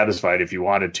be satisfied if you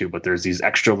wanted to. But there's these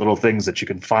extra little things that you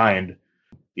can find,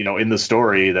 in the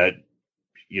story that,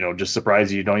 just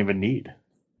surprise you don't even need.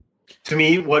 To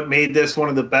me, what made this one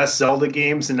of the best Zelda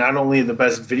games, and not only the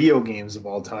best video games of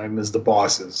all time, is the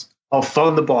bosses. How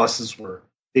fun the bosses were.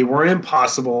 They weren't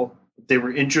impossible. They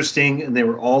were interesting, and they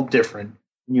were all different.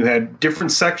 You had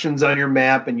different sections on your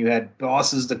map, and you had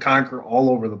bosses to conquer all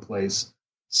over the place.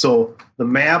 So the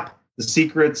map, the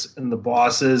secrets, and the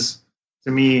bosses,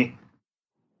 to me,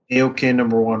 AOK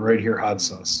number one right here, hot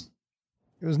sauce.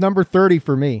 It was number 30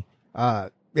 for me. Yeah,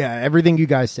 everything you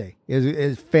guys say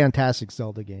is fantastic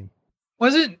Zelda game.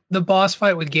 Wasn't the boss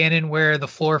fight with Ganon where the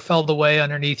floor fell away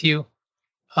underneath you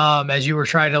as you were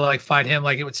trying to fight him?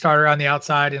 Like it would start around the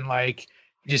outside and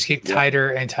just get tighter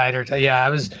and tighter. Yeah,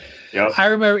 I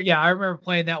remember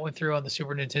playing that one through on the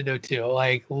Super Nintendo too.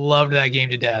 Loved that game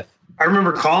to death. I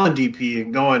remember calling DP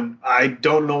and going, I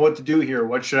don't know what to do here.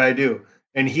 What should I do?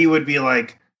 And he would be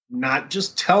like, not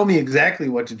just tell me exactly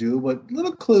what to do, but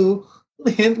little clue,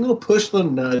 little hint, little push, little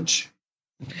nudge.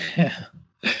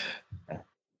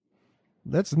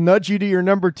 Let's nudge you to your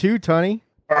number 2, Tony.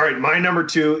 All right, my number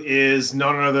 2 is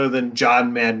none other than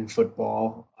John Madden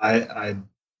Football.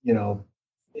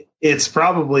 It's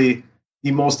probably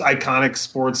the most iconic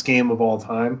sports game of all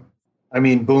time. I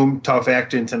mean, boom, tough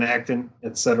actin,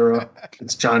 etc.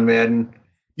 It's John Madden.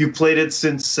 You played it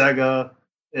since Sega,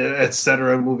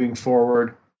 etc. Moving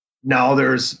forward. Now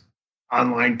there's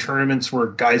online tournaments where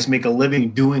guys make a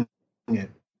living doing it.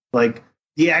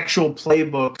 The actual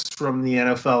playbooks from the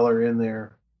NFL are in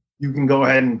there. You can go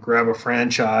ahead and grab a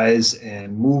franchise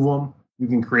and move them. You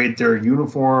can create their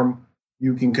uniform.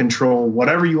 You can control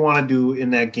whatever you want to do in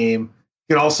that game.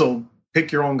 You can also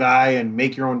pick your own guy and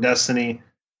make your own destiny.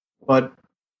 But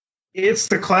it's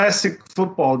the classic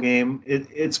football game.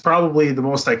 It's probably the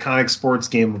most iconic sports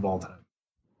game of all time.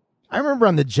 I remember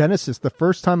on the Genesis, the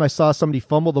first time I saw somebody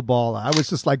fumble the ball, I was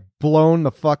just blown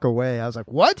the fuck away. I was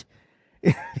like, what?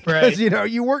 Because,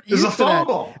 you weren't used to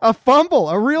that. A fumble,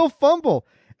 a real fumble.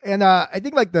 And I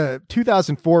think the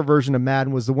 2004 version of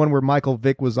Madden was the one where Michael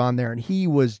Vick was on there, and he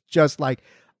was just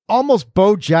almost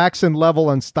Bo Jackson level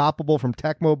unstoppable from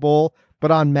Tecmo Bowl, but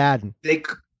on Madden. They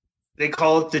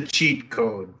call it the cheat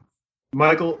code.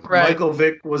 Michael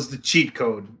Vick was the cheat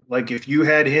code. If you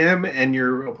had him and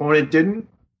your opponent didn't,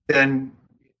 and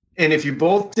if you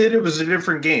both did, it was a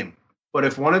different game. But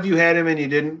if one of you had him and you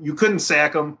didn't, you couldn't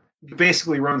sack him. You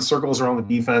basically run circles around the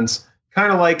defense,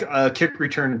 kind of like a kick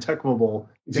return in Tecmo Bowl,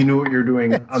 if you knew what you're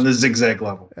doing on the zigzag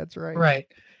level. That's right. Right.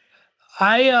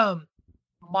 I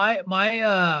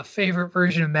my favorite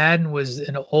version of Madden was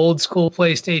an old school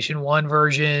PlayStation 1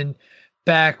 version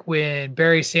back when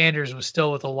Barry Sanders was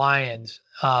still with the Lions,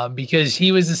 because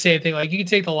he was the same thing. You could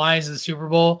take the Lions to the Super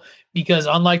Bowl because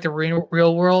unlike the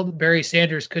real world, Barry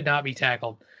Sanders could not be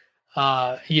tackled.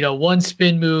 One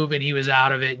spin move and he was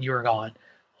out of it and you were gone.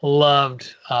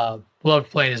 Loved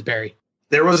playing as Barry.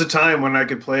 There was a time when I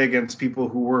could play against people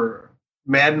who were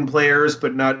Madden players,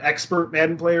 but not expert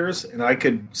Madden players, and I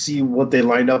could see what they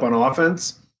lined up on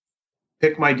offense,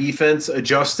 pick my defense,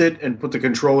 adjust it, and put the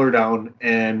controller down,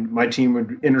 and my team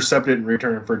would intercept it and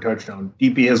return it for a touchdown.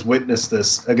 DP has witnessed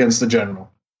this against the General.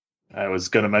 I was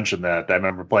going to mention that. I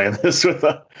remember playing this with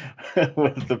the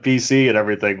PC and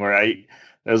everything, where it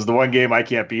was the one game I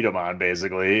can't beat him on,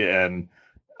 basically, and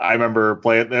I remember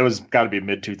playing. It was got to be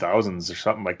mid 2000s or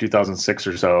something, like 2006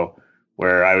 or so,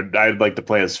 where I'd like to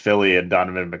play as Philly, and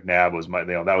Donovan McNabb was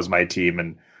that was my team,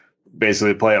 and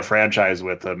basically play a franchise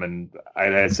with him. And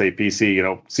I'd say,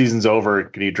 PC, season's over.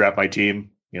 Can you draft my team?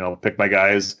 Pick my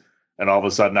guys. And all of a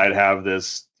sudden I'd have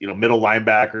this, middle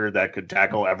linebacker that could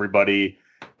tackle everybody.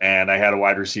 And I had a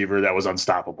wide receiver that was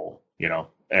unstoppable,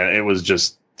 and it was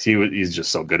just, he's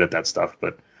just so good at that stuff.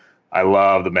 But I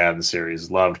love the Madden series.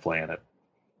 Loved playing it.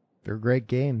 They're great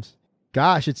games.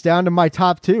 Gosh, it's down to my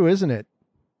top 2, isn't it?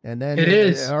 And then it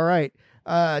is. All right.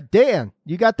 Dan,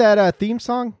 you got that theme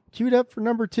song queued up for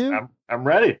number 2? I'm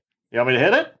ready. You want me to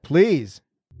hit it? Please.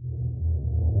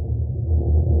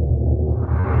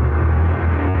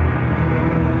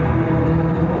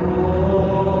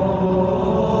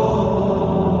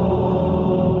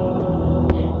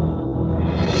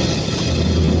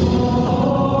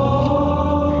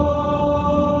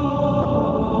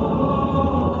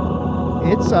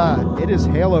 It is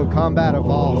Halo Combat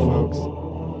Evolved, folks.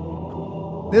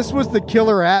 This was the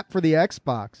killer app for the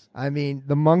Xbox. I mean,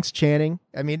 the monks chanting.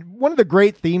 I mean, one of the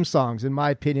great theme songs, in my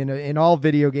opinion, in all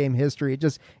video game history.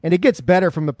 It gets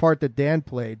better from the part that Dan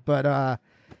played. But,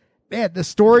 man, the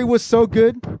story was so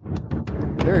good.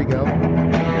 There you go.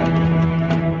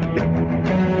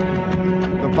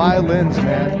 The violins,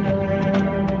 man.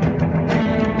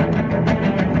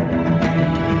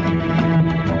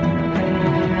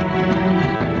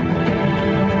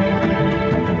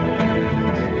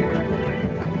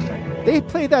 They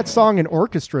play that song in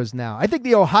orchestras now. I think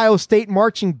the Ohio State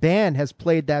Marching Band has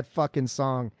played that fucking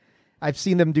song. I've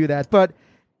seen them do that. But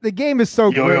the game is so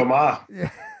great. Yo-Yo Ma.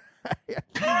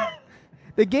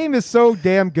 The game is so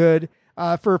damn good.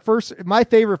 My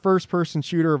favorite first-person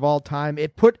shooter of all time.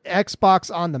 It put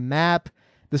Xbox on the map.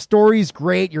 The story's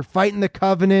great. You're fighting the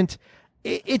Covenant.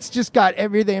 It's just got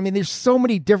everything. I mean, there's so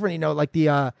many different, like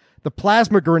the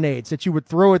plasma grenades that you would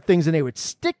throw at things and they would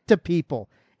stick to people.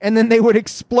 And then they would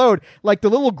explode like the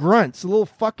little grunts, the little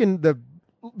fucking, the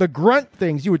grunt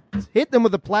things. You would hit them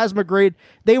with a plasma grenade.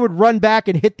 They would run back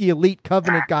and hit the elite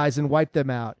Covenant guys and wipe them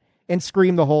out and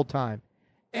scream the whole time.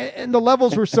 And the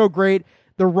levels were so great.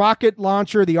 The rocket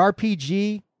launcher, the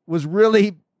RPG was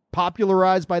really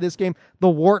popularized by this game. The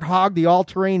Warthog, the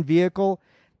all-terrain vehicle.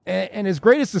 And as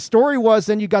great as the story was,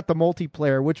 then you got the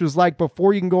multiplayer, which was like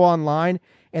before you can go online,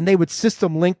 and they would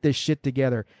system link this shit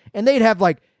together. And they'd have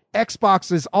like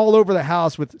Xboxes all over the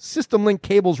house with system link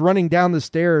cables running down the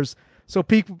stairs so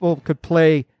people could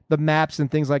play the maps and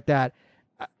things like that.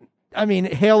 I mean,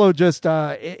 Halo just,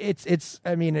 it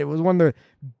was one of the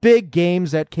big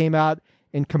games that came out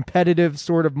in competitive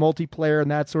sort of multiplayer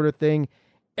and that sort of thing.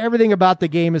 Everything about the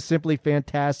game is simply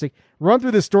fantastic. Run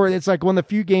through the story. It's like one of the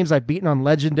few games I've beaten on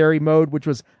legendary mode, which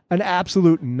was an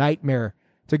absolute nightmare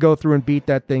to go through and beat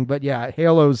that thing. But yeah,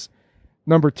 Halo's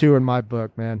number 2 in my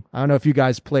book, man. I don't know if you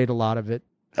guys played a lot of it.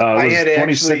 I had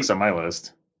 26 on my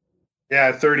list.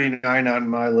 Yeah, 39 on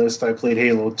my list. I played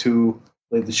Halo 2,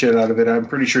 played the shit out of it. I'm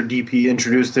pretty sure DP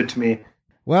introduced it to me.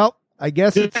 Well, I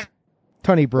guess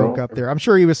Tunney broke up there. I'm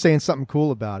sure he was saying something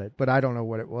cool about it, but I don't know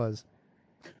what it was.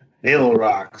 Halo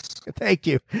rocks. Thank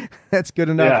you. That's good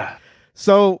enough. Yeah.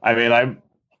 So, I mean, I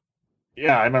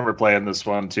remember playing this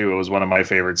one too. It was one of my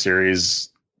favorite series.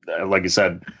 Like you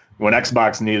said, when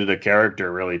Xbox needed a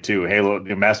character, really too, Halo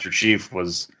Master Chief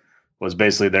was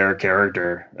basically their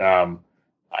character.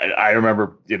 I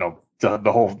remember,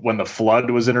 the whole when the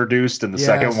Flood was introduced and the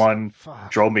second one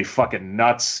drove me fucking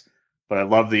nuts. But I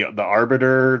love the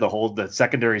Arbiter, the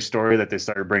secondary story that they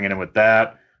started bringing in with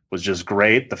that was just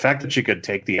great. The fact that you could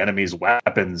take the enemy's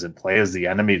weapons and play as the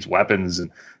enemy's weapons and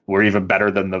were even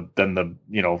better than the than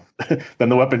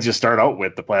the weapons you start out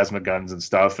with, the plasma guns and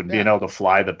stuff, and being able to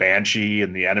fly the Banshee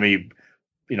and the enemy,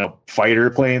 fighter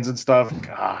planes and stuff.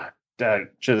 God,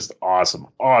 that just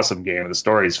awesome game. The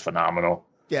story is phenomenal.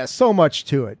 Yeah, so much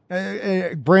to it.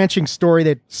 A branching story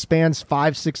that spans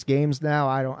 5-6 games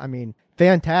now.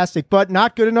 Fantastic, but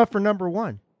not good enough for number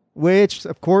 1. Which,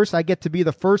 of course, I get to be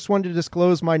the first one to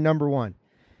disclose my number 1.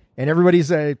 And everybody's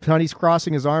Tunney's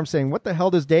crossing his arms saying, what the hell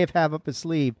does Dave have up his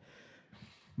sleeve?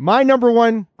 My number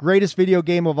 1 greatest video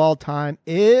game of all time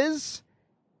is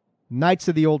Knights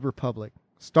of the Old Republic.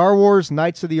 Star Wars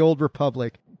Knights of the Old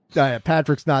Republic.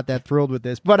 Patrick's not that thrilled with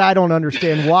this, but I don't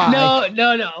understand why.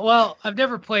 No. Well, I've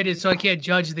never played it, so I can't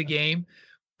judge the game.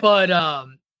 But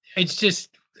it's just,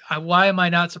 why am I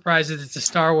not surprised that it's a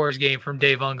Star Wars game from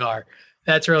Dave Ungar?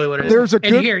 That's really what it is.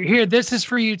 Here, this is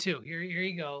for you too. Here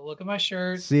you go. Look at my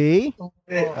shirt. See? Look,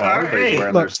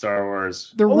 Star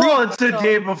Wars. It's the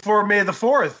day before May the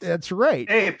 4th. That's right.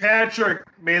 Hey, Patrick,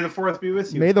 May the 4th be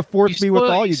with you. May the 4th be with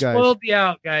all you guys. You spoiled me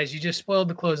out, guys. You just spoiled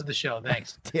the close of the show.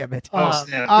 Thanks. Damn it.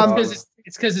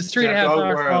 It's because it's 3.5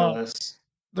 hours long.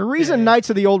 The reason Knights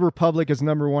of the Old Republic is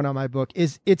number one on my book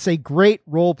is it's a great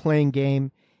role-playing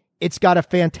game. It's got a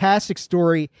fantastic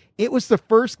story. It was the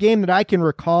first game that I can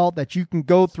recall that you can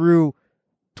go through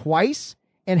twice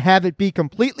and have it be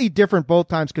completely different both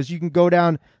times, because you can go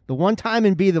down the one time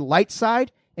and be the light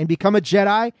side and become a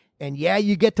Jedi. And yeah,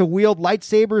 you get to wield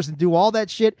lightsabers and do all that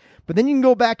shit, but then you can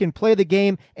go back and play the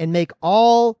game and make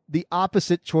all the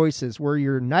opposite choices where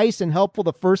you're nice and helpful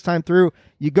the first time through.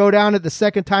 You go down it the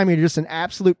second time, you're just an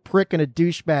absolute prick and a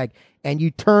douchebag, and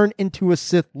you turn into a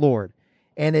Sith Lord.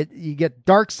 And you get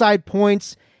dark side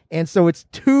points. And so it's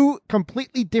two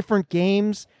completely different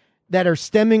games that are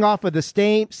stemming off of the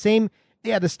same.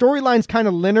 Yeah, the storyline's kind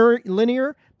of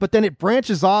linear, but then it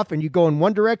branches off and you go in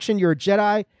one direction, you're a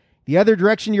Jedi. The other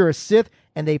direction, you're a Sith,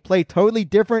 and they play totally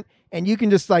different. And you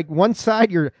can just one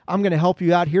side, I'm going to help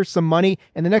you out. Here's some money.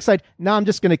 And the next side, no, I'm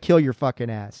just going to kill your fucking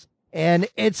ass. And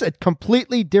it's a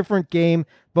completely different game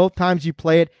both times you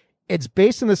play it. It's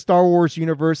based in the Star Wars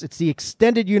universe. It's the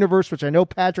extended universe, which I know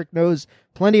Patrick knows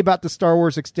plenty about the Star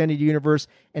Wars extended universe.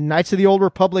 And Knights of the Old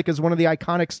Republic is one of the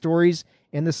iconic stories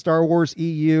in the Star Wars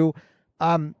EU.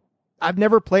 I've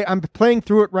never played. I'm playing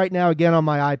through it right now again on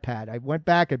my iPad. I went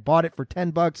back and bought it for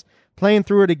 $10, playing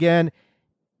through it again.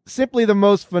 Simply the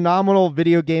most phenomenal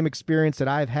video game experience that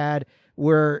I've had.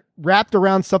 We're wrapped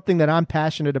around something that I'm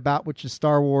passionate about, which is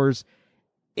Star Wars.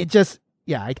 It just,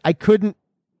 I couldn't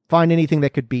find anything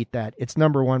that could beat that. It's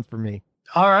number one for me.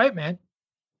 All right, man.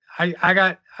 I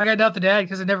got nothing to add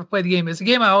because I never played the game. It's a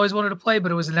game I always wanted to play,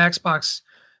 but it was an Xbox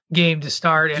game to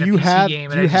start and a PC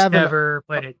game, and I just never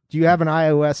played it. Do you have an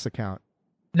iOS account?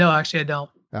 No, actually, I don't.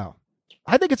 Oh,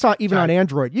 I think it's not even on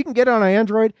Android. You can get it on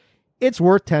Android. It's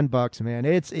worth $10,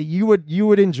 man. You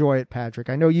would enjoy it, Patrick.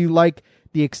 I know you like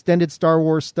the extended Star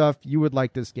Wars stuff. You would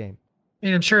like this game. I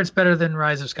mean, I'm sure it's better than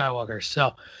Rise of Skywalker.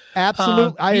 So,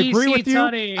 absolutely, I agree with you.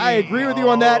 Tunney. I agree with you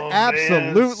on that.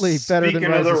 Absolutely, better than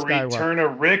Rise of Skywalker. Speaking of the return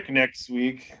of Rick next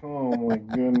week. Oh my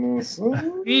goodness.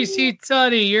 PC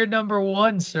Tunney, you're number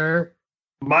one, sir.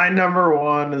 My number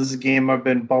one is a game I've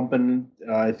been bumping.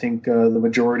 I think the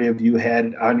majority of you had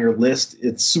it on your list.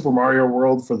 It's Super Mario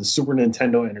World for the Super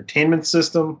Nintendo Entertainment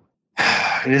System.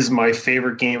 It is my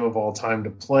favorite game of all time to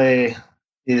play.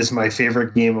 It is my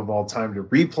favorite game of all time to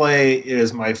replay. It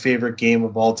is my favorite game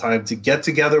of all time to get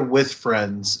together with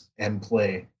friends and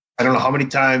play. I don't know how many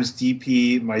times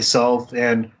DP, myself,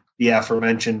 and the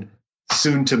aforementioned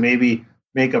soon to maybe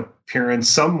make an appearance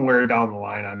somewhere down the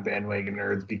line on Bandwagon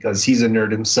Nerds, because he's a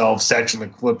nerd himself, Satchel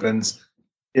McFlippins,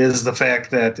 is the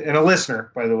fact that, and a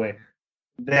listener, by the way,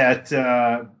 that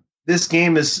this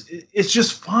game it's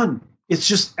just fun. It's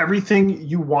just everything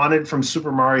you wanted from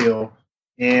Super Mario,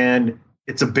 and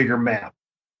it's a bigger map.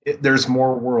 There's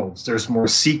more worlds. There's more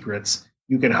secrets.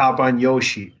 You can hop on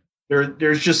Yoshi.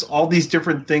 There's just all these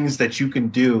different things that you can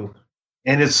do,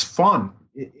 and it's fun.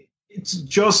 It's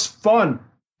just fun.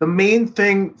 The main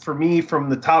thing for me from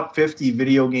the top 50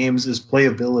 video games is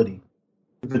playability.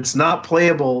 If it's not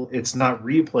playable, it's not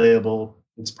replayable.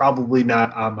 It's probably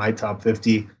not on my top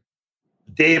 50.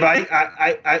 Dave,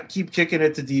 I keep kicking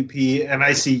it to DP, and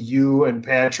I see you and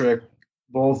Patrick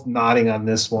both nodding on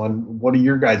this one. What are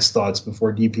your guys' thoughts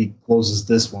before DP closes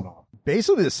this one off?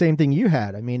 Basically the same thing you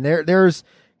had. I mean, it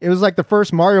was like the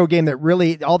first Mario game that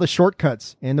really, all the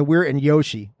shortcuts and and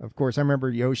Yoshi, of course, I remember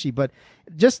Yoshi, but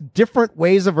just different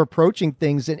ways of approaching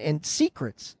things and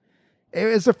secrets. It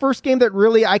was the first game that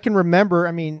really I can remember.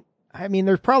 I mean,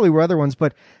 there's probably were other ones,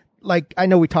 but like, I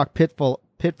know we talked Pitfall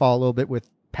a little bit with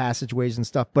passageways and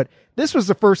stuff, but this was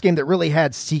the first game that really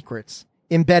had secrets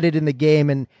embedded in the game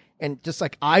and just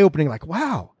like eye-opening, like,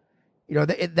 wow, you know,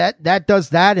 that does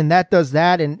that and that does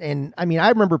that. And I mean, I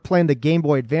remember playing the Game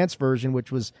Boy Advance version,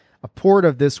 which was a port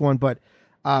of this one, but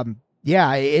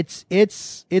yeah, it's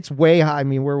way high. I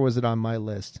mean, where was it on my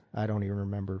list? I don't even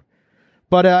remember,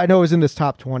 but I know it was in this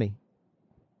top 20,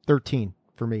 13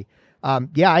 for me.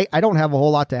 Yeah, I don't have a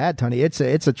whole lot to add, Tony. It's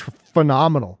a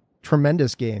phenomenal,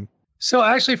 tremendous game. So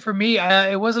actually for me,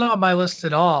 it wasn't on my list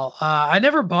at all. I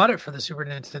never bought it for the Super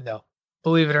Nintendo.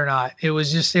 Believe it or not, it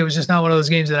was just not one of those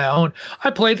games that I owned.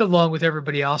 I played it along with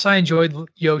everybody else. I enjoyed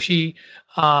Yoshi.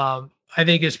 I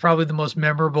think it's probably the most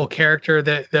memorable character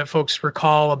that folks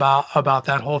recall about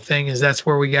that whole thing, is that's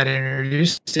where we got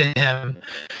introduced to him.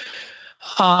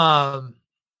 And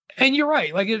you're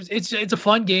right. Like it's a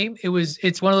fun game.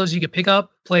 It's one of those you could pick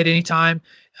up, play at any time,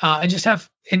 and just have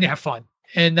fun.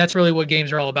 And that's really what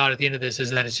games are all about at the end of this,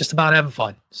 is that it's just about having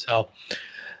fun. So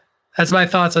that's my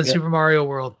thoughts on Super Mario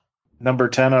World. Number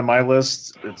 10 on my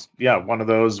list. It's one of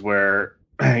those where,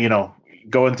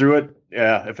 going through it.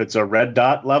 Yeah. If it's a red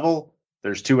dot level,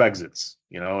 there's 2 exits,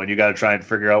 and you got to try and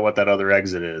figure out what that other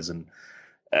exit is. And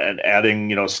and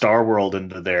adding, Star World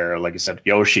into there, like you said,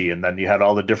 Yoshi, and then you had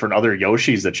all the different other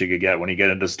Yoshis that you could get when you get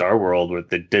into Star World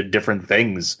that did different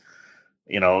things.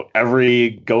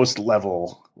 Every ghost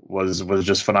level was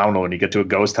just phenomenal. When you get to a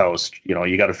ghost house,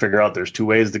 you got to figure out there's 2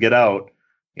 ways to get out.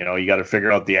 You got to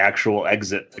figure out the actual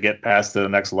exit to get past the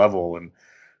next level, and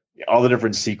all the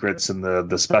different secrets and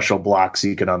the special blocks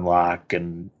you can unlock.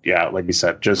 And yeah, like you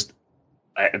said, just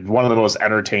one of the most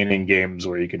entertaining games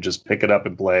where you can just pick it up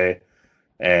and play,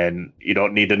 and you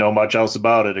don't need to know much else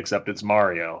about it except it's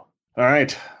Mario. All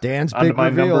right, Dan's big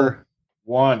reveal. Number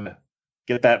 1.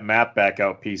 Get that map back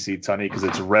out, PC Tunney, because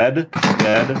it's Red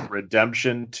Dead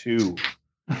Redemption 2.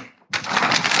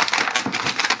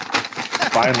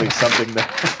 Finally, something that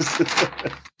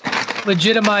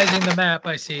legitimizing the map.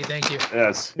 I see. Thank you.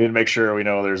 Yes, you need to make sure we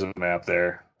know there's a map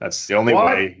there. That's the only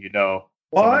way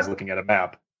someone's looking at a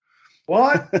map.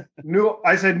 What?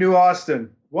 I said New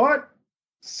Austin. What?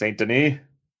 Saint Denis.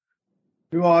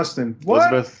 New Austin.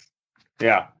 What? Elizabeth.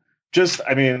 Yeah.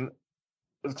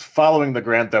 Following the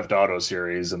Grand Theft Auto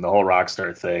series and the whole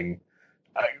Rockstar thing,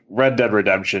 Red Dead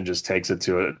Redemption just takes it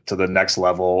to the next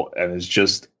level and is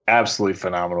just absolutely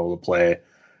phenomenal to play.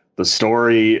 The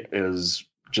story is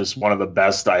just one of the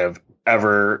best I have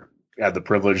ever had the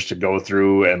privilege to go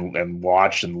through and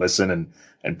watch and listen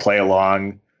and play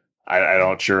along. I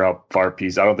don't sure how far I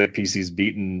don't think PC's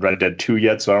beaten Red Dead 2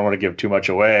 yet, so I don't want to give too much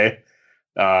away.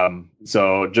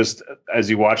 So just as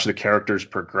you watch the characters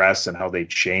progress and how they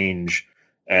change,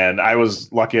 and I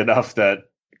was lucky enough that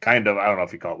I don't know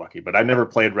if you call it lucky, but I never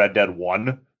played Red Dead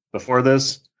 1 before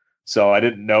this, so I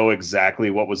didn't know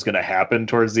exactly what was going to happen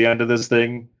towards the end of this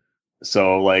thing.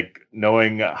 So,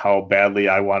 knowing how badly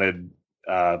I wanted,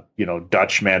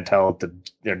 Dutch Mantel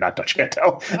not Dutch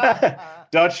Mantel,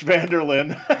 Dutch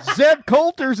Vanderlyn. Zeb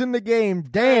Coulter's in the game.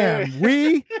 Damn,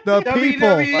 we the people.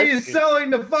 WWE is selling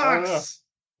the Fox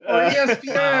or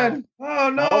ESPN. Oh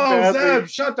no, Zeb,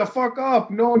 shut the fuck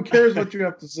up. No one cares what you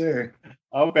have to say.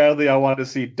 How badly I wanted to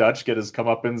see Dutch get his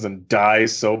comeuppance and die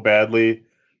so badly,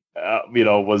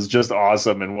 was just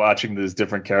awesome. And watching these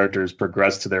different characters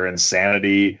progress to their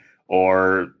insanity,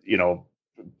 or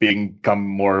become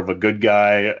more of a good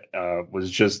guy,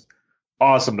 was just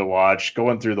awesome to watch.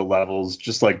 Going through the levels,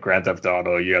 just like Grand Theft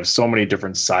Auto, you have so many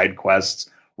different side quests,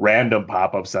 random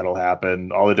pop-ups that'll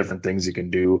happen, all the different things you can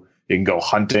do. You can go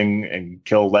hunting and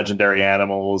kill legendary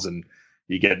animals, and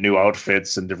you get new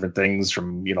outfits and different things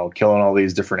from killing all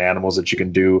these different animals that you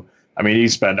can do. I mean, you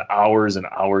spend hours and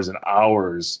hours and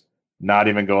hours not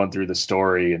even going through the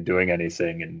story and doing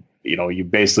anything, and you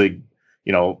basically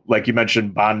like you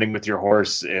mentioned, bonding with your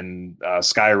horse in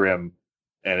Skyrim.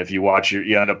 And if you watch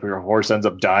your horse ends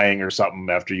up dying or something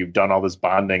after you've done all this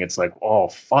bonding, it's like, oh,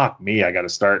 fuck me. I got to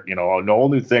start, a whole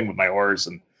new thing with my horse,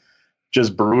 and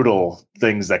just brutal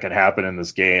things that can happen in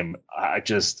this game. I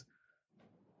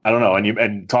don't know.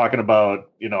 And talking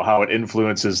about, how it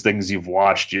influences things you've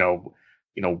watched,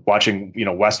 watching,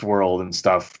 Westworld and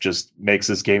stuff just makes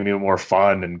this game even more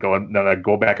fun. And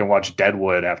go back and watch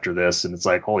Deadwood after this, and it's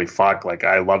like, holy fuck,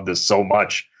 I love this so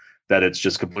much that it's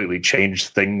just completely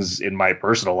changed things in my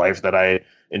personal life that I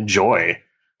enjoy.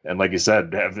 And like you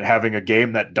said, having a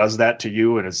game that does that to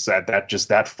you, and it's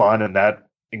that fun and that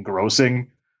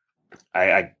engrossing,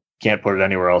 I can't put it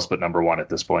anywhere else but number 1 at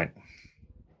this point.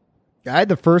 I had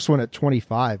the first one at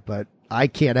 25, but I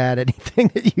can't add anything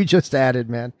that you just added,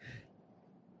 man.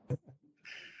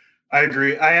 I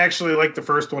agree. I actually like the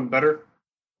first one better.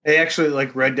 I actually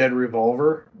like Red Dead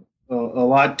Revolver a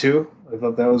lot too. I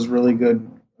thought that was really good.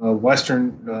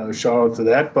 Western shout out to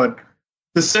that. But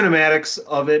the cinematics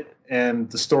of it and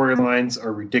the storylines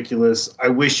are ridiculous. I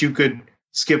wish you could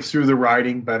skip through the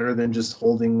writing better than just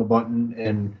holding the button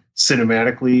and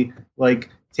cinematically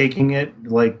taking it.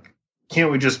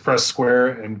 Can't we just press square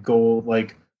and go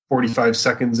 45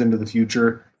 seconds into the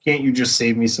future? Can't you just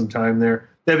save me some time there?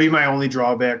 That'd be my only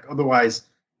drawback. Otherwise,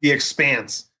 the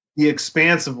expanse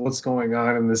of what's going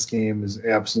on in this game is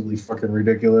absolutely fucking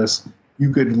ridiculous.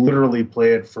 You could literally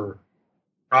play it for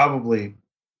probably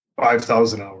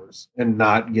 5,000 hours and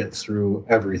not get through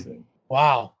everything.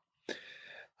 Wow.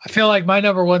 I feel like my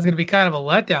number 1's going to be kind of a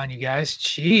letdown, you guys.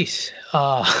 Jeez.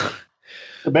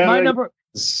 My number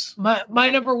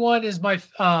 1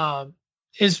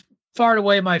 is far and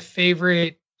away my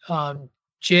favorite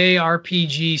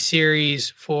JRPG series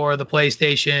for the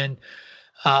PlayStation.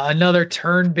 Another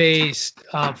turn-based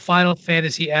Final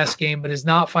Fantasy-esque game, but it's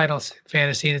not Final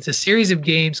Fantasy, and it's a series of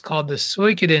games called the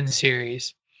Suikoden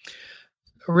series.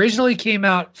 Originally came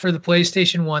out for the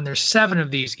PlayStation 1. There's 7 of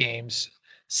these games.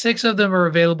 6 of them are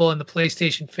available in the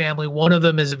PlayStation family. 1 of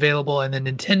them is available in the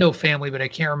Nintendo family, but I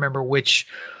can't remember which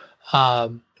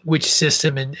which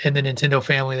system in the Nintendo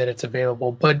family that it's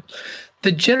available. But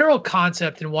the general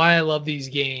concept and why I love these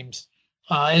games,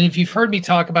 and if you've heard me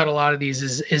talk about a lot of these,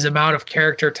 is amount of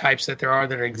character types that there are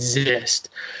that exist.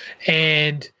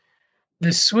 And the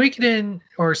Suikoden,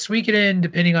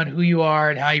 depending on who you are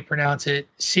and how you pronounce it,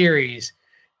 series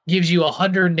gives you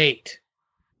 108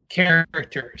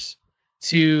 characters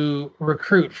to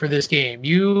recruit for this game.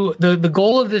 The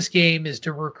goal of this game is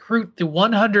to recruit the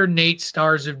 108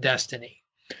 Stars of Destiny.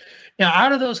 Now,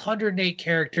 out of those 108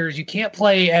 characters, you can't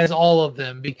play as all of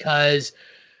them because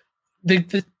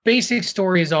the basic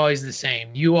story is always the same.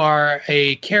 You are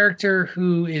a character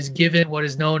who is given what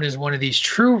is known as one of these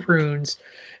true runes,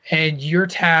 and you're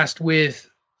tasked with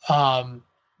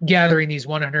gathering these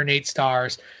 108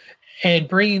 stars and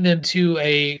bringing them to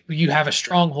you have a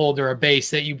stronghold or a base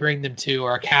that you bring them to,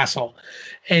 or a castle.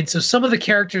 And so some of the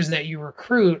characters that you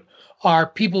recruit are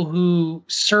people who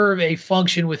serve a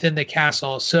function within the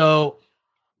castle. So,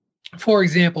 for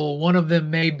example, one of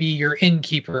them may be your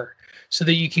innkeeper so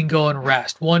that you can go and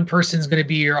rest. One person's going to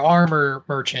be your armor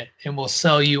merchant and will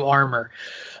sell you armor.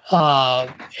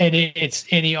 And it's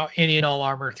any and all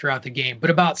armor throughout the game. But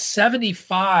about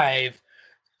 75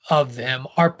 of them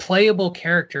are playable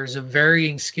characters of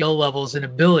varying skill levels and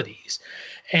abilities.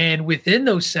 And within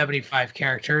those 75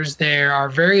 characters, there are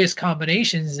various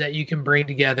combinations that you can bring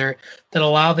together that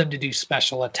allow them to do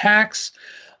special attacks,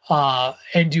 and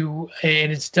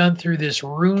it's done through this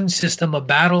rune system of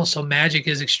battle. So magic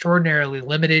is extraordinarily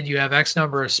limited. You have X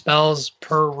number of spells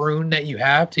per rune that you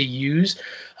have to use,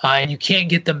 and you can't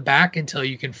get them back until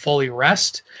you can fully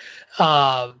rest.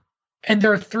 And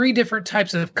there are 3 different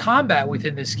types of combat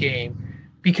within this game,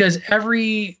 because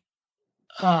every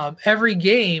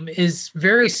game is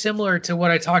very similar to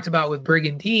what I talked about with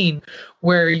Brigandine,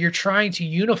 where you're trying to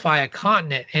unify a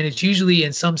continent, and it's usually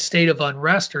in some state of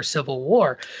unrest or civil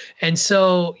war. And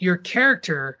so your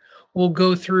character will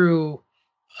go through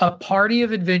a party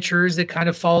of adventurers that kind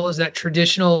of follows that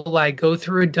traditional, like, go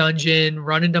through a dungeon,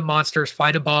 run into monsters,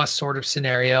 fight a boss sort of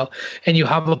scenario, and you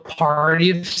have a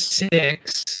party of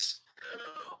 6,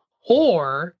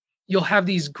 or you'll have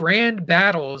these grand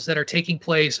battles that are taking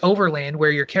place overland, where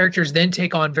your characters then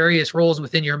take on various roles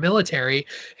within your military,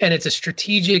 and it's a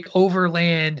strategic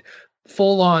overland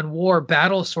full-on war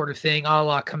battle sort of thing, a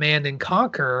la Command and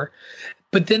Conquer.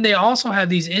 But then they also have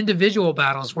these individual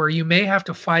battles where you may have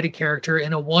to fight a character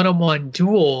in a one-on-one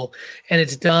duel, and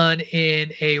it's done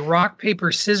in a rock,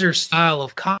 paper, scissors style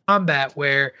of combat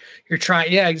where you're trying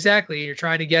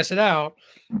to guess it out.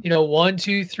 1,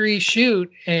 2, 3, shoot,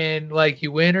 and like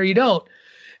you win or you don't.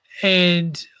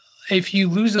 And if you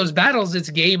lose those battles, it's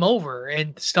game over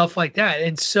and stuff like that.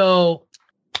 And so,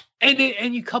 and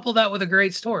you couple that with a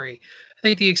great story. I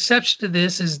think the exception to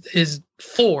this is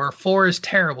 4. 4 is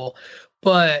terrible,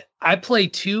 but I play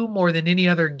 2 more than any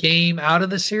other game out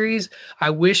of the series. I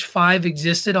wish 5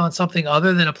 existed on something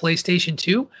other than a PlayStation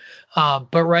 2.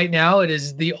 But right now it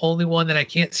is the only one that I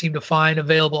can't seem to find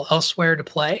available elsewhere to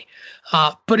play.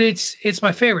 But it's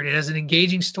my favorite. It has an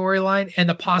engaging storyline, and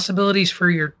the possibilities for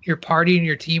your party and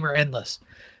your team are endless.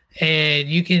 And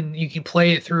you can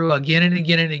play it through again and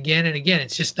again and again and again.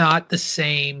 It's just not the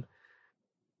same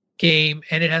game,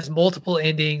 and it has multiple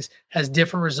endings, has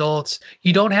different results.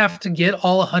 You don't have to get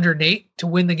all 108 to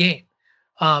win the game.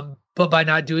 But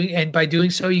by doing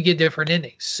so, you get different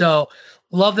endings. So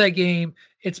love that game.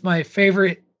 It's my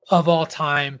favorite of all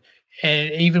time,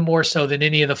 and even more so than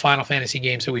any of the Final Fantasy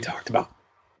games that we talked about.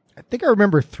 I think I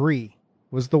remember 3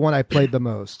 was the one I played the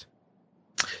most.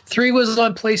 3 was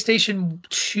on PlayStation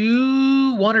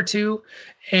 1 or 2,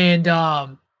 and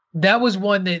that was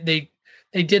one that they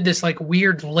did this like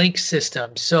weird link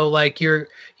system. So like you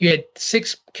had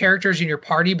 6 characters in your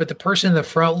party, but the person in the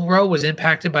front row was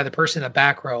impacted by the person in the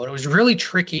back row. And it was really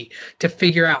tricky to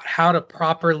figure out how to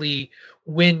properly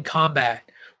win combat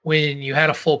when you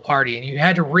had a full party, and you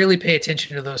had to really pay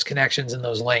attention to those connections and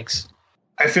those links.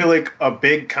 I feel like a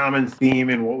big common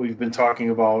theme in what we've been talking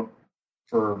about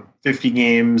for 50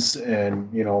 games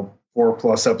and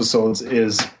 4+ episodes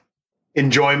is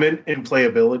enjoyment and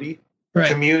playability. Right.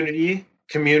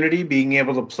 Community, being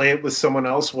able to play it with someone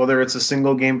else, whether it's a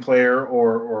single game player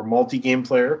or multi-game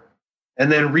player,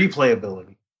 and then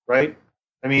replayability, right?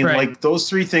 I mean, like those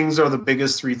 3 things are the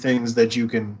biggest 3 things that you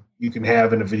can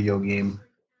have in a video game.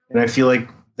 And I feel like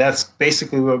that's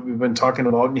basically what we've been talking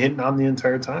about and hitting on the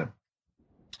entire time.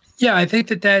 Yeah, I think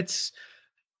that's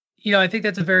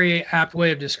a very apt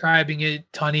way of describing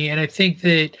it, Tony. And I think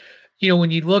that,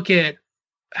 when you look at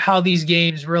how these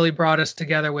games really brought us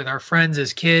together with our friends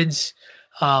as kids,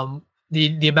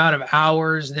 the amount of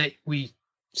hours that we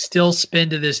still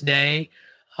spend to this day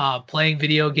playing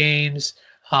video games,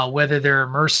 whether they're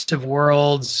immersive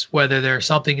worlds, whether they're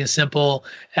something as simple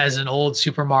as an old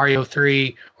Super Mario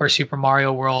 3 or Super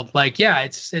Mario World. Like, yeah,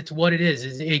 it's what it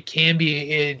is. It can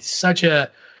be. It's such a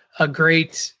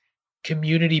great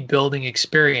community building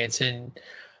experience, and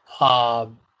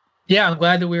yeah, I'm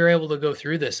glad that we were able to go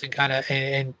through this and kind of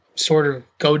and sort of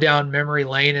go down memory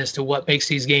lane as to what makes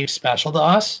these games special to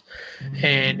us,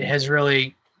 and has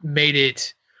really made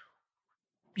it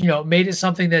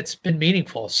something that's been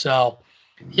meaningful. So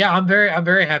yeah, I'm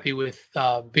very happy with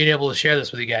being able to share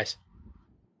this with you guys.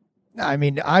 I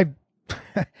mean, I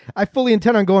fully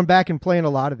intend on going back and playing a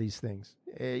lot of these things.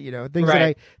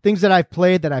 Things that I've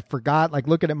played that I forgot, like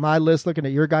looking at my list, looking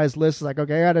at your guys' list, like,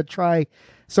 okay, I got to try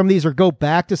some of these or go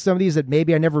back to some of these that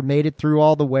maybe I never made it through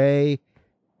all the way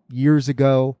years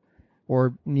ago,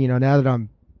 or, now that I'm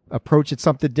approaching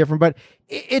something different. But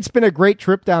it's been a great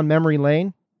trip down memory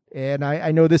lane. And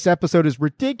I know this episode is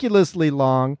ridiculously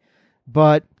long,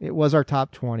 but it was our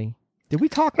top 20. Did we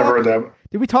talk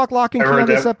Lock and Key on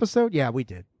this episode? Yeah, we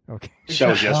did. Okay. That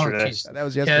was yesterday. That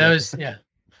was yesterday. Yeah, that was, yeah.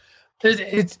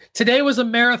 Today was a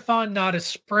marathon, not a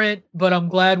sprint, but I'm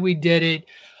glad we did it.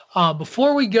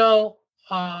 Before we go,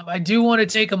 I do want to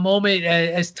take a moment,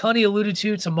 as Tony alluded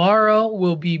to, tomorrow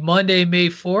will be Monday, May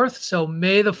 4th. So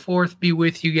May the 4th be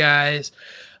with you guys.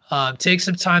 Take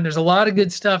some time. There's a lot of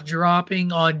good stuff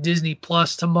dropping on Disney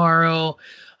Plus tomorrow,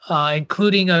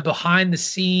 including a behind the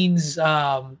scenes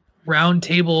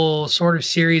roundtable sort of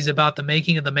series about the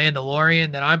making of The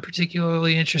Mandalorian that I'm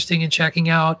particularly interested in checking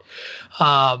out.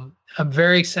 I'm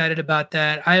very excited about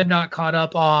that. I have not caught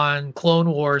up on Clone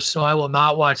Wars, so I will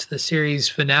not watch the series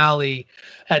finale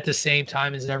at the same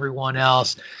time as everyone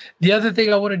else. The other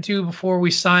thing I want to do before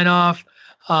we sign off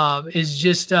is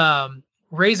just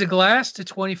raise a glass to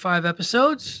 25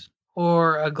 episodes,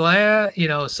 or a glass,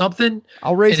 something.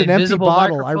 I'll raise an empty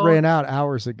bottle. Microphone. I ran out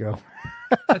hours ago.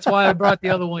 That's why I brought the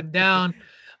other one down.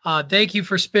 Thank you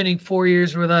for spending 4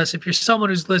 years with us. If you're someone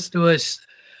who's listened to us,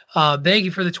 thank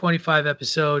you for the 25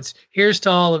 episodes. Here's to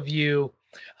all of you.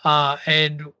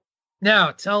 And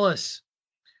now tell us,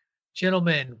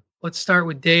 gentlemen, let's start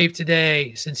with Dave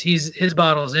today, since his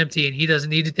bottle is empty and he doesn't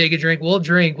need to take a drink. We'll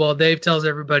drink while Dave tells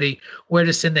everybody where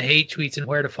to send the hate tweets and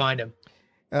where to find him.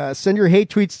 Send your hate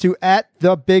tweets to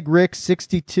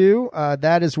 @thebigrick62.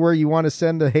 That is where you want to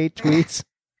send the hate tweets.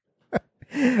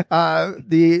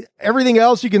 Everything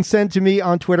else you can send to me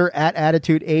on Twitter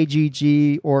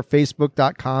 @AttitudeAGG or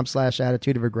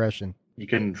Facebook.com/Attitude of Aggression. You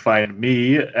can find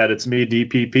me at It's Me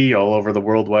DPP all over the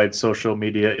worldwide social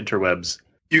media interwebs.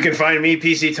 You can find me,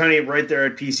 PC Tunney, right there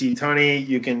at PC Tunney.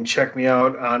 You can check me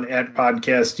out on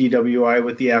 @PodcastDWI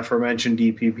with the aforementioned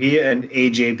DPP and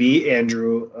AJB,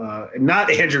 Andrew, not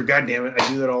Andrew, goddammit, I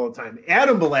do that all the time.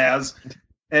 Adam Balaz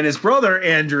and his brother,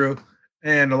 Andrew,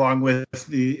 and along with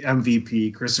the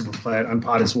MVP, Christopher Platt, on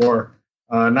Pod is War.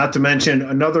 Not to mention,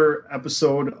 another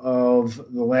episode of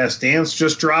The Last Dance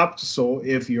just dropped. So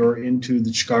if you're into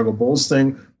the Chicago Bulls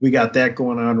thing, we got that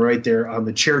going on right there on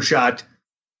the Chairshot.com.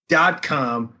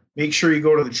 Make sure you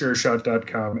go to the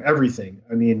Chairshot.com. Everything.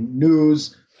 I mean,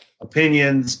 news,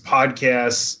 opinions,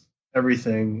 podcasts,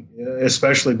 everything,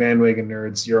 especially Bandwagon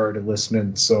Nerds. You're already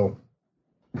listening. So,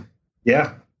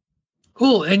 yeah.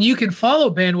 Cool. And you can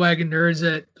follow Bandwagon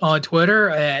Nerds on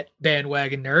Twitter at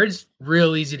Bandwagon Nerds.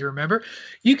 Real easy to remember.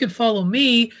 You can follow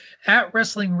me at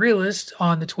Wrestling Realist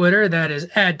on the Twitter. That is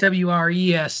at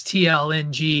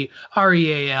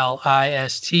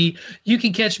WRESTLNGREALIST. You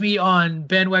can catch me on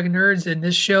Bandwagon Nerds and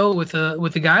this show with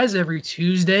the guys every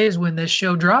Tuesday is when this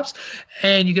show drops.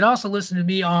 And you can also listen to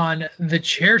me on the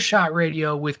Chair Shot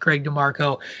Radio with Craig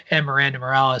DeMarco and Miranda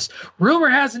Morales. Rumor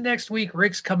has it next week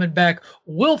Rick's coming back.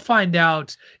 We'll find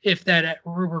out if that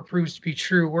rumor proves to be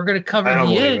true. We're going to cover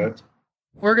the end.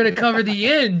 We're going to cover the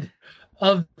end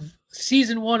of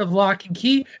season 1 of Lock and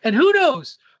Key. And who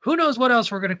knows what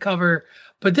else we're going to cover.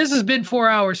 But this has been 4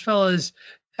 hours, fellas.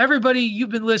 Everybody, you've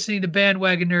been listening to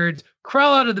Bandwagon Nerds.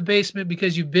 Crawl out of the basement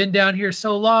because you've been down here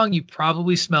so long, you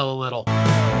probably smell a little.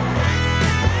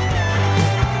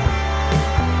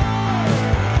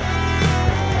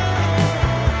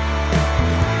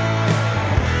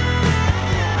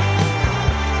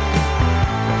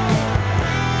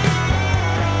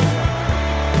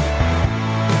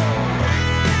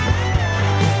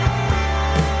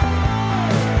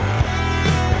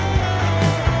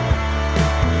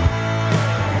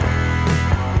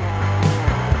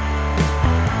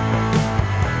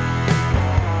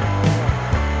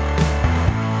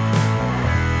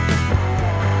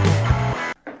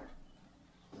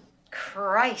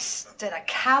 Christ, did a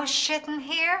cow shit in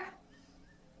here?